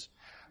policy is?"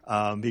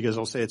 Because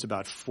I'll say it's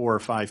about 4 or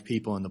 5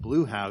 people in the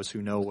Blue House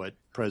who know what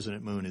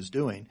President Moon is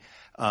doing.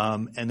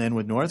 And then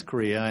with North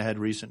Korea, I had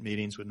recent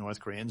meetings with North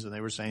Koreans, and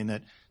they were saying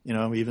that,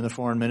 even the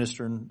foreign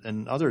minister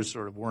and others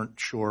sort of weren't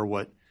sure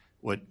what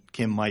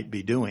Kim might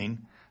be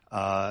doing.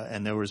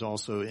 And there was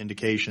also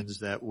indications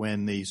that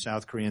when the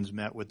South Koreans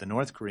met with the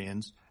North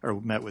Koreans,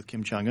 or met with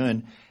Kim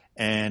Jong-un,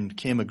 and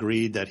Kim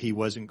agreed that he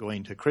wasn't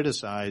going to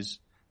criticize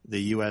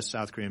the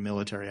U.S.-South Korean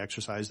military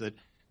exercise, that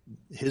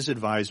his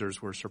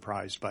advisors were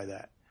surprised by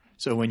that.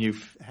 So when you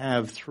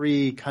have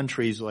 3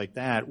 countries like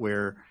that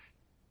where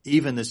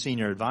even the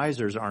senior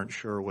advisors aren't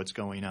sure what's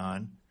going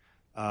on,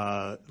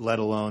 let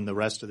alone the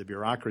rest of the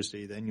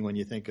bureaucracy, then when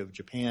you think of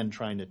Japan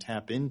trying to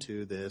tap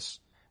into this,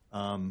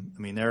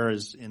 they're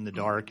as in the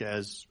dark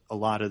as a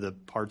lot of the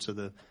parts of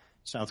the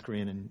South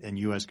Korean and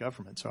U.S.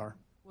 governments are.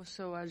 Well,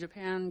 so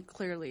Japan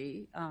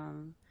clearly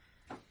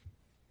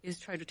is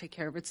trying to take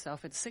care of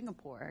itself. It's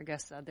Singapore. I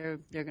guess they're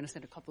going to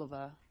send a couple of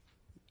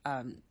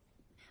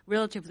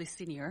relatively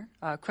senior,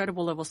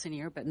 credible level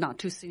senior, but not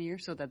too senior,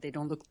 so that they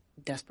don't look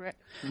desperate.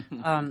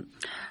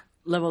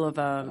 Level of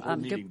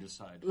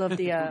love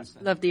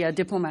the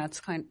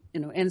diplomats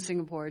in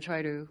Singapore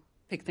try to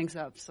pick things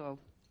up. So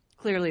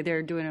clearly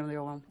they're doing it on their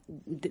own.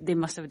 They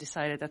must have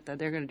decided that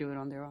they're going to do it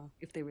on their own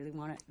if they really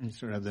want it. And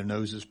sort of have their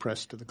noses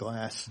pressed to the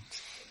glass.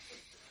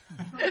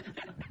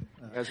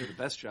 Guys are the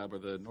best job are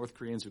the North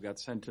Koreans who got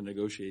sent to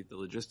negotiate the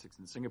logistics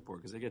in Singapore,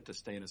 because they get to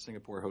stay in a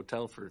Singapore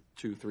hotel for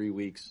 2-3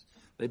 weeks.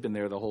 They've been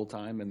there the whole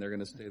time, and they're going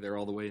to stay there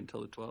all the way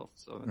until the 12th.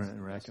 So that's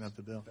racking up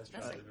the bill.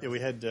 Yeah,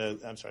 we had the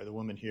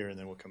woman here, and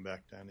then we'll come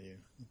back down to you.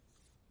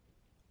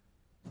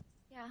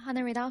 Yeah,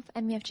 Hana Ridolph,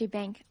 MUFG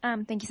Bank.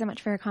 Thank you so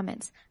much for your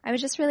comments. I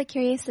was just really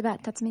curious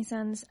about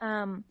Tatsumi-san's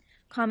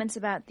comments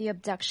about the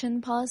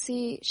abduction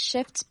policy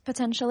shift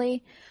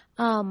potentially.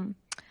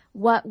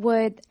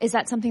 Is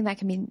that something that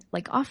can be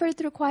offered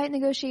through quiet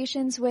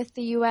negotiations with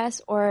the U.S.,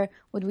 or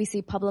would we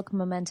see public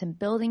momentum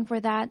building for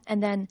that?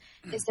 And then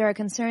is there a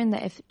concern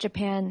that if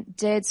Japan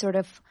did sort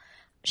of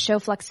show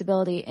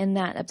flexibility in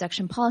that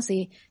abduction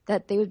policy,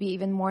 that they would be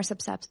even more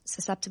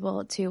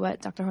susceptible to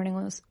what Dr. Horning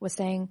was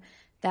saying,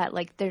 that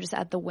they're just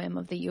at the whim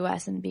of the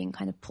U.S. and being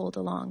kind of pulled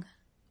along?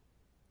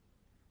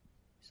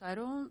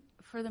 So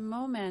for the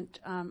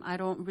moment, I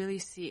don't really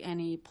see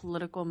any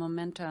political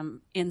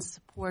momentum in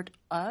support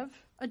of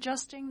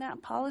adjusting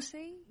that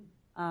policy.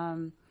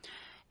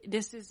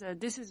 this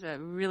is a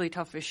really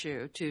tough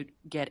issue to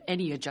get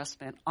any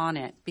adjustment on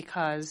it,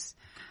 because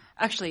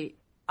actually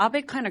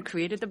Abe kind of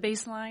created the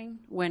baseline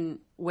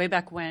way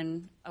back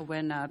when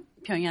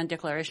Pyongyang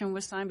Declaration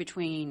was signed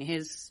between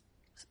his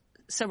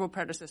several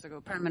predecessors,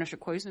 Prime Minister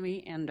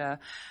Koizumi and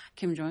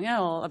Kim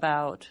Jong-il,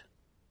 about,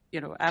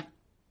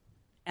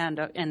 and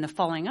the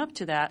following up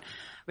to that,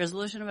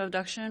 resolution of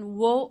abduction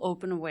will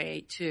open a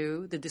way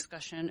to the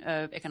discussion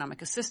of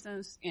economic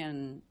assistance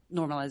and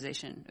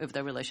normalization of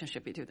the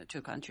relationship between the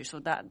two countries. So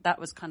that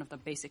was kind of the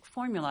basic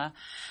formula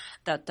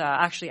that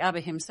actually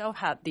Abe himself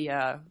had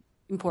the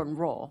important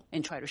role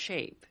in trying to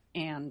shape,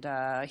 and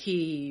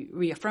he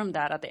reaffirmed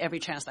that at every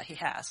chance that he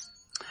has.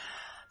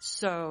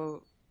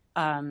 So,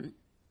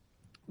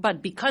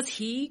 but because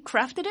he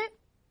crafted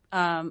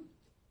it,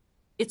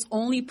 it's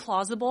only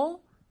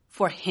plausible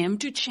for him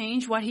to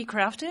change what he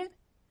crafted.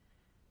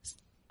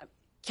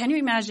 Can you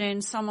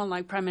imagine someone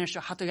like Prime Minister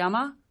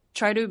Hatoyama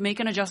try to make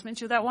an adjustment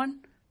to that one?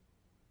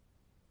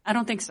 I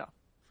don't think so.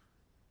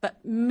 But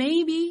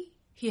maybe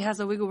he has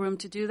a wiggle room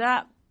to do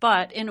that.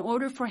 But in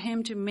order for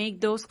him to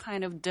make those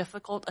kind of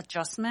difficult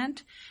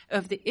adjustment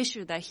of the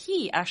issue that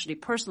he actually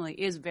personally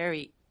is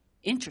very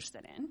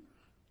interested in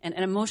and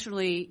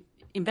emotionally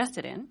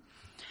invested in,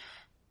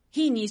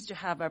 he needs to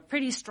have a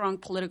pretty strong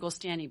political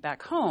standing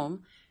back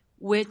home,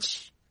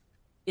 which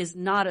is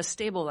not as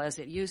stable as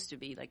it used to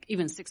be, like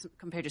even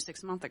compared to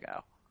 6 months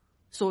ago.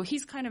 So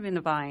he's kind of in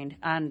the bind.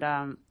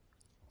 And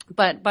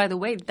but by the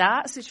way,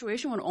 that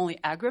situation would only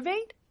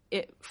aggravate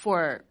it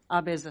for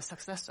Abe as a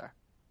successor,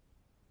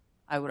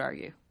 I would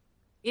argue.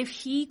 If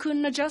he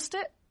couldn't adjust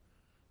it,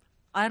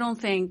 I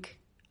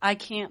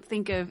can't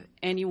think of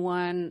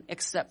anyone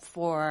except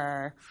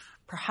for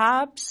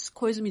perhaps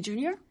Koizumi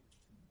Jr.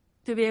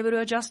 to be able to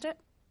adjust it.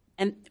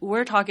 And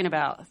we're talking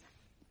about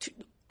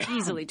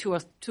easily two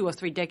or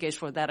three decades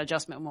for that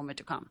adjustment moment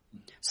to come.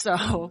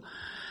 So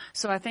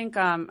I think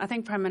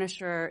Prime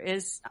Minister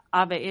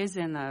Abe is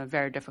in a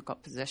very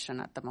difficult position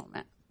at the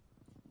moment.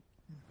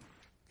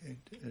 Okay,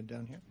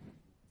 down here.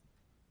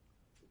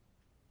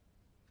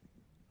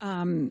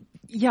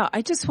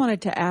 I just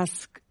wanted to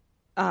ask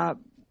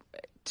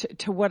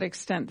to what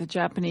extent the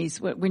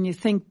Japanese, when you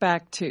think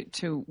back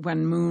to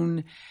when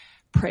Moon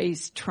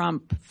praised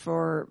Trump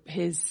for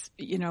his,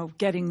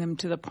 getting them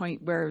to the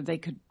point where they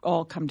could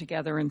all come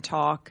together and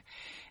talk.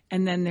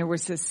 And then there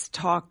was this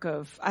talk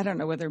of, I don't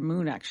know whether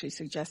Moon actually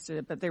suggested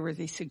it, but there were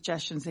these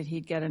suggestions that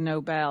he'd get a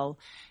Nobel.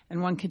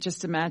 And one could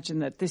just imagine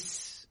that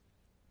this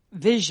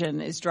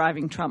vision is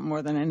driving Trump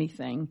more than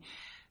anything.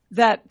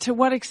 That to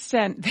what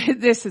extent,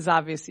 this is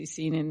obviously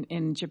seen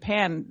in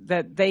Japan,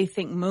 that they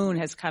think Moon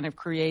has kind of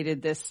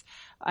created this,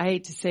 I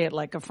hate to say it,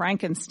 like a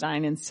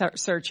Frankenstein in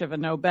search of a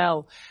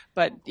Nobel,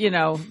 but,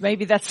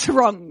 maybe that's the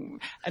wrong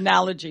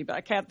analogy, but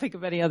I can't think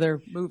of any other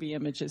movie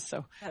images,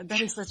 so. That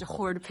is such a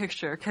horrid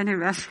picture. Can you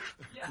imagine?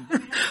 Yeah.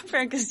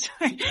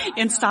 Frankenstein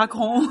in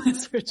Stockholm in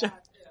search of.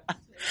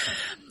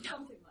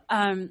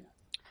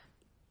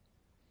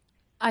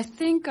 I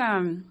think,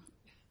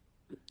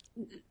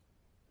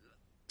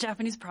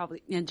 Japanese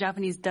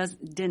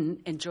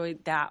didn't enjoy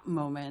that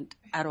moment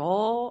at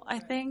all, I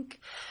think.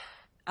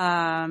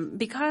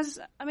 Because,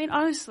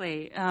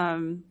 honestly,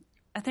 I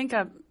think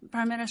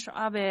Prime Minister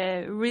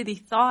Abe really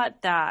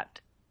thought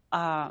that,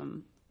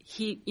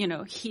 his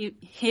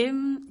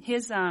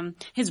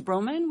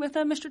bromance with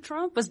Mr.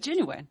 Trump was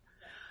genuine.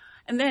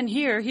 And then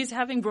here, he's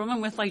having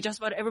bromance with like just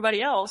about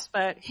everybody else,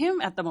 but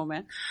him at the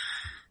moment.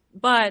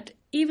 But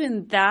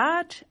even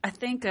that, I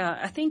think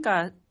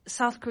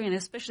South Korean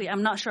especially,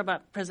 I'm not sure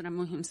about President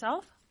Moon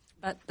himself,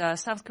 but the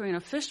South Korean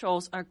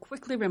officials are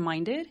quickly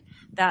reminded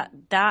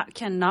that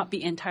cannot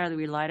be entirely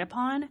relied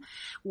upon.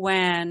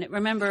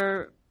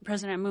 Remember,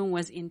 President Moon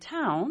was in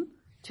town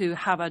to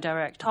have a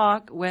direct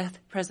talk with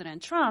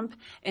President Trump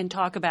and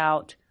talk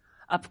about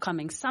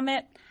upcoming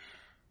summit.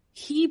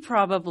 He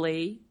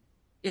probably,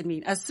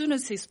 as soon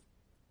as his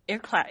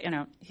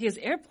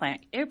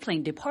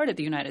airplane departed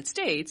the United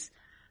States,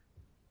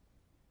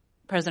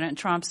 President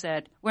Trump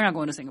said, "We're not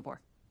going to Singapore."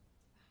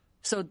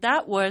 So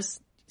that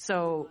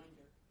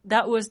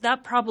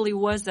probably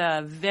was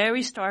a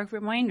very stark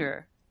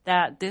reminder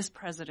that this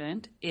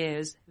president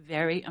is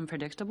very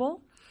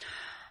unpredictable.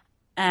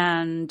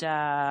 And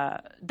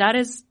that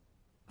is,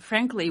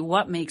 frankly,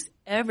 what makes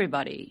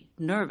everybody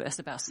nervous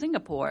about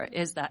Singapore,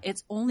 is that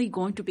it's only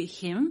going to be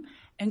him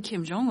and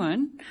Kim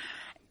Jong-un.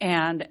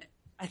 And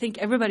I think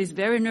everybody's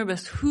very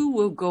nervous who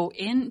will go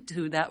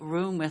into that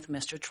room with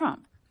Mr.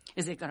 Trump.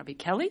 Is it going to be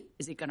Kelly?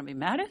 Is it going to be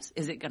Mattis?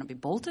 Is it going to be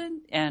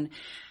Bolton? And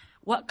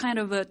what kind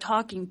of a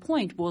talking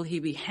point will he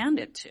be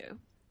handed to?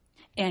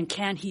 And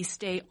can he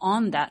stay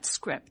on that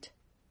script?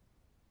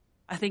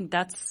 I think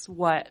that's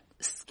what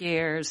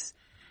scares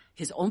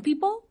his own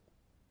people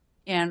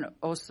and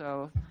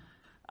also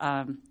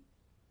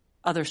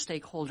other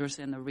stakeholders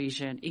in the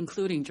region,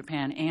 including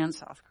Japan and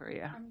South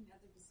Korea. Are there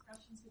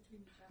discussions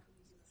between the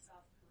Japanese and the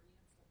South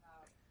Koreans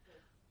about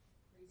the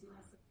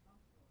craziness of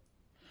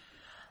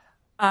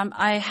Trump?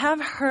 I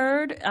have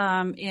heard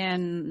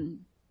in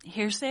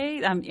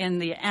hearsay in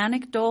the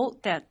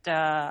anecdote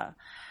that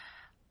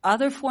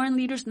other foreign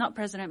leaders, not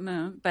President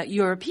Moon, but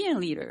European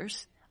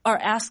leaders, are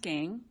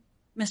asking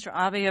Mr.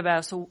 Abe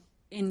about, so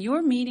in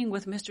your meeting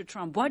with Mr.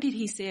 Trump, what did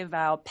he say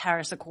about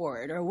Paris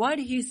Accord? Or what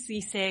did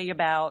he say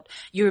about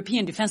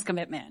European defense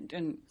commitment?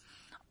 And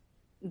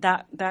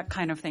that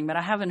kind of thing. But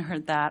I haven't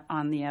heard that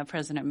on the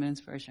President Moon's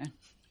version.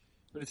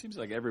 But it seems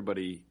like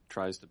everybody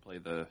tries to play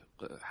the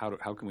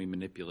how can we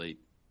manipulate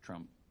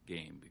Trump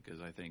game, because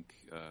I think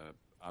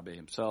Abe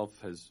himself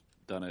has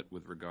done it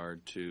with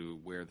regard to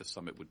where the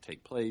summit would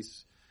take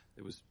place.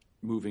 It was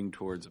moving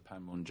towards a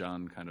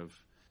Panmunjom kind of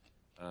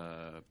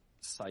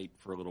site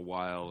for a little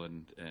while,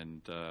 and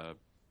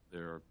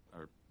there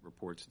are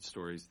reports and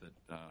stories that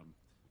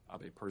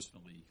Abe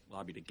personally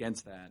lobbied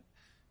against that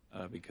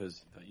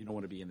because you don't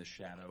want to be in the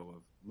shadow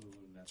of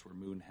Moon. That's where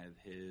Moon had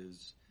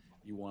his.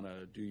 You want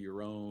to do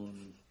your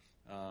own.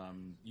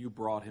 You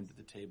brought him to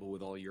the table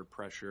with all your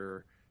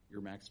pressure,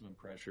 your maximum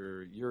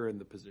pressure. You're in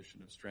the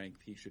position of strength.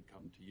 He should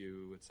come to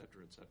you, et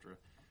cetera, et cetera.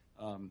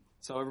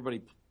 So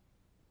everybody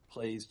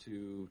plays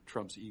to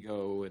Trump's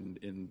ego and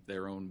in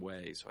their own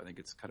way. So I think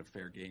it's kind of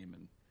fair game,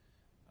 and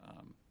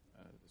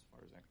as far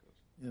as that goes.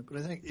 Yeah, but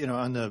I think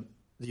on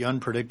the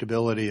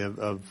unpredictability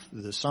of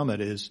the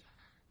summit is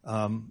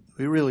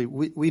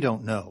we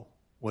don't know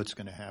what's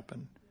going to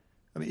happen.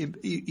 I mean,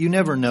 you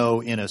never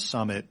know in a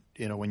summit,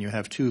 when you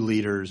have two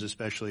leaders,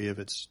 especially if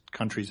it's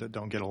countries that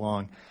don't get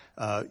along,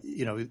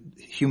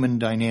 human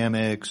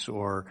dynamics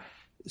or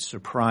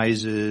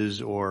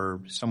surprises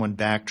or someone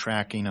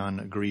backtracking on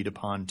agreed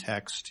upon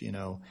text,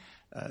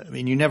 I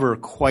mean, you never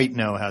quite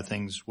know how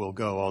things will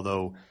go,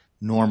 although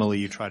normally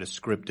you try to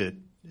script it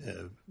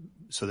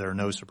so there are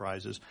no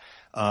surprises.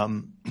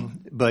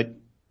 But,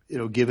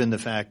 given the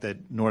fact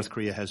that North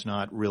Korea has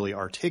not really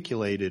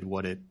articulated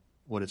what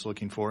it's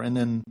looking for, and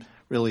then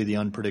really the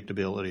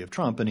unpredictability of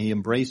Trump, and he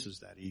embraces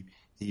that.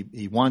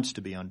 He wants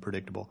to be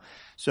unpredictable.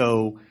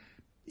 So,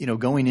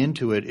 going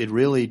into it,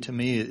 really, to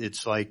me,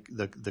 it's like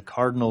the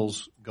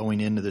Cardinals going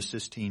into the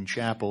Sistine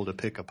Chapel to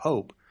pick a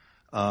pope.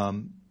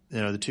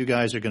 The two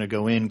guys are going to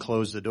go in,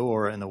 close the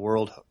door, and the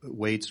world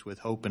waits with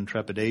hope and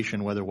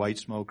trepidation whether white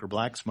smoke or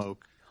black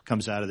smoke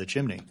comes out of the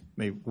chimney. I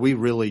mean, we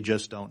really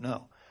just don't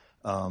know.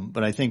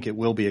 But I think it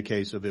will be a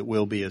case of it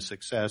will be a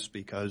success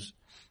because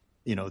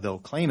they'll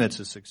claim it's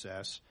a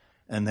success,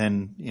 and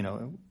then,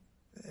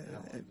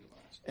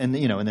 and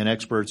then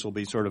experts will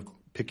be sort of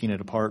picking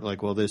it apart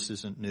like, well, this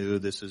isn't new,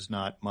 this is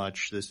not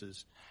much, this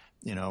is,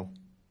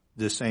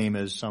 the same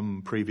as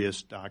some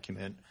previous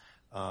document.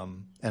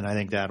 And I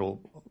think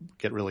that'll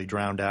get really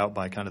drowned out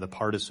by kind of the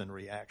partisan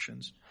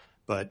reactions.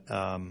 But,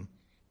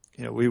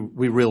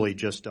 we really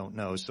just don't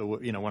know. So,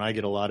 when I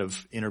get a lot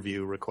of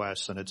interview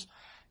requests and it's,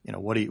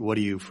 what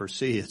do you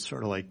foresee? It's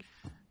sort of like,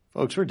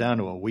 folks, we're down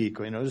to a week.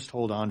 Just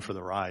hold on for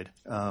the ride.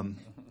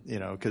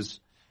 Because,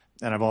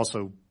 and I've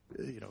also,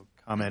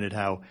 commented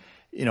how,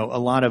 a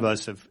lot of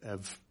us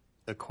have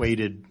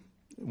equated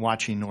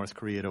watching North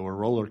Korea to a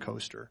roller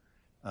coaster,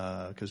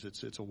 because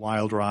it's a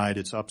wild ride,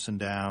 it's ups and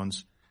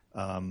downs.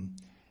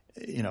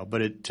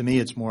 But to me,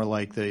 it's more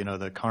like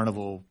the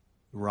carnival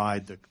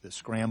ride, the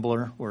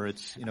scrambler, where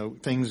it's,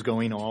 things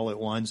going all at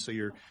once. So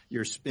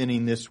you're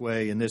spinning this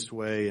way and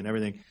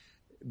everything,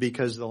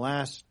 because the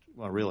last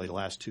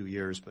 2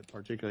 years, but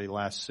particularly the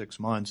last 6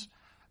 months,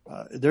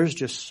 there's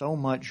just so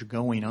much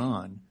going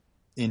on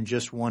in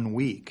just 1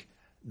 week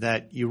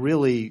that you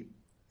really,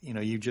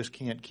 you just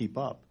can't keep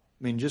up.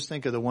 I mean, just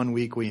think of the 1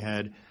 week we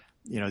had,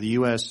 the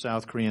U.S.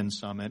 South Korean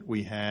summit.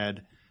 We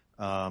had,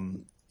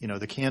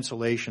 the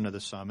cancellation of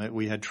the summit.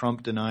 We had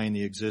Trump denying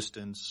the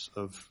existence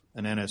of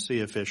an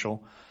NSC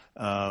official.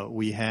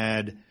 We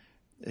had,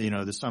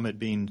 the summit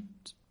being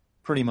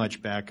pretty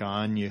much back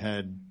on. You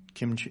had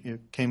Kim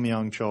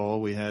Yong-chol.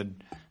 We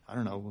had,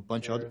 a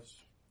bunch of other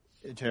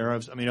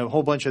tariffs. I mean, a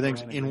whole bunch of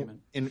things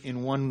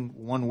in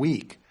one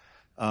week.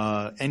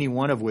 Any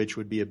one of which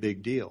would be a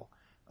big deal.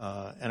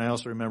 And I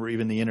also remember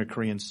even the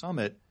Inter-Korean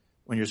summit,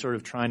 when you're sort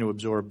of trying to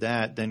absorb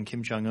that, then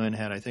Kim Jong-un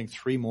had, I think,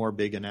 3 more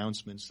big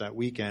announcements that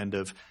weekend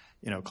of,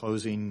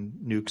 closing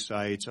nuke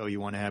sites. Oh, you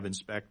want to have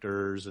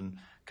inspectors and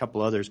a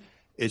couple others.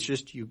 It's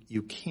just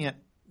you can't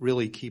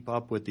really keep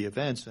up with the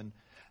events. And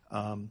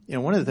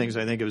one of the things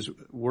I think is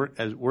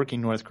as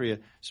working North Korea,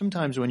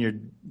 sometimes when you're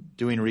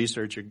doing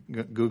research or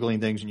Googling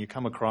things and you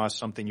come across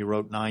something you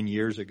wrote 9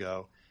 years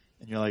ago,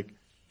 and you're like,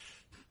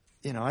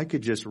 I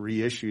could just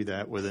reissue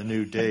that with a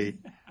new date.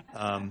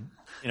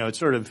 It's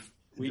sort of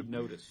we've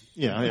noticed.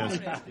 Yeah,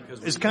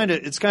 it's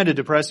kind of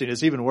depressing.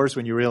 It's even worse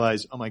when you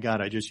realize, oh my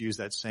God, I just used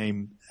that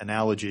same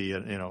analogy,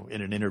 in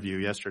an interview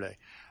yesterday.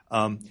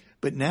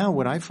 But now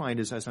what I find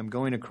is as I'm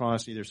going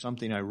across either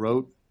something I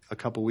wrote a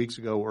couple weeks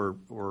ago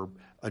or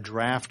a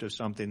draft of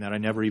something that I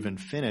never even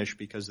finished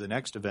because the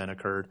next event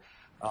occurred,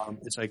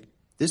 it's like,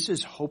 this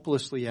is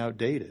hopelessly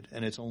outdated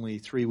and it's only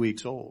 3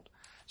 weeks old.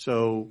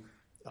 So,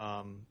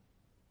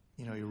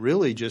 you're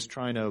really just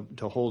trying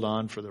to hold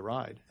on for the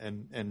ride.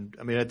 And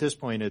I mean, at this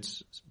point,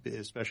 it's,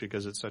 especially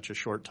because it's such a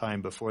short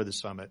time before the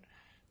summit,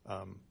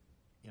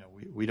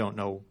 we don't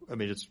know. I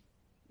mean,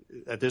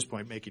 at this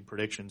point, making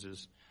predictions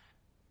is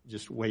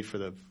just wait for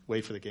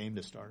the game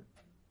to start.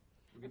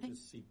 We'll get you a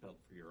seatbelt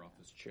for your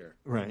office chair.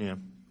 Right. Yeah.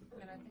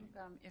 And I think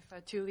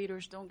if two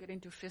leaders don't get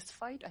into fist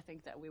fight, I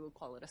think that we will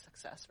call it a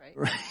success, right?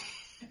 Right.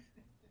 Do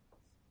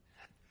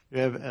you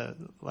have a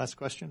last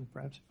question,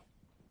 perhaps?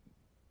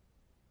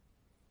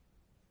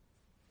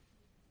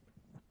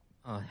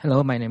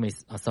 Hello, my name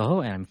is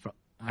Soho, and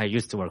I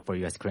used to work for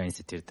U.S. Korea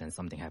Institute, and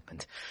something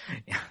happened.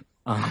 Yeah.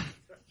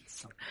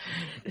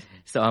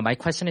 So my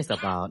question is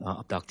about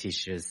abductee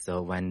issues.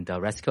 So when the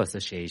Rescue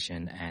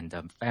Association and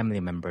family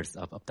members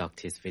of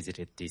abductees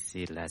visited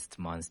D.C. last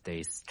month,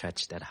 they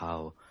stretched at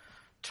how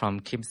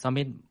Trump-Kim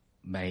summit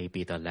may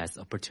be the last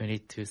opportunity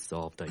to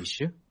solve the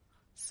issue.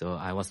 So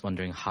I was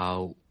wondering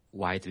how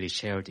widely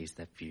shared is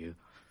that view,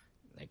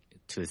 like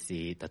to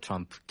see the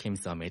Trump-Kim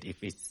summit.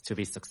 If it's to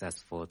be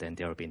successful, then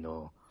there will be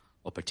no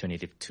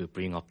opportunity to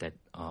bring up that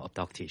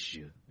abductee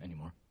issue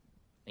anymore.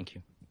 Thank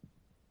you.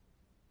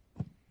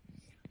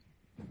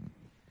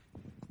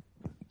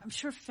 I'm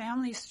sure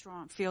family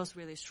feels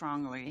really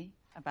strongly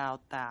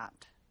about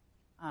that.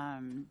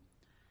 And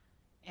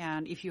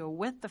if you're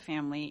with the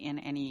family in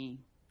any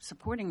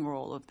supporting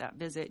role of that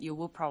visit, you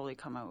will probably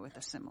come out with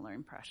a similar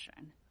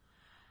impression.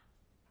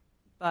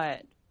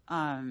 But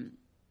from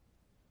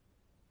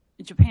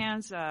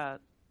Japan's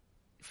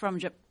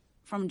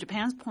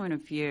point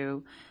of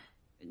view,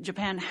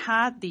 Japan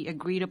had the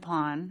agreed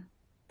upon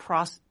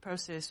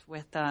process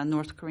with the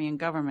North Korean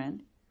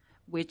government,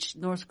 which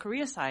North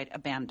Korea side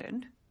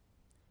abandoned.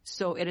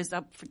 So it is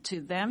up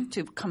to them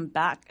to come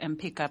back and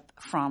pick up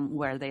from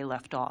where they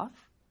left off,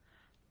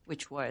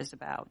 which was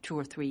about 2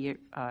 or 3 years.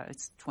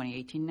 It's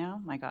 2018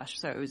 now. My gosh,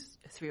 so it was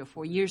 3 or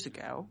 4 years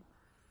ago.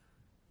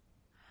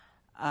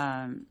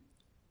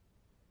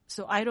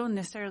 So I don't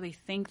necessarily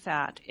think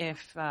that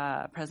if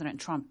President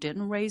Trump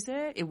didn't raise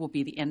it, it will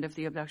be the end of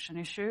the abduction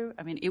issue.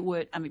 I mean, it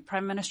would. I mean,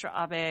 Prime Minister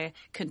Abe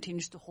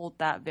continues to hold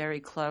that very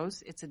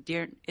close. It's a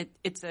near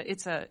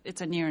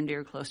and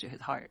dear close to his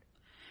heart.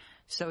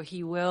 So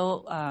he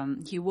will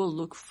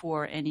look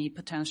for any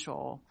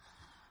potential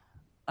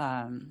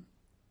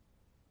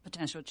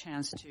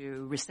chance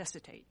to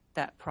resuscitate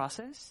that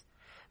process.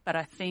 But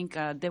I think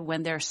that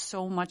when there's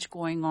so much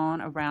going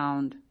on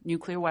around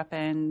nuclear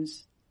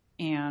weapons,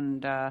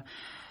 and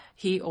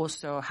he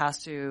also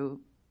has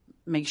to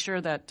make sure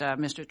that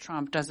Mr.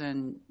 Trump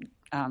doesn't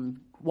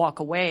walk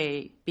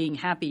away being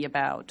happy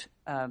about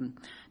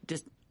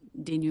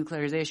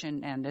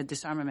denuclearization and the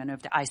disarmament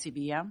of the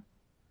ICBM.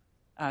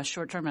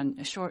 Short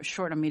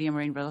and medium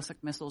range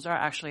ballistic missiles are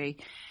actually,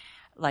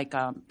 like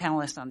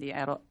panelists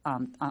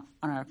on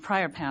our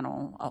prior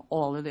panel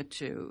all alluded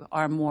to,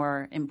 are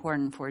more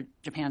important for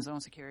Japan's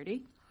own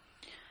security.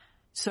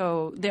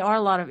 So there are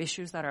a lot of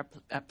issues that are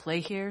at play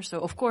here. So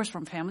of course,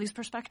 from family's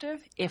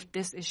perspective, if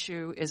this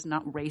issue is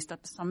not raised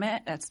at the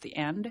summit, that's the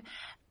end.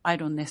 I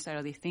don't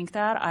necessarily think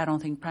that. I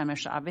don't think Prime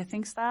Minister Abe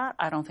thinks that.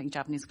 I don't think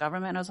Japanese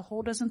government as a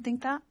whole doesn't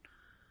think that.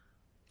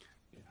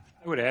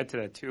 I would add to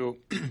that, too.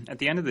 At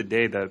the end of the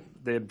day, the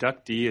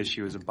abductee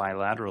issue is a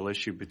bilateral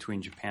issue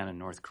between Japan and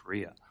North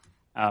Korea.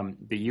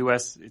 The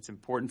U.S., it's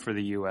important for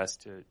the U.S.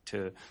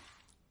 to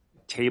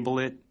table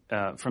it.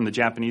 From the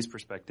Japanese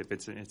perspective,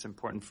 it's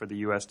important for the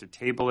U.S. to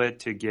table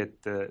it, to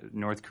get the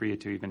North Korea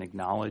to even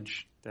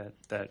acknowledge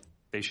that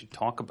they should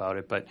talk about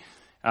it. But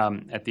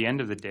at the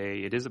end of the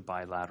day, it is a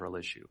bilateral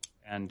issue.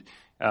 And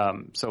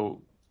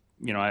so,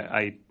 you know,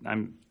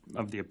 I'm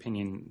of the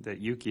opinion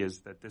that Yuki is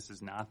that this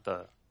is not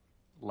the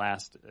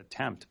last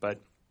attempt.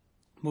 But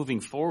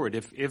moving forward,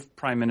 if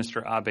Prime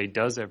Minister Abe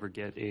does ever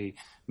get a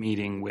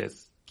meeting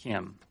with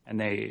Kim and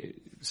they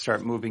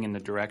start moving in the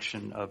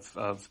direction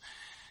of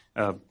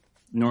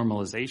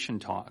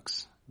normalization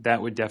talks,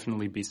 that would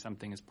definitely be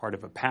something as part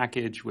of a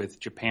package with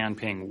Japan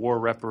paying war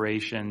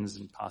reparations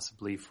and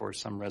possibly for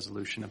some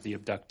resolution of the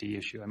abductee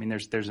issue. I mean,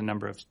 there's a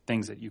number of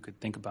things that you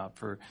could think about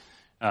for,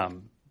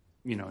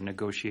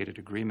 negotiated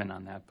agreement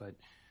on that. But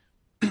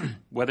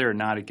whether or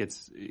not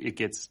it's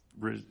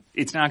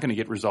not going to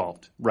get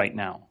resolved right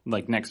now,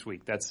 like next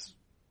week.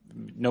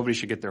 Nobody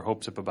should get their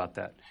hopes up about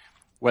that.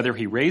 Whether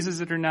he raises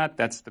it or not,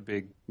 that's the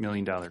big $1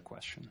 million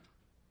question.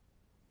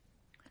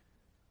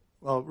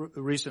 Well,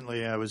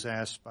 recently I was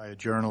asked by a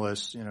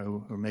journalist,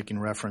 who were making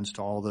reference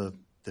to all the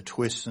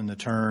twists and the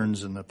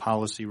turns and the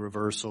policy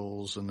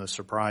reversals and the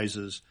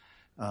surprises,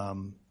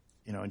 and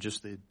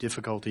just the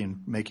difficulty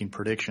in making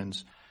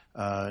predictions.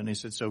 And he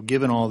said, so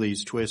given all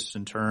these twists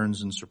and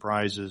turns and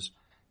surprises,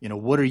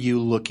 what are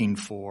you looking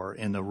for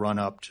in the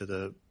run-up to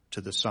the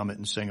summit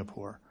in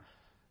Singapore?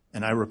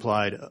 And I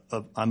replied,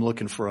 I'm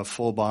looking for a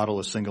full bottle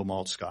of single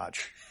malt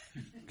scotch,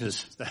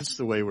 because that's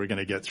the way we're going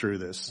to get through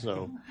this.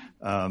 So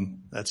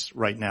that's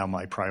right now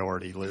my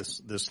priority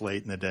list this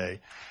late in the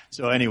day.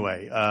 So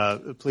anyway,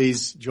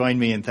 please join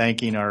me in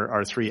thanking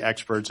our three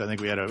experts. I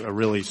think we had a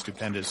really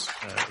stupendous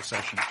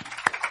session.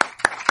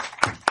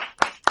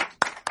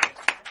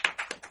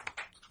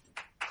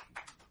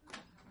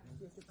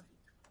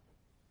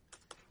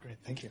 Great,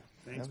 thank you.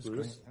 Thanks,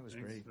 Bruce. That was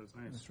great. That was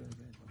nice. That was really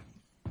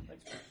good.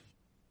 Thanks.